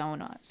above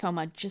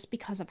Soma just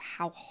because of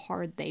how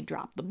hard they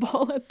dropped the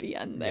ball at the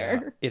end Yeah.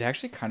 there. It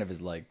actually kind of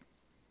is like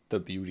the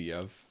beauty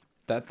of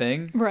that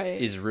thing. Right.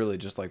 Is really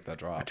just like that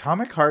drop.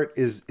 Atomic Heart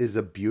is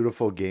a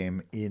beautiful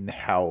game in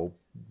how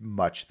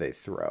much they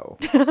throw.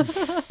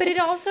 but it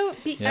also I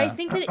Yeah.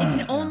 think that it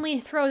can only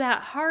throw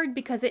that hard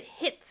because it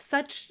hits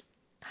such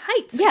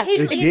heights. Yes.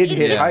 It Occasionally, did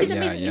hit hits heights. these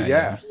amazing- Yeah, you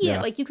yeah. see Yeah.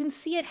 it. Like you can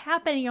see it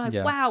happen and you're like,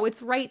 Yeah. wow,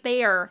 it's right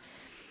there.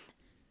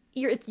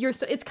 You're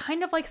so it's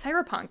kind of like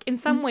CyberPunk in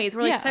some ways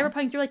where like Yeah.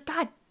 CyberPunk you're like,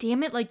 god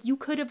damn it, like you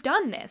could have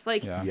done this.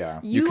 Like Yeah. Yeah.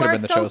 you could have are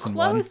been the so chosen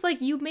one. close.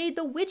 Like you made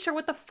The Witcher.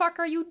 What the fuck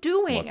are you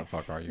doing? What the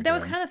fuck are you That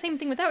was doing? kind of the same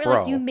thing with that. Where,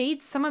 like Bro. you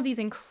made some of these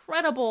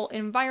incredible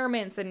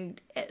environments, and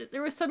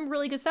there was some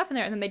really good stuff in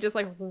there, and then they just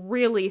like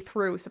really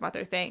threw some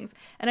other things,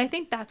 and I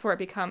think that's where it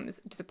becomes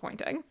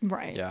disappointing.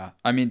 Right. Yeah.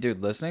 I mean, dude,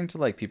 listening to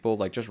like people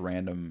like just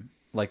random,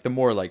 like the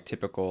more like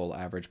typical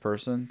average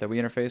person that we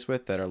interface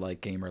with that are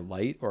like gamer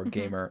light or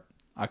gamer.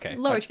 Okay.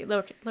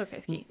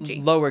 Lowercase key,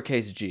 G.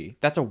 Lowercase g.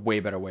 That's a way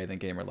better way than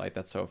gamer light.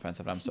 That's so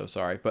offensive. I'm so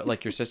sorry. But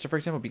like your sister, for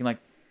example, being like,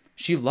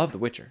 she loved The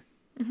Witcher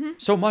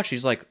so much.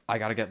 She's like, I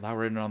gotta get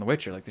Laura in on The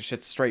Witcher. Like this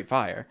shit's straight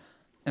fire.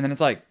 And then it's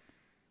like,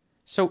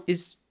 so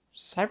is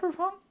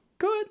CyberPunk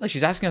good? Like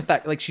she's asking us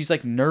that. Like she's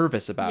like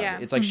nervous about Yeah.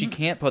 it. It's like she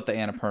can't put the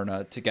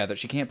Annapurna together.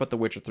 She can't put The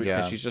Witcher 3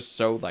 because Yeah. she's just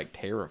so like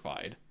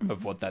terrified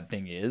of what that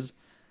thing is.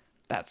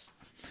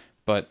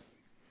 But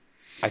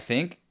I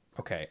think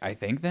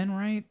then,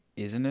 right?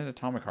 Isn't it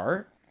Atomic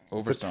Heart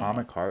over It's Soma?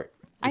 Atomic Heart.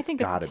 I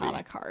think it's gotta be.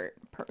 Atomic Heart,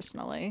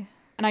 personally.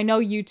 And I know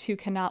you two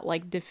cannot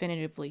like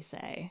definitively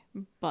say,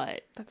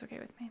 but That's okay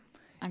with me.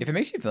 If it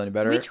makes you feel any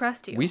better, We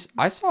trust you.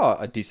 I saw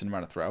a decent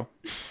amount of throw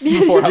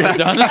before I was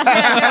done.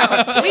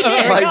 We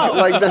did.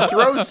 Like the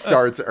throw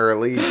starts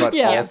early, but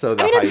yeah. also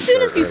the I mean, as heights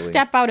soon are as you early.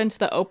 step out into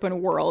the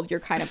open world, you're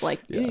kind of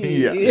like, Yeah. Like,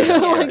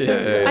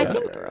 this is- I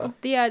think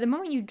the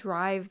moment you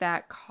drive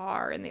that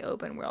car in the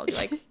open world, you're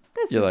like,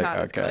 this You're is like, not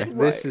as okay. good.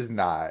 This is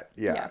not.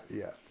 Yeah.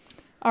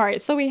 All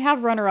right, so we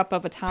have runner-up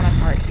of Atomic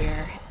Heart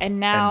here, and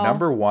now And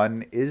number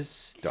one is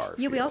Starfield.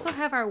 Yeah, we also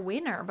have our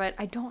winner, but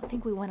I don't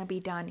think we want to be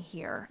done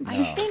here.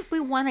 I think we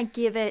want to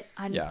give it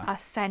a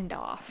send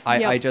off.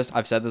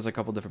 I've said this a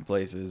couple different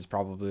places,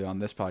 probably on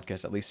this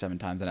podcast at least 7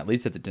 times, and at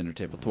least at the dinner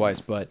table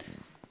twice, but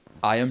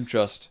I am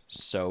just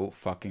so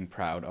fucking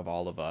proud of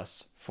all of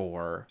us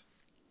for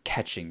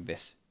catching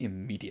this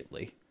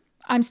immediately.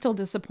 I'm still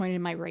disappointed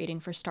in my rating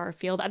for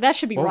Starfield. That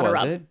should be What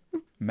runner-up. was it?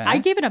 Meh? I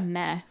gave it a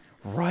meh.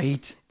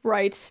 Right.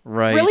 Right.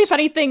 Right. Really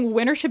funny thing,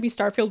 winner should be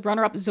Starfield,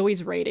 runner-up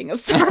Zoe's rating of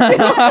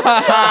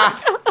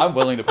Starfield. I'm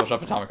willing to push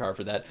off Atomic Heart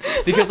for that.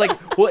 Because,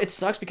 like, well, it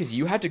sucks because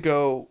you had to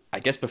go, I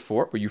guess,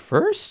 before. Were you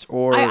first?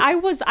 Or I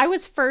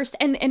was first,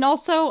 and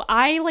also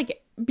I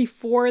like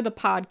before the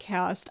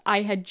podcast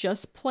I had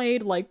just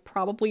played like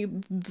probably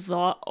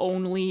the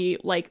only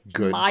like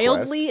Good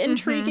mildly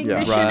intriguing Yeah.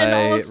 mission in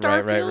all of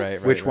Starfield.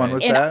 right. Which one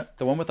was And that?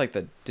 The one with, like,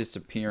 the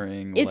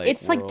disappearing,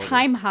 It's like world.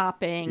 time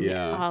hopping,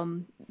 Yeah.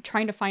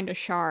 trying to find a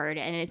shard,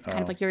 and it's kind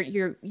of like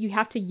you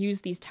have to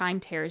use these time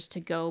tears to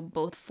go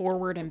both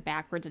forward and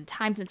backwards in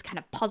times, and it's kind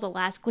of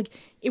puzzle-esque. Like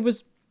it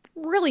was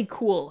really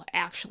cool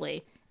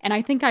actually, and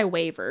I think I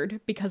wavered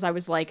because I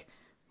was like,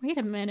 wait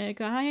a minute,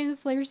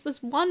 guys, there's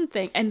this one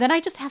thing. And then I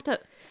just have to,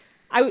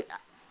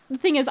 the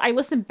thing is, I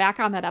listen back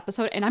on that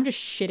episode and I'm just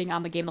shitting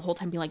on the game the whole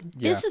time, being like,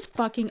 this is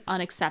fucking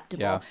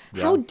unacceptable.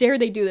 Yeah. How dare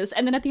they do this?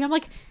 And then at the end, I'm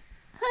like,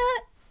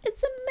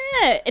 it's a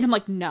meh. And I'm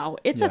like, no,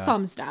 it's a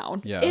thumbs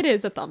down. Yeah. It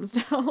is a thumbs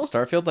down.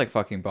 Starfield like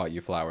fucking bought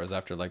you flowers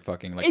after like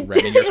fucking like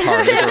renting your car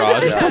in the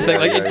garage or something.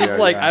 Like it just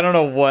like I don't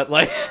know what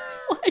like.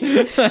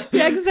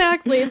 Yeah,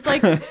 exactly. It's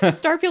like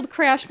Starfield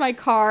crashed my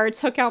car,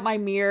 took out my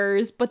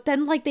mirrors, but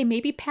then like they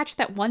maybe patched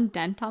that one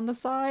dent on the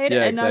side,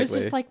 Yeah, and I was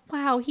exactly. just like,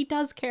 wow, he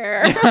does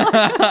care.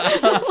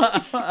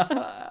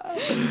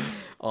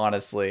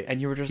 Honestly,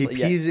 and you were just He like,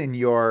 pees in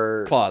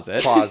your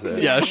closet.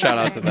 Yeah, shout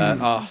out to that.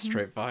 Oh,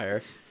 straight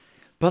fire.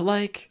 But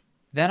like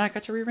then I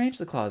got to rearrange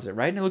the closet,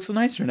 right? And it looks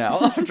nicer now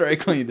after I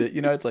cleaned it.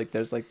 You know, it's like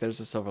there's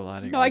a silver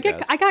lining. No, I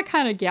got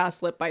kind of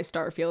gaslit by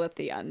Starfield at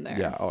the end there.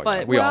 Yeah, oh but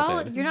yeah. We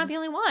all did. You're not the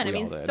only one. I We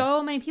mean, all did.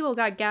 so many people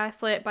got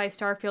gaslit by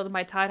Starfield and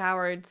by Todd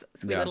Howard's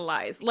Sweet Yeah. Little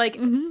Lies. Like,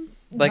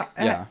 Like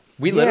yeah.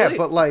 We Yeah, literally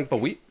but, like- but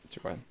we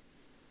go ahead.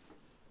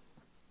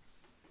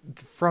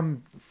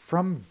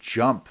 From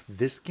jump,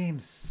 this game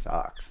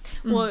sucks.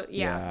 well,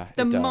 Yeah,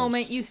 the it does.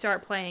 moment you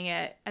start playing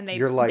it and they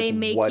You're like, they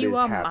make what you is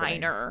a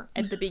happening? minor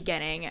at the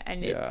beginning,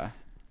 and Yeah.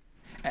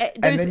 it's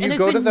And then you there's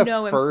go to been the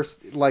no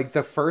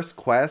the first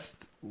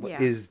quest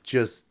Yeah. is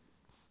just,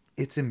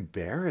 it's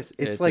embarrassing.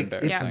 It's It's like,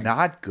 embarrassing. it's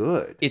not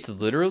good. It's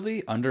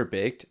literally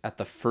underbaked at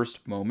the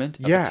first moment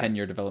of Yeah. a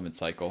 10-year development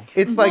cycle.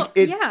 It's Well, like,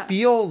 it yeah.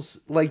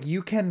 feels like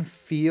you can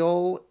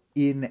feel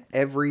in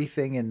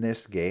everything in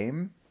this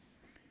game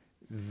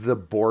the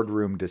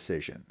boardroom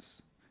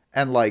decisions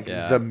and like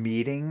Yeah. the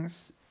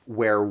meetings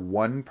where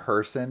one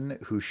person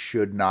who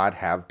should not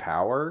have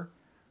power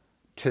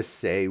to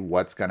say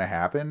what's going to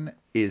happen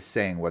is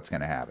saying what's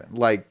going to happen.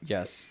 Like,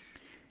 Yes.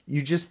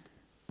 you just,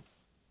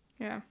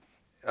 yeah.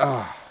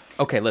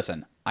 Okay,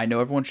 listen. I know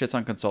everyone shits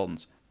on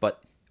consultants,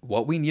 but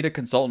what we need a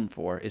consultant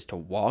for is to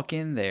walk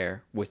in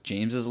there with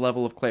James's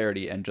level of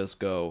clarity and just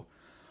go,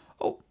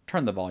 "Oh,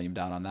 turn the volume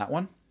down on that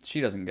one. She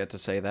doesn't get to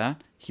say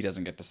that. He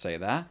doesn't get to say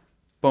that."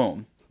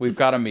 Boom. We've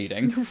got a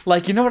meeting.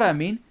 Like, you know what I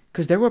mean?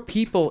 Because there were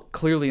people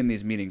clearly in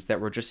these meetings that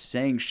were just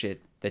saying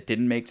shit that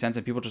didn't make sense,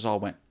 and people just all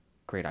went,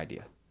 "Great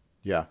idea."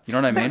 yeah. You know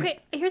what I But mean? okay,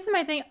 here's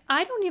my thing.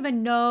 I don't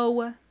even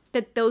know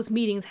that those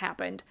meetings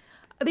happened.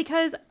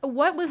 Because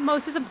what was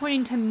most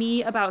disappointing to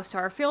me about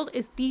Starfield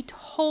is the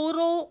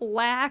total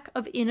lack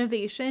of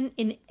innovation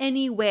in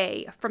any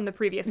way from the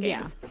previous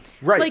games.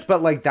 Right. Like-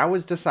 but like that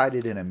was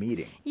decided in a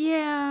meeting.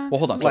 Yeah. Well,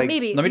 hold on. So Like-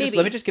 maybe. let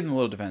me just give them a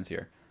little defense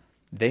here.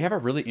 They have a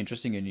really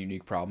interesting and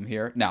unique problem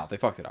here. Now, they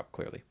fucked it up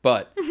clearly,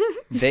 but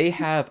they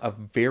have a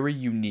very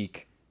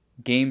unique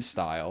game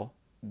style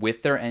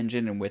with their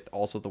engine and with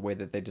also the way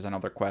that they design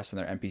all their quests and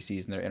their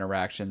NPCs and their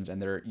interactions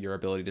and your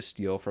ability to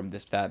steal from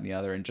this, that, and the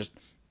other, and just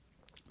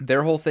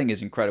their whole thing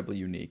is incredibly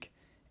unique.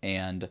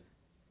 And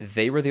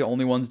they were the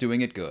only ones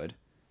doing it good,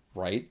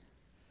 right?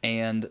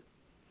 And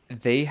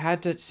they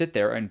had to sit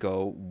there and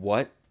go,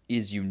 what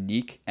is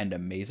unique and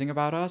amazing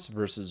about us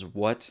versus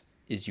what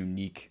is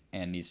unique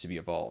and needs to be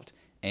evolved.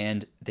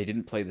 And they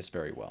didn't play this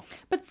very well.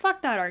 But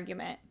fuck that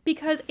argument.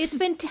 Because it's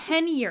been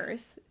 10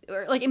 years.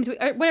 Or like in between,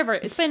 or whatever.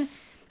 It's been,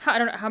 I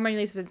don't know how many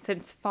years it's been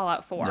since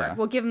Fallout 4. Yeah.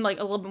 We'll give them like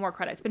a little bit more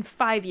credit. It's been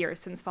 5 years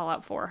since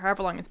Fallout 4,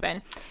 however long it's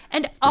been.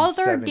 And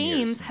other 7 years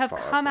games since have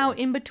Fallout come 4. out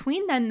in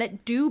between then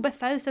that do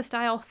Bethesda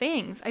style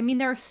things. I mean,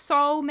 there are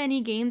so many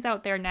games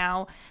out there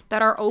now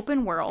that are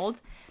open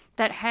world,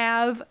 that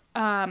have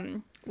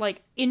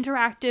like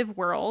interactive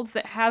worlds,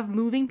 that have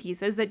moving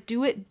pieces, that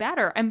do it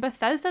better. And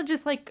Bethesda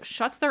just like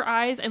shuts their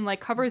eyes and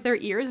like covers their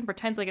ears and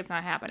pretends like it's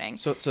not happening.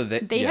 So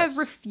They yes. have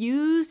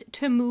refused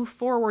to move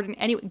forward in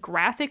any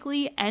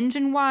graphically,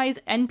 engine-wise,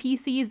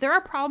 NPCs. There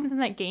are problems in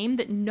that game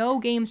that no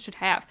games should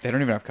have. They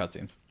don't even have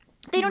cutscenes.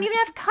 They don't even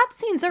have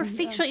cutscenes. Their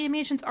facial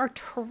animations are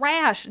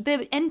trash.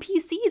 The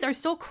NPCs are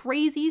still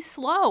crazy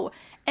slow.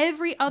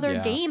 Every other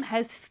Yeah. game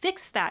has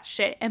fixed that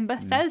shit, and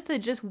Bethesda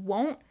just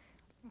won't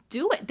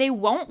do it. They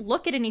won't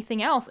look at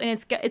anything else, and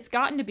it's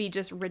gotten to be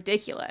just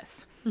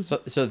ridiculous. So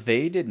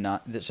they did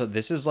not. So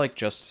this is like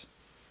just.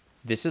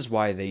 This is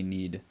why they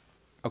need.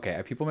 Okay,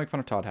 people make fun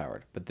of Todd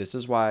Howard, but this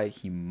is why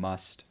he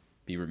must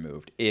be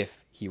removed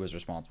if he was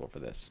responsible for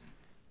this,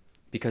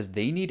 because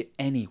they need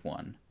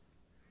anyone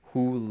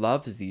who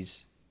loves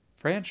these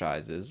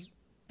franchises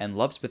and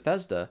loves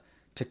Bethesda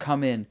to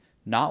come in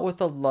not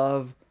with a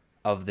love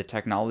of the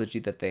technology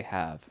that they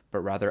have, but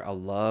rather a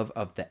love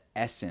of the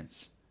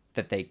essence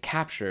that they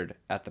captured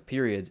at the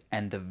periods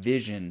and the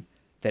vision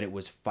that it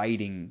was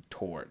fighting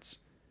towards.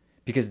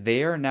 Because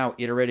they are now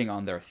iterating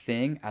on their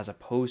thing as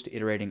opposed to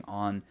iterating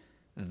on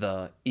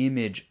the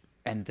image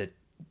and the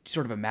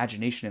sort of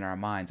imagination in our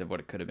minds of what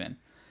it could have been.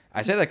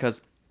 I say that because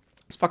I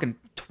was fucking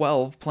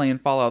 12 playing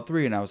Fallout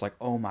 3 and I was like,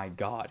 oh my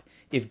god,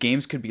 if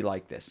games could be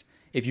like this.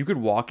 If you could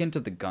walk into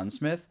the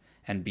gunsmith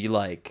and be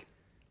like,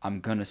 I'm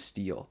gonna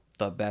steal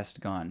the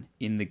best gun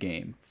in the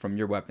game from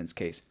your weapons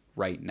case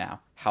right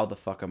now. How the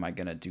fuck am I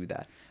gonna do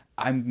that?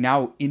 I'm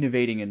now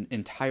innovating an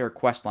entire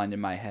quest line in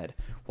my head.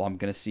 Well, I'm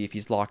going to see if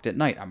he's locked at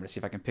night. I'm going to see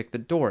if I can pick the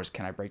doors.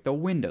 Can I break the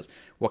windows?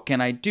 What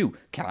can I do?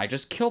 Can I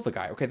just kill the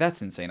guy? Okay,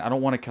 that's insane. I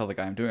don't want to kill the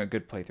guy. I'm doing a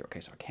good playthrough.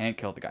 Okay, so I can't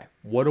kill the guy.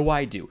 What do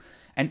I do?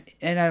 And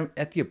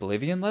at the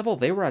Oblivion level,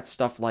 they were at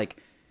stuff like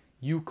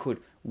you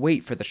could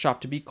wait for the shop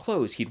to be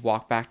closed. He'd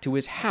walk back to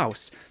his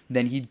house.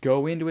 Then he'd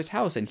go into his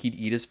house and he'd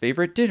eat his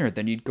favorite dinner.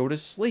 Then he'd go to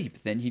sleep.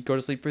 Then he'd go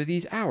to sleep for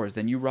these hours.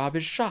 Then you rob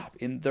his shop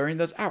during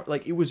those hours.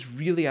 Like, it was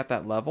really at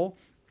that level.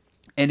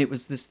 And it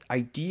was this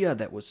idea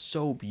that was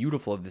so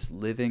beautiful of this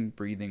living,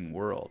 breathing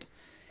world.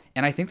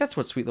 And I think that's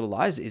what Sweet Little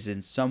Lies is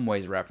in some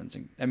ways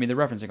referencing. I mean, they're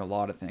referencing a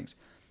lot of things.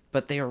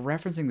 But they are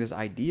referencing this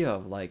idea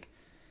of, like,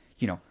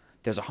 you know,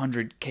 there's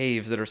 100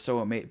 caves that are so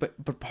amazing.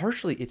 But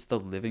partially it's the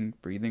living,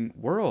 breathing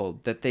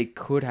world that they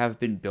could have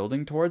been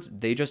building towards.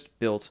 They just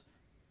built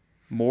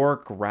more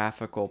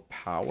graphical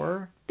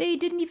power. They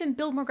didn't even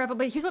build more graphical,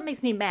 but here's what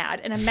makes me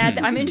mad, and I'm mad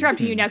that I'm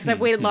interrupting you now because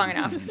I've waited long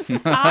enough.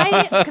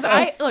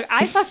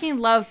 I fucking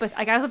love, but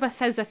I was a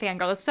Bethesda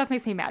fangirl. This stuff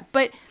makes me mad.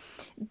 But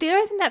the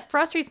other thing that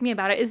frustrates me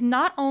about it is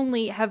not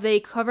only have they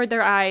covered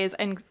their eyes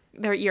and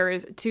their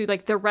ears to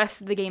like the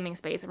rest of the gaming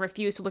space and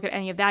refuse to look at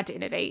any of that to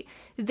innovate,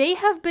 they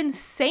have been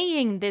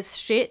saying this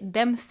shit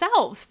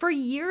themselves for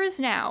years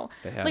now.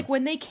 Like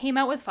when they came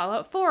out with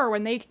Fallout 4,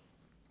 when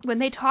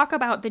they talk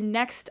about the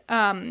next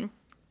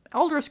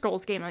Elder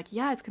Scrolls game, like,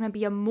 yeah, it's going to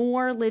be a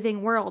more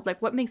living world.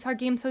 Like, what makes our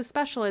game so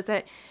special is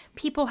that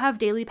people have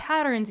daily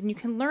patterns and you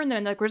can learn them.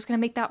 And like, we're just going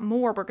to make that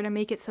more. We're going to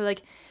make it so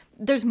like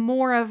there's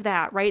more of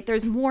that, right?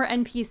 There's more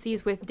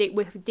NPCs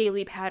with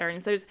daily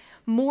patterns. There's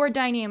more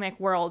dynamic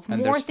worlds,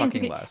 and more there's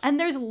things. less. And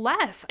there's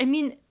less. I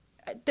mean,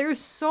 there's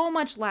so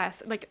much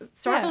less. Like,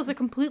 Starfield is a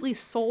completely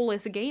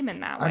soulless game in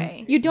that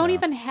way. You don't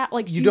even have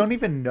like you don't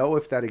even know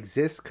if that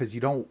exists because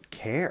you don't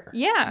care.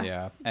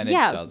 Yeah. And it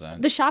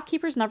doesn't. The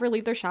shopkeepers never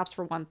leave their shops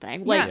for one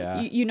thing.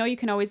 Like, you know, you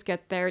can always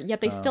get there, yet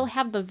they still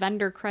have the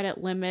vendor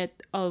credit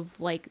limit of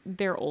like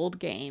their old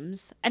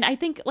games. And I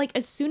think like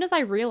as soon as I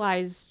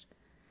realized,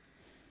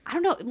 I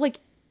don't know, like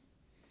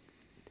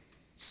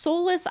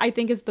soulless, I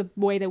think, is the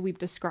way that we've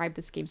described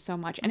this game so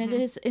much. And it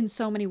is in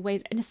so many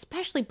ways, and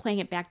especially playing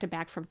it back to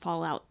back from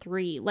Fallout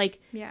 3. Like,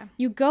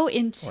 you go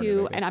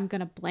into, and I'm going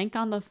to blank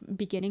on the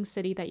beginning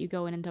city that you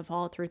go into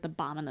Fallout 3 with the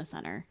bomb in the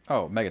center.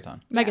 Oh,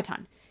 Megaton.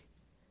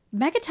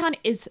 Megaton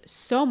is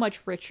so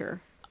much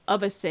richer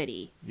of a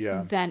city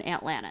than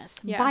Atlantis,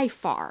 by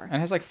far. And it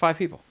has like 5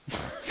 people.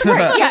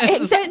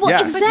 Exactly.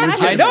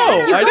 I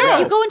know.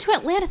 You go into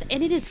Atlantis,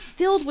 and it is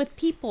filled with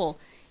people.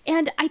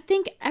 And I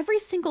think every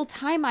single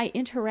time I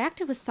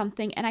interacted with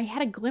something and I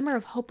had a glimmer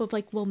of hope of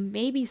like, well,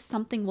 maybe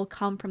something will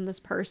come from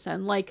this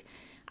person. Like,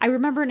 I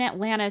remember in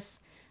Atlantis,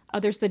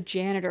 there's the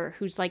janitor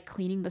who's like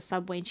cleaning the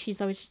subway, and she's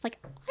always just like,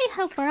 I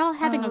hope we're all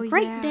having a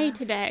great day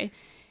today.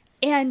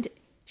 And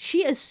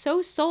she is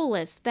so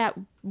soulless that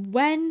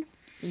when,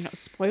 you know,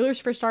 spoilers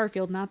for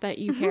Starfield, not that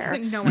you care.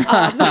 No one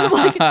does.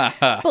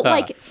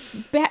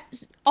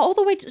 All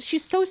the way,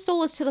 she's so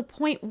soulless to the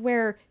point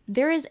where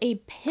there is a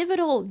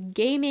pivotal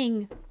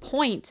gaming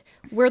point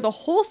where the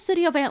whole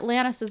city of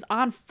Atlantis is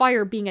on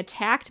fire being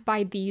attacked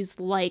by these,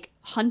 like,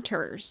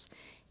 hunters.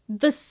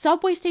 The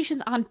subway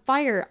station's on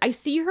fire. I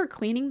see her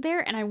cleaning there,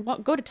 and I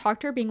go to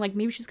talk to her, being like,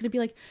 maybe she's going to be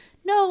like,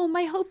 no,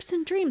 my hopes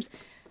and dreams.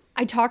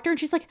 I talked to her, and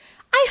she's like,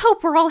 I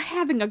hope we're all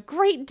having a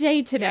great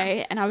day today.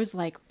 Yeah. And I was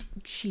like,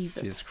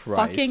 Jesus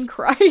fucking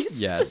Christ.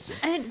 Yes.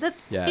 And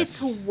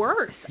it's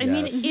worse. I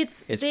mean,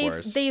 it's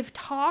worse. They've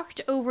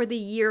talked over the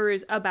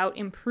years about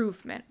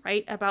improvement,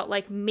 right? About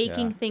like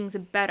making things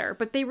better.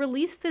 But they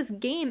released this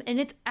game and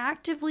it's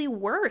actively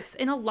worse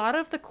in a lot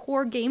of the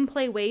core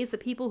gameplay ways that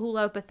people who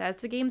love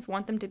Bethesda games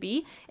want them to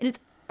be. And it's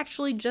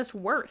actually just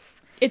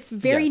worse. It's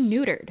very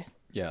neutered.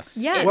 Yes.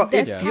 Yeah. Well,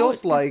 it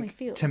feels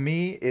like, to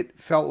me, it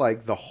felt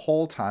like the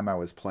whole time I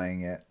was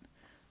playing it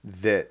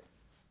that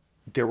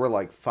there were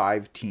like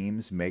 5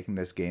 teams making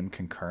this game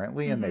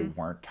concurrently and they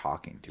weren't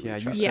talking to each other.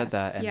 Yeah, you said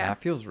that, and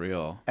that feels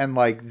real. And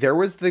like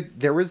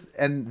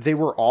and they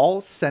were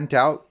all sent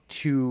out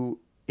to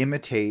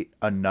imitate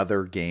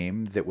another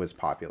game that was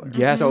popular.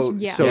 Yes. So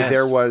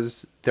there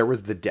was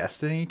the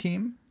Destiny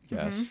team.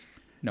 Yes.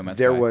 No Man's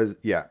Sky.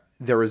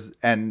 There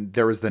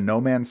was the No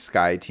Man's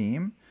Sky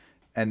team.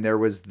 And there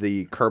was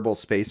the Kerbal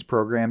Space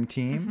Program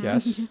team.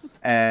 Yes.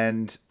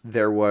 And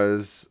there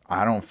was,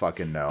 I don't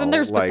fucking know. Then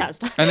there's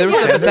Bethesda. And there was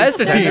the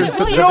Bethesda team.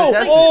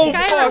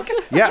 Fuck.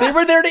 Yeah. They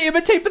were there to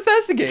imitate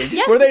Bethesda games.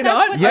 Yes, were they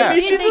not? Yeah. I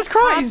mean, Jesus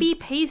Christ. They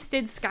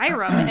copy-pasted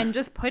Skyrim and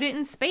just put it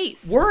in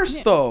space. Worse,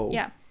 though.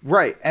 Yeah.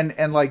 Right.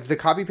 And like the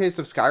copy paste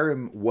of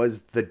Skyrim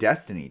was the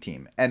Destiny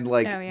team. And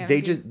like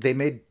they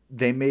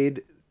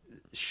made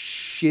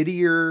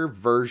shittier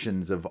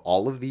versions of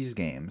all of these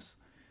games.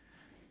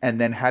 And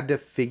then had to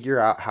figure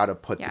out how to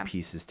put the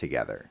pieces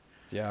together.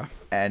 Yeah.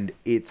 And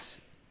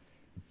it's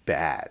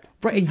bad.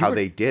 Right. And how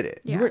they did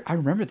it. Yeah. I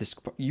remember this.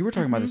 You were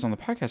talking about this on the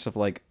podcast of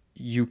like,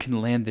 you can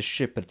land the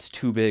ship, but it's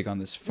too big on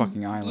this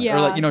fucking island, Yeah.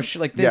 or like, you know,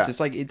 shit like this. Yeah. It's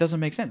like, it doesn't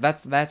make sense.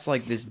 That's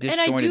like this And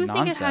disjointed I do think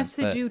nonsense. it has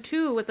to that- do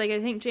too with, like,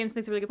 I think James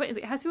makes a really good point. Is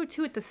it has to do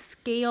too with the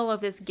scale of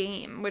this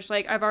game, which,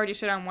 like, I've already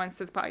shit on once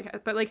this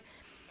podcast, but like,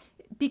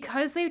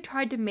 because they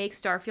tried to make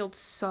Starfield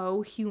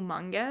so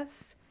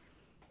humongous,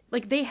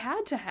 like, they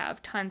had to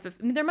have tons of,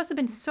 I mean, there must have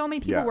been so many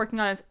people Yeah. working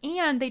on this,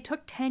 and they took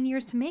 10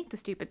 years to make the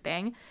stupid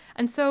thing.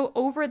 And so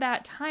over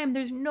that time,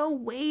 there's no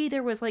way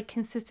there was, like,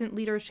 consistent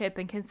leadership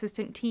and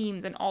consistent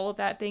teams and all of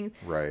that thing.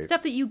 Right.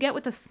 Stuff that you get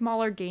with a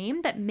smaller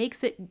game that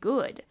makes it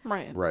good.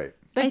 Right. Right.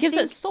 That I gives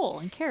think- it soul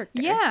and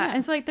character. Yeah.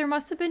 And so, like, there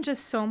must have been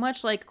just so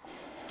much, like,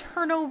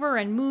 turnover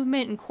and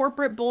movement and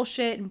corporate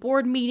bullshit and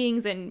board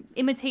meetings and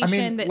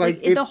imitation that, like,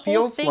 like, it the whole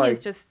feels thing like- is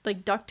just,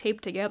 like, duct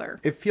taped together.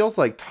 It feels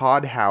like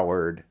Todd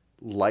Howard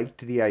liked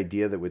the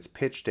idea that was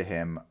pitched to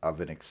him of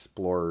an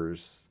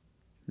explorer's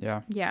yeah.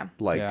 Yeah.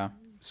 like Yeah.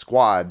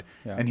 squad,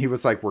 Yeah. and he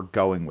was like, we're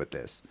going with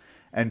this.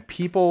 And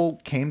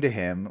people came to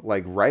him,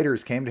 like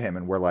writers came to him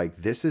and were like,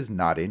 this is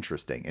not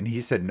interesting. And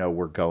he said, no,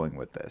 we're going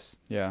with this.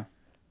 Yeah.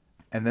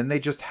 And then they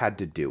just had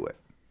to do it.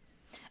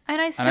 And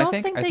I still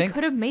think- think I they think-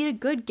 could have made a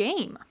good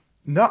game.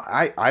 No,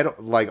 I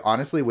don't, like,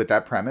 honestly, with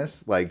that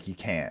premise, like, you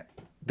can't.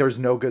 There's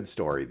no good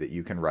story that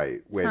you can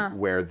write with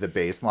where the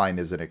baseline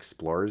is an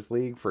explorers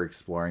league for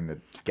exploring the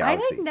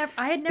galaxy.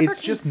 I had never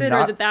It's just considered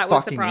not that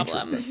was the fucking problem.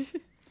 interesting.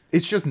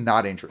 It's just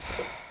not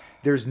interesting.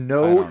 There's I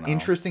no don't know.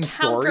 interesting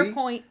story.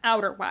 Counterpoint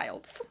Outer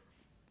Wilds.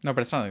 No,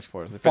 but it's not an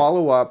explorer.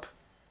 Follow up.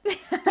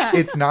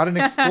 It's not an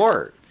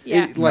explorer.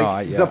 Yeah.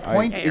 Like, No, the yeah,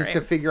 point Yeah, you're is to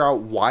right. figure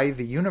out why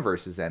the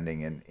universe is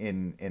ending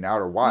in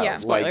Outer Wilds.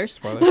 Yeah, like,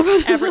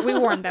 Spoilers. We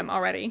warned them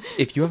already.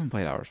 If you haven't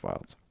played Outer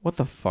Wilds, what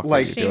the fuck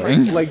like, are you Shame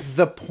doing? like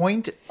the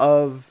point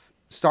of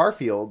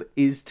Starfield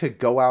is to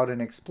go out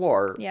and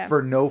explore Yeah.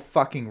 for no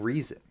fucking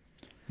reason.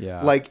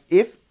 Yeah. Like,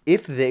 if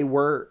they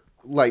were,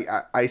 like,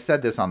 I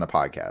said this on the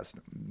podcast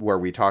where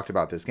we talked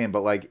about this game,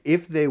 but like,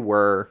 if they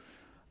were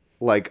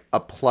like a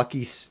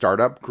plucky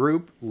startup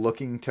group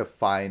looking to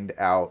find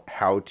out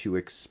how to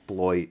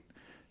exploit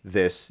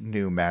this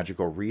new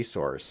magical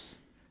resource,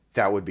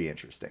 that would be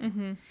interesting.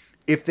 Mm-hmm.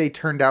 If they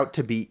turned out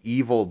to be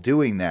evil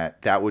doing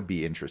that, that would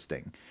be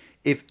interesting.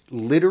 If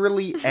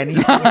literally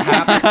anything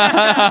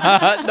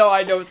happened, no,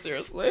 I know,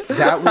 seriously.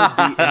 that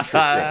would be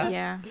interesting.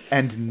 Yeah.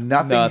 And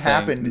nothing Nothing,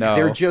 happened. no.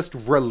 They're just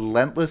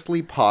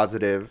relentlessly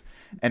positive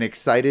and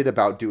excited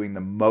about doing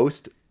the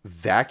most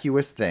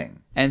vacuous thing.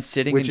 And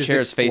sitting Which in is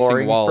chairs facing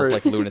exploring walls for-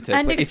 like lunatics.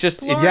 And Like, it's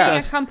exploring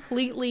Yes. a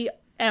completely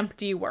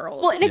empty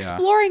world. Well, and Yeah.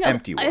 exploring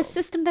Empty a world.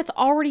 system that's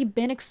already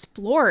been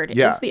explored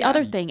Yeah. is the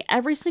other thing.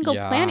 Every single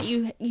Yeah. planet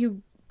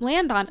you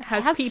land on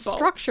Has has people.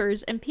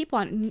 structures and people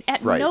on.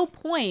 At Right. no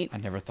point I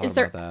never thought is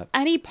there about that.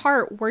 any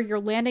part where you're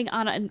landing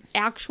on an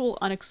actual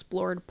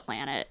unexplored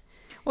planet.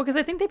 Well, because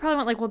I think they probably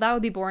went like, well, that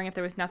would be boring if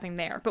there was nothing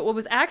there. But what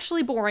was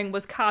actually boring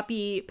was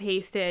copy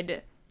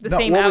pasted the No,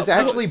 same what was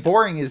outpost. actually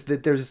boring is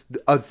that there's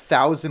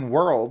 1,000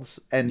 worlds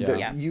and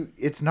Yeah.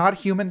 it's not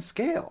human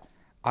scale.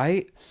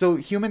 So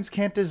humans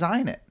can't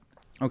design it.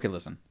 Okay,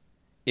 listen.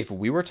 If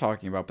we were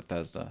talking about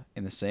Bethesda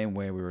in the same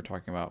way we were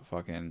talking about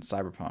fucking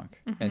Cyberpunk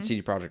and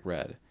CD Projekt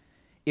Red,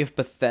 if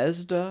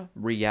Bethesda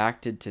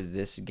reacted to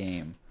this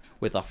game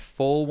with a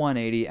full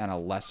 180 and a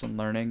lesson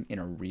learning in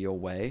a real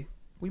way,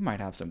 we might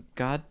have some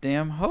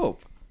goddamn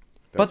hope.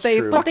 But That's they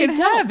true. But they fucking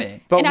don't.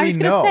 haven't. But and I we was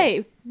going know. to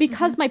say,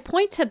 because my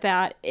point to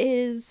that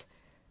is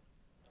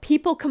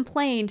people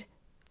complained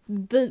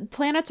the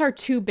planets are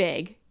too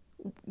big.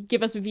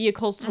 Give us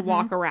vehicles to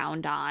walk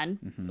around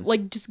on.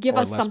 Like, just give Or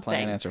us less something.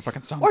 planets or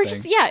fucking something. Or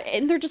just, yeah,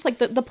 and they're just like,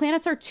 the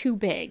planets are too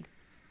big.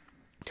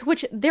 To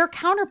which their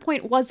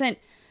counterpoint wasn't,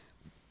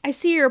 I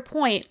see your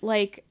point,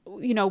 like,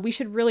 you know, we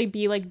should really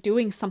be, like,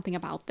 doing something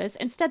about this.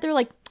 Instead, they're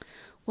like,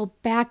 well,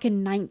 back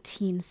in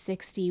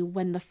 1960,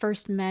 when the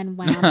first men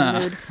went on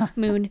the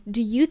moon,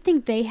 do you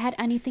think they had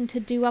anything to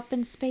do up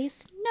in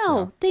space?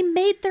 No, they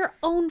made their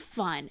own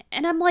fun.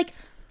 And I'm like,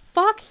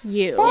 fuck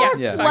you.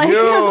 Yeah. Like,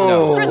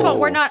 No. First of all,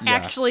 we're not Yeah.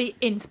 actually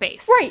in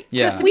space. Right.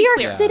 Yeah. Just To we be are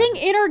clear. sitting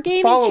in our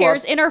gaming Follow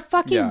chairs up. in our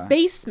fucking Yeah.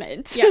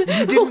 basement. Yeah.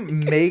 You didn't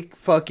make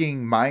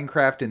fucking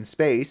Minecraft in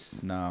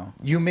space. No.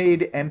 You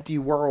made Empty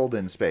World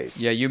in space.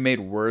 Yeah, you made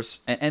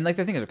worse. And like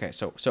the thing is, okay,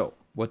 so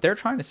what they're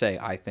trying to say,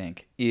 I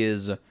think,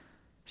 is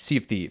Sea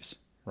of Thieves,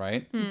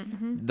 right?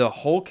 The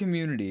whole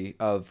community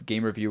of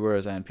game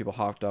reviewers and people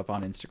hopped up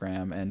on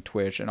Instagram and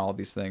Twitch and all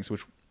these things,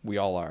 which we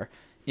all are,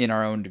 in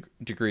our own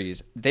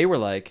degrees. They were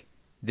like,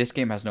 this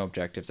game has no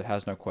objectives. It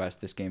has no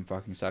quest. This game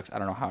fucking sucks. I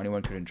don't know how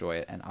anyone could enjoy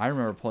it. And I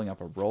remember pulling up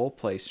a role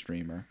play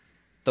streamer,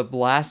 the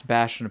last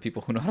bastion of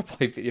people who know how to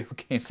play video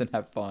games and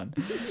have fun.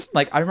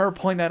 Like, I remember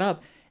pulling that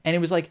up, and it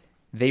was like,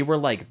 they were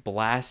like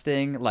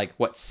blasting like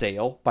what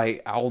Sail by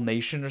Owl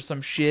Nation or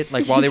some shit,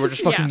 like while they were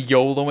just fucking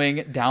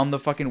YOLOing down the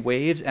fucking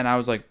waves, and I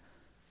was like,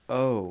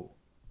 oh,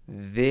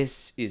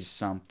 this is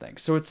something.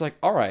 So it's like,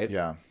 all right,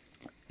 Yeah.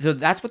 so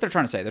that's what they're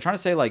trying to say. They're trying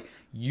to say like,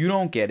 you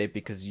don't get it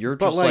because you're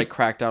But, just like- like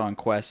cracked out on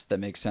quests that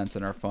make sense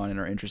and are fun and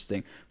are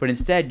interesting, but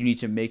instead you need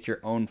to make your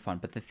own fun.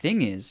 But the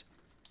thing is,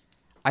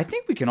 I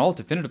think we can all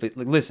definitively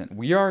listen.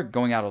 We are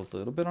going out a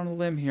little bit on a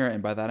limb here,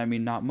 and by that I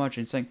mean not much.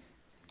 And saying,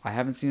 I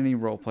haven't seen any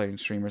role-playing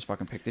streamers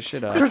fucking pick this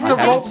shit up. Because I the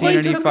haven't role-play seen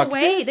any took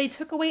fucking. They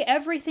took away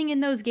everything in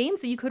those games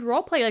that you could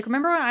roleplay. Like,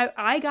 remember when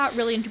I got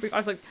really into... I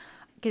was like,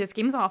 okay, this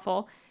game's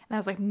awful. And I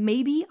was like,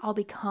 maybe I'll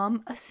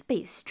become a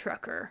space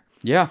trucker.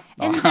 Yeah.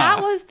 And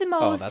that was the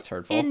most that's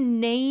hurtful.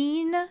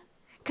 inane...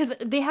 Because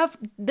they have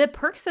the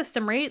perk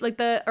system, right? Like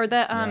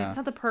it's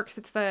not the perks,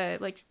 it's the,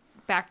 like,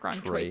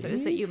 background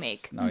choices that you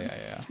make. Oh,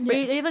 yeah.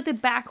 Right? They have like the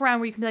background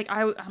where you can be like,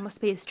 I'm a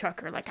space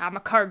trucker, like I'm a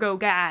cargo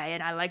guy,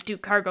 and I like do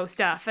cargo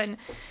stuff, and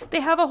they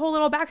have a whole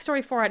little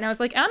backstory for it. And I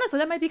was like, honestly,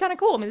 that might be kind of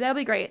cool. Maybe that'd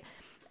be great.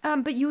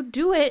 But you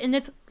do it, and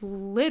it's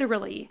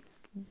literally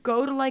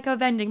go to like a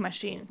vending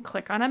machine,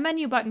 click on a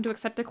menu button to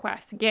accept a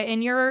quest, get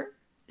in your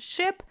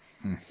ship,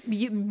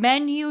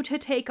 menu to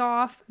take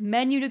off,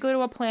 menu to go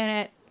to a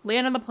planet,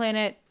 land on the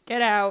planet,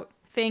 get out,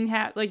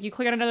 like you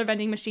click on another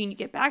vending machine, you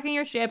get back in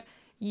your ship.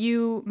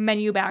 You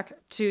menu back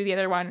to the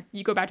other one.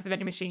 You go back to the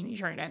vending machine. You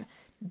turn it in.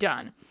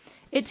 Done.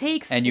 It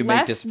takes and you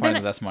make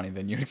disappointingly less money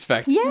than you'd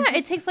expect. Yeah,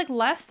 it takes like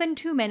less than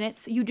 2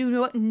 minutes. You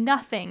do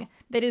nothing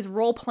that is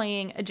role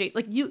playing adjacent.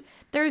 Like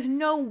there's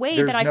no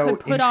way that I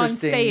could put on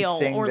sail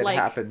thing or that like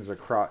happens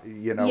across.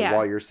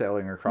 While you're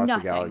sailing across the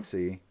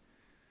galaxy.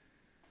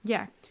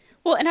 Yeah.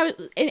 Well,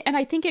 and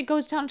I think it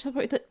goes down to the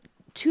point that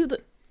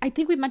I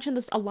think we mentioned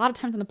this a lot of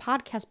times on the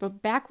podcast,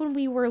 but back when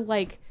we were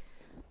like,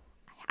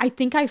 I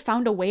think I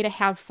found a way to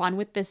have fun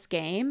with this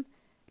game,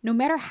 no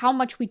matter how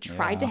much we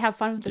tried to have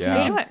fun with this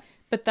game.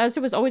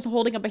 Bethesda was always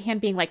holding up a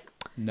hand being like,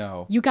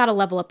 no, you got to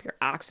level up your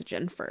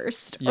oxygen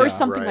first or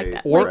something like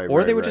that.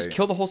 Or they would just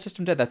kill the whole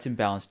system dead. That's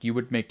imbalanced. You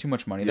would make too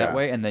much money that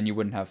way, and then you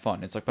wouldn't have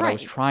fun. It's like, but I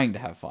was trying to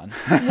have fun.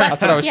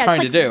 That's what I was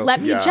trying to do.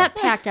 Let me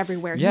jetpack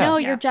everywhere. Yeah. No,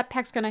 your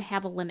jetpack's going to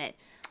have a limit.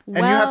 And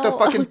you have to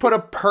fucking put a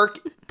perk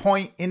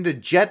point into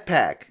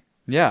jetpack.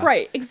 Yeah.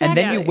 Right, exactly.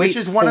 And then you wait which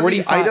is one 45...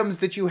 of the items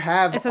that you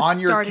have on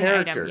your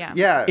character. Item,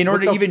 yeah. In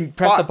order to even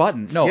press the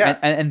button. No, yeah.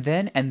 and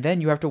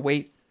then you have to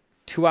wait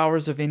 2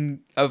 hours of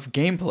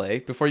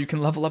gameplay before you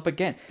can level up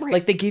again. Right.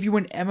 Like they gave you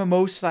an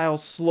MMO style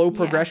slow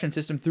progression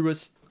system through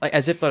like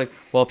as if they're like,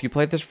 well, if you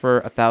play this for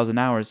 1,000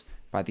 hours,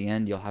 by the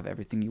end you'll have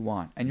everything you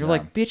want. And you're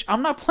like, bitch,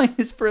 I'm not playing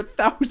this for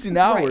 1,000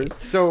 hours. Right.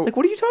 So like,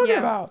 what are you talking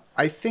about?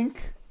 I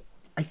think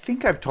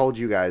I've told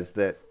you guys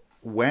that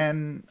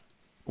when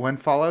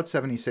Fallout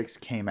 76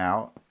 came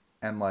out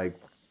and like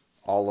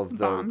all of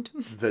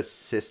the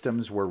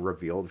systems were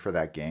revealed for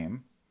that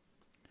game,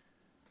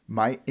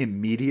 my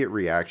immediate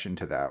reaction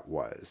to that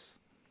was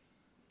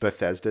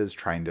Bethesda is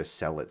trying to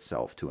sell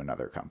itself to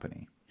another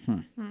company.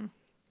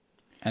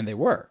 And they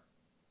were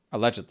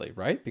allegedly,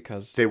 right?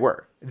 Because they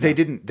were.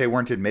 They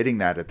weren't admitting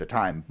that at the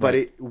time, but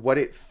what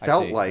it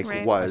felt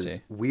like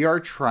was we are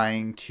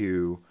trying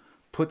to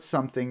put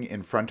something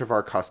in front of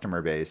our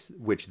customer base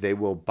which they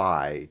will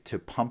buy to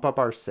pump up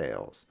our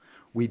sales.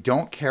 We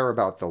don't care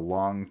about the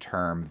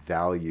long-term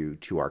value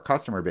to our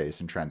customer base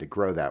and trying to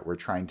grow that. We're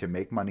trying to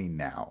make money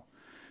now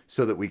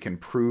so that we can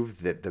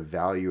prove that the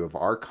value of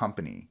our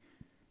company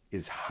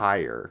is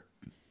higher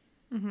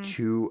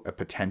to a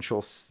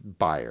potential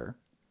buyer,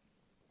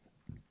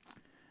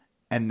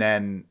 and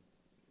then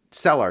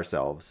sell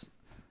ourselves,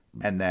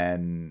 and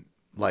then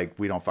like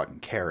we don't fucking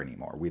care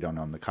anymore. We don't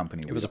own the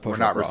company. We're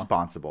not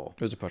responsible.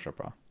 It was a push-up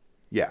bra.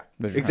 Yeah,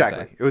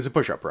 exactly. It was a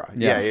push-up bra.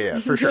 Yeah,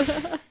 for sure.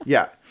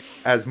 Yeah,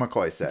 as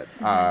McCoy said.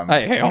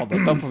 Hey, hold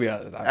on. Don't put me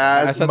on that.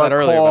 As I said McCoy that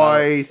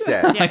earlier.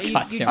 said. Yeah, you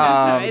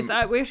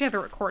did. We actually have it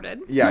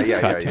recorded.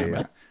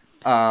 Yeah.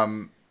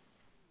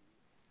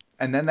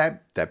 And then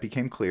that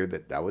became clear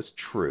that was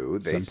true.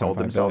 They sold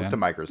themselves to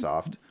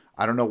Microsoft.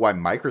 I don't know why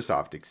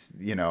Microsoft,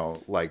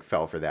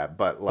 fell for that,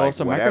 but like,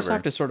 so whatever.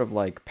 Microsoft is sort of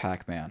like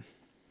Pac-Man.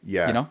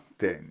 Yeah. You know?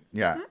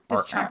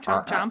 Just chomp,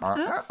 chomp,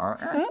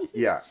 chomp.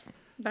 Yeah.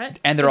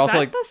 And they're also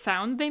like the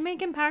sound they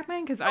make in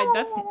Pac-Man, because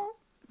that's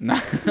no.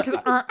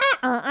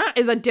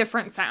 is a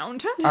different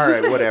sound. All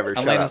right, whatever.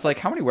 Elena's like,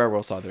 how many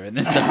werewolves are there in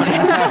this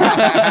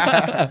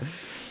sound?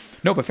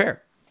 No, but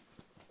fair.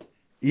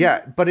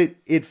 Yeah, but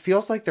it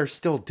feels like they're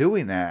still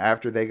doing that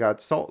after they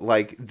got sold.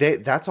 Like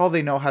that's all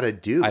they know how to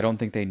do. I don't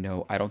think they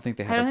know. I don't think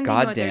they have a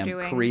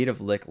goddamn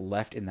creative lick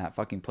left in that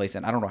fucking place.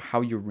 And I don't know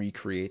how you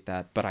recreate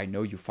that, but I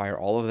know you fire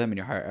all of them and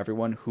you hire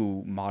everyone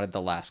who modded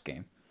the last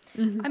game.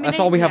 Mm-hmm. I mean, that's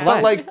all we have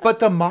left. But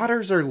the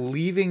modders are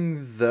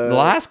leaving the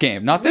last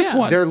game, not this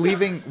one. They're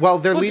leaving. Well,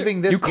 they're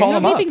leaving this. You call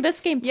them up. Leaving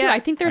this game too. Yeah. I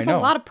think there's a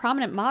lot of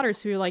prominent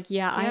modders who are like,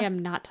 I am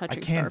not touching.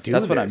 I can't Starfield. do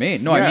That's what I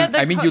mean. No,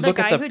 I mean you look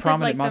at the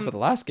prominent mods for the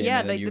last game.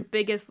 Yeah, the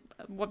biggest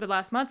the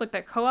last mods, like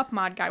the co-op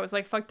mod guy was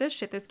like, "Fuck this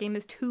shit. This game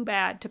is too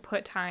bad to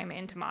put time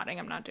into modding.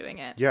 I'm not doing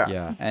it."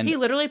 Yeah. And he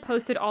literally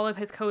posted all of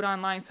his code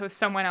online so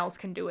someone else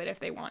can do it if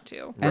they want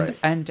to.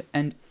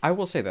 And I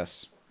will say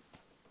this.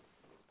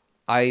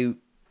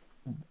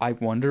 I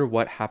wonder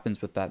what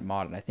happens with that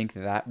mod, and I think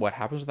that what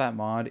happens with that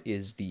mod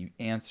is the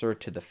answer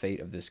to the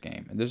fate of this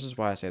game. And this is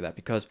why I say that,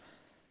 because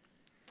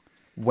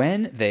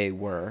when they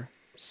were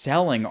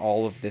selling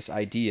all of this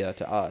idea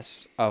to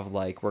us of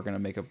like, we're going to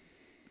make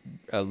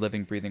a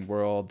living, breathing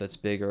world that's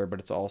bigger, but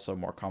it's also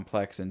more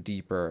complex and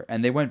deeper.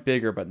 And they went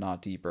bigger, but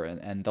not deeper.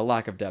 And the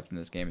lack of depth in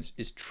this game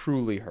is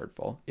truly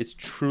hurtful. It's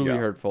truly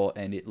hurtful,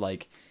 and it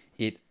like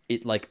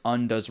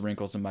undoes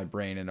wrinkles in my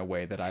brain in a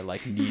way that I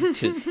like need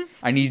to.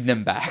 I need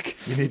them back.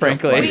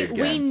 Frankly,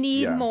 we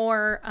need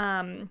more.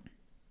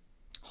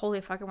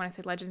 Holy fuck! I want to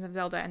say Legends of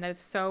Zelda, and that is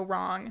so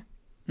wrong.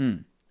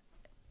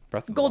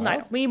 Golden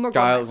Idol. We need more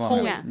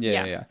Golden Idol.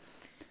 Yeah.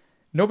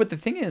 No, but the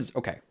thing is,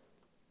 okay,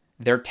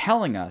 they're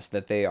telling us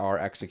that they are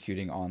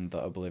executing on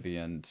the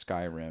Oblivion,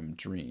 Skyrim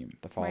dream,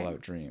 the Fallout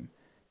dream.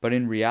 But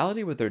in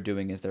reality, what they're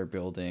doing is they're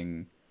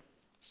building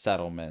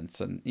settlements,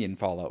 and in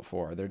Fallout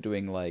 4, they're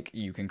doing like,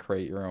 you can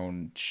create your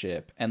own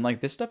ship. And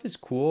like, this stuff is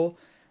cool,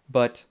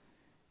 but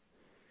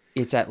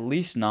it's at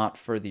least not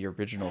for the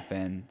original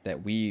fan that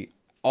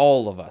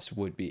all of us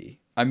would be.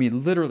 I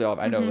mean, literally,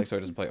 I know like, so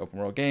he doesn't play open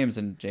world games,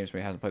 and James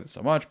maybe hasn't played this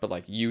so much, but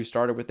like, you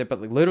started with it. But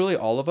like, literally,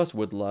 all of us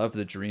would love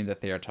the dream that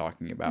they are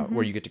talking about,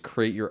 where you get to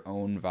create your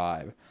own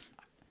vibe.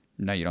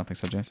 No, you don't think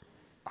so, James?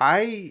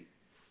 I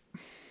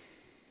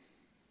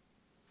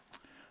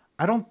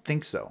don't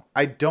think so.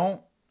 I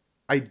don't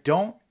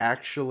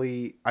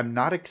actually. I'm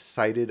not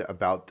excited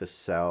about the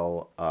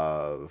sell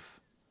of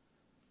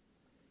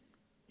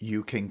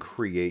you can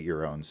create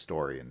your own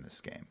story in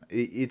this game.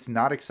 It's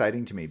not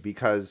exciting to me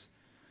because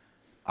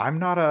I'm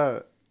not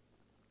a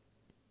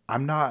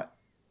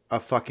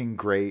fucking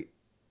great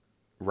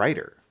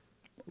writer.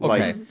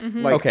 Okay.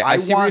 Like I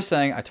see what you're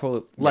saying. I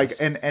totally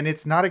and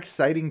it's not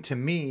exciting to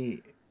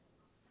me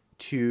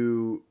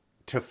to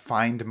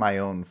find my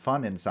own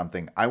fun in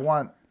something. I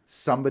want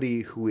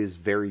somebody who is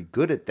very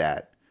good at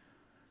that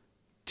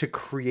to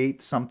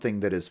create something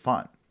that is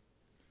fun.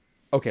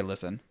 Okay,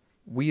 listen.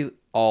 We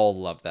all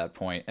love that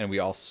point, and we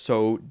all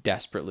so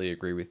desperately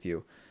agree with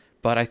you.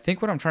 But I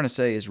think what I'm trying to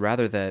say is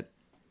rather that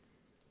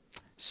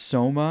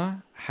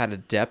Soma had a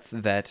depth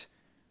that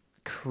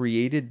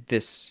created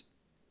this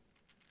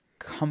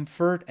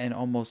comfort and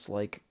almost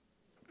like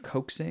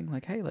coaxing,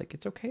 like, hey, like,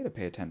 it's okay to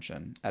pay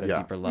attention at a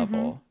deeper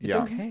level. It's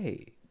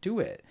okay. Do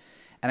it.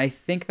 And I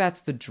think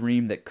that's the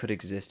dream that could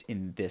exist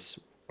in this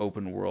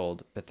open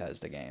world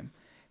Bethesda game.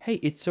 Hey,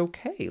 it's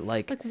okay.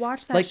 Like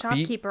watch that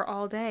shopkeeper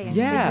all day and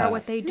figure out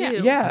what they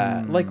do.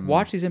 Yeah. Like,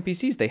 watch these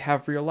NPCs. They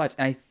have real lives.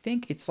 And I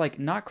think it's like,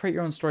 not create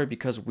your own story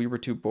because we were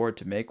too bored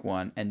to make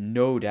one. And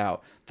no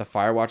doubt the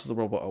Firewatch of the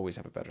world will always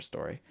have a better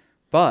story.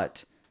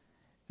 But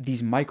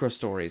these micro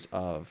stories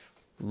of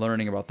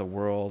learning about the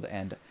world,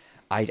 and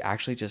I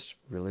actually just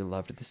really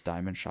loved this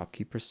diamond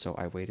shopkeeper, so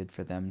I waited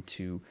for them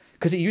to...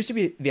 Because it used to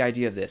be the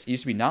idea of this. It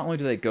used to be not only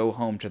do they go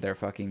home to their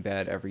fucking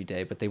bed every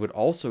day, but they would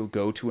also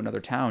go to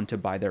another town to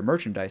buy their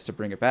merchandise to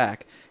bring it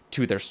back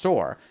to their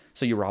store.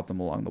 So you rob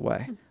them along the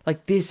way.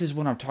 Like, this is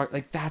what I'm talking...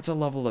 Like, that's a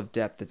level of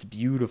depth that's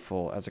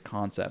beautiful as a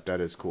concept. That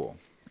is cool.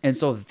 And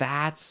so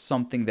that's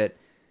something that...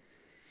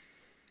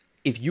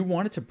 If you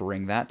wanted to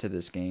bring that to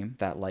this game,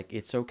 that, like,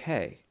 it's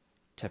okay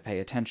to pay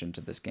attention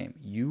to this game,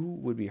 you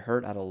would be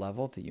hurt at a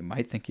level that you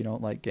might think you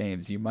don't like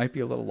games. You might be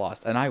a little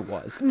lost, and I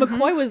was.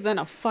 McCoy was in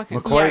a fucking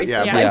McCoy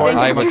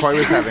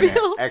was having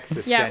an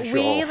existential. Yeah,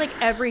 we like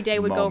every day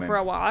would moment. go for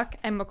a walk,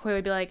 and McCoy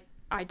would be like,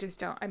 "I just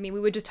don't." I mean,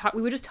 we would just talk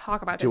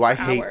about this. Do for I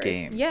hate hours.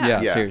 games?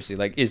 Yeah. Seriously.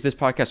 Like, is this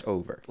podcast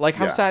over? Like,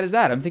 how sad is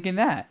that? I'm thinking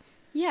that.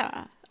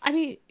 Yeah. I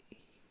mean...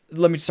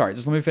 Let me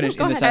finish in the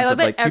ahead. sense of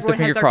like, keep the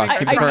finger crossed.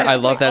 I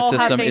love that all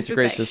have system. things It's a to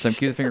great say. system.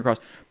 Keep the finger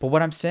crossed. But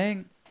what I'm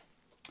saying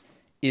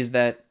is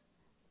that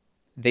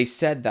they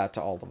said that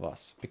to all of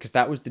us because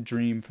that was the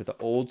dream for the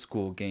old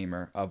school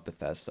gamer of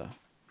Bethesda.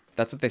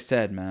 That's what they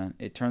said, man.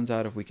 It turns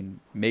out if we can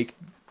make,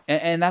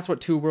 and that's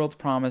what Two Worlds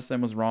promised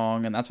and was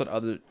wrong, and that's what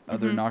other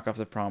knockoffs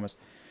have promised.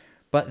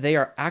 But they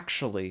are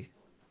actually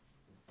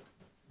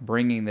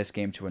bringing this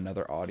game to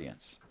another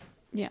audience.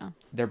 Yeah.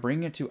 They're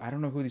bringing it to, I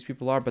don't know who these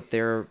people are, but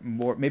they're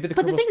more, maybe the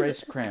Kerbal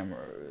Space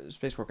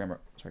Program.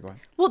 Sorry, go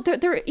ahead. Well,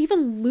 they're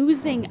even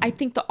losing, I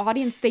think, the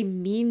audience they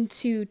mean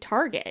to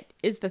target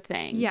is the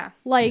thing. Yeah.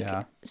 Like,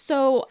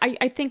 so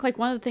I think, like,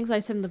 one of the things I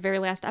said in the very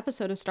last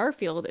episode of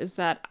Starfield is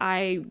that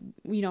I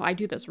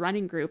do this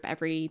running group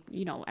every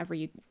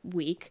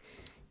week.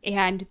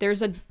 And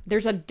there's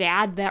a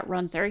dad that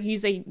runs there.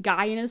 He's a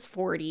guy in his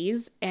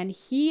 40s. And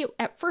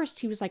at first,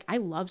 he was like, I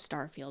love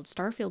Starfield.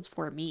 Starfield's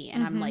for me.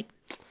 And I'm like...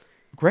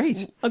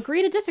 Great.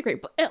 Agree to disagree.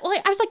 But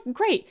I was like,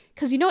 great.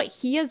 Because you know what?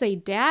 He is a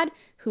dad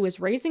who is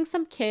raising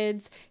some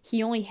kids.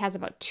 He only has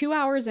about 2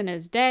 hours in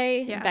his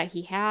day that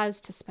he has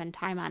to spend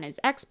time on his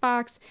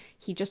Xbox.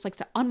 He just likes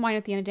to unwind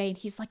at the end of the day. And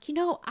he's like,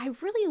 I'm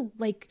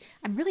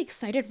really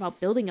excited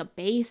about building a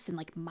base and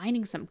like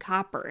mining some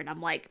copper. And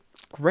I'm like,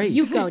 great.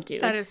 You go,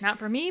 dude. That is not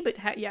for me, but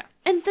yeah.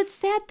 And the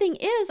sad thing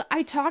is,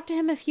 I talked to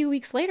him a few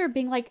weeks later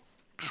being like,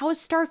 how is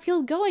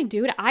Starfield going,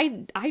 dude?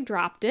 I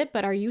dropped it,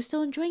 but are you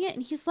still enjoying it?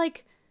 And he's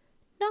like,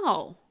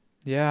 no.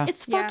 Yeah.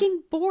 It's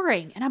fucking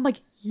boring. And I'm like,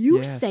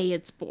 you say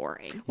it's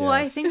boring. Well,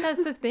 I think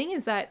that's the thing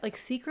is that, like,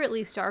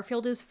 secretly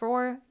Starfield is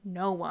for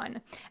no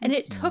one. And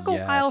it took a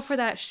while for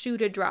that shoe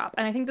to drop.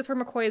 And I think that's where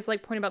McCoy is,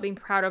 like, pointing about being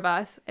proud of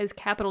us as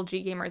capital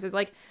G gamers is,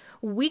 like,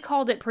 we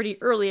called it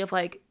pretty early of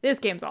like, this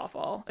game's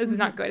awful. This is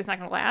not good. It's not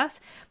going to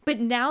last. But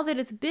now that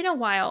it's been a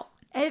while,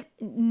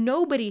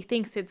 nobody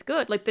thinks it's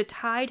good. Like the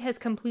tide has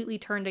completely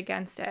turned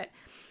against it.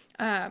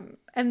 And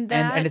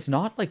it's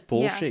not like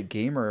bullshit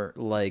gamer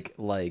like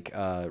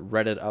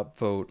Reddit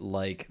upvote,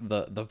 like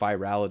the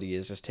virality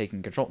is just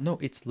taking control. No,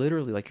 it's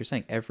literally like you're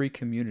saying, every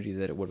community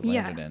that it would have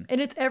landed in.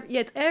 And it's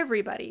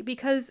everybody,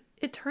 because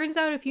it turns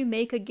out if you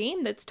make a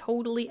game that's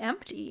totally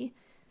empty,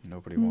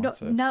 nobody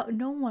wants it.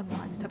 No one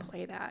wants to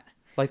play that.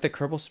 Like the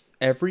Kerbal,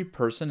 every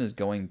person is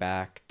going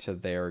back to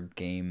their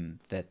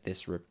game that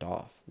this ripped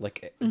off.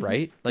 Like,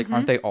 right? Like,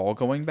 aren't they all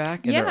going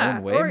back in their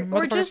own way?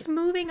 Or just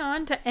moving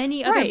on to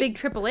any other big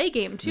AAA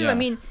game, too. I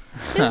mean,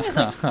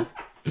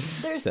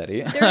 there's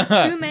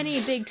too many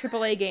big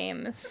AAA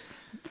games.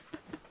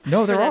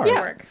 No, there are.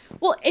 Yeah.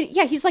 Well,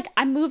 he's like,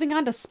 I'm moving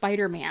on to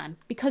Spider-Man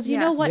because you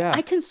know what? Yeah.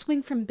 I can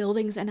swing from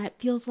buildings and it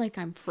feels like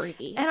I'm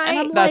free. And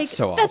I'm that's like,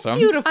 so that's awesome.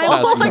 beautiful.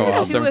 That's so wonder,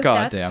 awesome. too, if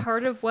God that's damn.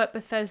 part of what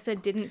Bethesda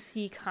didn't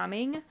see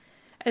coming,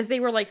 as they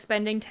were like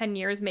spending 10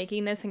 years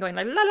making this and going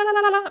like la la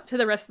la la la to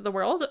the rest of the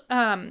world.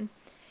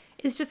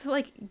 It's just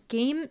like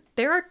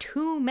there are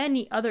too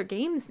many other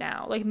games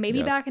now. Like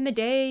maybe back in the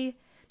day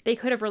they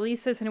could have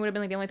released this and it would have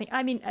been like the only thing.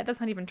 I mean, that's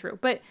not even true.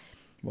 But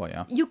well,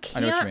 yeah, you I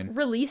know what you can't mean.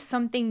 release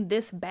something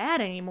this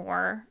bad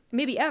anymore.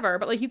 Maybe ever,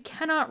 but like you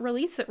cannot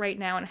release it right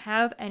now and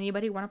have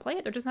anybody want to play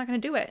it. They're just not going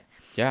to do it.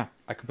 Yeah,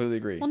 I completely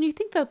agree. Well, and you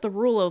think that the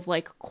rule of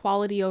like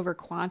quality over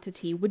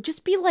quantity would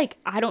just be like,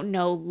 I don't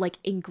know, like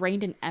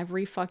ingrained in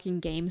every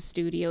fucking game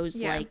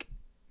studio's like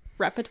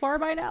repertoire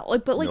by now.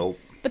 Like, but like, Nope.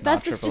 but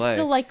that's just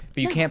still like.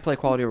 But you can't play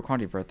quality over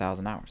quantity for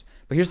 1,000 hours.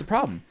 But here's the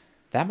problem: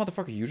 that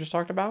motherfucker you just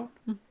talked about,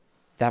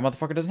 that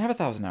motherfucker doesn't have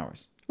 1,000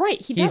 hours. Right,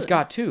 He's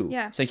got 2.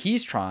 Yeah. So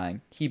he's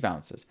trying, he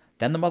bounces.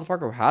 Then the motherfucker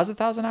who has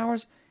 1,000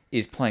 hours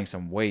is playing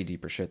some way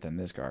deeper shit than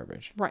this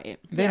garbage. Right.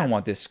 They don't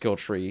want this skill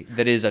tree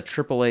that is a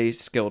AAA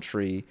skill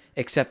tree,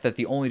 except that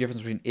the only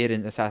difference between it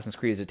and Assassin's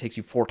Creed is it takes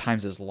you 4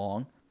 times as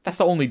long. That's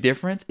the only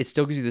difference. It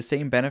still gives you the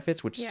same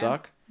benefits, which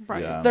suck.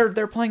 Right. Yeah.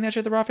 They're playing that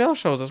shit that Raphael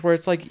shows us, where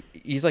it's like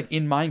he's like,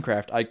 in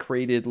Minecraft, I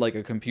created like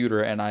a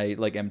computer and I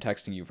like am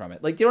texting you from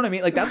it. Like, you know what I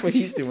mean? Like that's what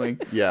he's doing.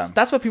 Yeah.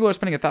 That's what people are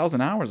spending 1,000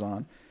 hours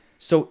on.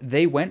 So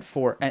they went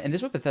for, and this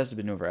is what Bethesda's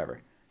been doing forever.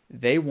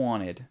 They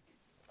wanted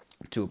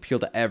to appeal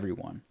to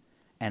everyone,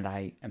 and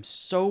I am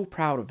so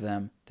proud of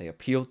them. They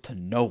appealed to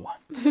no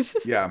one.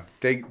 Yeah,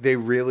 they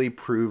really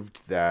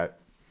proved that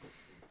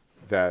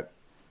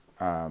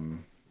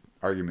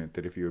argument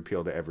that if you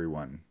appeal to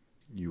everyone,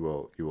 you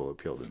will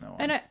appeal to no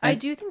one. And I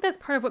do think that's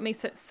part of what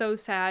makes it so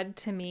sad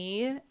to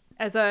me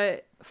as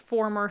a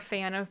former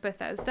fan of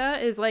Bethesda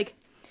is like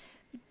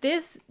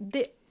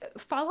the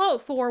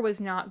Fallout 4 was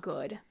not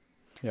good.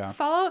 Yeah.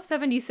 Fallout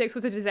 76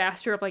 was a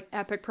disaster of like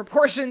epic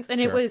proportions, and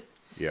it was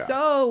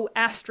so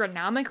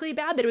astronomically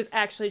bad that it was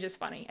actually just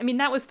funny. I mean,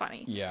 that was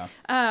funny. Yeah.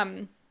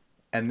 And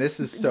this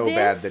is so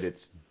bad that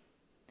it's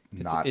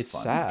not it's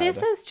fun. sad.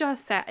 This is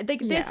just sad. Like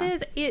Yeah.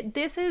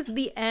 this is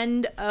the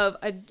end of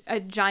a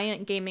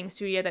giant gaming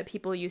studio that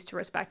people used to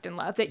respect and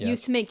love, that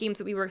used to make games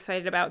that we were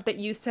excited about, that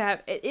used to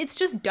have it's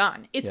just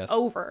done. It's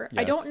over.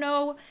 I don't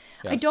know.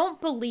 I don't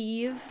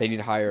believe They need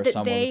to hire that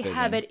someone they with vision.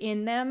 have it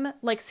in them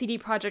like CD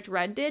Projekt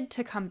Red did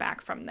to come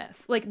back from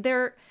this. Like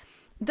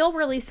they'll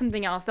release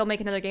something else. They'll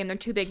make another game. They're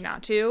too big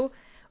not to.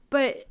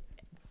 But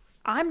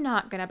I'm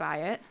not going to buy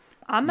it.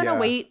 I'm going to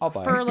wait I'll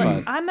buy for it,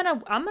 like but- I'm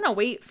going to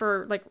wait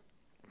for like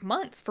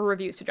months for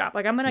reviews to drop.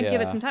 Like I'm going to give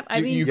it some time.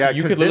 I mean, Yeah,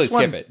 You because could literally this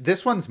one's skip it.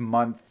 this one's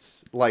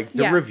months. Like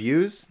the Yeah.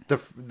 reviews,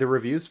 the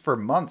reviews for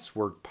months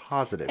were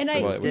positive. and for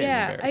I this which is game.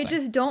 I embarrassing.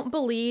 just don't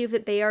believe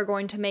that they are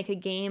going to make a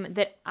game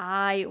that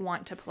I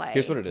want to play.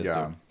 Here's what it is,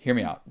 Yeah. dude. Hear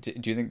me out. Do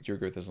you think you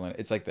agree with this, Elena?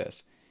 It's like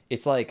this.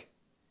 It's like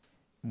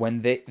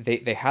when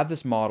they had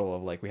this model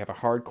of like, we have a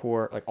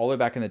hardcore, like all the way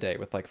back in the day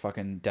with like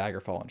fucking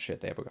Daggerfall and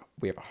shit.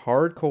 We have a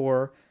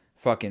hardcore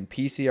fucking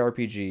PC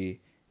RPG,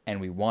 and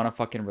we want to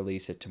fucking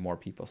release it to more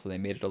people. So they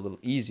made it a little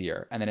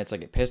easier. And then it's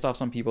like it pissed off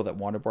some people that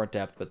wanted more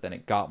depth, but then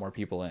it got more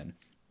people in.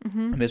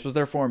 And this was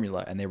their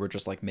formula, and they were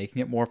just like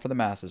making it more for the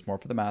masses, more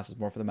for the masses,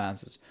 more for the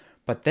masses.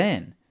 But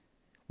then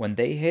when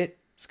they hit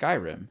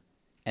Skyrim,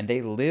 and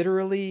they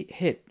literally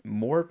hit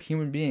more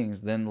human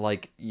beings than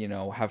like, you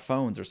know, have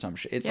phones or some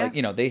shit. It's like,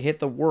 you know, they hit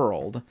the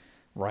world,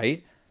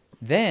 right?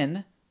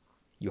 Then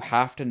you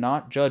have to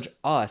not judge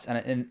us.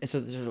 And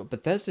so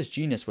Bethesda's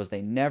genius was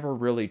they never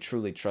really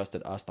truly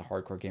trusted us, the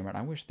hardcore gamer. And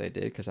I wish they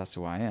did, because that's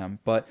who I am.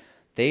 But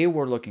they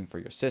were looking for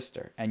your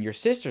sister. And your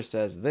sister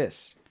says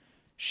this.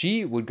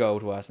 She would go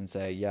to us and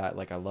say, yeah,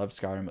 like, I love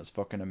Skyrim. It was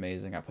fucking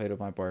amazing. I played with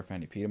my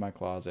boyfriend. He peed in my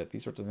closet.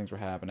 These sorts of things were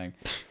happening.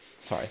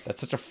 Sorry, that's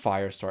such a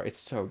fire story. It's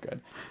so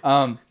good.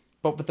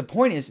 But the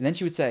point is, and then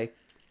she would say,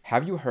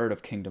 have you heard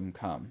of Kingdom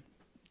Come?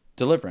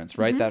 Deliverance,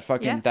 right? That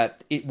fucking,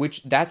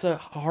 that's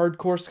a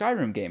hardcore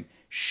Skyrim game.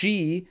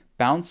 She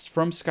bounced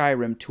from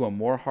Skyrim to a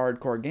more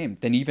hardcore game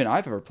than even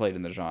I've ever played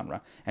in the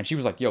genre. And she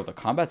was like, yo, the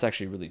combat's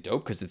actually really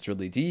dope because it's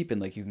really deep and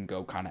like you can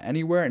go kind of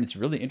anywhere and it's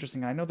really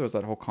interesting. And I know there was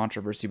that whole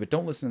controversy, but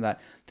don't listen to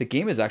that. The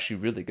game is actually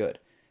really good.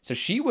 So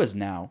she was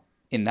now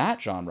in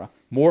that genre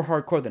more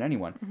hardcore than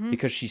anyone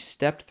because she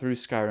stepped through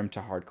Skyrim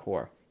to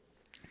hardcore.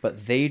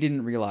 But they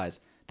didn't realize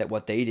that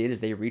what they did is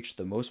they reached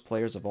the most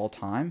players of all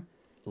time,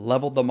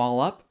 leveled them all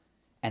up,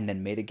 and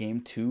then made a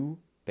game too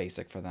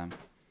basic for them.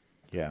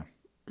 Yeah.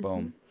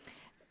 Boom.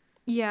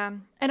 Yeah.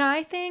 And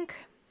I think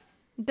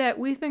that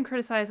we've been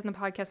criticized in the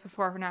podcast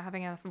before for not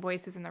having enough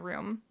voices in the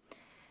room.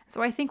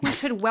 So I think we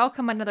should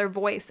welcome another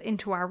voice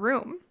into our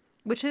room,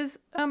 which is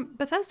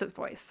Bethesda's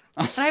voice.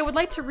 And I would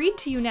like to read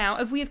to you now.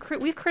 If we've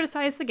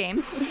criticized the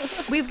game,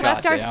 we've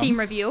left our damn. Steam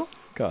review,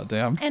 God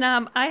damn. and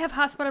I have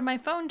hotspotted my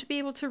phone to be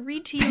able to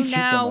read to you Thank you so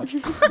now much.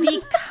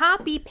 the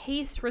copy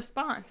paste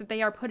response that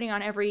they are putting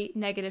on every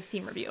negative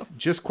Steam review.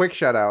 Just quick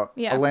shout out.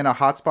 Yeah. Elena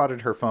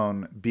hotspotted her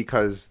phone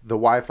because the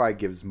Wi-Fi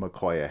gives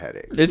McCoy a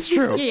headache. It's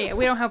true. Yeah,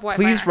 we don't have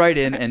Wi-Fi. Please on write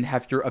ours. in and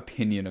have your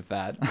opinion of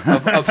that.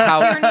 Of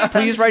how.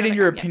 Please write in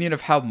your opinion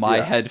of how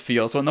my head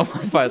feels when the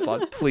Wi-Fi is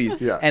on. Please.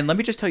 Yeah. And let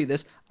me just tell you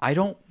this: I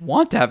don't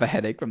want to have a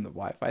headache from the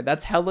Wi-Fi.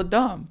 That's hella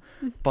dumb.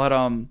 But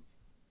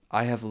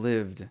I have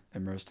lived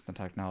immersed in the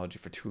technology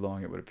for too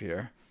long. It would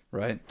appear,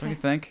 right? Don't you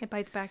think? It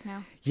bites back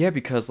now. Yeah,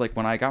 because like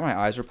when I got my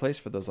eyes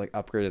replaced for those like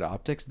upgraded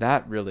optics,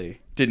 that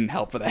really didn't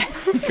help for that.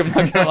 I'm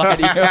not gonna lie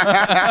to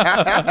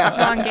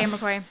you. Wrong game,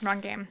 McCoy.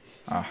 Wrong game.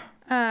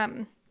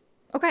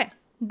 Okay.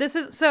 This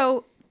is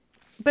so.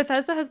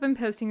 Bethesda has been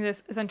posting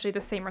this essentially the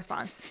same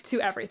response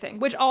to everything,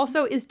 which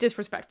also is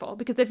disrespectful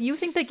because if you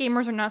think that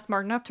gamers are not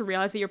smart enough to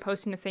realize that you're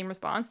posting the same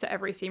response to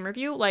every Steam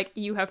review, like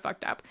you have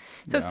fucked up.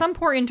 So some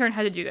poor intern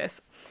had to do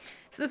this.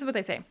 So this is what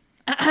they say.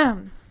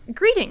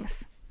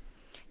 Greetings.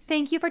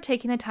 Thank you for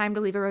taking the time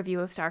to leave a review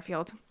of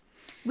Starfield.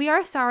 We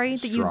are sorry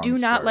that you Strong do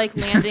not start. like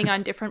landing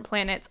on different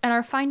planets and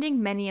are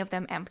finding many of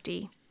them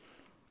empty.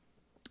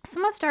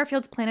 Some of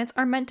Starfield's planets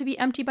are meant to be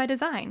empty by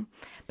design,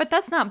 but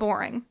that's not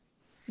boring.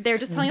 They're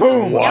just telling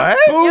Boom. you. What?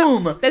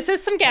 Boom. This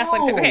is some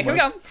gaslighting. Okay, here we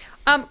go.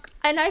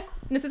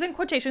 This is in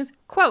quotations.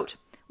 Quote,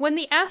 when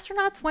the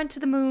astronauts went to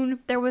the moon,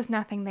 there was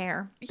nothing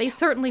there. They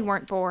certainly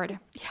weren't bored.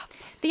 Yeah.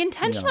 The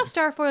intention of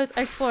Starfield's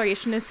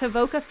exploration is to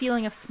evoke a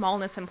feeling of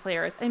smallness in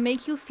players and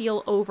make you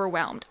feel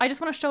overwhelmed. I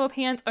just want a show of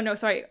hands. Oh, no,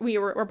 sorry.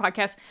 We're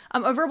podcast.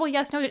 A verbal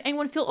yes, no. Did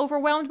anyone feel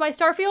overwhelmed by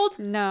Starfield?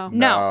 No.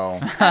 No.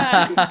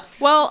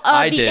 Well,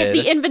 I did.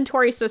 the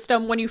inventory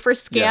system, when you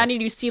first scan Yes.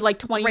 and you see like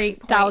Great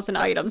 20,000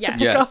 point. items. Yeah. to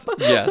pick Yes, up.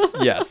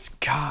 yes.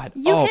 God.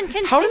 You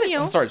can How did they, continue.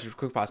 I'm sorry, just a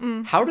quick pause.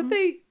 How did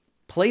they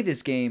play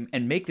this game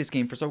and make this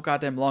game for so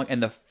goddamn long?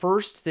 And the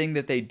first thing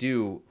that they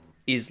do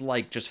is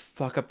like just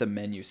fuck up the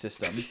menu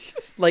system,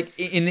 like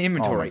in the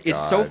inventory. my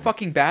It's so God.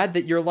 fucking bad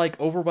that you're like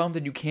overwhelmed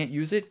and you can't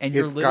use it, and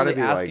you're It's got to literally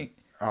be asking. like,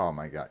 oh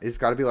my God. It's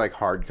got to be like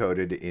hard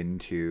coded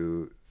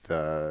into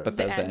the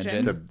Bethesda engine.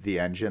 engine. the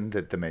engine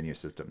that the menu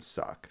systems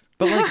suck.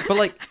 But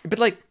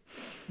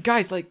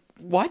guys, like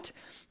what?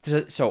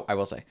 So I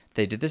will say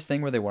they did this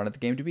thing where they wanted the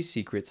game to be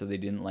secret, so they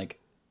didn't like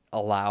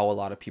allow a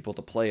lot of people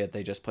to play it.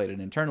 They just played it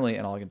internally,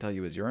 and all I can tell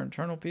you is your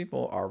internal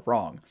people are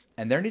wrong.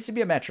 And there needs to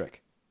be a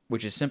metric,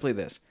 which is simply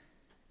this: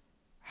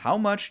 how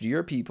much do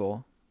your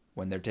people,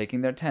 when they're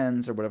taking their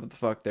 10s or whatever the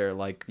fuck they're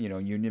like,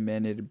 union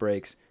mandated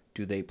breaks,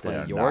 do they play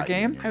are your not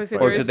game, union. I would say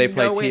or there do is they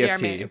play no way they are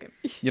TFT? made- okay.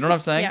 You know what I'm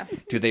saying? Yeah.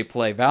 Do they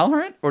play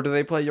Valorant or do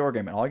they play your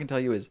game? And all I can tell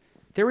you is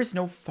there is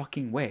no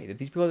fucking way that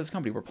these people at this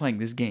company were playing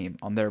this game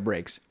on their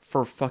breaks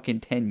for fucking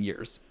 10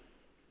 years.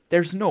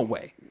 There's no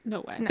way. No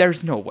way.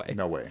 There's no way.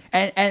 No way.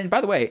 And by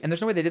the way, and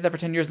there's no way they did that for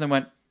 10 years and then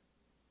went,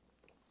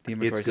 the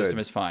inventory It's good. system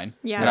is fine.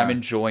 Yeah. And I'm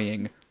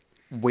enjoying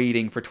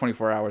waiting for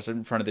 24 hours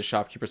in front of the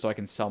shopkeeper so I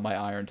can sell my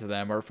iron to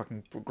them or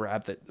fucking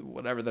grab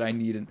whatever that I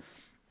need. And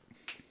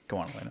go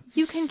on, Elena.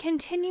 You can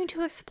continue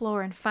to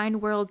explore and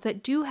find worlds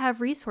that do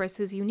have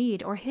resources you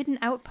need or hidden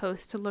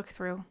outposts to look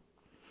through.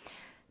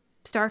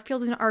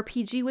 Starfield is an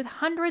RPG with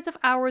hundreds of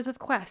hours of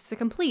quests to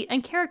complete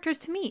and characters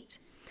to meet.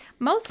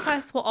 Most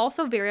quests will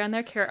also vary on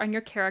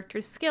your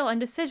character's skill and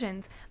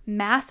decisions,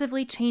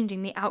 massively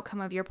changing the outcome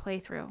of your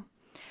playthrough.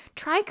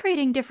 Try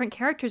creating different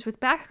characters with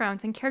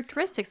backgrounds and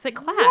characteristics that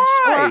clash or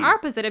Why? are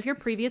opposite of your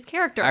previous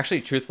character.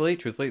 Actually, truthfully,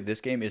 this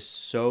game is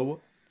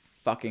so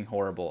fucking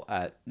horrible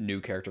at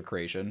new character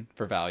creation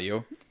for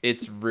value.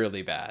 It's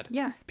really bad.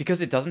 Yeah.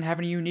 Because it doesn't have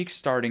any unique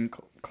starting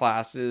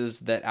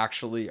classes that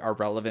actually are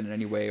relevant in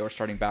any way, or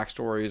starting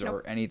backstories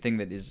or anything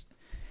that is.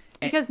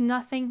 Because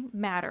nothing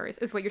matters,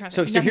 is what you're trying to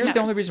So say. here's the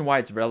only reason why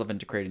it's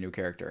relevant to create a new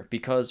character.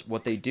 Because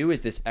what they do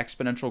is this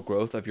exponential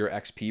growth of your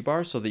XP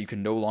bar so that you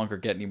can no longer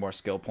get any more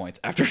skill points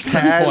after a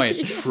certain That's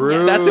point.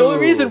 true. That's the only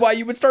reason why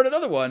you would start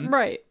another one.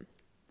 Right.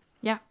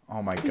 Yeah.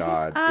 Oh my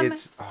God.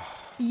 It's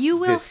You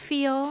will This-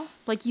 feel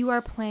like you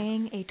are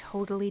playing a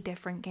totally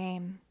different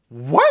game.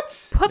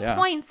 What? Put Yeah.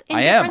 points in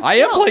I am. different I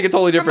am skills playing a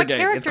totally from different game.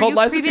 It's character called you've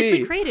Lies of previously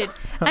P. created,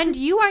 and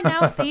you are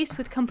now faced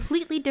with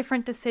completely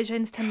different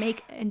decisions to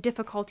make and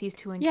difficulties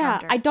to Yeah,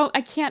 encounter.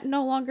 I can't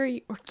no longer.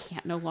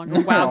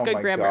 Wow, Oh good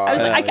my grammar. God. I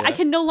was like, Yeah. I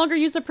can no longer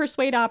use the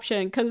persuade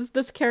option because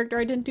this character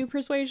I didn't do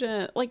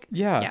persuasion. Like,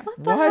 Yeah. what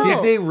the What? hell?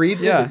 Did they read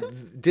this? Yeah.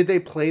 Did they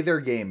play their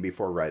game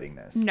before writing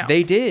this? No.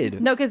 They did.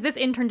 No, because this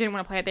intern didn't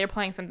want to play it. They were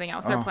playing something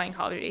else. They're Oh. playing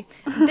Call of Duty.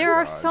 There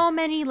are so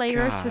many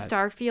layers to God.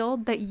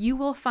 Starfield that you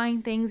will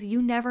find things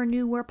you never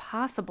knew were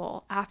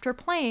possible after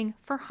playing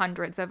for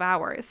hundreds of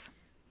hours.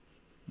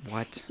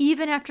 What?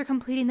 Even after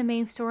completing the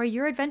main story,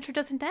 your adventure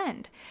doesn't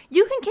end.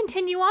 You can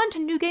continue on to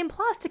New Game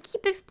Plus to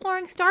keep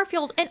exploring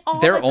Starfield and all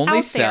Their that's only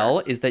out sell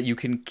there. is that you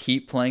can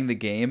keep playing the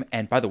game.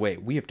 And by the way,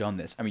 we have done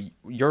this. I mean,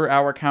 your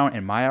hour count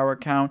and my hour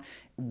count.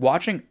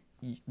 Watching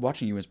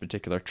you in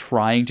particular,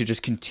 trying to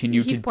just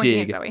continue He's to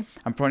pointing at dig. Zoe.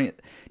 I'm pointing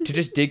to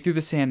just dig through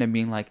the sand and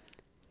being like,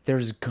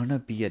 there's gonna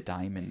be a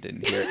diamond in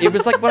here. It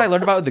was like what I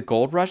learned about the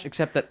Gold Rush,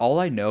 except that all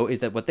I know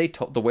is that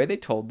the way they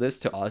told this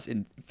to us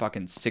in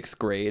fucking 6th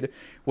grade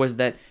was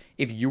that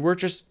if you were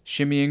just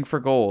shimmying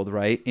for gold,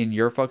 right, in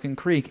your fucking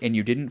creek and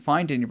you didn't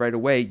find any right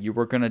away, you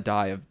were gonna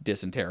die of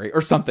dysentery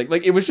or something.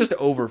 Like, it was just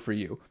over for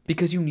you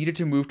because you needed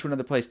to move to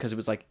another place because it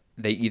was like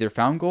they either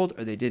found gold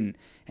or they didn't.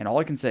 And all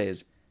I can say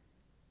is,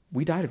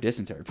 we died of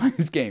dysentery playing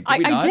this game. Did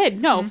we I not?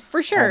 did. No,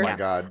 for sure. Oh my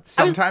God.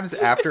 Sometimes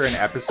after an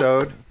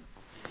episode,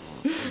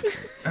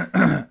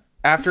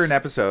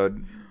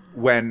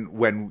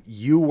 when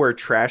you were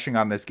trashing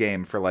on this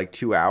game for like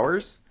 2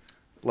 hours,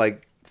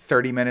 like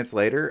 30 minutes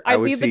later, I I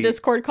would leave see. the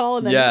Discord call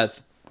and then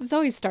Yes.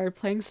 Zoe started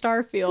playing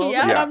Starfield.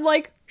 Yeah. And Yeah. I'm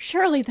like,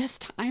 surely this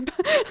time.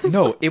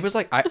 No, it was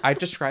like I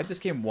described this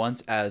game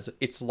once as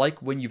it's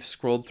like when you've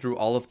scrolled through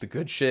all of the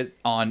good shit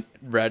on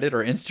Reddit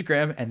or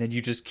Instagram and then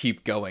you just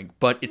keep going,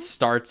 but it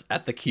starts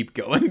at the keep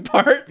going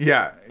part.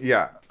 Yeah,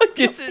 yeah. Like,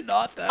 is it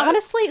not that?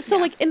 Honestly, so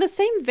like in the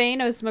same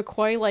vein as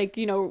McCoy, like,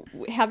 you know,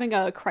 having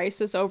a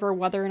crisis over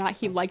whether or not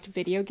he liked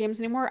video games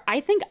anymore,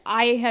 I think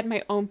I had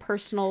my own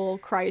personal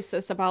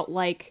crisis about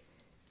like,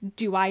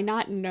 do I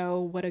not know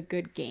what a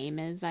good game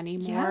is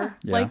anymore?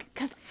 Yeah. Like,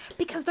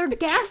 Because they're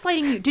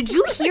gaslighting you. Did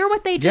you hear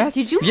what they did? Yes.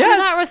 Did you hear Yes.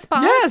 that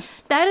response?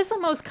 Yes. That is the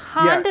most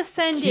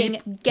condescending,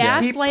 Keep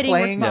gaslighting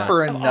playing response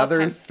for of all another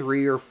time.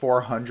 300 or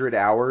 400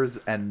 hours,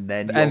 and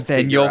then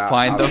you'll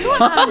find the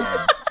fun.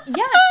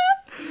 Yes.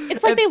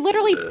 it's like they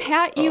literally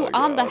pat you Oh,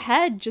 on the God.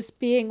 head, just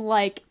being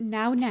like,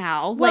 now,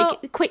 Well,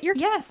 like, quit your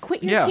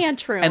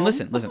tantrum. And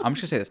listen, I'm just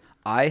gonna say this.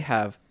 I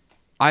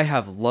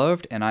have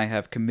loved and I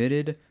have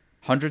committed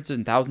hundreds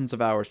and thousands of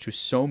hours to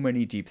so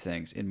many deep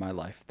things in my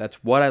life.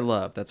 That's what I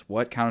love. That's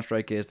what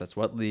Counter-Strike is. That's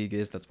what League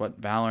is. That's what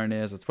Valorant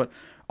is. That's what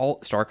all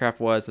StarCraft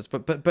was. That's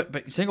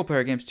but single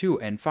player games too.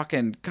 And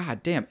fucking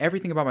goddamn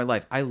everything about my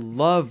life. I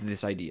love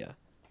this idea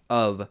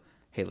of,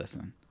 hey,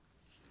 listen,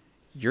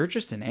 you're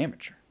just an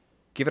amateur.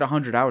 Give it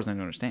 100 hours and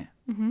you understand,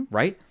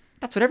 right?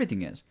 That's what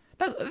everything is.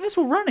 That's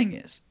what running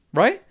is,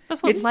 right?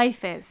 That's what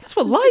life is. That's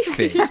what life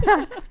is.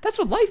 That's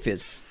what life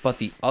is. But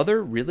the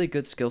other really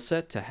good skill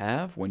set to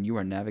have when you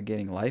are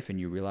navigating life and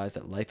you realize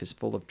that life is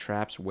full of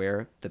traps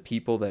where the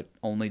people that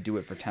only do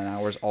it for 10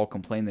 hours all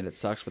complain that it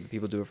sucks, but the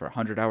people who do it for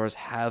 100 hours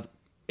have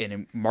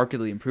a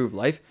markedly improved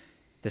life.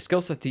 The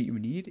skill set that you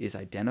need is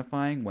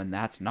identifying when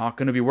that's not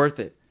going to be worth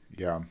it.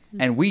 Yeah.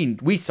 And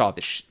we saw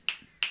this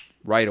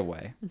right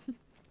away.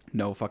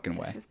 No fucking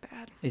way. It's just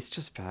bad. It's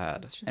just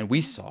bad. And we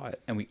saw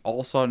it, and we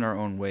all saw it in our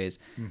own ways.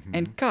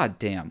 And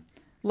goddamn,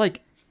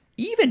 like,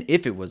 even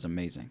if it was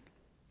amazing,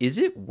 is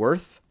it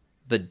worth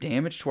the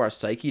damage to our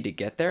psyche to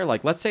get there?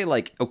 Like, let's say,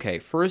 like, okay,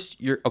 first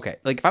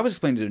like, if I was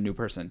explaining to a new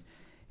person,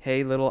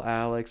 hey, little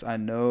Alex, I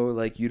know,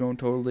 like, you don't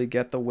totally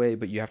get the way,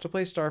 but you have to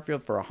play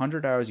Starfield for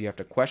 100 hours. You have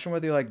to question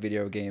whether you like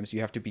video games.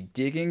 You have to be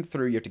digging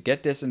through. You have to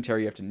get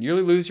dysentery. You have to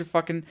nearly lose your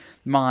fucking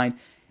mind.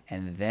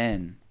 And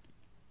then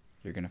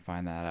you're going to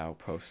find that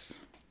outpost.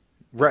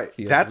 Right.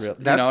 Feels That's real.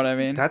 You know what I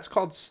mean? That's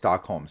called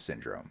Stockholm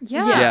syndrome.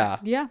 Yeah.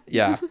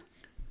 Yeah.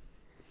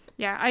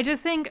 Yeah, I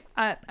just think,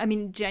 I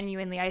mean,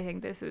 genuinely, I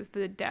think this is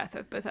the death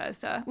of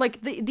Bethesda. Like,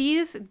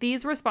 these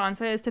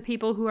responses to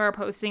people who are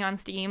posting on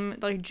Steam,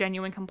 like,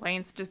 genuine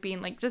complaints, just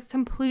being, like, just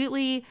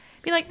completely,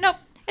 be like, nope,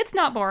 it's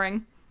not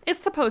boring. It's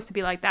supposed to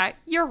be like that.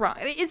 You're wrong.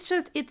 It's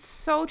just, it's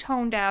so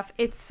tone deaf.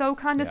 It's so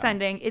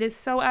condescending. It is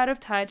so out of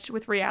touch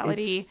with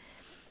reality.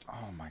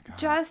 Oh my God.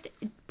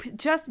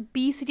 Just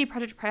be CD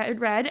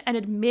Projekt Red and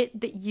admit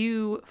that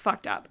you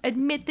fucked up.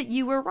 Admit that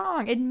you were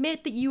wrong.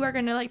 Admit that you are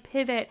going to, like,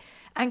 pivot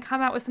and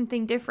come out with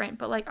something different.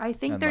 But, like, I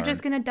think And they're learn.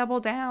 just going to double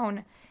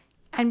down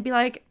and be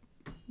like,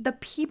 the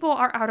people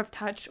are out of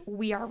touch.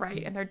 We are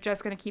right. And they're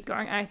just going to keep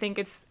going. And I think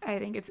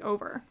it's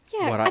over.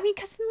 Yeah, What I mean,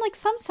 because in, like,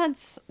 some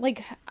sense,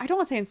 like, I don't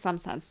want to say in some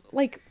sense,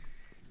 like,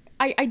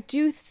 I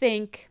do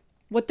think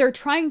what they're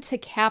trying to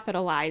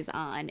capitalize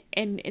on,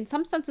 and in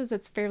some senses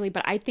it's fairly,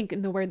 but I think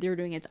in the way they're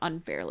doing it's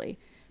unfairly,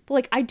 But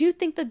like I do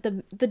think that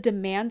the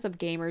demands of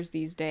gamers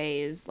these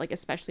days, like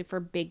especially for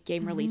big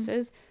game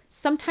releases,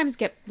 sometimes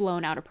get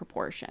blown out of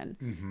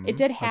proportion. It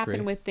did happen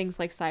Agree. with things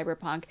like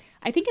Cyberpunk.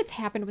 I think it's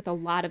happened with a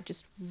lot of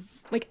just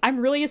like I'm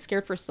really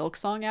scared for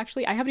Silksong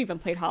actually. I haven't even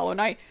played Hollow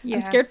Knight. Yeah.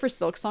 I'm scared for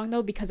Silksong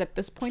though because at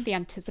this point the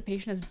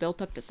anticipation has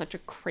built up to such a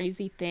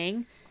crazy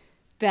thing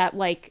that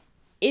like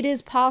it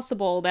is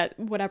possible that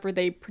whatever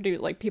they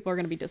produce, like people are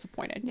going to be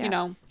disappointed, Yeah. you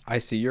know? I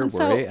see your And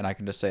so- worry, and I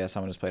can just say, as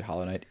someone who's played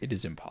Hollow Knight, it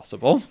is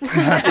impossible. But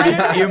it is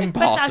that's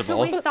impossible.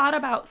 what we thought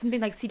about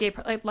something like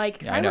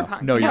like Yeah, I know.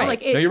 Cyberpunk. No, you you're know, right.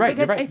 Like it, No, you're right.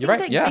 because You're right. I think You're right.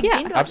 that, Yeah. like, Yeah,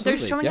 game developers, they're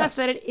absolutely. showing Yes. us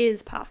that it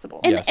is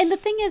possible. And Yes. and the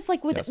thing is,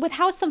 like with Yes. with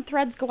how some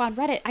threads go on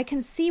Reddit, I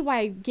can see why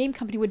a game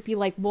company would be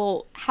like,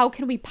 well, how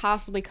can we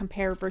possibly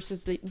compare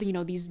versus the you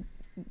know these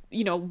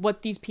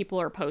what these people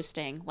are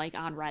posting like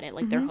on Reddit,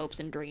 like their hopes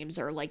and dreams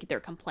or like their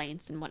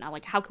complaints and whatnot.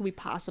 Like how can we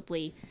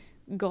possibly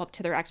go up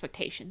to their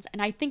expectations?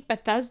 And I think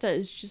Bethesda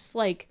is just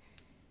like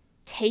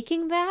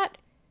taking that,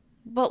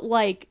 but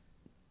like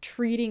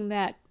treating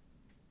that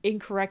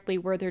incorrectly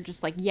where they're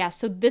just like, yeah,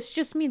 so this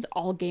just means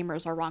all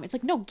gamers are wrong. It's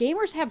like, no,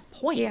 gamers have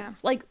points. Yeah.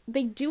 Like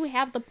they do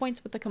have the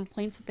points with the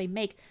complaints that they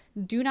make.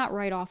 Do not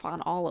write off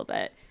on all of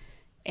it.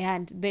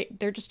 And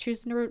they're just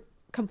choosing to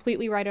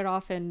completely write it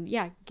off and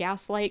yeah,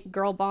 gaslight,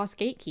 girl boss,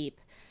 gatekeep.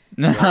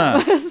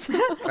 As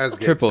Gabe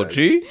Triple says.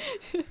 G?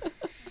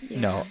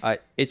 No,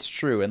 it's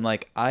true. And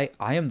like I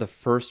am the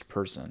first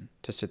person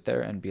to sit there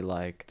and be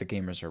like, the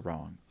gamers are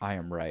wrong. I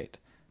am right.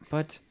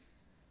 But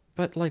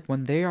like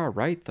when they are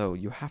right though,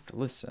 you have to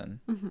listen.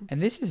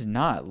 And this is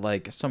not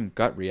like some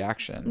gut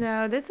reaction.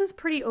 No, this is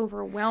pretty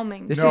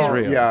overwhelming. This No, is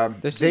real. Yeah,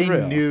 This they is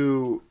real.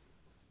 knew,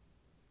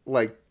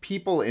 like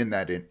people in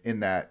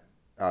that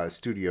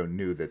studio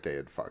knew that they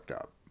had fucked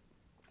up.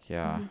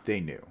 Yeah. They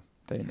knew.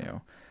 They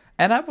knew.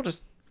 And I will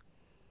just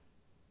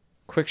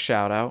quick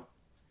shout out.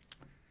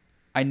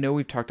 I know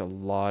we've talked a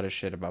lot of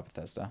shit about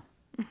Bethesda.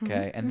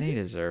 Okay? And they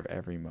deserve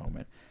every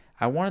moment.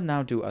 I want to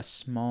now do a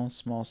small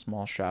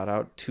shout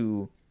out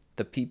to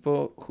the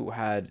people who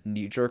had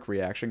knee-jerk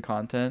reaction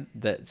content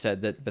that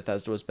said that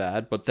Bethesda was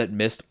bad, but that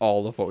missed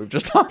all of what we've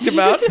just talked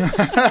about.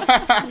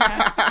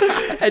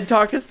 And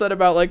talked instead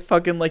about like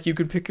fucking like you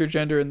could pick your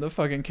gender in the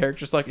fucking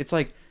characters. Like it's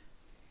like,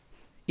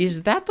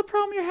 is that the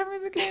problem you're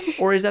having with the game,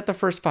 or is that the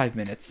first 5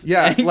 minutes?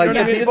 Yeah, You know like what the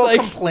I mean? It's people like-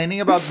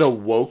 complaining about the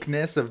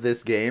wokeness of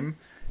this game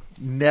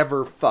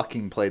never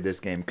fucking played this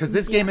game because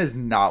this game is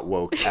not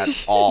woke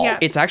at all. Yeah.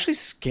 It's actually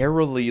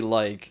scarily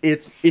like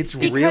It's Because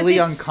really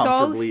it's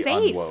uncomfortably so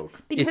safe. unwoke.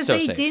 Because It's so they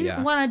safe, didn't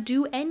yeah. want to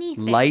do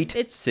anything. Light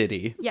It's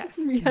City. Yes.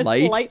 Yes,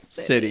 Light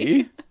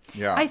City.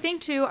 Yeah. I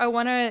think too, I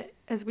want to,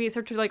 as we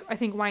start to like, I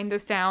think wind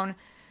this down,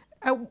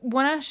 I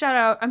want to shout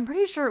out, I'm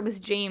pretty sure it was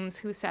James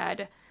who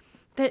said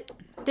that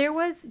there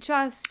was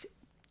just,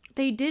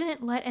 they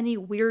didn't let any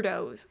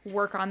weirdos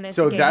work on this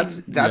So game.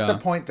 that's Yeah. a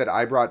point that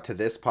I brought to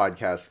this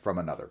podcast from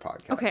another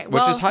podcast. Okay,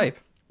 Which is well, hype.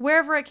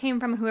 Wherever it came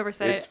from, whoever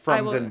said It's it, I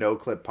from will, the No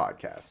Clip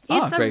podcast.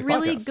 It's a great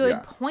really podcast, good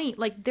yeah. point.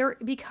 Like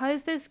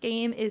because this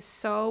game is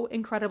so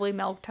incredibly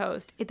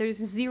milquetoast. There's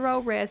zero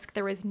risk.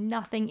 There is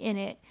nothing in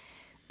it.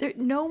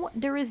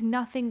 There is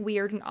nothing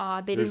weird and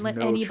odd. They There's didn't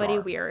let no anybody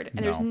charm. weird,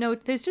 and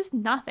there's just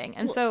nothing.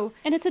 And so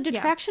And it's a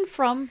detraction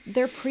from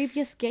their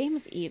previous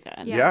games even.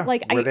 Yeah,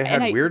 Like where they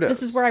had weirdos.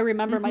 This is where I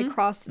remember my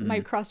cross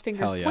fingers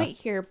Hell yeah. point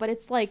here, but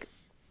it's like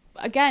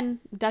again,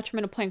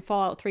 detriment of playing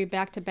Fallout 3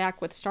 back to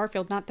back with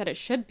Starfield. Not that it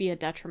should be a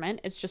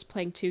detriment. It's just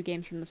playing two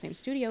games from the same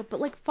studio.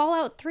 But like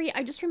Fallout 3,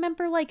 I just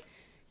remember like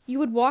you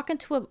would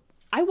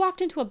I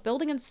walked into a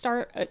building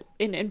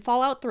in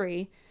Fallout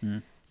 3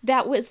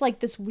 that was like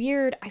this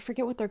weird, I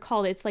forget what they're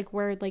called. It's like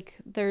where like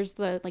there's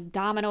the like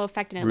domino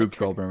effect and it Rube like,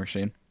 Goldberg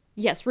machine.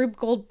 Yes, Rube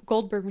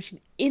Goldberg machine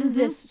in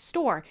this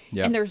store.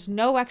 Yep. And there's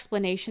no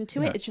explanation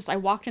to it. Yeah. It's just I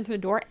walked in through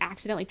the door,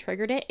 accidentally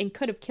triggered it, and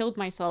could have killed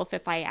myself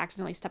if I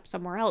accidentally stepped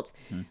somewhere else.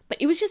 But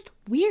it was just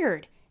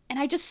weird. And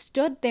I just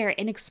stood there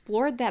and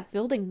explored that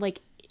building like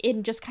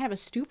in just kind of a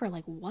stupor,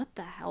 like, what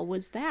the hell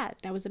was that?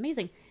 That was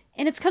amazing.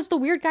 And it's because the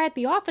weird guy at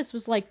the office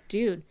was like,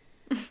 dude,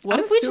 what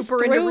I'm if we just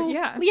super into threw...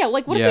 yeah.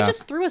 like, what if Yeah. we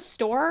just threw a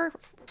store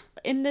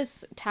in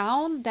this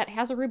town that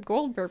has a Rube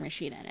Goldberg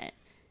machine in it?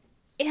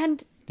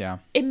 And... Yeah.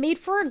 it made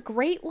for a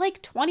great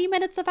like 20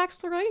 minutes of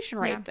exploration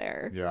right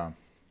there. Yeah.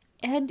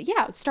 And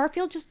yeah,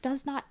 Starfield just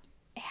does not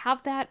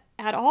have that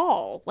at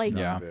all. Like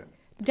Yeah.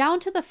 down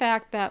to the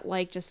fact that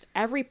like just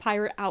every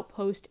pirate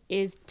outpost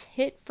is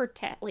tit for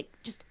tat, like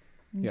just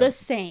the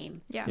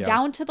same. Yeah. Yeah.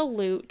 Down to the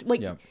loot.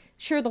 Like Yeah.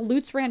 sure the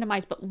loot's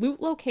randomized, but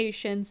loot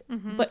locations,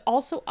 but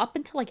also up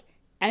into like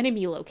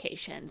enemy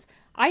locations.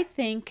 I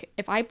think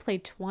if I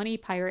played 20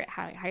 pirate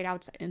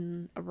hideouts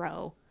in a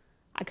row,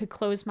 I could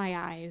close my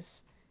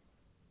eyes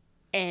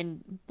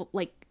and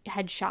like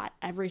headshot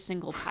every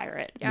single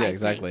pirate. Yeah, I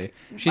exactly.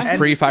 think. She's And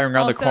pre-firing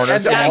around the also-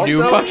 corners and and I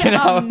do also- fucking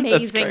out. That's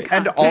Amazing great.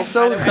 And content,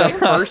 also, by the way. the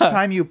first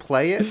time you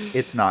play it,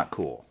 it's not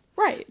cool.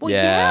 Right. Well,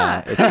 Yeah,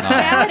 yeah, it's not.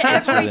 bad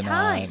It's every really not.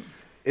 time.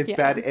 It's Yeah.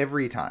 bad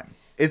every time.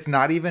 It's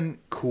not even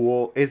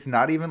cool. It's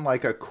not even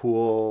like a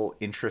cool,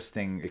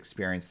 interesting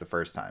experience the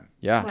first time.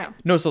 Yeah. No.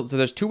 No, so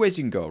there's two ways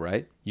you can go,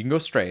 right? You can go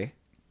stray,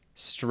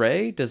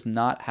 Stray does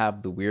not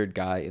have the weird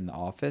guy in the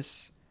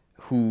office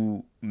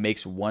who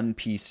makes one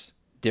piece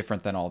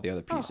different than all the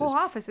other Oh, pieces. the whole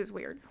office is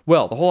weird.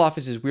 Well, the whole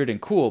office is weird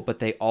and cool, but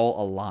they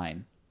all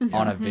align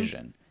on a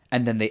vision.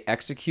 And then they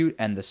execute,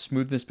 and the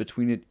smoothness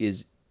between it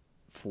is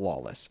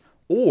flawless.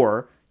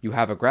 Or you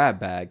have a grab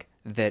bag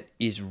that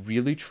is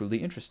really, truly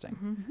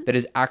interesting. That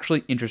is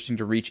actually interesting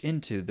to reach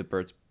into the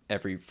birds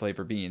every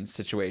flavor beans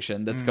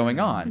situation that's going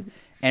on.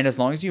 And as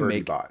long as you Birdie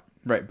make... bot.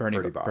 Right, Bernie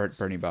Bots.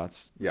 Bernie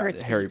Bots. Yeah.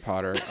 Birds Harry beans.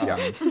 Potter.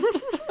 Yeah.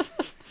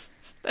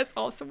 That's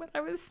also what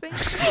I was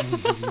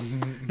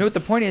thinking. No, but the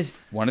point is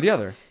one or the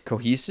other.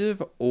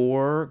 Cohesive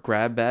or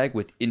grab bag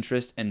with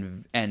interest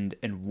and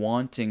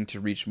wanting to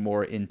reach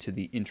more into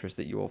the interest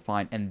that you will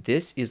find. And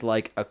this is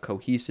like a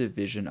cohesive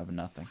vision of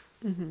nothing.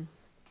 And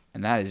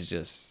that is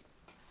just...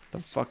 The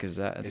fuck is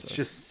that? It's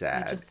just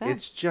sad. just sad.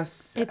 It's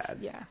just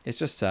sad. It's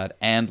just sad.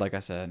 And like I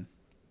said,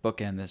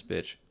 bookend this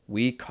bitch.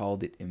 We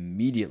called it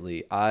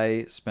immediately.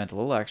 I spent a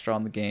little extra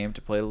on the game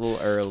to play it a little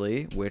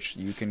early, which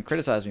you can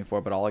criticize me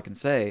for, but all I can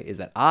say is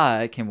that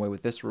I came away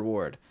with this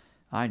reward.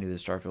 I knew that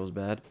Starfield was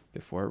bad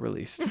before it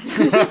released.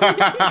 And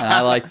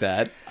I like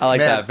that. I like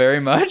that very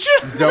much.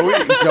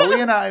 Zoe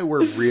and I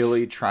were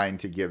really trying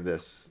to give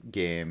this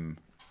game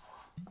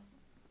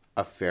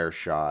a fair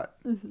shot.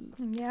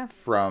 Yeah.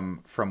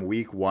 From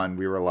week one,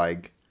 we were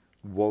like,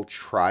 we'll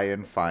try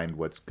and find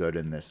what's good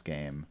in this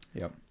game.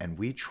 Yep. And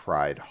we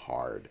tried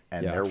hard,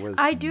 and Yeah. there was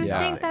I do Yeah.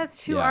 think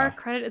that's to Yeah. our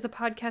credit as a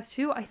podcast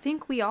too. I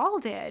think we all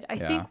did. I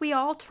Yeah. think we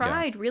all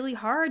tried really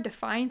hard to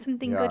find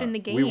something good in the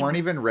game. We weren't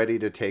even ready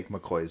to take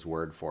McCoy's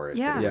word for it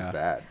that it Yeah. was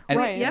bad. And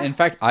Right. Yeah. in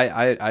fact,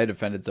 I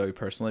defended Zoe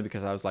personally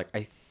because I was like,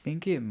 I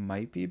think it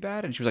might be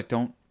bad. And she was like,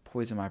 don't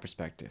poison my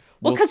perspective.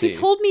 Well, because he see.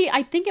 told me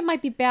I think it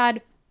might be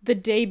bad the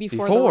day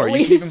before the You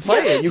release. can even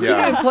play it. You Yeah.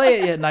 can even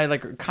play it yet, and I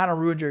like kind of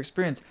ruined your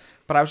experience.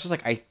 But I was just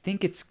like, I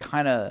think it's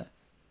kind of,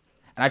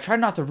 and I tried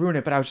not to ruin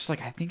it, but I was just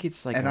like, I think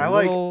it's like And a I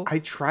little... I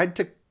tried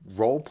to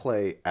role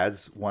play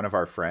as one of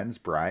our friends,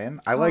 Brian.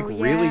 I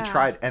really yeah.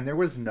 tried, and there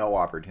was no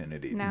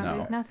opportunity. No, No.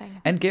 there's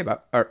nothing. And Gabe,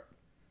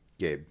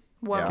 Gabe.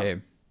 Whoa. Yeah.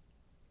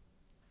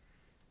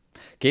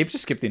 Gabe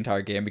just skipped the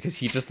entire game because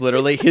he just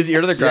literally, his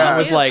ear to the ground Yeah.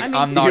 was like, I mean,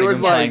 I'm not He even was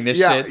playing this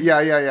yeah, shit.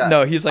 Yeah.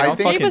 No, he's like, I I'm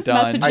think- He fucking was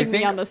done. messaging I me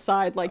think- on the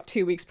side like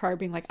 2 weeks prior,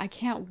 being like, I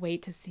can't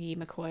wait to see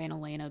McCoy and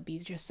Elena be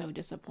just so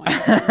disappointed.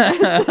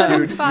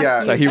 Dude,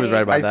 yeah. So he was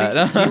right about I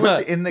that. think he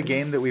was in the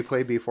game that we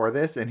played before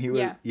this, and he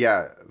was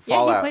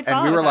Fallout. played And we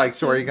Fallout were with like, us.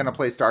 "So are you gonna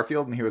play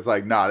Starfield?" And he was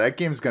like, "Nah, that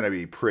game's gonna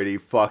be pretty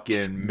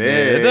fucking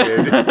mid."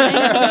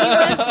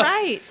 That's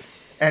right.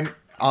 And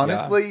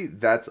honestly,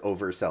 that's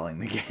overselling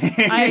the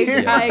game. I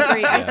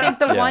agree. I Yeah. think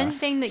the Yeah. one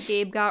thing that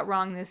Gabe got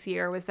wrong this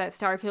year was that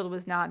Starfield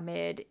was not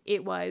mid.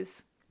 It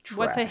was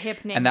what's a Trash.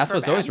 hip name? And that's for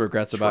what Zoe's bad?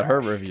 regrets about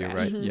her Trash. review,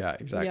 right? Mm-hmm. Yeah,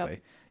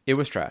 exactly. It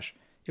was trash.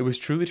 It was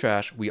truly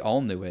trash. We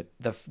all knew it.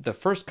 The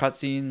first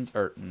cutscenes,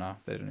 or no,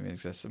 they didn't even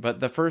exist. But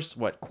the first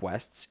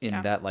quests in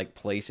Yeah. that like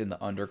place in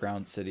the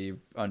underground city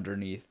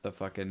underneath the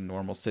fucking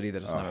normal city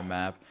that doesn't have a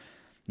map,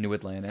 New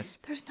Atlantis.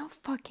 There's no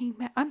fucking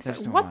map. I'm sorry.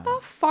 There's no What map. the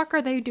fuck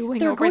are they doing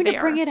They're over going there? to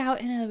bring it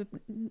out in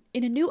a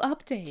new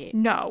update.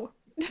 No.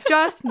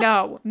 Just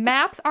no.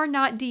 Maps are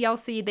not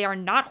DLC. They are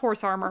not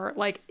horse armor.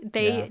 Like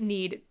they Yeah.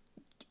 need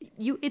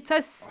you. It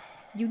says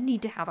you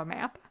need to have a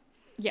map.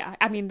 Yeah,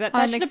 I mean that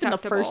should have been the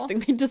first Unacceptable. thing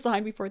they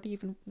designed before they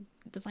even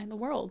designed the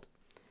world.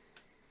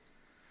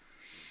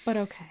 But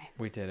okay.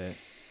 We did it.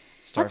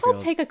 Let's all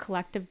Starfield. take a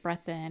collective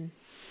breath in.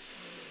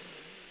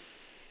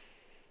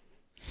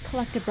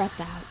 Collective breath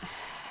out.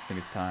 I think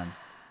it's time.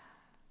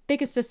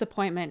 Biggest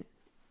disappointment.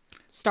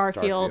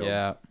 Starfield. Starfield.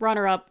 Yeah.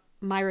 Runner up.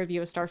 My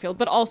review of Starfield,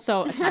 but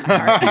also Atomic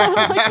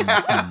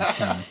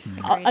Heart.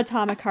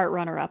 Atomic Heart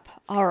runner up.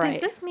 All right.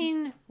 Does this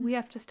mean we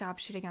have to stop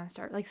shitting on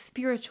Star? Like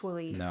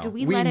spiritually, No. do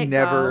we we let it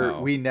never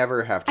go? we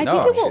never have to I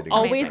stop think it will shitting on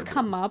always Starfield.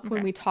 come up when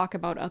Okay. we talk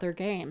about other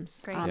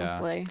games, Great.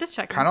 honestly. Just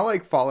checking. Kind of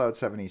like Fallout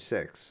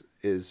 76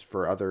 is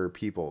for other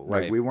people.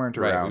 Like Right. we weren't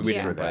Right. around We for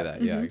didn't play that.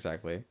 that. Yeah,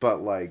 exactly.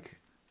 But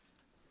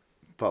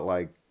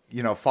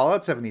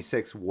Fallout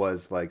 76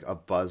 was like a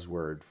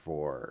buzzword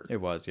for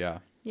It was, yeah.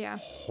 Yeah.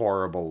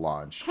 horrible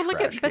launch But like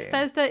trash game.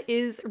 Bethesda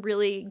is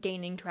really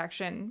gaining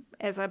traction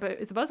as a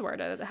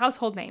buzzword, a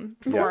household name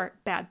for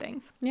bad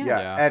things. Yeah.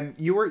 Yeah, and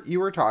you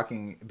were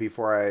talking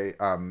before I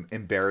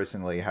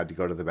embarrassingly had to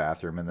go to the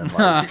bathroom and then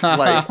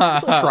like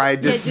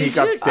tried to Yeah, sneak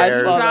did you-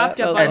 upstairs. I saw Dropped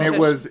that. a And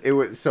bunch it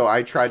was so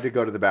I tried to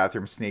go to the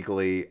bathroom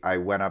sneakily. I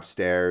went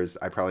upstairs.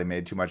 I probably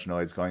made too much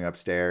noise going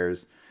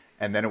upstairs.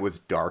 And then it was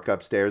dark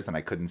upstairs and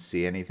I couldn't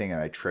see anything and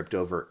I tripped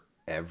over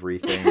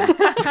everything. The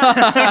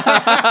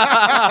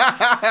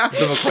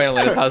McQueen and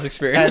Lena's house And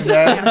experience.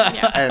 then,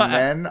 Yeah. and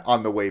then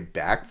on the way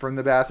back from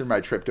the bathroom,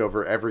 I tripped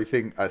over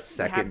everything a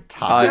second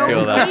I time.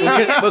 feel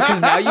that.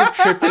 Because now you've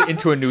tripped it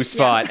into a new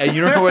spot and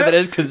you don't know where that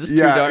is because it's too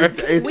dark.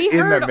 it's We in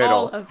the heard middle.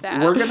 all of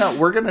that.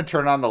 We're gonna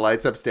turn on the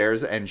lights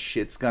upstairs and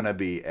shit's gonna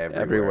be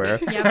everywhere. Everywhere.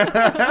 Yep.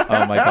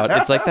 Oh my god.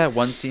 It's like that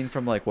one scene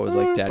from like, what was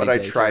like Daddy But I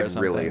Daycare or tried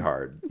something. really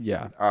hard.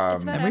 Yeah. It's not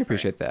And we effort.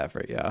 appreciate the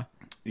effort, yeah.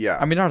 Yeah.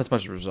 I mean, not as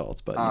much as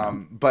results, but you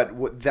know.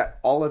 But that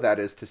all of that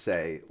is to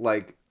say,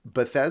 like,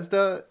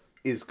 Bethesda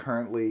is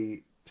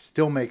currently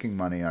still making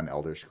money on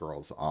Elder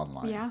Scrolls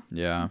Online. Yeah.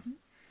 Yeah.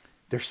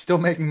 They're still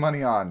making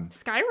money on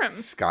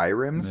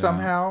Skyrim.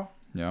 somehow.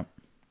 Yeah.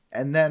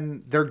 And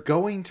then they're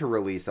going to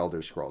release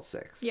Elder Scrolls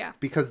 6. Yeah.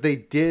 Because they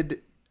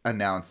did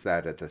announce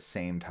that at the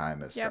same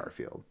time as Yep.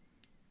 Starfield.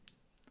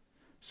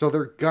 So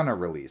they're gonna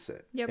release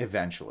it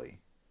eventually.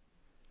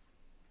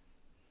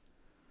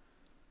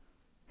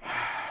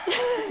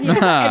 And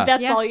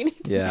that's Yeah. all you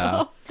need to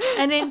know.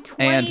 And in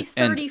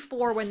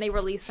 2034, when they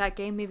release that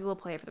game, maybe we'll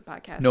play it for the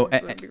podcast. No,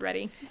 we'll be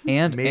ready.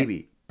 And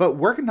Maybe. But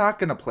we're not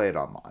gonna play it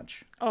on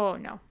launch. Oh,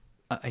 no.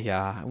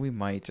 yeah, we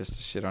might just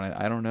shit on it.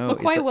 I don't know. Well,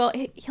 quite well.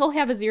 He'll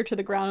have his ear to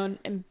the ground,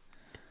 and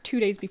 2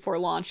 days before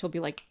launch, he'll be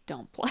like,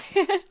 "Don't play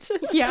it."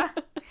 Yeah.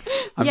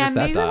 I'm just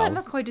that maybe we'll let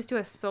dialed. McCoy just do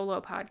a solo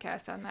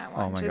podcast on that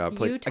one. Oh my Just god, you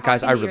please. talking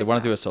Guys, I to really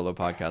want to do a yourself. solo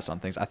podcast on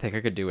things. I think I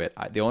could do it.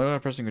 The only other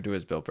person who could do it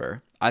is Bill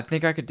Burr. I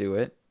think I could do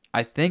it.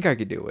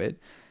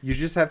 You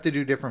just have to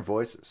do different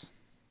voices.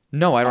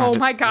 No, I don't have Oh to.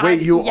 my god.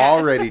 Wait, you yes.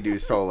 already do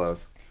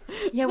solos.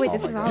 Yeah, wait, Oh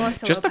this my is God. all a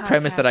solo Just the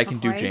premise that I can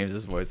do McCoy.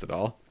 James's voice at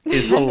all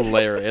is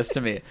hilarious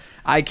to me.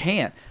 I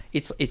can't.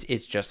 It's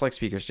just like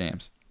Speakers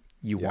James.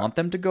 You want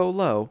them to go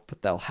low,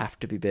 but they'll have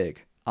to be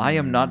big. I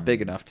am not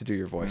big enough to do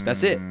your voice.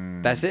 That's it.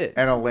 That's it.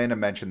 And Elena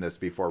mentioned this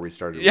before we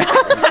started. Yeah.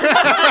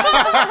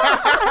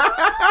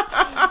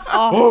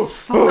 All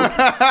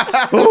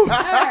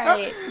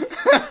right.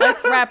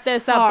 Let's wrap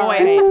this up, All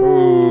boys.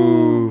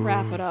 right.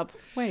 Wrap it up.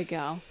 Way to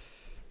go.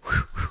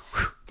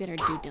 Did our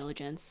due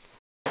diligence.